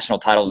loses the national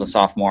title as a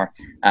sophomore.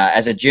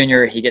 As a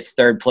junior, he gets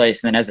 3rd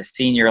place. And then as a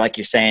senior, like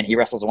you're saying, he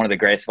wrestles one of the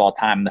greatest of all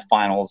time in the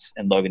finals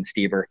in Logan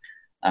Stieber.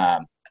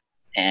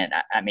 And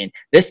I mean,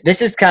 this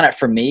is kind of,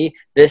 for me,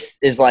 this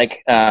is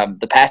like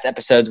the past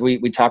episodes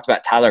we talked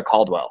about Tyler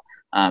Caldwell.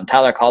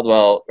 Tyler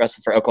Caldwell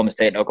wrestled for Oklahoma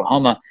State and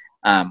Oklahoma,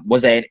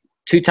 was a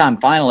 2-time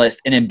finalist,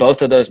 and in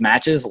both of those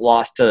matches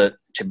lost to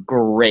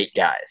great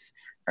guys,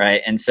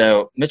 right? And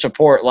so Mitchell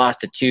Port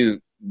lost to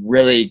 2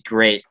 really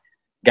great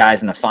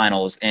guys in the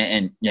finals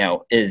and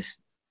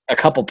is a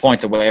couple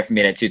points away from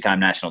being a two-time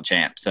national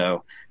champ.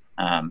 So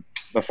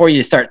before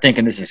you start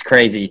thinking this is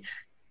crazy,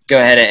 go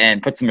ahead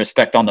and put some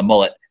respect on the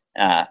mullet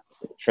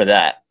for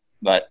that.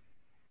 But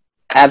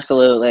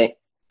Absolutely.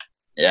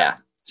 yeah,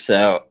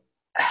 so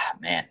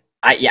man,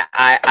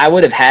 I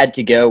would have had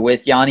to go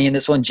with Yanni in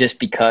this one just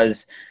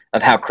because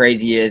of how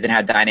crazy he is and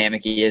how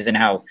dynamic he is and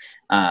how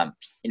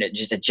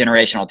just a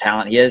generational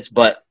talent he is.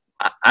 But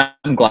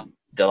I'm glad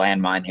to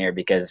land mine here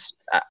because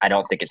I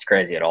don't think it's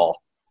crazy at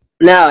all.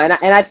 No, and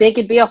I think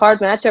it'd be a hard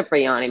matchup for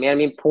Yanni, man. I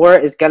mean,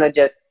 Port is going to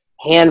just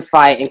hand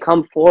fight and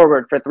come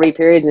forward for 3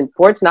 periods, and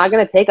Port's not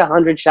going to take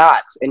 100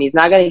 shots, and he's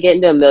not going to get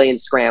into a million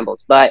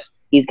scrambles, but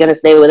he's going to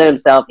stay within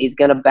himself. He's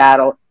going to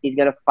battle. He's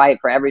going to fight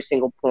for every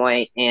single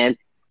point, and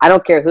I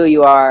don't care who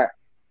you are.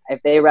 If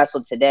they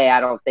wrestled today, I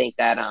don't think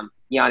that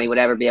Yanni would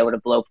ever be able to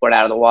blow Port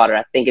out of the water.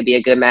 I think it'd be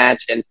a good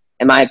match, and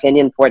in my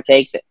opinion, Port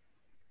takes it.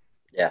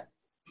 Yeah,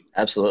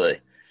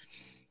 absolutely.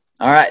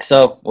 All right,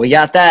 so we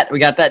got that. We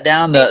got that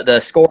down. The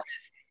score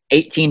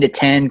is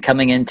 18-10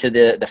 coming into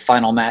the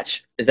final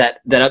match. Is that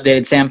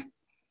updated, Sam?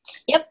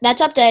 Yep,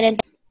 that's updated.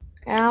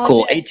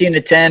 Cool.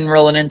 18-10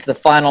 rolling into the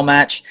final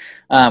match.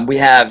 We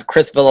have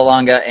Chris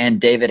Villalonga and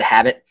David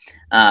Habit.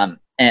 And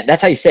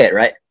that's how you say it,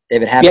 right?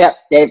 David Habit?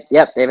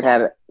 Yep, David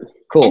Habit.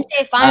 Cool.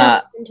 NCAA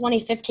Finals in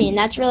 2015.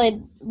 That's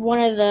really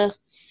one of the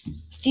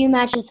few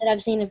matches that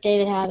I've seen of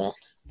David Habit.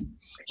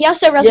 He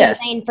also wrestled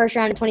Zane first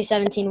round in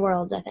 2017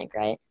 Worlds, I think,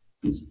 right?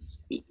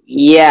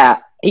 Yeah.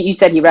 You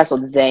said he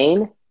wrestled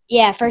Zane?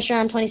 Yeah, first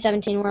round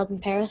 2017 World in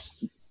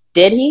Paris.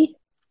 Did he?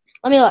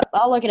 Let me look.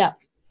 I'll look it up.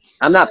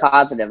 I'm not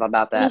positive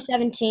about that.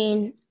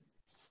 2017.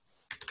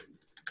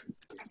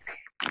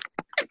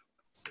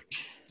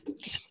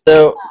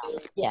 So,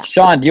 yeah.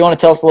 Sean, do you want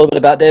to tell us a little bit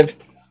about Dave?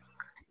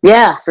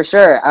 Yeah, for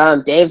sure.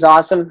 Dave's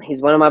awesome.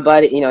 He's one of my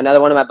buddies,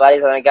 another one of my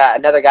buddies. And I got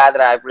another guy that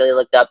I really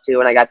looked up to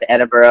when I got to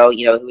Edinburgh,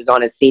 who was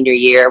on his senior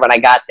year when I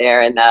got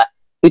there, and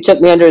who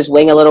took me under his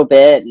wing a little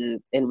bit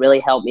and really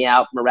helped me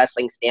out from a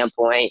wrestling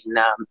standpoint. And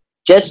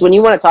just when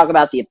you want to talk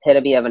about the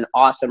epitome of an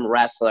awesome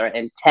wrestler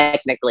and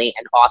technically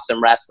an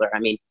awesome wrestler, I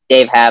mean,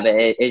 Dave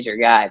Habit is your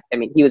guy. I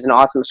mean, he was an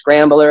awesome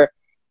scrambler.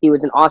 He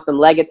was an awesome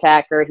leg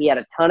attacker. He had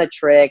a ton of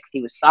tricks.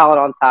 He was solid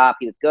on top.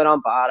 He was good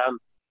on bottom.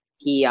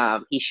 He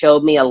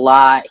showed me a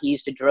lot. He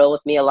used to drill with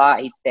me a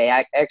lot. He'd stay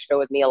extra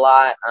with me a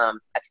lot.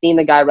 I've seen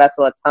the guy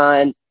wrestle a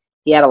ton.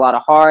 He had a lot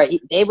of heart.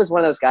 Dave was one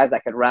of those guys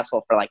that could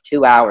wrestle for like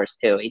 2 hours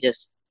too.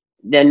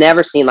 They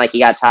never seemed like he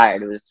got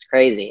tired. It was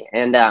crazy.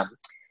 And,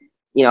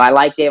 I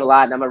like Dave a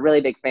lot, and I'm a really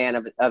big fan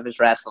of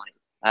his wrestling.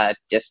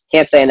 Just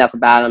can't say enough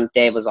about him.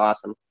 Dave was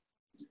awesome.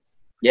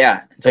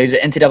 Yeah. So he was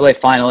an NCAA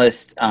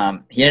finalist.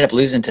 He ended up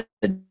losing to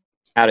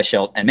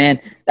Addershelt. And man,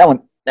 that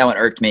one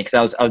irked me because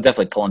I was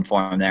definitely pulling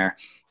for him there.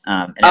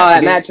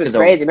 That match was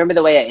crazy. Remember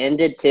the way it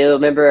ended too?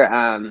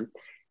 Remember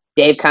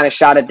Dave kind of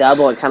shot a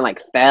double and kind of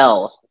like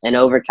fell in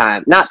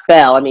overtime. Not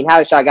fell. I mean,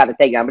 Hadashot got the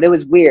takedown, but it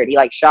was weird. He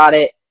like shot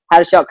it.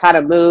 Hadashot kind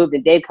of moved,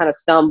 and Dave kind of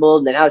stumbled,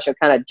 and then Hadashot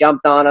kind of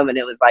jumped on him, and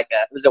it was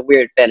a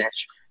weird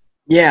finish.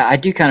 Yeah, I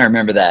do kind of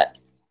remember that.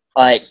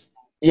 Like,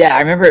 yeah, I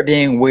remember it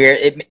being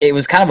weird. It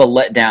was kind of a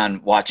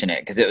letdown watching it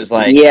because it was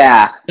like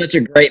such a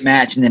great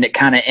match, and then it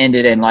kind of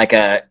ended in like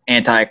a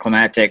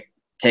anticlimactic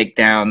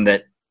takedown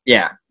that.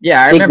 Yeah,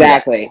 I remember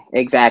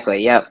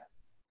Exactly, yep.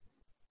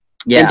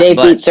 Yeah, and Dave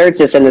beat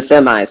Surtis in the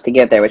semis to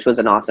get there, which was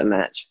an awesome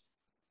match.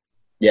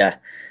 Yeah.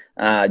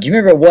 Do you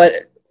remember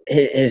what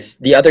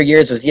the other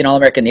years? Was he an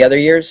All-American the other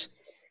years?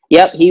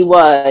 Yep, he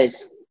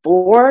was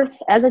 4th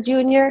as a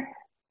junior.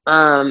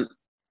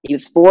 He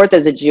was 4th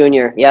as a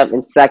junior, yep,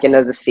 and 2nd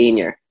as a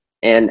senior.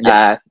 And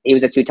he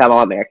was a 2-time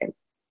All-American.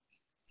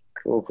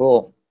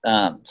 Cool.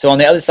 So on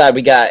the other side,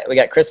 we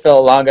got Chris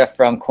Villalonga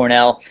from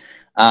Cornell.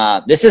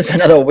 This is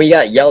another we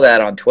got yelled at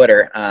on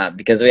Twitter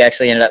because we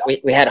actually ended up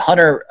we had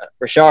Hunter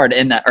Richard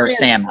in that, or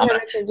Sam. I'm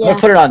gonna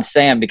put it on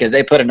Sam because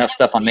they put enough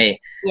stuff on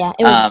me. Yeah.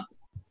 It was,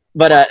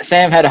 but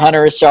Sam had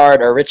Hunter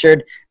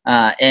Richard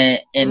in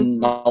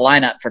the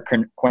lineup for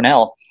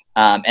Cornell,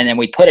 and then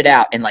we put it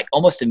out, and like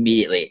almost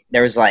immediately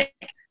there was like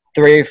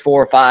 3,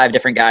 4, 5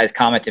 different guys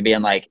commented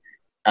being like,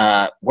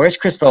 "Where's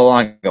Chris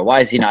Villalonga?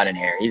 Why is he not in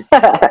here?" He's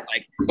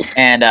like,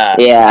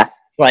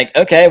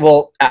 okay,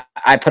 well,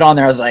 I put on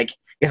there. I was like.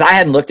 Because I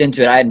hadn't looked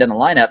into it. I hadn't done the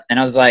lineup. And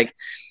I was like,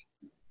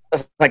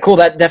 cool,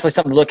 that's definitely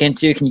something to look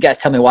into. Can you guys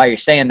tell me why you're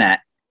saying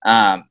that?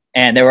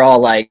 And they were all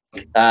like,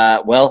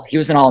 well, he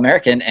was an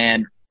All-American,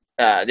 and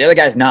the other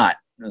guy's not.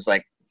 And I was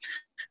like,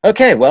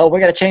 okay, well, we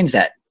got to change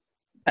that.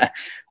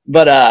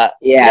 But,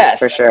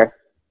 for sure.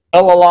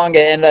 Villalonga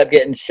ended up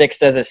getting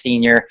 6th as a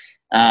senior.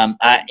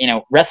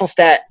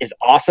 WrestleStat is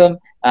awesome,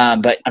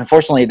 but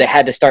unfortunately they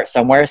had to start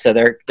somewhere, so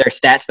their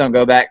stats don't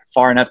go back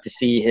far enough to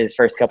see his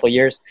first couple of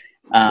years.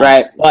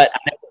 Right. But I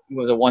know he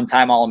was a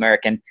 1-time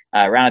All-American,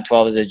 round of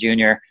 12 as a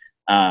junior.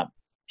 And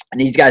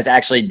these guys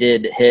actually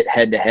did hit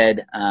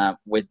head-to-head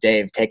with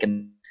Dave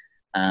taking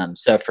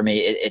so for me,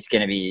 it's going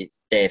to be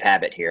Dave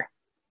Habit here.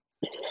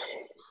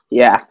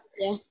 Yeah,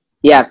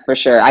 for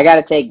sure. I got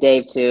to take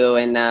Dave too.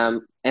 And,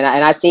 And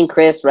I've seen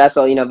Chris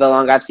wrestle,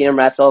 Villong. I've seen him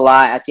wrestle a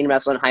lot. I've seen him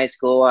wrestle in high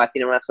school. I've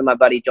seen him wrestle with my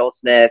buddy Joel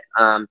Smith.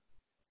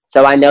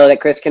 So I know that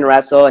Chris can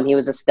wrestle, and he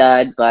was a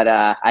stud. But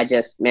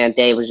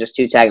Dave was just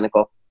too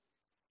technical.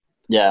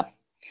 Yeah.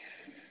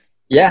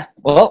 Yeah.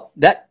 Well,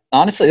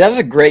 honestly, that was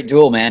a great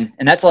duel, man.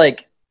 And that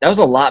was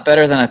a lot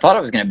better than I thought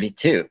it was going to be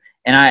too.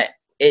 And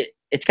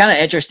it's kind of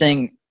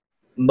interesting.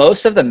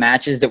 Most of the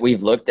matches that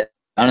we've looked at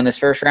in this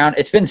first round,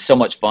 it's been so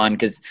much fun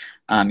because,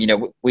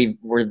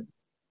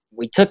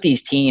 we took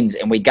these teams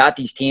and we got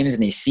these teams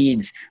and these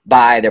seeds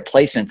by their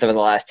placements over the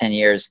last 10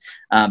 years.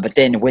 But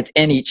then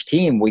within each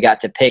team, we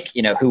got to pick,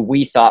 who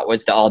we thought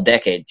was the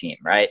all-decade team,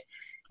 right?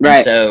 Right.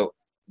 And so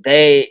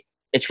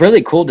it's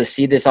really cool to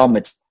see this all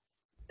materialize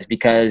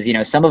because,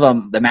 some of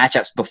them, the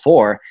matchups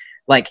before,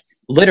 like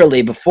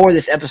literally before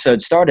this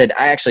episode started,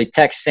 I actually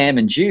text Sam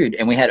and Jude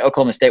and we had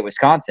Oklahoma State,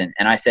 Wisconsin.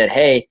 And I said,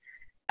 hey,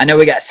 I know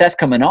we got Seth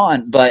coming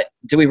on, but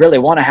do we really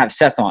want to have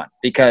Seth on?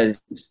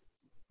 Because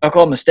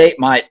Oklahoma State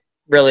might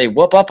really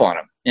whoop up on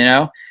him,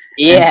 Yeah,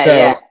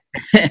 yeah.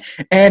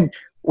 And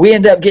we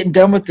end up getting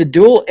done with the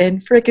duel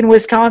and freaking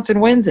Wisconsin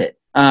wins it.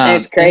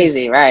 It's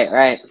crazy.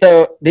 Right.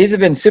 So these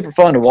have been super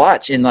fun to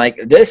watch. And like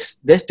this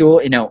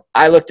duel,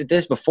 I looked at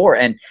this before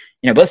and,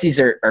 both these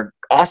are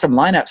awesome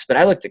lineups, but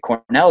I looked at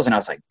Cornell's and I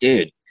was like,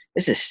 dude,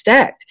 this is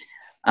stacked.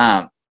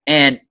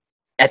 And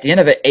at the end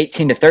of it,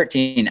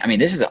 18-13, I mean,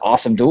 this is an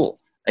awesome duel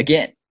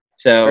again.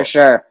 So for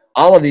sure,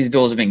 all of these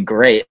duels have been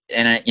great.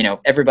 And,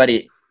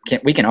 everybody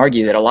we can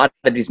argue that a lot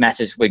of these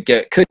matches would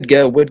go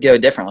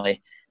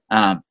differently.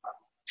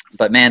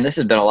 But man, this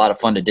has been a lot of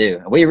fun to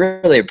do. We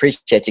really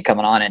appreciate you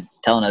coming on and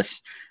telling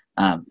us,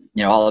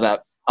 all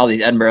about all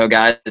these Edinboro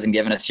guys and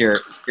giving us your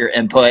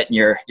input and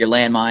your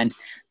landmine.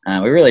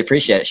 We really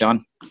appreciate it,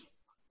 Sean.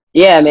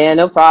 Yeah, man,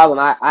 no problem.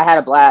 I had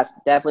a blast.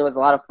 Definitely was a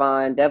lot of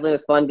fun. Definitely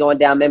was fun going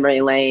down memory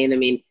lane. I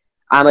mean,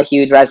 I'm a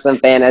huge wrestling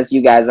fan, as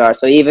you guys are.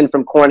 So even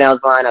from Cornell's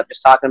lineup,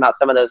 just talking about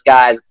some of those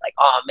guys, it's like,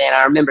 oh man,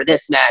 I remember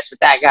this match with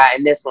that guy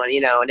and this one,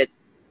 and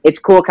it's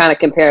cool kind of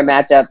comparing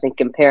matchups and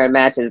comparing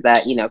matches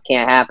that,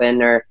 can't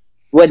happen or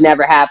would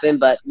never happen.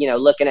 But,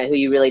 looking at who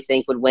you really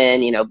think would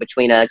win,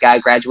 between a guy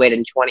who graduated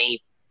in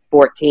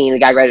 2014, the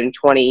guy graduated in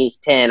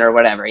 2010 or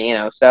whatever,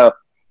 So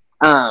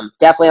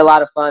definitely a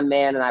lot of fun,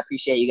 man. And I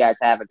appreciate you guys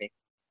having me.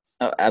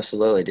 Oh,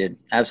 absolutely, dude.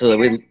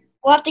 Absolutely.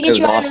 We'll have to get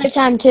you on another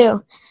time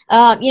too.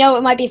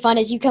 What might be fun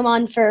is you come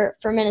on for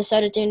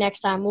Minnesota too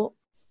next time.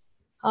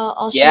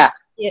 I'll see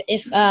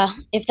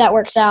if that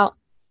works out.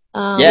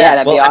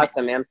 That'd be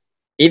awesome, man.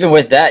 Even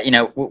with that,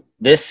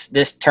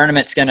 this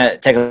tournament's gonna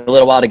take a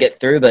little while to get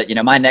through, but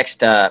my next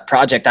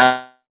project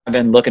I've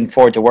been looking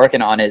forward to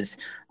working on is,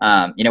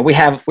 we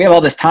have all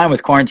this time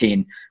with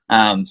quarantine.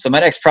 So my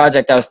next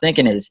project I was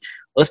thinking is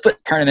let's put a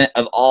tournament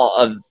of all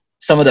of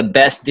some of the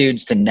best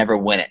dudes to never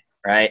win it,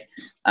 right?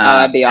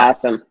 That'd be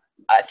awesome.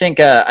 I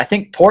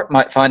think Port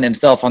might find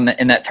himself in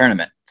that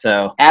tournament.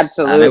 So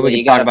absolutely, maybe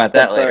we can talk about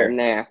that later. In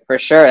there for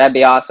sure. That'd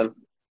be awesome.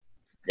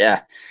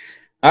 Yeah.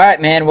 All right,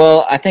 man.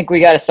 Well, I think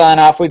we got to sign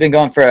off. We've been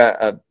going for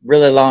a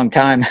really long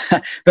time.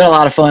 Been a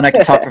lot of fun. I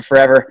could talk for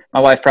forever. My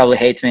wife probably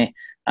hates me,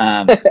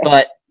 but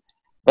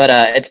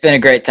it's been a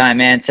great time,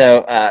 man.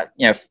 So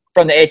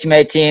from the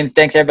HMA team,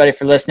 thanks everybody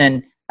for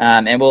listening,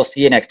 and we'll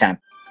see you next time.